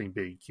something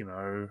big,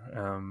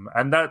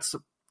 and that's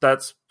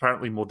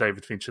apparently more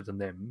David Fincher than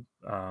them.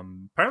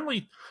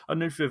 Apparently, I don't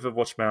know if you've ever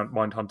watched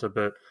Mindhunter,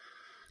 but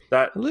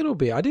that... A little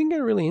bit. I didn't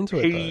get really into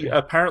it, though.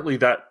 Apparently,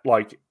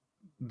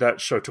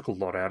 that show took a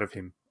lot out of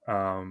him.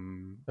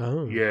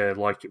 Yeah,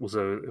 it was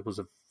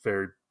a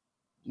very,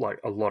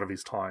 a lot of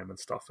his time and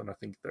stuff, and I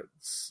think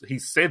he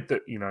said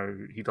that,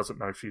 he doesn't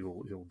know if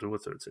he'll do a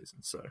 3rd season,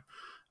 so...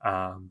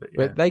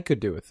 But they could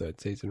do a 3rd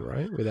season,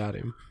 right? Without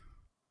him.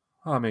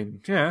 I mean,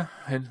 yeah,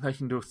 and they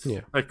can do it.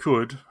 Yeah. They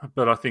could,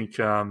 but I think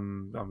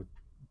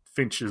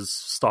Finch's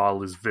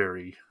style is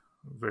very,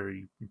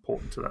 very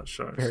important to that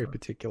show. Very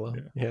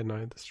particular. Yeah, no,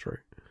 that's true.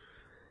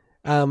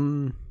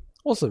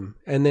 Awesome.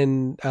 And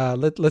then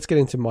let's get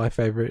into my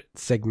favorite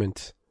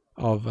segment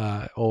of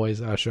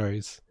always our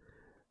shows,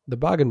 the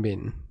bargain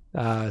bin.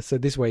 So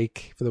this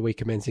week, for the week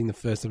commencing the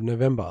 1st of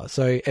November.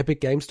 So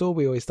Epic Game Store,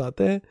 we always start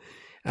there.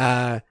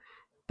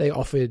 They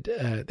offered,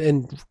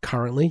 and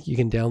currently you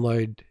can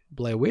download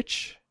Blair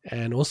Witch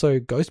and also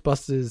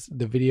Ghostbusters,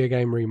 the video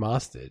game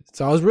remastered.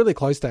 So I was really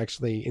close to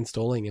actually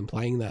installing and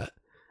playing that,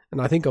 and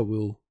I think I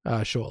will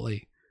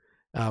shortly.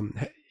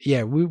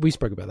 We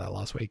spoke about that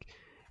last week.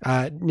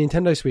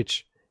 Nintendo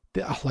Switch,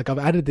 I've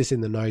added this in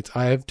the notes.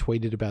 I have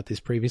tweeted about this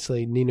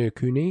previously. Ni no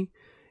Kuni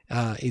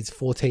is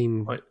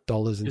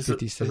 $14.50. Is it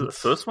the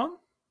first one?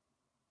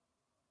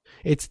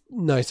 It's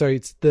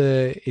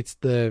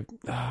the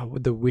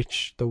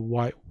witch, the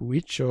White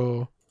Witch,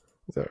 or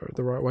is that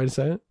the right way to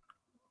say it?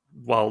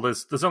 Well,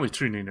 there's only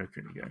 2 Ni no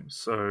Kuni games,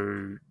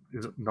 so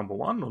is it number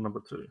 1 or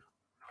number 2?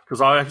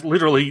 Because I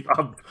literally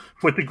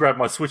went to grab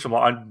my Switch. I'm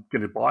like, I'm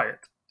going to buy it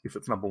if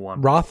it's number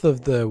 1. Wrath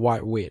of the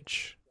White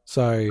Witch.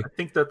 So I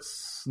think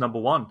that's number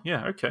 1.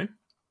 Yeah. Okay.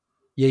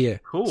 Yeah.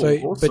 Cool. So,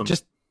 awesome.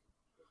 But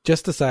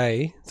just to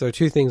say, so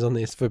 2 things on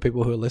this for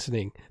people who are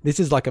listening. This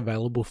is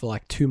available for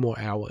 2 more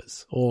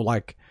hours, or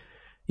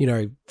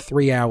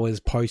 3 hours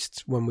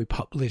post when we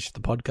publish the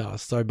podcast.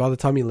 So by the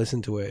time you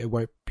listen to it, it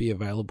won't be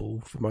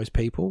available for most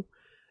people.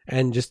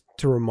 And just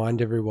to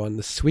remind everyone,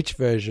 the Switch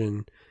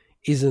version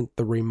isn't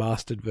the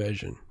remastered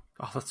version.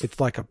 It's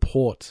like a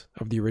port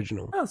of the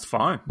original. That's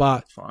fine.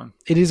 But that's fine.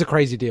 It is a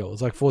crazy deal.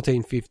 It's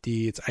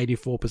 $14.50. It's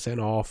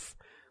 84% off.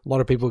 A lot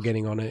of people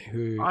getting on it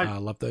who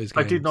love those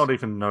games. I did not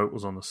even know it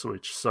was on the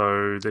Switch,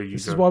 so there you go.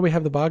 This is why we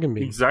have the bargain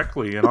bin.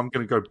 Exactly, and I'm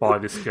going to go buy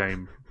this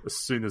game as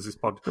soon as this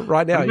podcast...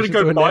 Right now, I'm going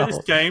to go buy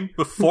this game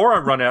before I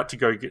run out to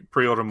go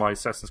pre-order my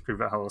Assassin's Creed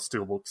Valhalla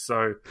Steelbook,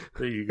 so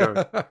there you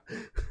go.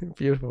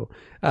 Beautiful.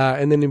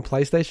 And then in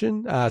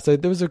PlayStation, so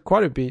there was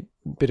quite a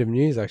bit of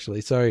news,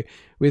 actually. So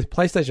with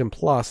PlayStation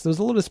Plus, there was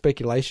a lot of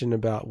speculation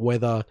about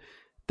whether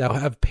they'll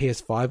have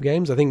PS5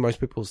 games. I think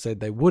most people said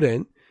they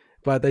wouldn't,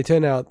 but they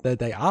turn out that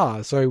they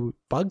are. So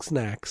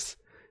Bugsnax,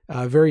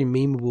 a very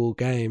memeable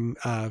game,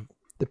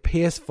 the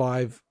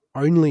PS5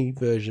 only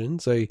version.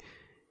 So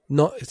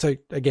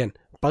again,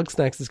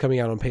 Bugsnax is coming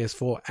out on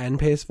PS4 and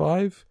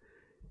PS5.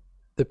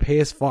 The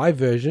PS5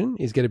 version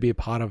is going to be a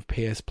part of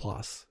PS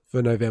Plus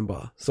for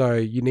November. So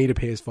you need a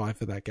PS5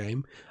 for that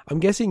game. I'm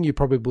guessing you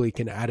probably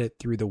can add it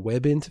through the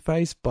web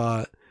interface,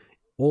 but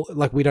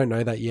we don't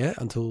know that yet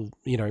until,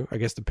 I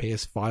guess the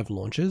PS5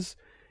 launches.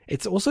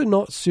 It's also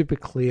not super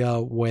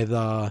clear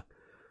whether,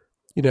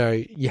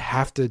 you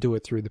have to do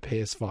it through the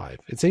PS5.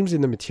 It seems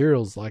in the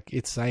materials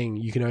it's saying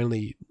you can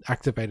only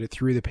activate it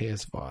through the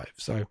PS5.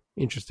 So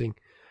interesting.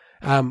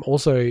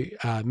 Also,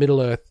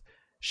 Middle-earth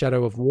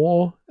Shadow of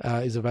War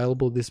is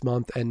available this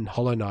month, and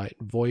Hollow Knight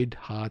Void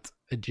Heart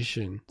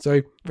Edition.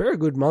 So very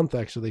good month,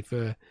 actually,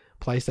 for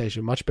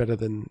PlayStation. Much better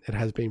than it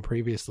has been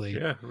previously.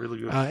 Yeah, really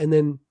good. And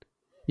then,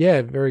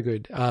 yeah, very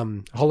good.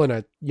 Hollow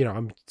Knight,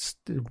 I'm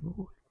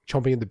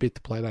chomping at the bit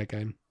to play that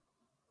game.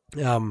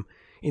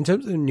 In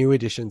terms of new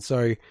editions,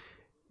 so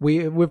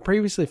we've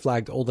previously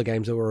flagged all the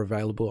games that were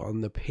available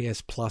on the PS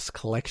Plus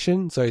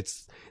collection. So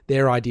it's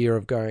their idea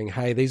of going,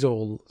 hey, these are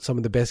all some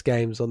of the best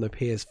games on the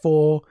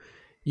PS4.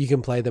 You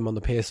can play them on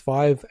the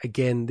PS5.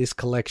 Again, this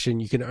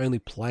collection, you can only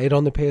play it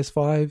on the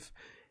PS5.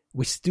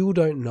 We still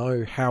don't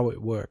know how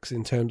it works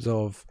in terms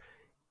of,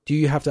 do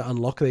you have to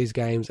unlock these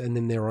games and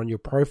then they're on your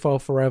profile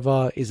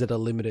forever? Is it a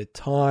limited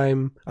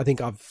time? I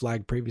think I've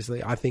flagged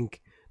previously. I think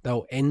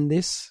they'll end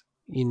this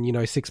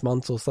in 6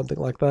 months or something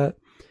like that.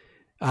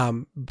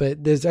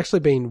 But there's actually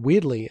been,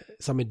 weirdly,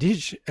 some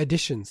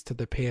additions to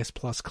the PS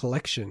Plus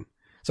collection.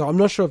 So I'm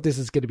not sure if this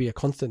is going to be a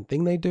constant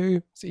thing they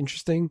do. It's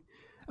interesting.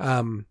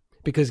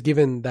 Because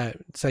given that,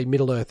 say,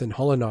 Middle-earth and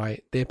Hollow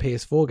Knight, they're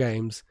PS4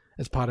 games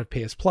as part of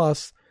PS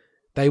Plus,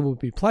 they will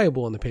be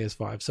playable on the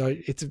PS5. So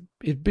it's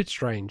a bit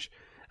strange.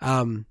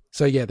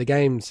 So yeah, the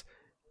games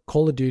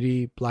Call of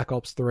Duty, Black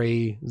Ops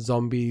 3,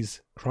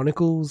 Zombies,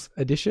 Chronicles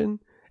Edition,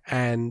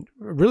 and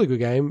a really good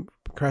game,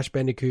 Crash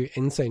Bandicoot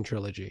Insane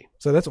Trilogy.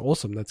 So that's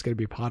awesome. That's going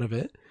to be part of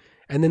it.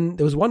 And then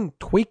there was one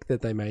tweak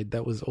that they made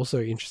that was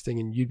also interesting,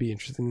 and you'd be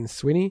interested in,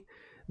 Swinny,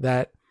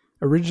 that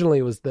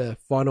originally was the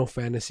Final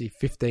Fantasy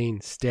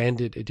 15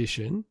 Standard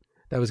Edition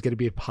that was going to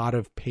be a part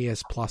of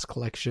PS Plus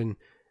collection.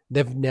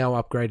 They've now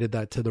upgraded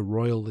that to the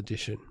Royal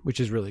Edition, which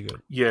is really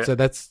good. Yeah. So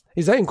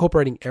is that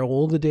incorporating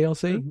all the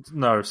DLC?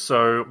 No.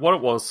 So what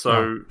it was,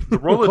 the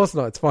Royal... Of course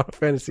not. It's Final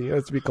Fantasy.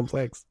 It's a bit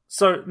complex.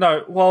 So,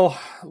 no, well,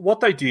 what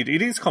they did,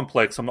 it is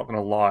complex, I'm not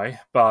going to lie,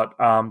 but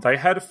they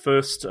had a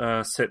first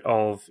set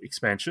of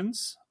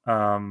expansions,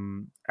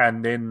 and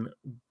then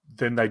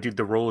they did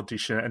the Royal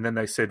Edition, and then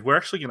they said, we're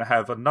actually going to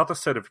have another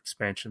set of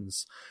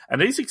expansions. And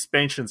these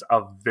expansions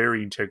are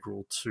very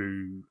integral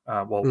to,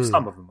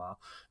 some of them are,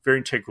 very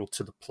integral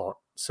to the plot.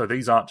 So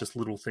these aren't just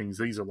little things.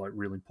 These are like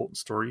really important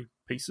story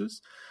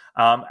pieces.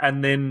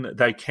 And then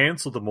they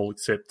cancelled them all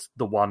except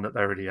the one that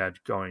they already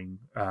had going,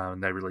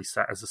 and they released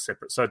that as a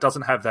separate. So it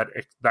doesn't have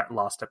that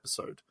last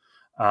episode.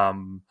 They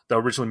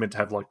were originally meant to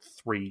have like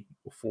 3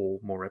 or 4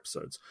 more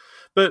episodes.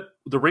 But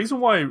the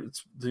reason why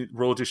the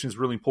Royal Edition is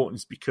really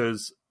important is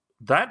because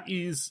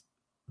that's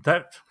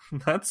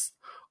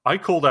I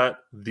call that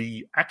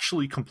the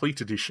actually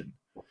complete edition,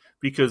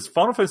 because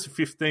Final Fantasy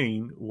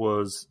 15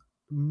 was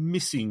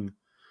missing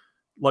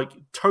like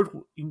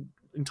total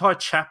entire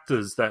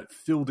chapters that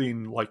filled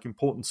in like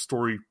important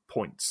story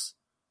points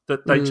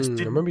that they just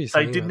didn't.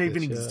 They didn't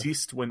even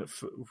exist when it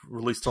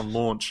released on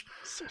launch.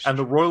 And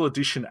the Royal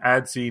Edition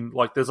adds in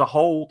like the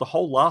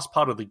whole last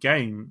part of the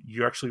game.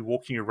 You're actually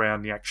walking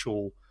around the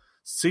actual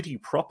city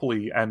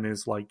properly, and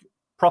there's like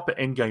proper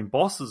endgame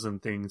bosses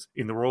and things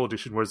in the Royal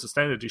Edition, whereas the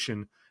Standard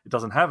Edition, it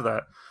doesn't have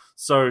that.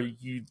 So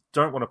you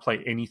don't want to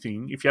play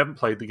anything. If you haven't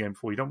played the game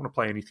before, you don't want to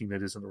play anything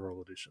that isn't the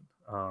Royal Edition.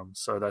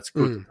 So that's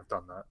good that they've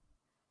done that.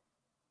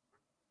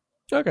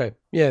 Okay.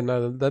 Yeah,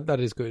 no, that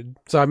is good.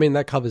 So, I mean,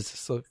 that covers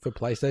for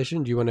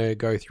PlayStation. Do you want to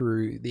go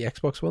through the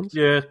Xbox ones?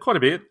 Yeah, quite a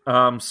bit.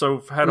 So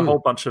we've had a whole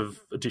bunch of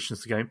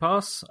additions to Game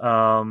Pass.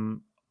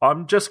 I'm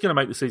just going to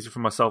make this easy for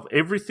myself.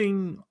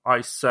 Everything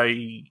I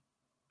say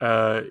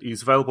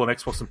is available on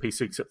Xbox and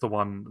PC except the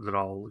one that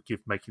I'll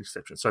make an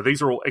exception. So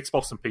these are all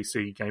Xbox and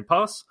PC Game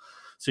Pass.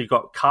 So you've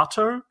got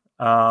Kato,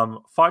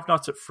 Five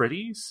Nights at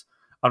Freddy's,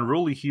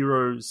 Unruly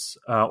Heroes,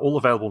 all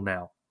available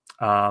now.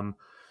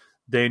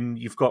 Then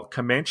you've got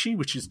Comanche,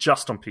 which is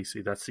just on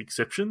PC. That's the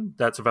exception.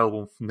 That's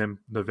available from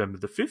November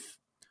the 5th.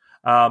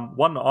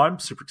 One I'm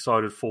super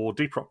excited for,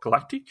 Deep Rock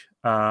Galactic,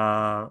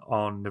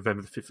 on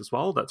November the 5th as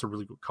well. That's a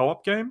really good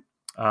co-op game.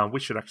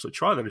 We should actually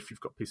try that if you've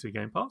got PC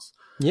Game Pass.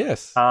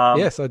 Yes.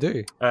 Yes, I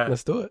do.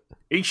 Let's do it.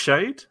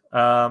 E-Shade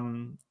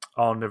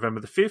on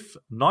November the 5th.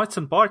 Knights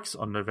and Bikes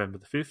on November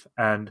the 5th.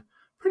 And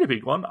pretty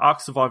big one,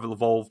 Ark Survival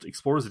Evolved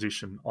Explorers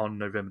Edition on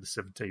November the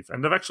 17th.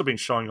 And they've actually been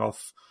showing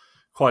off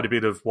quite a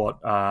bit of what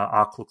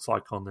Ark looks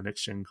like on the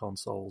next-gen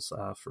consoles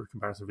for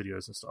comparison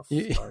videos and stuff.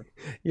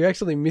 You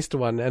actually missed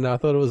one, and I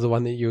thought it was the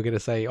one that you were going to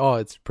say, oh,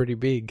 it's pretty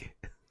big.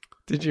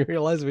 Did you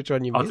realize which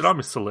one you missed? Did I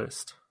miss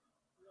Celeste?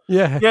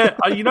 Yeah. Yeah,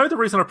 the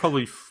reason I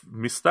probably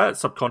missed that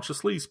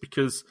subconsciously is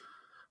because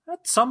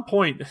at some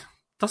point,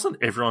 doesn't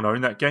everyone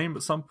own that game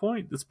at some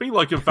point? It's been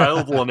like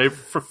available on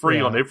for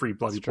free on every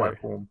bloody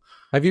platform.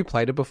 Have you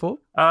played it before?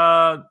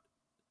 Yeah,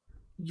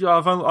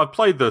 I've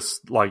played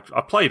this,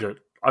 I played it.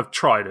 I've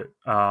tried it.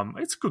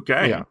 It's a good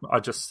game. Yeah.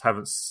 I just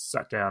haven't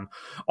sat down.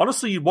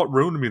 Honestly, what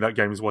ruined me that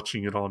game is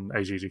watching it on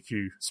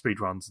AGDQ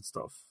speedruns and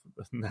stuff.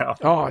 Now,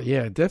 oh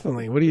yeah,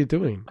 definitely. What are you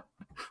doing?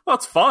 Well,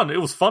 it's fun. It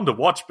was fun to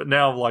watch, but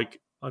now I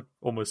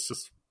almost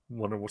just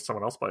want to watch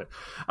someone else play it.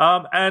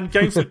 And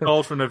Games with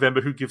Gold for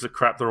November. Who gives a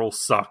crap? They're all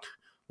suck.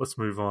 Let's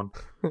move on.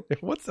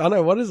 What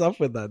is up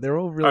with that? They're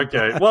all really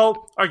okay. bad.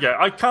 Well, okay.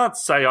 I can't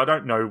say I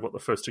don't know what the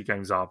first 2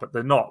 games are, but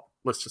they're not.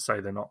 Let's just say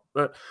they're not.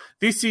 But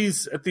this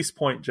is, at this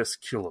point,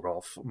 just kill it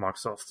off,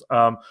 Microsoft.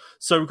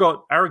 So we've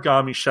got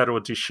Origami Shadow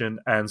Edition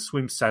and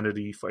Swim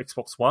Sanity for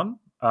Xbox One.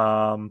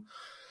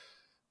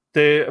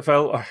 They're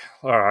available.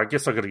 I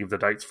guess I've got to give the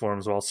dates for them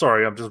as well.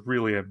 Sorry, I'm just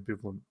really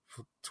ambivalent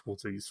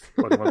towards these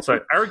bloody ones.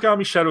 So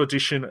Origami Shadow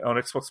Edition on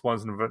Xbox One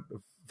is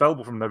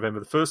available from November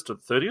the 1st to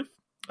the 30th.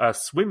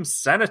 Swim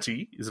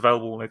Sanity is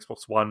available on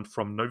Xbox One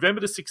from November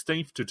the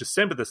 16th to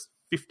December the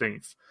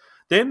 15th.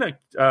 Then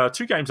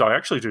two games I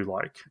actually do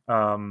like.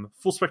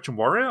 Full Spectrum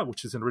Warrior,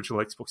 which is an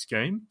original Xbox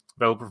game,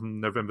 available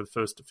from November the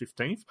 1st to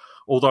 15th.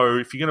 Although,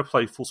 if you're going to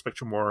play Full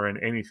Spectrum Warrior in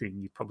anything,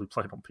 you'd probably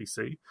play it on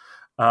PC.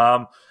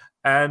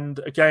 And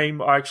a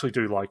game I actually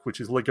do like,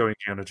 which is Lego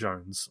Indiana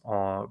Jones.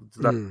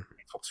 That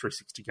Xbox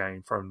 360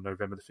 game from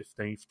November the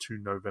 15th to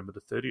November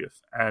the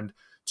 30th. And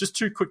just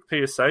two quick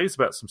PSAs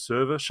about some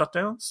server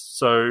shutdowns.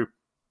 So,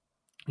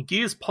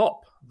 Gears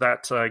Pop,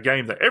 that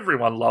game that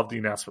everyone loved the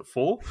announcement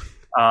for.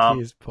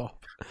 Gears Pop.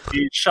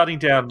 It's shutting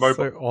down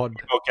mobile odd.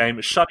 game.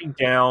 It's shutting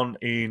down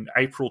in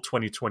April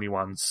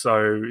 2021.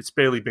 So it's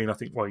barely been, I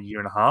think, a year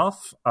and a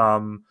half.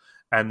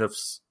 And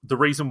the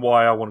reason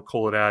why I want to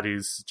call it out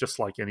is just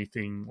like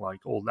anything,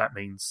 like all that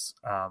means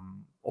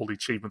all the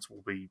achievements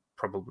will be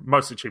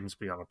most achievements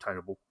will be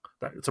unobtainable.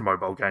 It's a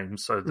mobile game,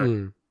 so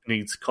that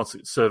needs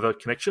constant server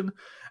connection.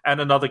 And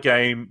another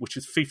game, which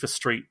is FIFA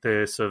Street,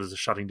 their servers are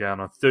shutting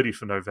down on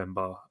 30th of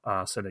November,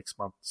 so next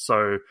month.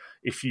 So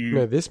if you...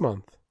 No, this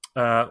month.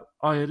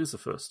 It is the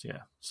first, yeah.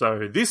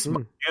 So this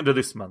month, the end of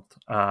this month.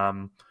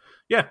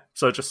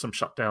 So just some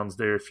shutdowns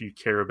there if you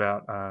care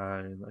about,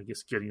 I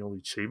guess, getting all the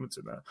achievements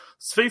in there.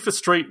 FIFA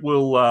Street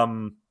will,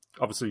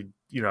 obviously,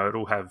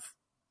 it'll have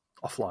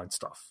offline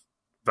stuff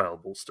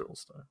available still.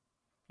 So,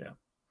 yeah.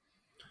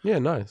 Yeah,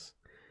 nice.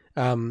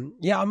 I'm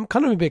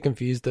kind of a bit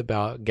confused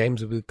about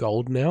games with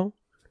gold now.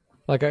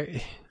 Like,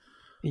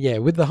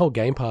 with the whole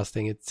Game Pass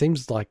thing, it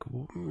seems like,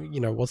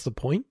 what's the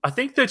point? I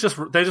think they're just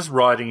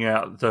riding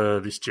out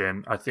this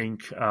gen. I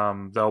think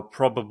they'll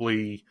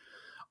probably,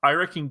 I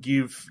reckon,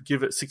 give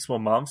it 6 more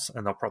months,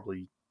 and they'll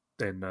probably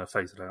then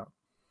phase it out.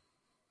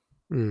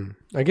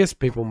 I guess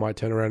people might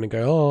turn around and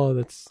go, "Oh,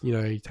 that's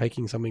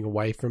taking something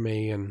away from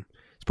me," and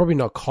it's probably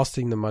not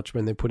costing them much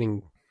when they're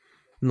putting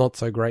not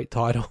so great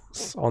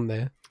titles on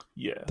there.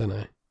 Yeah, don't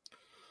know.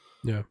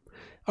 Yeah.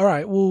 All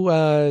right.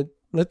 Well,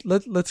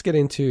 let's get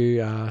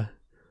into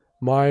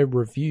my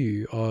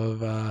review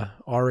of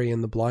Ori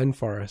and the Blind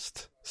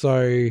Forest.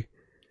 So,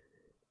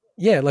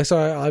 yeah,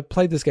 I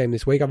played this game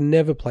this week. I've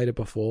never played it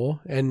before,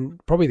 and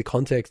probably the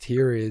context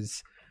here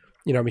is,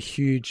 I'm a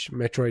huge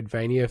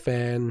Metroidvania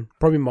fan.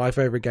 Probably my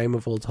favorite game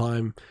of all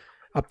time,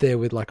 up there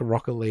with like a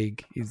Rocket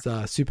League, is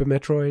Super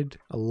Metroid.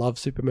 I love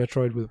Super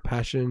Metroid with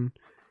passion,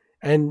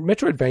 and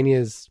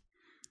Metroidvanias,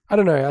 I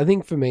don't know, I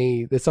think for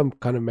me, there's some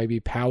kind of maybe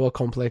power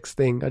complex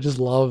thing. I just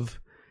love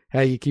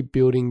how you keep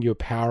building your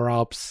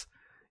power-ups.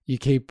 You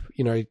keep,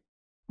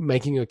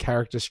 making your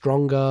character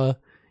stronger.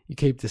 You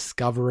keep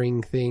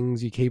discovering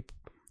things. You keep,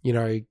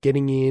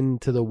 getting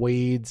into the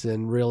weeds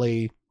and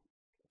really,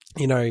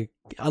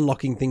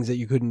 unlocking things that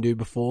you couldn't do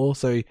before.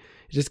 So it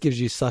just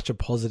gives you such a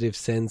positive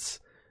sense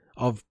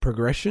of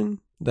progression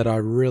that I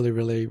really,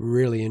 really,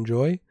 really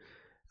enjoy.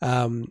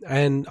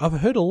 And I've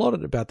heard a lot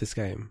about this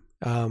game.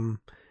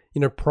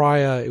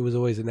 Prior, it was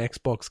always an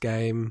Xbox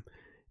game.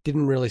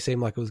 Didn't really seem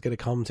like it was going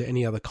to come to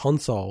any other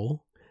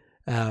console.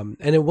 And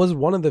it was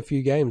one of the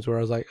few games where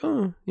I was like,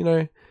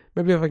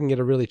 maybe if I can get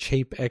a really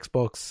cheap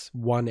Xbox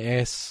One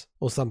S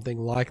or something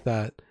like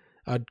that,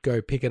 I'd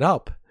go pick it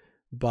up.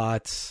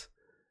 But,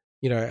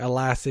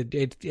 alas,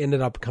 it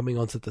ended up coming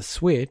onto the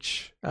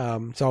Switch.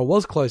 So I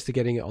was close to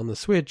getting it on the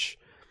Switch.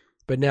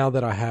 But now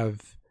that I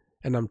have,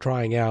 and I'm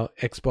trying out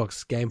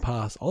Xbox Game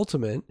Pass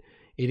Ultimate,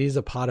 it is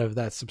a part of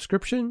that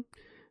subscription.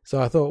 So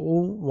I thought,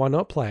 well, why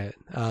not play it?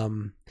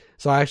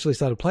 So I actually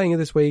started playing it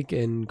this week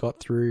and got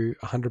through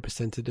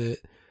 100%ed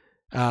it.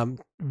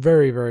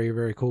 Very, very,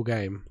 very cool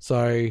game.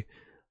 So,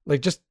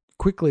 just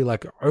quickly,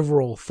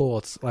 overall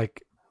thoughts.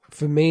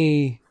 For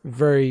me,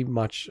 very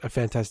much a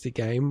fantastic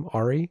game,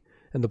 Ori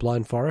and the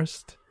Blind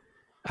Forest.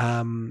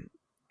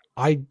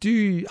 I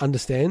do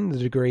understand the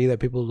degree that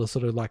people are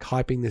sort of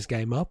hyping this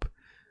game up,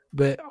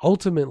 but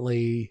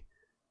ultimately,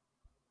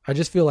 I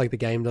just feel like the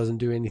game doesn't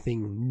do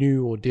anything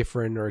new or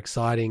different or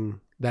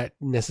exciting that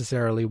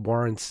necessarily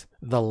warrants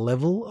the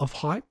level of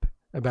hype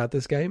about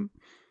this game.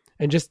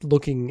 And just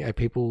looking at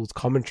people's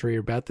commentary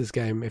about this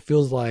game, it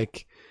feels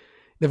like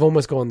they've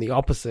almost gone the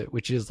opposite,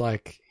 which is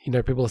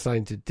people are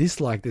starting to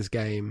dislike this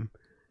game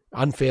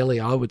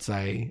unfairly, I would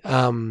say.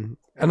 And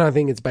I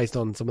think it's based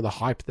on some of the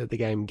hype that the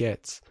game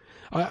gets.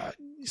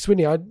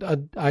 Swinny,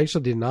 I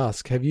actually didn't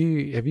ask. Have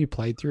you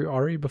played through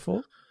Ori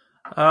before?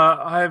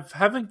 I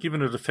haven't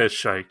given it a fair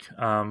shake.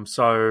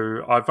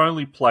 So I've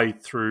only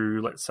played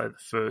through, let's say, the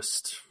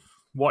first,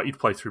 what you'd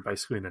play through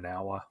basically in an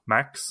hour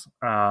max.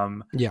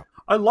 Yeah.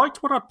 I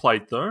liked what I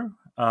played though.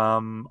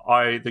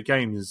 The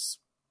game is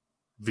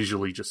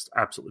visually just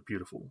absolutely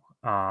beautiful.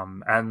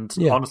 And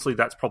honestly,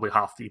 that's probably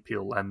half the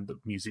appeal, and the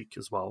music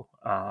as well,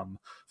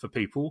 for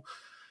people.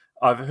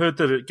 I've heard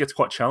that it gets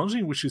quite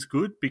challenging, which is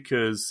good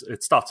because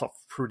it starts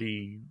off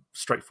pretty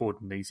straightforward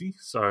and easy.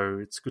 So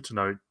it's good to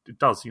know it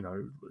does,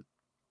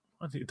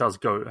 I think it does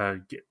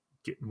go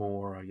get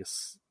more, I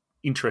guess,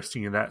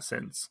 interesting in that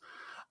sense.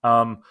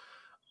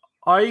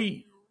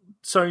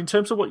 So in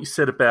terms of what you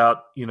said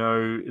about,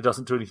 it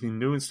doesn't do anything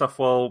new and stuff,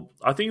 well,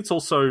 I think it's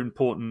also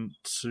important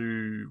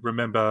to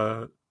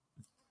remember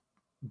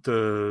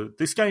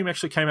this game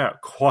actually came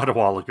out quite a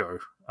while ago.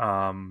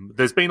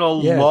 There's been a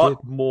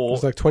lot more. It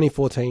was like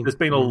 2014. There's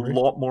been a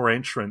lot more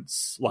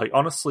entrants. Like,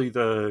 honestly,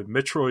 the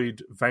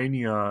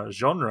Metroidvania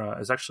genre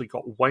has actually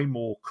got way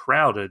more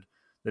crowded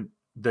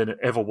than it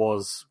ever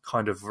was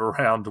kind of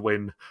around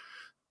when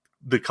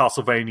the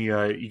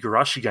Castlevania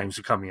Igarashi games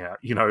were coming out.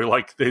 You know,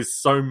 like, there's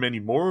so many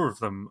more of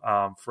them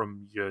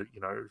from your,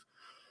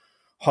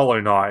 Hollow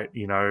Knight,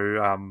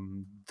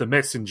 The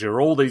Messenger,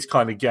 all these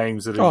kind of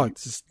games that are...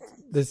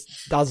 there's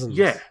dozens.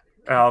 Yeah.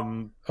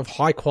 Of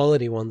high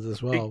quality ones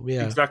as well.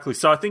 Yeah, exactly.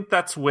 So I think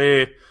that's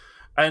where,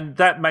 and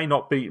that may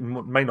not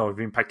have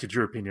impacted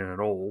your opinion at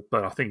all,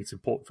 but I think it's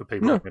important for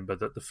people to remember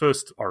that the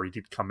first Ori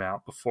did come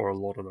out before a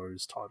lot of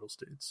those titles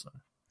did. So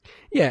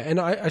yeah,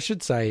 and I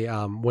should say,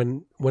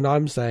 when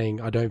I'm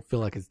saying I don't feel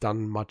like it's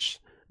done much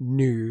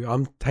new,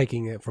 I'm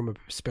taking it from a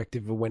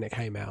perspective of when it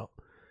came out.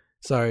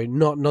 So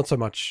not so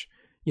much,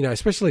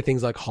 especially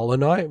things like Hollow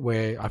Knight,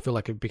 where I feel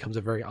like it becomes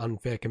a very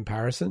unfair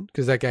comparison,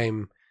 because that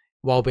game,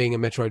 while being a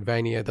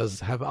Metroidvania,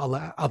 does have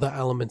other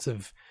elements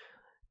of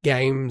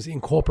games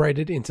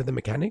incorporated into the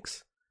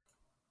mechanics.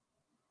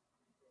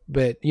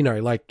 But,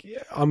 like,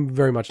 I'm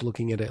very much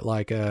looking at it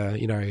like,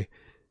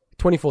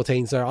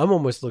 2014. So I'm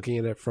almost looking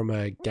at it from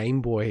a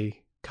Game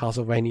Boy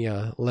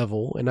Castlevania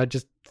level. And I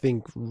just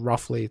think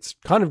roughly it's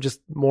kind of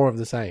just more of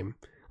the same.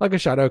 Like a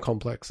Shadow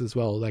Complex as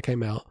well. That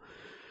came out.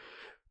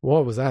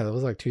 What was that? It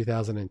was like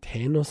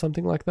 2010 or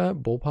something like that.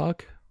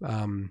 Ballpark.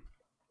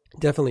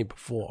 Definitely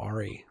before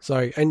Ori.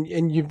 So,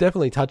 and you've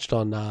definitely touched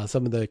on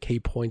some of the key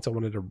points I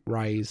wanted to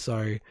raise.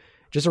 So,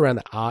 just around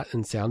the art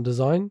and sound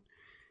design.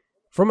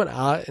 From an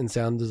art and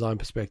sound design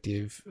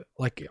perspective,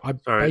 like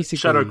basically...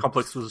 Shadow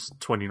Complex was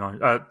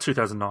 2009.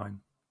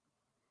 2009.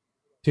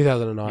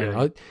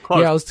 Yeah,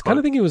 I was kind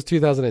of thinking it was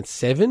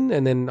 2007,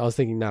 and then I was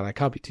thinking, no, that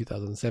can't be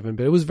 2007.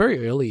 But it was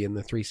very early in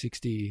the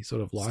 360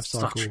 sort of life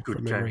cycle. Such a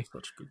good game.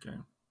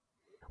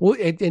 Well,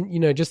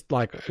 and just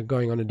like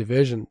going on a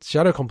diversion,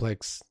 Shadow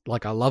Complex,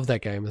 like, I love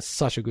that game. It's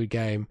such a good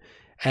game.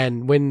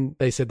 And when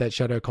they said that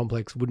Shadow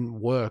Complex wouldn't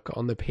work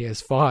on the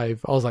PS5,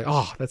 I was like,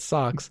 oh, that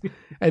sucks.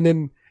 And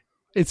then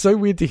it's so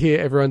weird to hear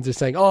everyone just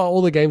saying, oh,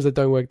 all the games that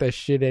don't work, they're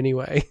shit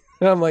anyway.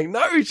 And I'm like,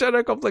 no,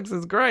 Shadow Complex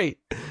is great.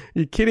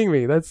 You're kidding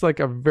me. That's like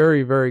a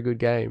very, very good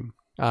game.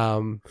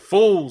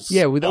 Fools.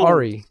 Yeah, with Fools.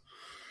 Ori.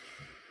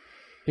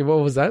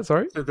 What was that?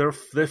 Sorry? They're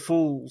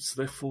fools.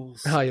 They're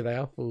fools. Oh, yeah, they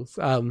are fools.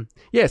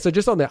 Yeah, so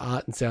just on the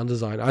art and sound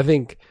design, I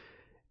think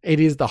it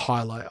is the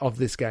highlight of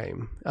this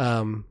game.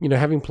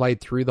 Having played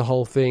through the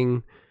whole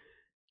thing,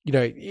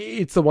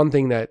 it's the one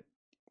thing that,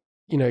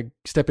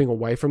 stepping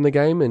away from the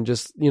game and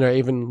just,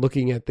 even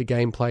looking at the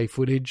gameplay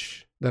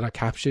footage that I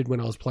captured when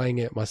I was playing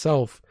it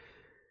myself,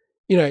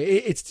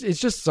 it's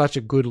just such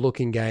a good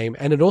looking game.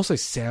 And it also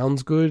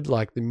sounds good,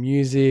 like the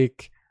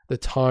music, the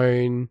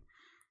tone.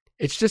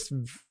 It's just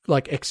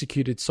like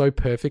executed so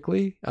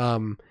perfectly.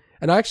 And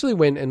I actually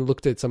went and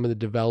looked at some of the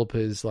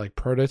developers' like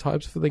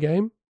prototypes for the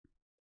game.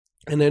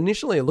 And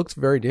initially it looks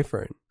very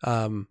different.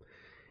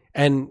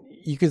 And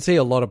you can see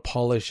a lot of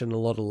polish and a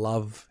lot of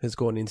love has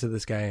gone into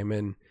this game.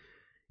 And,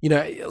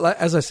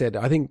 as I said,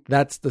 I think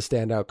that's the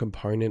standout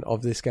component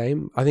of this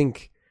game. I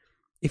think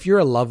if you're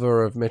a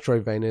lover of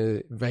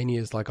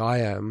Metroidvanias like I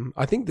am,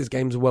 I think this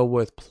game's well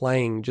worth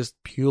playing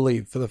just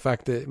purely for the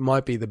fact that it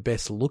might be the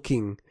best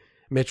looking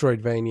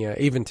Metroidvania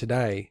even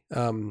today,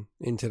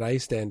 in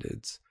today's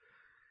standards.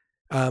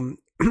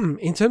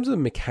 In terms of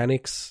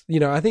mechanics,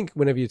 I think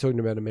whenever you're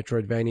talking about a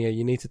Metroidvania,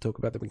 you need to talk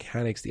about the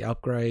mechanics, the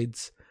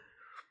upgrades.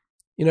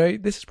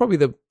 This is probably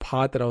the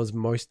part that I was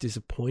most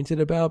disappointed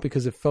about,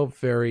 because it felt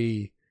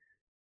very,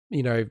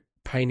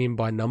 paint in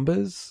by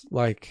numbers.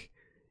 Like,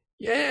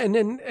 yeah, and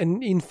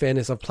in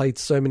fairness, I've played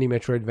so many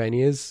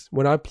Metroidvanias.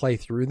 When I play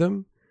through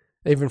them,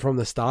 even from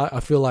the start, I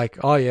feel like,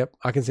 oh, yep,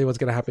 I can see what's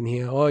going to happen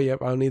here. Oh, yep,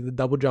 I'll need the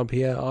double jump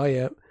here. Oh,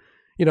 yep.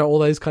 All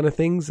those kind of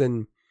things.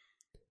 And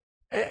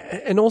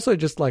also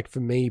just like for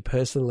me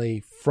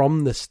personally,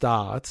 from the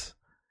start,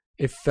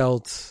 it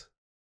felt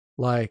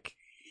like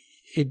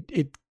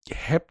it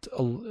heaped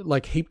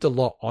a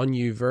lot on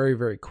you very,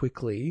 very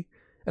quickly.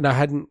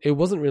 And it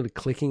wasn't really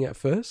clicking at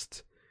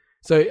first.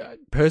 So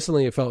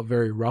personally, it felt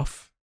very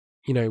rough,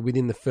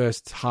 within the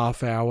first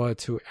half hour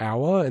to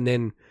hour. And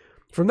then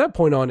from that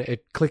point on,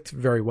 it clicked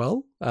very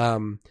well.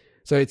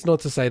 So it's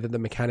not to say that the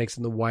mechanics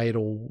and the way it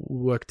all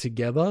worked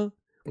together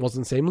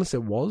wasn't seamless.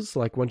 It was.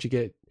 Like, once you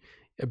get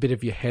a bit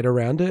of your head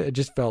around it, it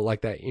just felt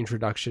like that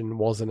introduction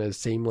wasn't as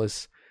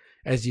seamless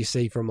as you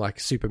see from like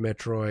Super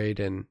Metroid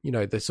and,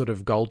 the sort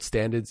of gold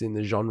standards in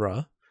the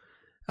genre.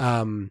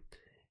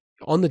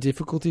 On the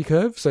difficulty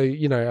curve. So,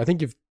 I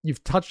think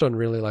you've touched on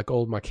really like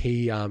all my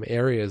key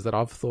areas that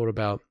I've thought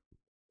about.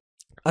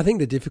 I think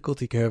the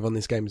difficulty curve on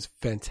this game is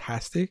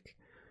fantastic.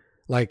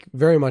 Like,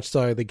 very much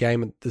so. The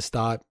game at the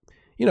start,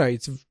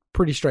 it's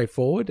pretty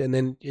straightforward, and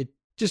then it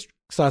just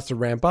starts to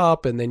ramp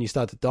up, and then you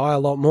start to die a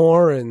lot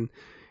more. And,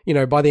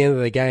 by the end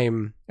of the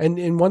game,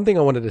 and one thing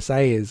I wanted to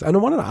say is, and I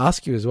wanted to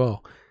ask you as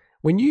well,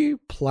 when you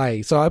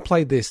play, so I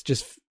played this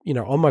just,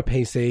 on my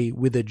PC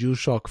with a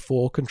DualShock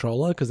 4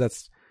 controller, because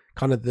that's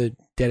kind of the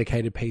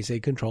dedicated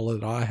PC controller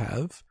that I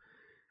have.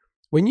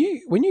 when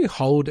you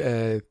hold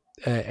a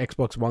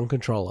Xbox One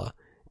controller,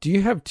 do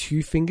you have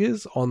two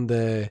fingers on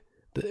the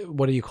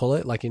what do you call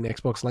it? Like in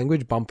Xbox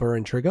language, bumper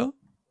and trigger?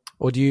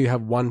 Or do you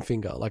have one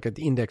finger, like an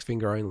index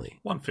finger only?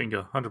 One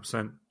finger,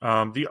 100%.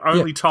 The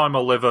only time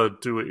I'll ever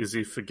do it is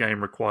if a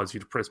game requires you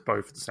to press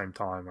both at the same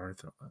time or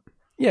anything like that.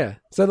 Yeah.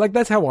 So like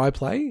that's how I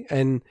play.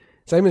 And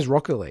same as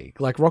Rocket League.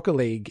 Like Rocket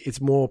League,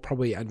 it's more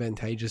probably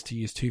advantageous to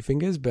use two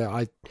fingers, but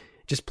I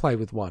just play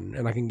with one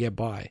and I can get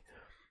by.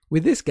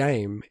 With this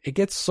game, it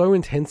gets so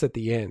intense at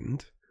the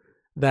end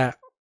that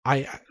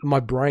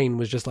my brain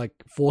was just like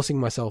forcing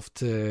myself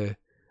to...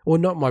 Or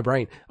not my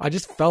brain. I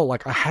just felt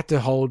like I had to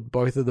hold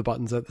both of the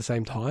buttons at the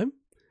same time.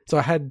 So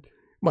I had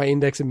my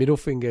index and middle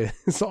fingers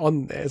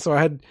on there. So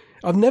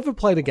I've never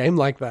played a game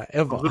like that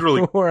ever.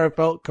 Literally, where I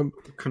felt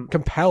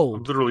compelled.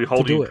 I'm literally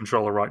holding a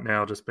controller right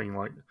now, just being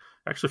like,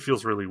 actually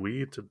feels really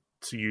weird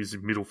to use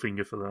your middle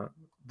finger for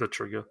the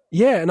trigger.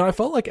 Yeah, and I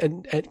felt like,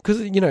 because,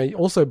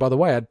 also, by the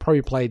way, I'd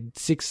probably played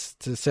 6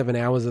 to 7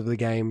 hours of the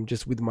game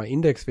just with my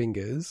index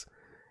fingers.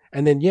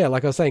 And then, yeah,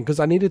 like I was saying,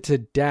 because I needed to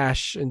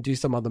dash and do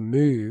some other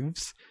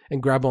moves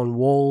and grab on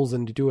walls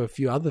and do a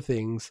few other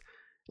things.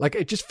 Like,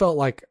 it just felt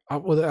like,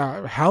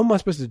 how am I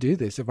supposed to do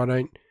this if I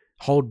don't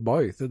hold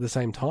both at the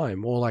same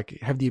time? Or, like,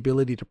 have the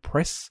ability to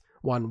press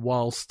one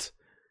whilst,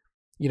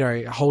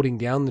 holding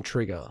down the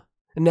trigger.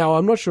 And now,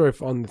 I'm not sure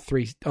if on the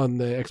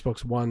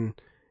Xbox One,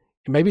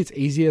 maybe it's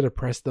easier to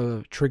press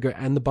the trigger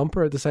and the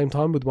bumper at the same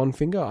time with one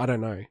finger. I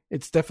don't know.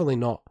 It's definitely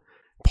not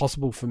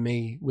possible for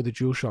me with a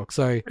DualShock.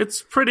 So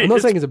I'm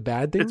not saying it's a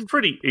bad thing. It's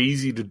pretty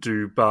easy to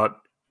do, but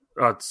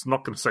it's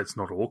not going to say it's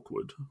not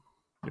awkward.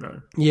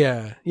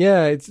 Yeah.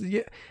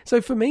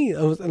 So for me,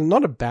 it was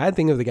not a bad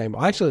thing of the game.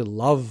 I actually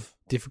love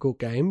difficult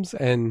games,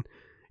 and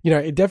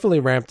it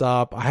definitely ramped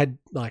up. I had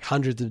like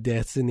hundreds of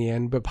deaths in the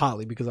end, but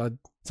partly because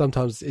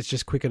sometimes it's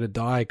just quicker to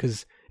die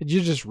because you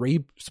just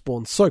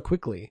respawn so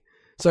quickly.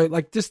 So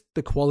like just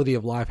the quality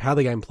of life, how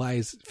the game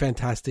plays,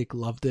 fantastic.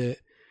 Loved it.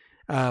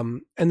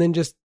 And then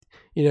just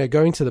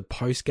going to the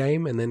post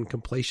game and then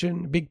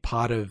completion. A big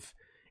part of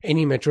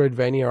any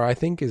Metroidvania, I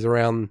think, is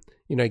around,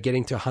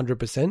 getting to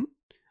 100%.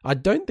 I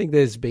don't think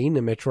there's been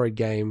a Metroid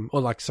game,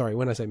 or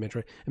when I say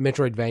Metroid, a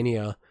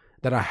Metroidvania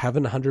that I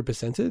haven't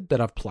 100%ed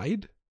that I've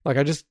played. Like,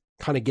 I just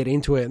kind of get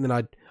into it and then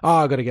I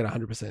got to get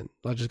 100%.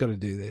 I just got to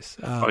do this.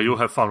 You'll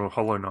have fun with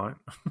Hollow Knight.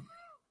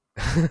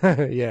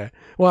 Yeah.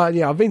 Well,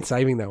 yeah, I've been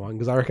saving that one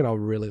because I reckon I'll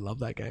really love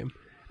that game.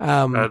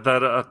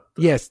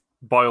 Yes.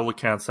 By all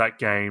accounts, that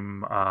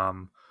game...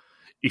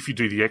 if you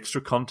do the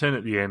extra content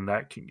at the end,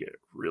 that can get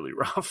really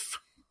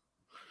rough.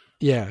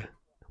 Yeah.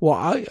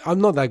 Well, I'm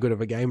not that good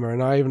of a gamer,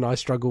 and I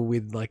struggle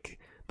with like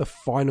the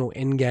final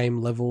end game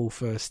level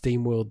for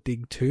SteamWorld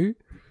Dig 2.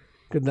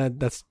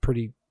 That's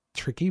pretty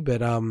tricky,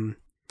 but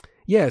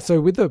yeah. So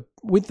with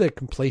the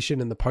completion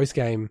and the post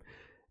game,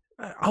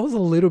 I was a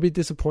little bit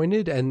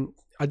disappointed, and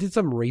I did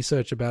some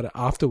research about it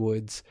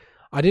afterwards.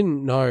 I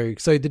didn't know.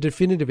 So the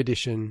definitive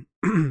edition,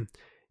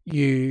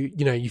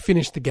 you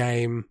finish the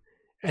game,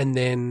 and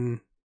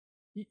then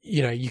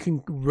you can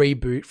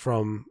reboot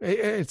from,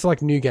 it's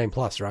like New Game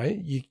Plus, right?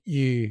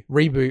 You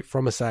reboot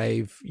from a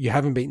save. You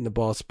haven't beaten the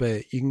boss,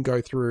 but you can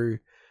go through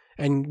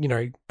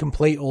and,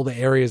 complete all the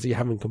areas that you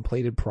haven't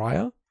completed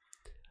prior.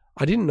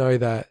 I didn't know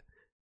that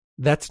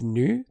that's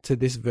new to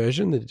this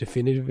version, the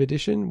definitive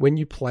edition. When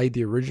you played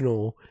the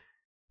original,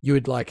 you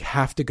would like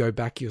have to go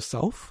back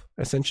yourself,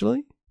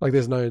 essentially. Like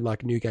there's no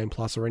like New Game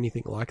Plus or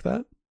anything like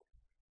that.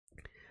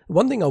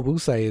 One thing I will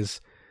say is,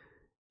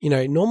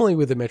 normally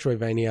with a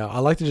Metroidvania, I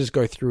like to just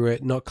go through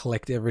it, not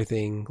collect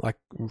everything like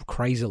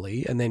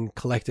crazily, and then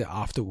collect it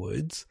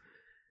afterwards,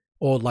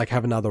 or like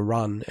have another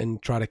run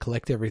and try to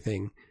collect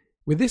everything.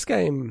 With this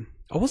game,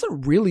 I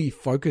wasn't really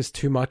focused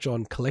too much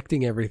on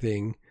collecting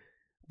everything,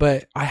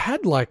 but I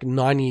had like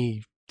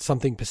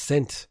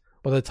 90-something%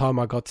 by the time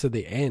I got to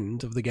the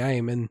end of the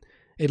game, and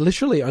it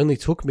literally only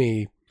took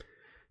me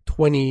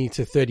 20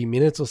 to 30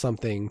 minutes or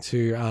something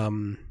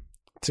to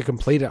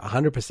complete it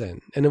 100%.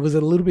 And it was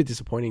a little bit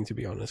disappointing, to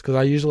be honest, because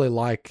I usually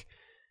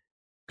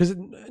because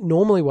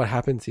normally what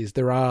happens is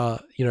there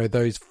are,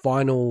 those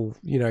final,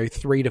 3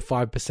 to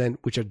 5%,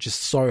 which are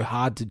just so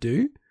hard to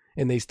do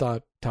in these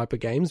type of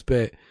games,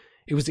 but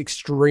it was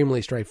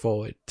extremely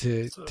straightforward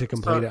to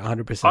complete it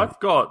 100%. I've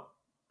got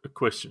a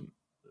question.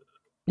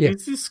 Yeah.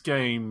 Is this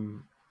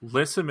game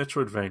less a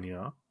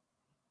Metroidvania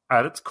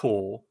at its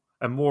core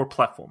and more a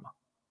platformer?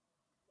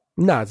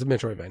 No, it's a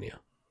Metroidvania.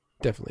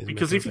 Definitely.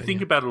 Because if you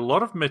think about it, a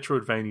lot of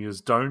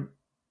Metroidvanias don't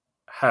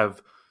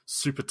have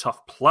super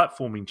tough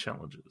platforming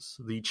challenges.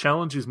 The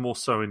challenge is more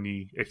so in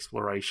the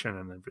exploration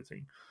and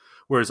everything.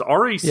 Whereas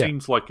Ori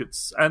seems like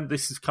it's, and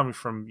this is coming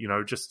from,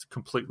 just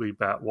completely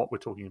about what we're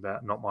talking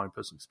about, not my own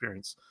personal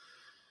experience.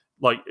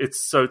 Like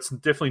it's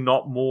definitely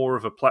not more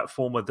of a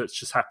platformer that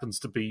just happens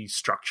to be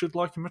structured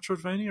like a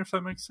Metroidvania, if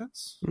that makes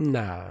sense.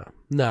 No.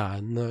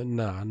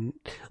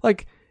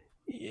 Like,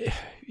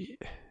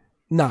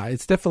 no,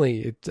 it's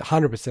 100% a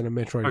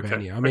Metroidvania.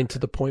 Okay. I mean, to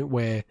the point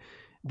where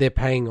they're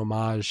paying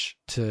homage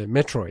to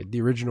Metroid,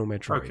 the original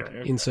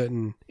Metroid, in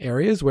certain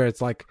areas where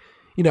it's like,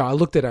 I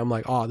looked at it, I'm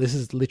like, oh, this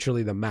is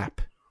literally the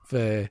map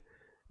for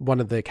one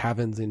of the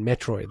caverns in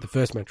Metroid, the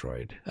first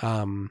Metroid.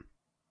 So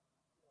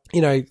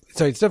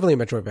it's definitely a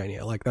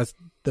Metroidvania. Like, that's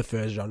the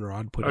first genre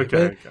I'd put it.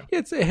 Okay.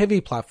 It's a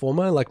heavy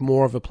platformer, like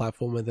more of a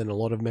platformer than a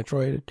lot of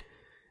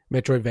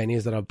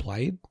Metroidvanias that I've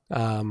played.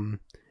 And,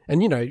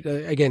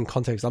 again,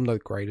 context, I'm not the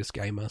greatest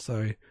gamer,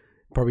 so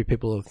probably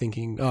people are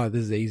thinking, oh,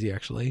 this is easy,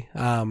 actually.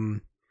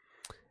 And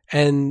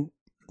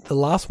the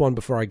last one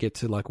before I get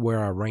to, like, where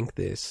I rank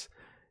this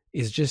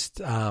is just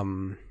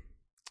around...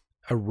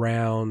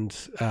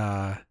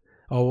 I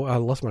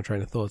lost my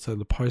train of thought. So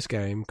the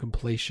post-game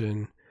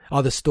completion...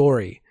 Oh, the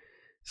story.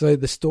 So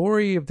the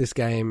story of this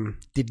game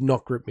did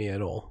not grip me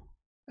at all.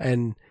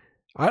 And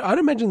I'd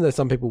imagine that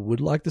some people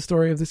would like the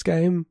story of this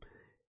game.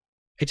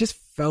 It just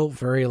felt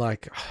very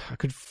like, I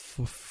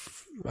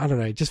don't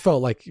know, it just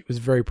felt like it was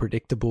very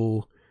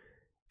predictable.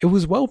 It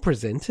was well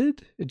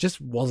presented. It just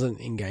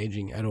wasn't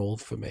engaging at all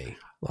for me.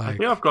 Like, I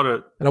think I've got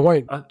it. And I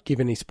won't give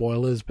any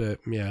spoilers, but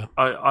yeah.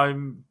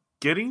 I'm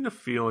getting the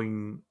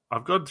feeling,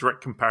 I've got a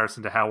direct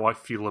comparison to how I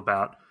feel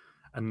about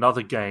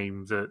another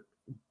game that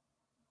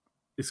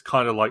is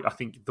kind of like, I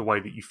think, the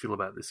way that you feel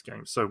about this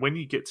game. So when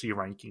you get to your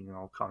ranking,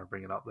 I'll kind of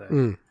bring it up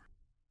there.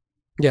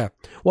 Yeah.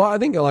 Well, I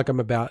think like I'm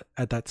about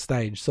at that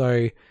stage.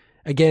 So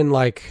again,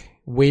 like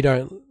we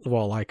don't,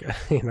 well, like,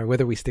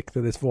 whether we stick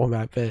to this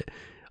format, but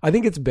I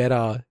think it's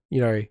better,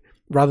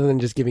 rather than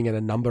just giving it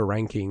a number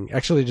ranking,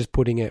 actually just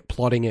plotting it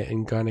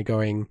and kind of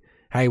going,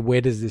 hey,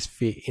 where does this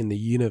fit in the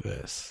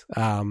universe?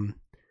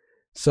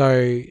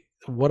 So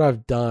what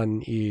I've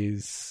done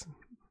is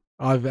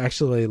I've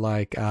actually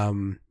like,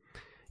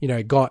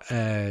 got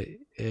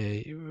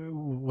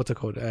what's it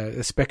called?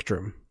 A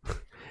spectrum.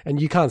 And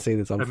you can't see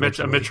this,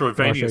 unfortunately. A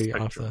Metroidvania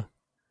spectrum. After.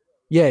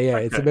 Yeah,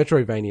 okay. It's a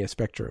Metroidvania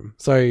spectrum.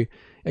 So,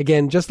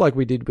 again, just like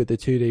we did with the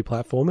 2D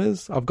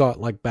platformers, I've got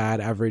like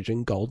bad, average,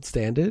 and gold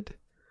standard.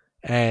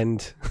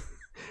 And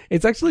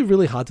it's actually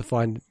really hard to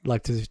find,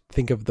 like, to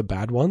think of the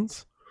bad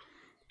ones.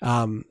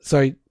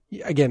 So,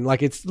 again,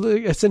 like, it's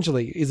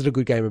essentially, is it a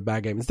good game or a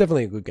bad game? It's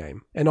definitely a good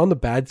game. And on the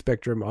bad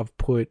spectrum, I've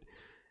put,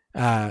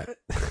 as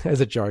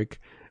a joke,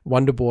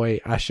 Wonder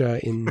Boy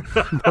Asher in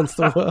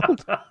Monster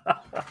World.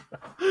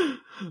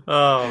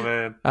 Oh,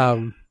 man.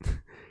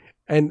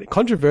 And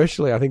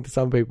controversially, I think to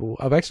some people,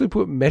 I've actually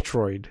put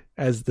Metroid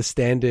as the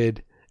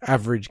standard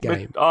average game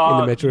in the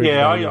Metroid.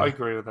 Yeah, I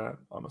agree with that,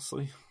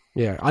 honestly.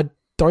 Yeah, I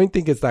don't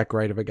think it's that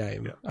great of a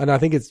game. Yeah. And I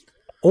think it's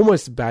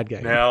almost a bad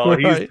game. Now,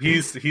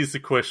 here's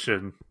the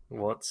question.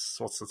 What's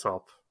the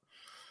top?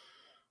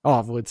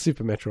 Oh, well, it's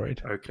Super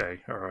Metroid. Okay,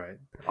 all right.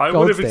 I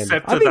would have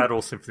accepted that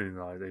or Symphony of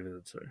the Night, either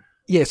of the two.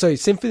 Yeah, so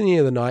Symphony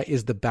of the Night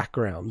is the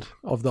background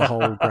of the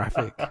whole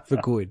graphic for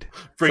good.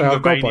 Bring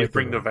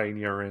the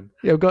Vania in.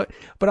 Yeah, but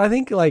I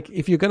think like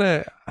if you're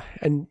gonna,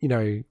 and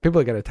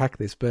people are gonna attack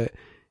this, but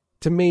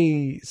to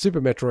me, Super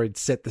Metroid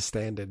set the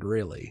standard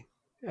really,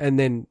 and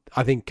then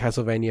I think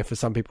Castlevania for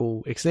some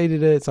people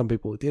exceeded it, some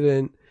people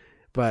didn't,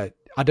 but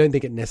I don't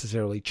think it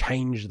necessarily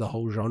changed the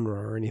whole genre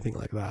or anything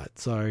like that.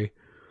 So,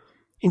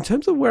 in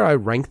terms of where I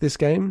rank this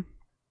game,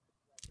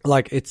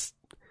 like it's.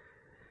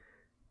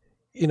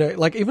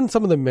 Like even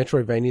some of the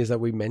Metroidvanias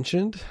that we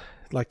mentioned,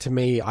 like to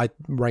me, I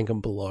rank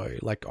them below,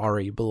 like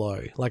Ori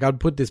below. Like I'd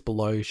put this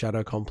below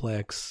Shadow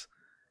Complex,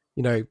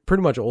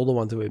 pretty much all the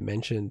ones that we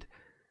mentioned.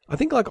 I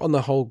think like on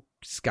the whole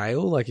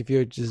scale, like if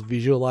you're just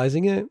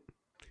visualizing it,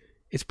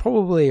 it's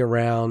probably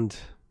around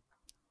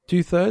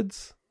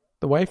 2/3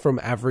 the way from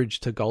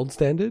average to gold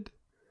standard.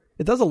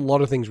 It does a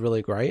lot of things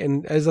really great.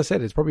 And as I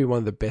said, it's probably one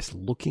of the best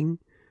looking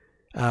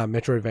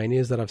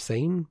Metroidvanias that I've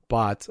seen.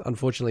 But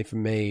unfortunately for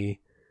me,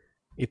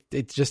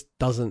 it just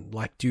doesn't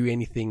like do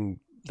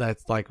anything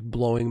that's like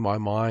blowing my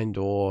mind,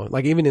 or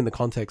like even in the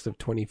context of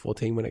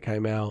 2014 when it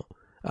came out.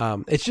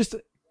 It's just,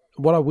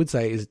 what I would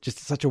say is just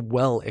such a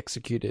well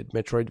executed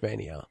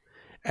Metroidvania.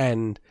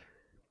 And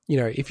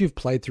if you've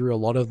played through a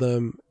lot of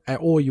them,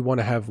 or you want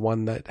to have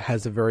one that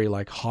has a very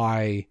like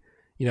high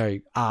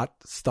art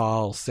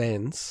style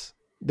sense,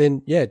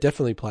 then yeah,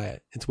 definitely play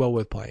it. It's well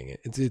worth playing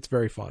it. It's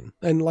very fun.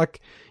 And like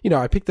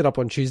I picked it up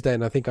on Tuesday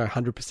and I think I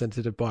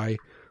 100%ed it by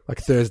like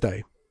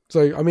Thursday.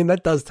 So, I mean,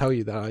 that does tell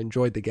you that I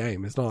enjoyed the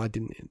game. It's not I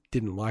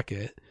didn't like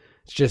it.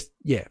 It's just,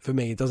 yeah, for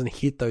me, it doesn't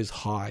hit those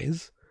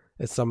highs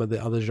as some of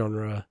the other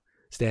genre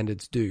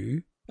standards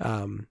do.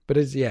 But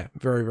it's, yeah,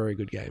 very, very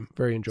good game.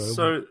 Very enjoyable.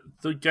 So,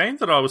 the game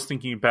that I was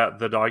thinking about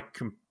that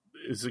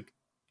is a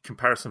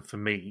comparison for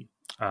me,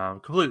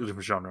 completely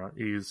different genre,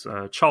 is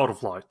Child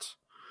of Light.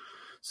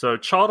 So,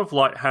 Child of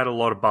Light had a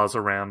lot of buzz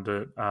around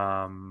it.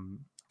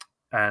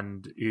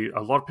 And a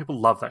lot of people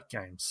love that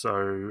game.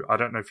 So I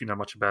don't know if you know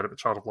much about it, but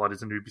Child of Light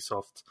is an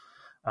Ubisoft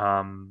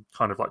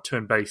kind of like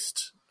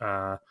turn-based,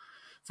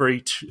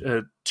 very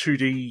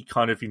 2D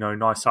kind of,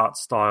 nice art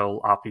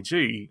style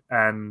RPG.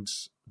 And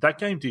that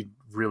game did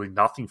really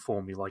nothing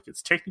for me. Like,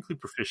 it's technically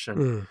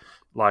proficient.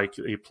 Like,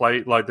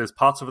 there's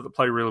parts of it that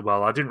play really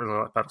well. I didn't really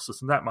like Battle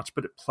System that much,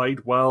 but it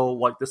played well.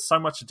 Like, there's so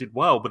much it did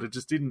well, but it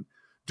just didn't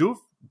do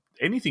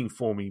anything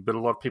for me. But a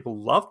lot of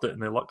people loved it,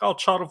 and they're like, oh,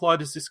 Child of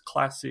Light is this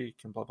classic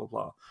and blah blah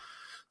blah.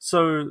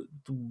 So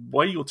the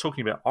way you're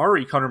talking about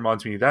Ori kind of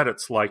reminds me of that.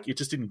 It's like it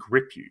just didn't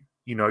grip you.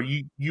 You know,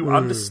 you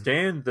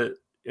understand that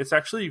it's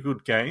actually a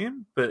good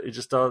game, but it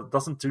just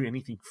doesn't do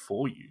anything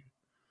for you.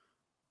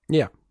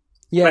 Yeah.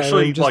 Yeah,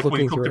 especially just like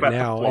looking through it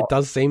now, it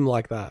does seem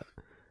like that.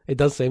 It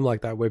does seem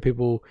like that, where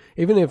people,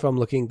 even if I'm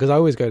looking, because I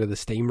always go to the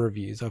Steam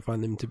reviews, I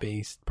find them to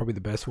be probably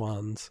the best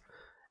ones.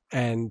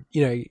 And,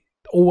 you know,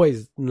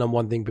 always number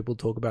one thing people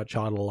talk about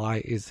Child of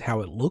Light is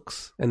how it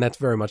looks, and that's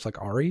very much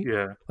like Ori.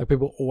 Yeah. Like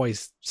people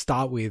always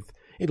start with,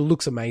 it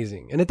looks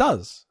amazing, and it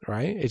does,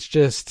 right? It's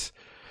just,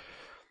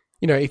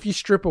 you know, if you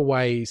strip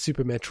away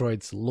Super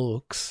Metroid's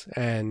looks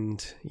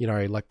and, you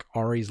know, like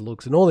Ori's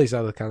looks and all these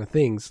other kind of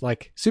things,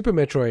 like Super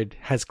Metroid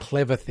has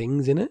clever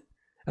things in it.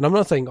 And I'm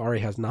not saying Ori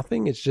has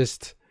nothing. It's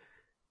just,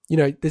 you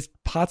know, there's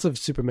parts of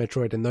Super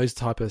Metroid and those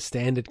type of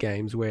standard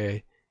games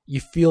where you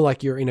feel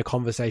like you're in a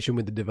conversation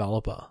with the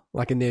developer.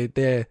 Like, and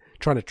they're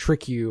trying to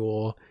trick you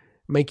or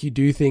make you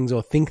do things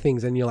or think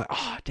things. And you're like,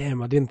 oh,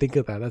 damn, I didn't think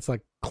of that. That's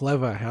like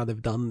clever how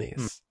they've done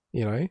this,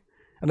 you know?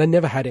 And I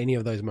never had any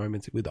of those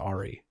moments with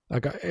Ori.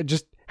 Like, I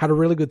just had a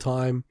really good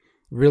time,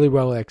 really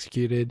well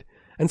executed.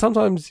 And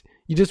sometimes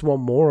you just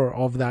want more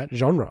of that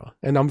genre.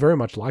 And I'm very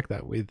much like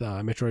that with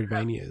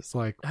Metroidvanias.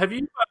 Like, I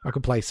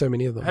could play so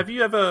many of them. Have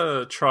you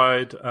ever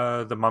tried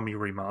the Mummy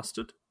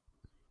Remastered?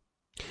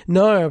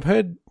 No, I've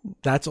heard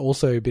that's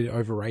also a bit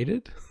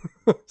overrated.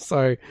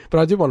 So, but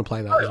I do want to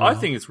play that as well. I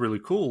think it's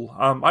really cool.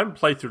 I haven't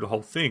played through the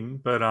whole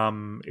thing, but I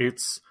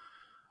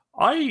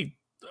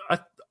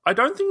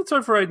don't think it's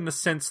overrated in the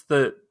sense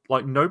that,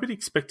 like, nobody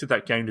expected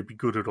that game to be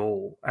good at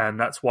all, and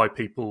that's why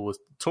people were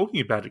talking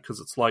about it, because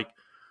it's like,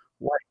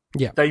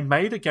 wait, they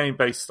made a game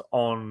based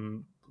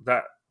on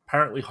that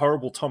apparently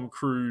horrible Tom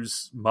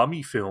Cruise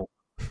Mummy film.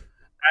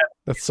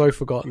 That's so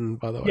forgotten,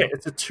 by the way. Yeah,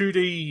 it's a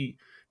 2D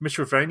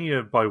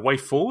Metroidvania by Way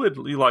Forward.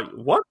 You're like,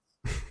 what?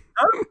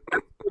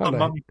 No, the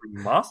Mummy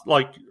remastered,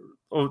 like,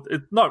 or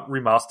it's not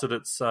remastered.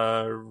 It's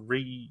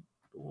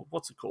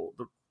what's it called?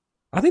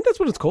 I think that's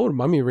what it's called,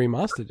 Mummy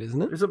Remastered,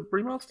 isn't it? Is it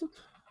remastered?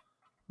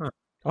 Huh.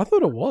 I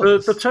thought it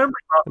was. The term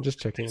remastered, I'm just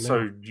checking it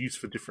so now. used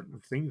for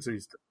different things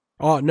these days.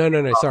 Oh,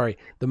 no, sorry.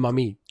 The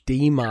Mummy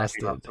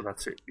Demastered. Yeah,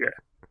 that's it, yeah.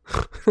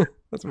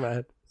 That's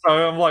mad. So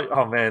I'm like,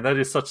 oh man, that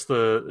is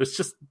it's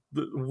just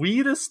the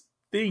weirdest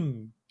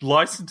thing,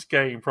 licensed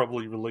game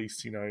probably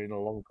released, you know, in a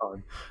long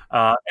time.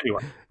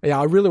 Anyway.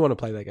 Yeah, I really want to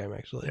play that game,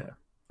 actually.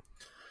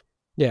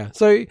 Yeah.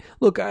 So,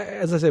 look,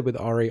 as I said with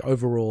Ori,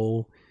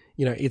 overall,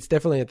 you know, it's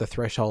definitely at the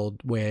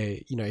threshold where,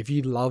 you know, if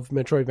you love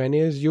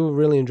Metroidvanias, you'll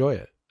really enjoy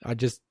it. I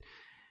just,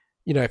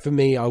 you know, for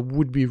me, I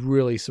would be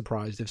really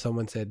surprised if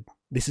someone said,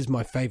 this is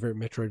my favorite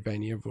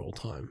Metroidvania of all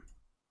time,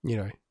 you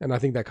know, and I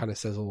think that kind of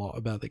says a lot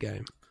about the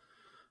game.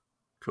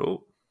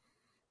 Cool.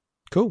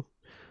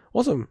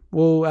 Awesome.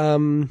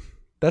 Well,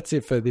 that's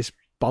it for this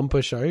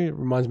bumper show. It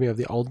reminds me of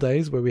the old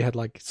days where we had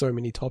like so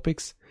many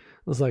topics.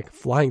 It was like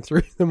flying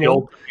through them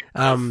all.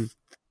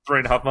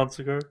 3.5 months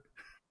ago.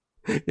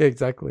 Yeah,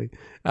 exactly.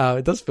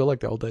 It does feel like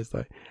the old days,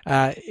 though.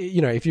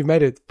 You know, if you've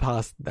made it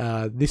past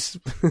this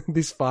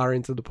far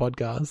into the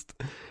podcast,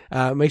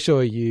 make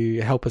sure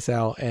you help us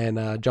out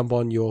and jump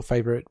on your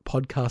favorite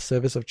podcast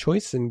service of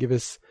choice and give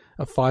us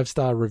a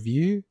 5-star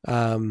review.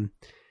 And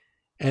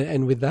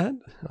with that,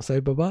 I'll say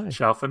bye-bye.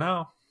 Ciao for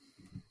now.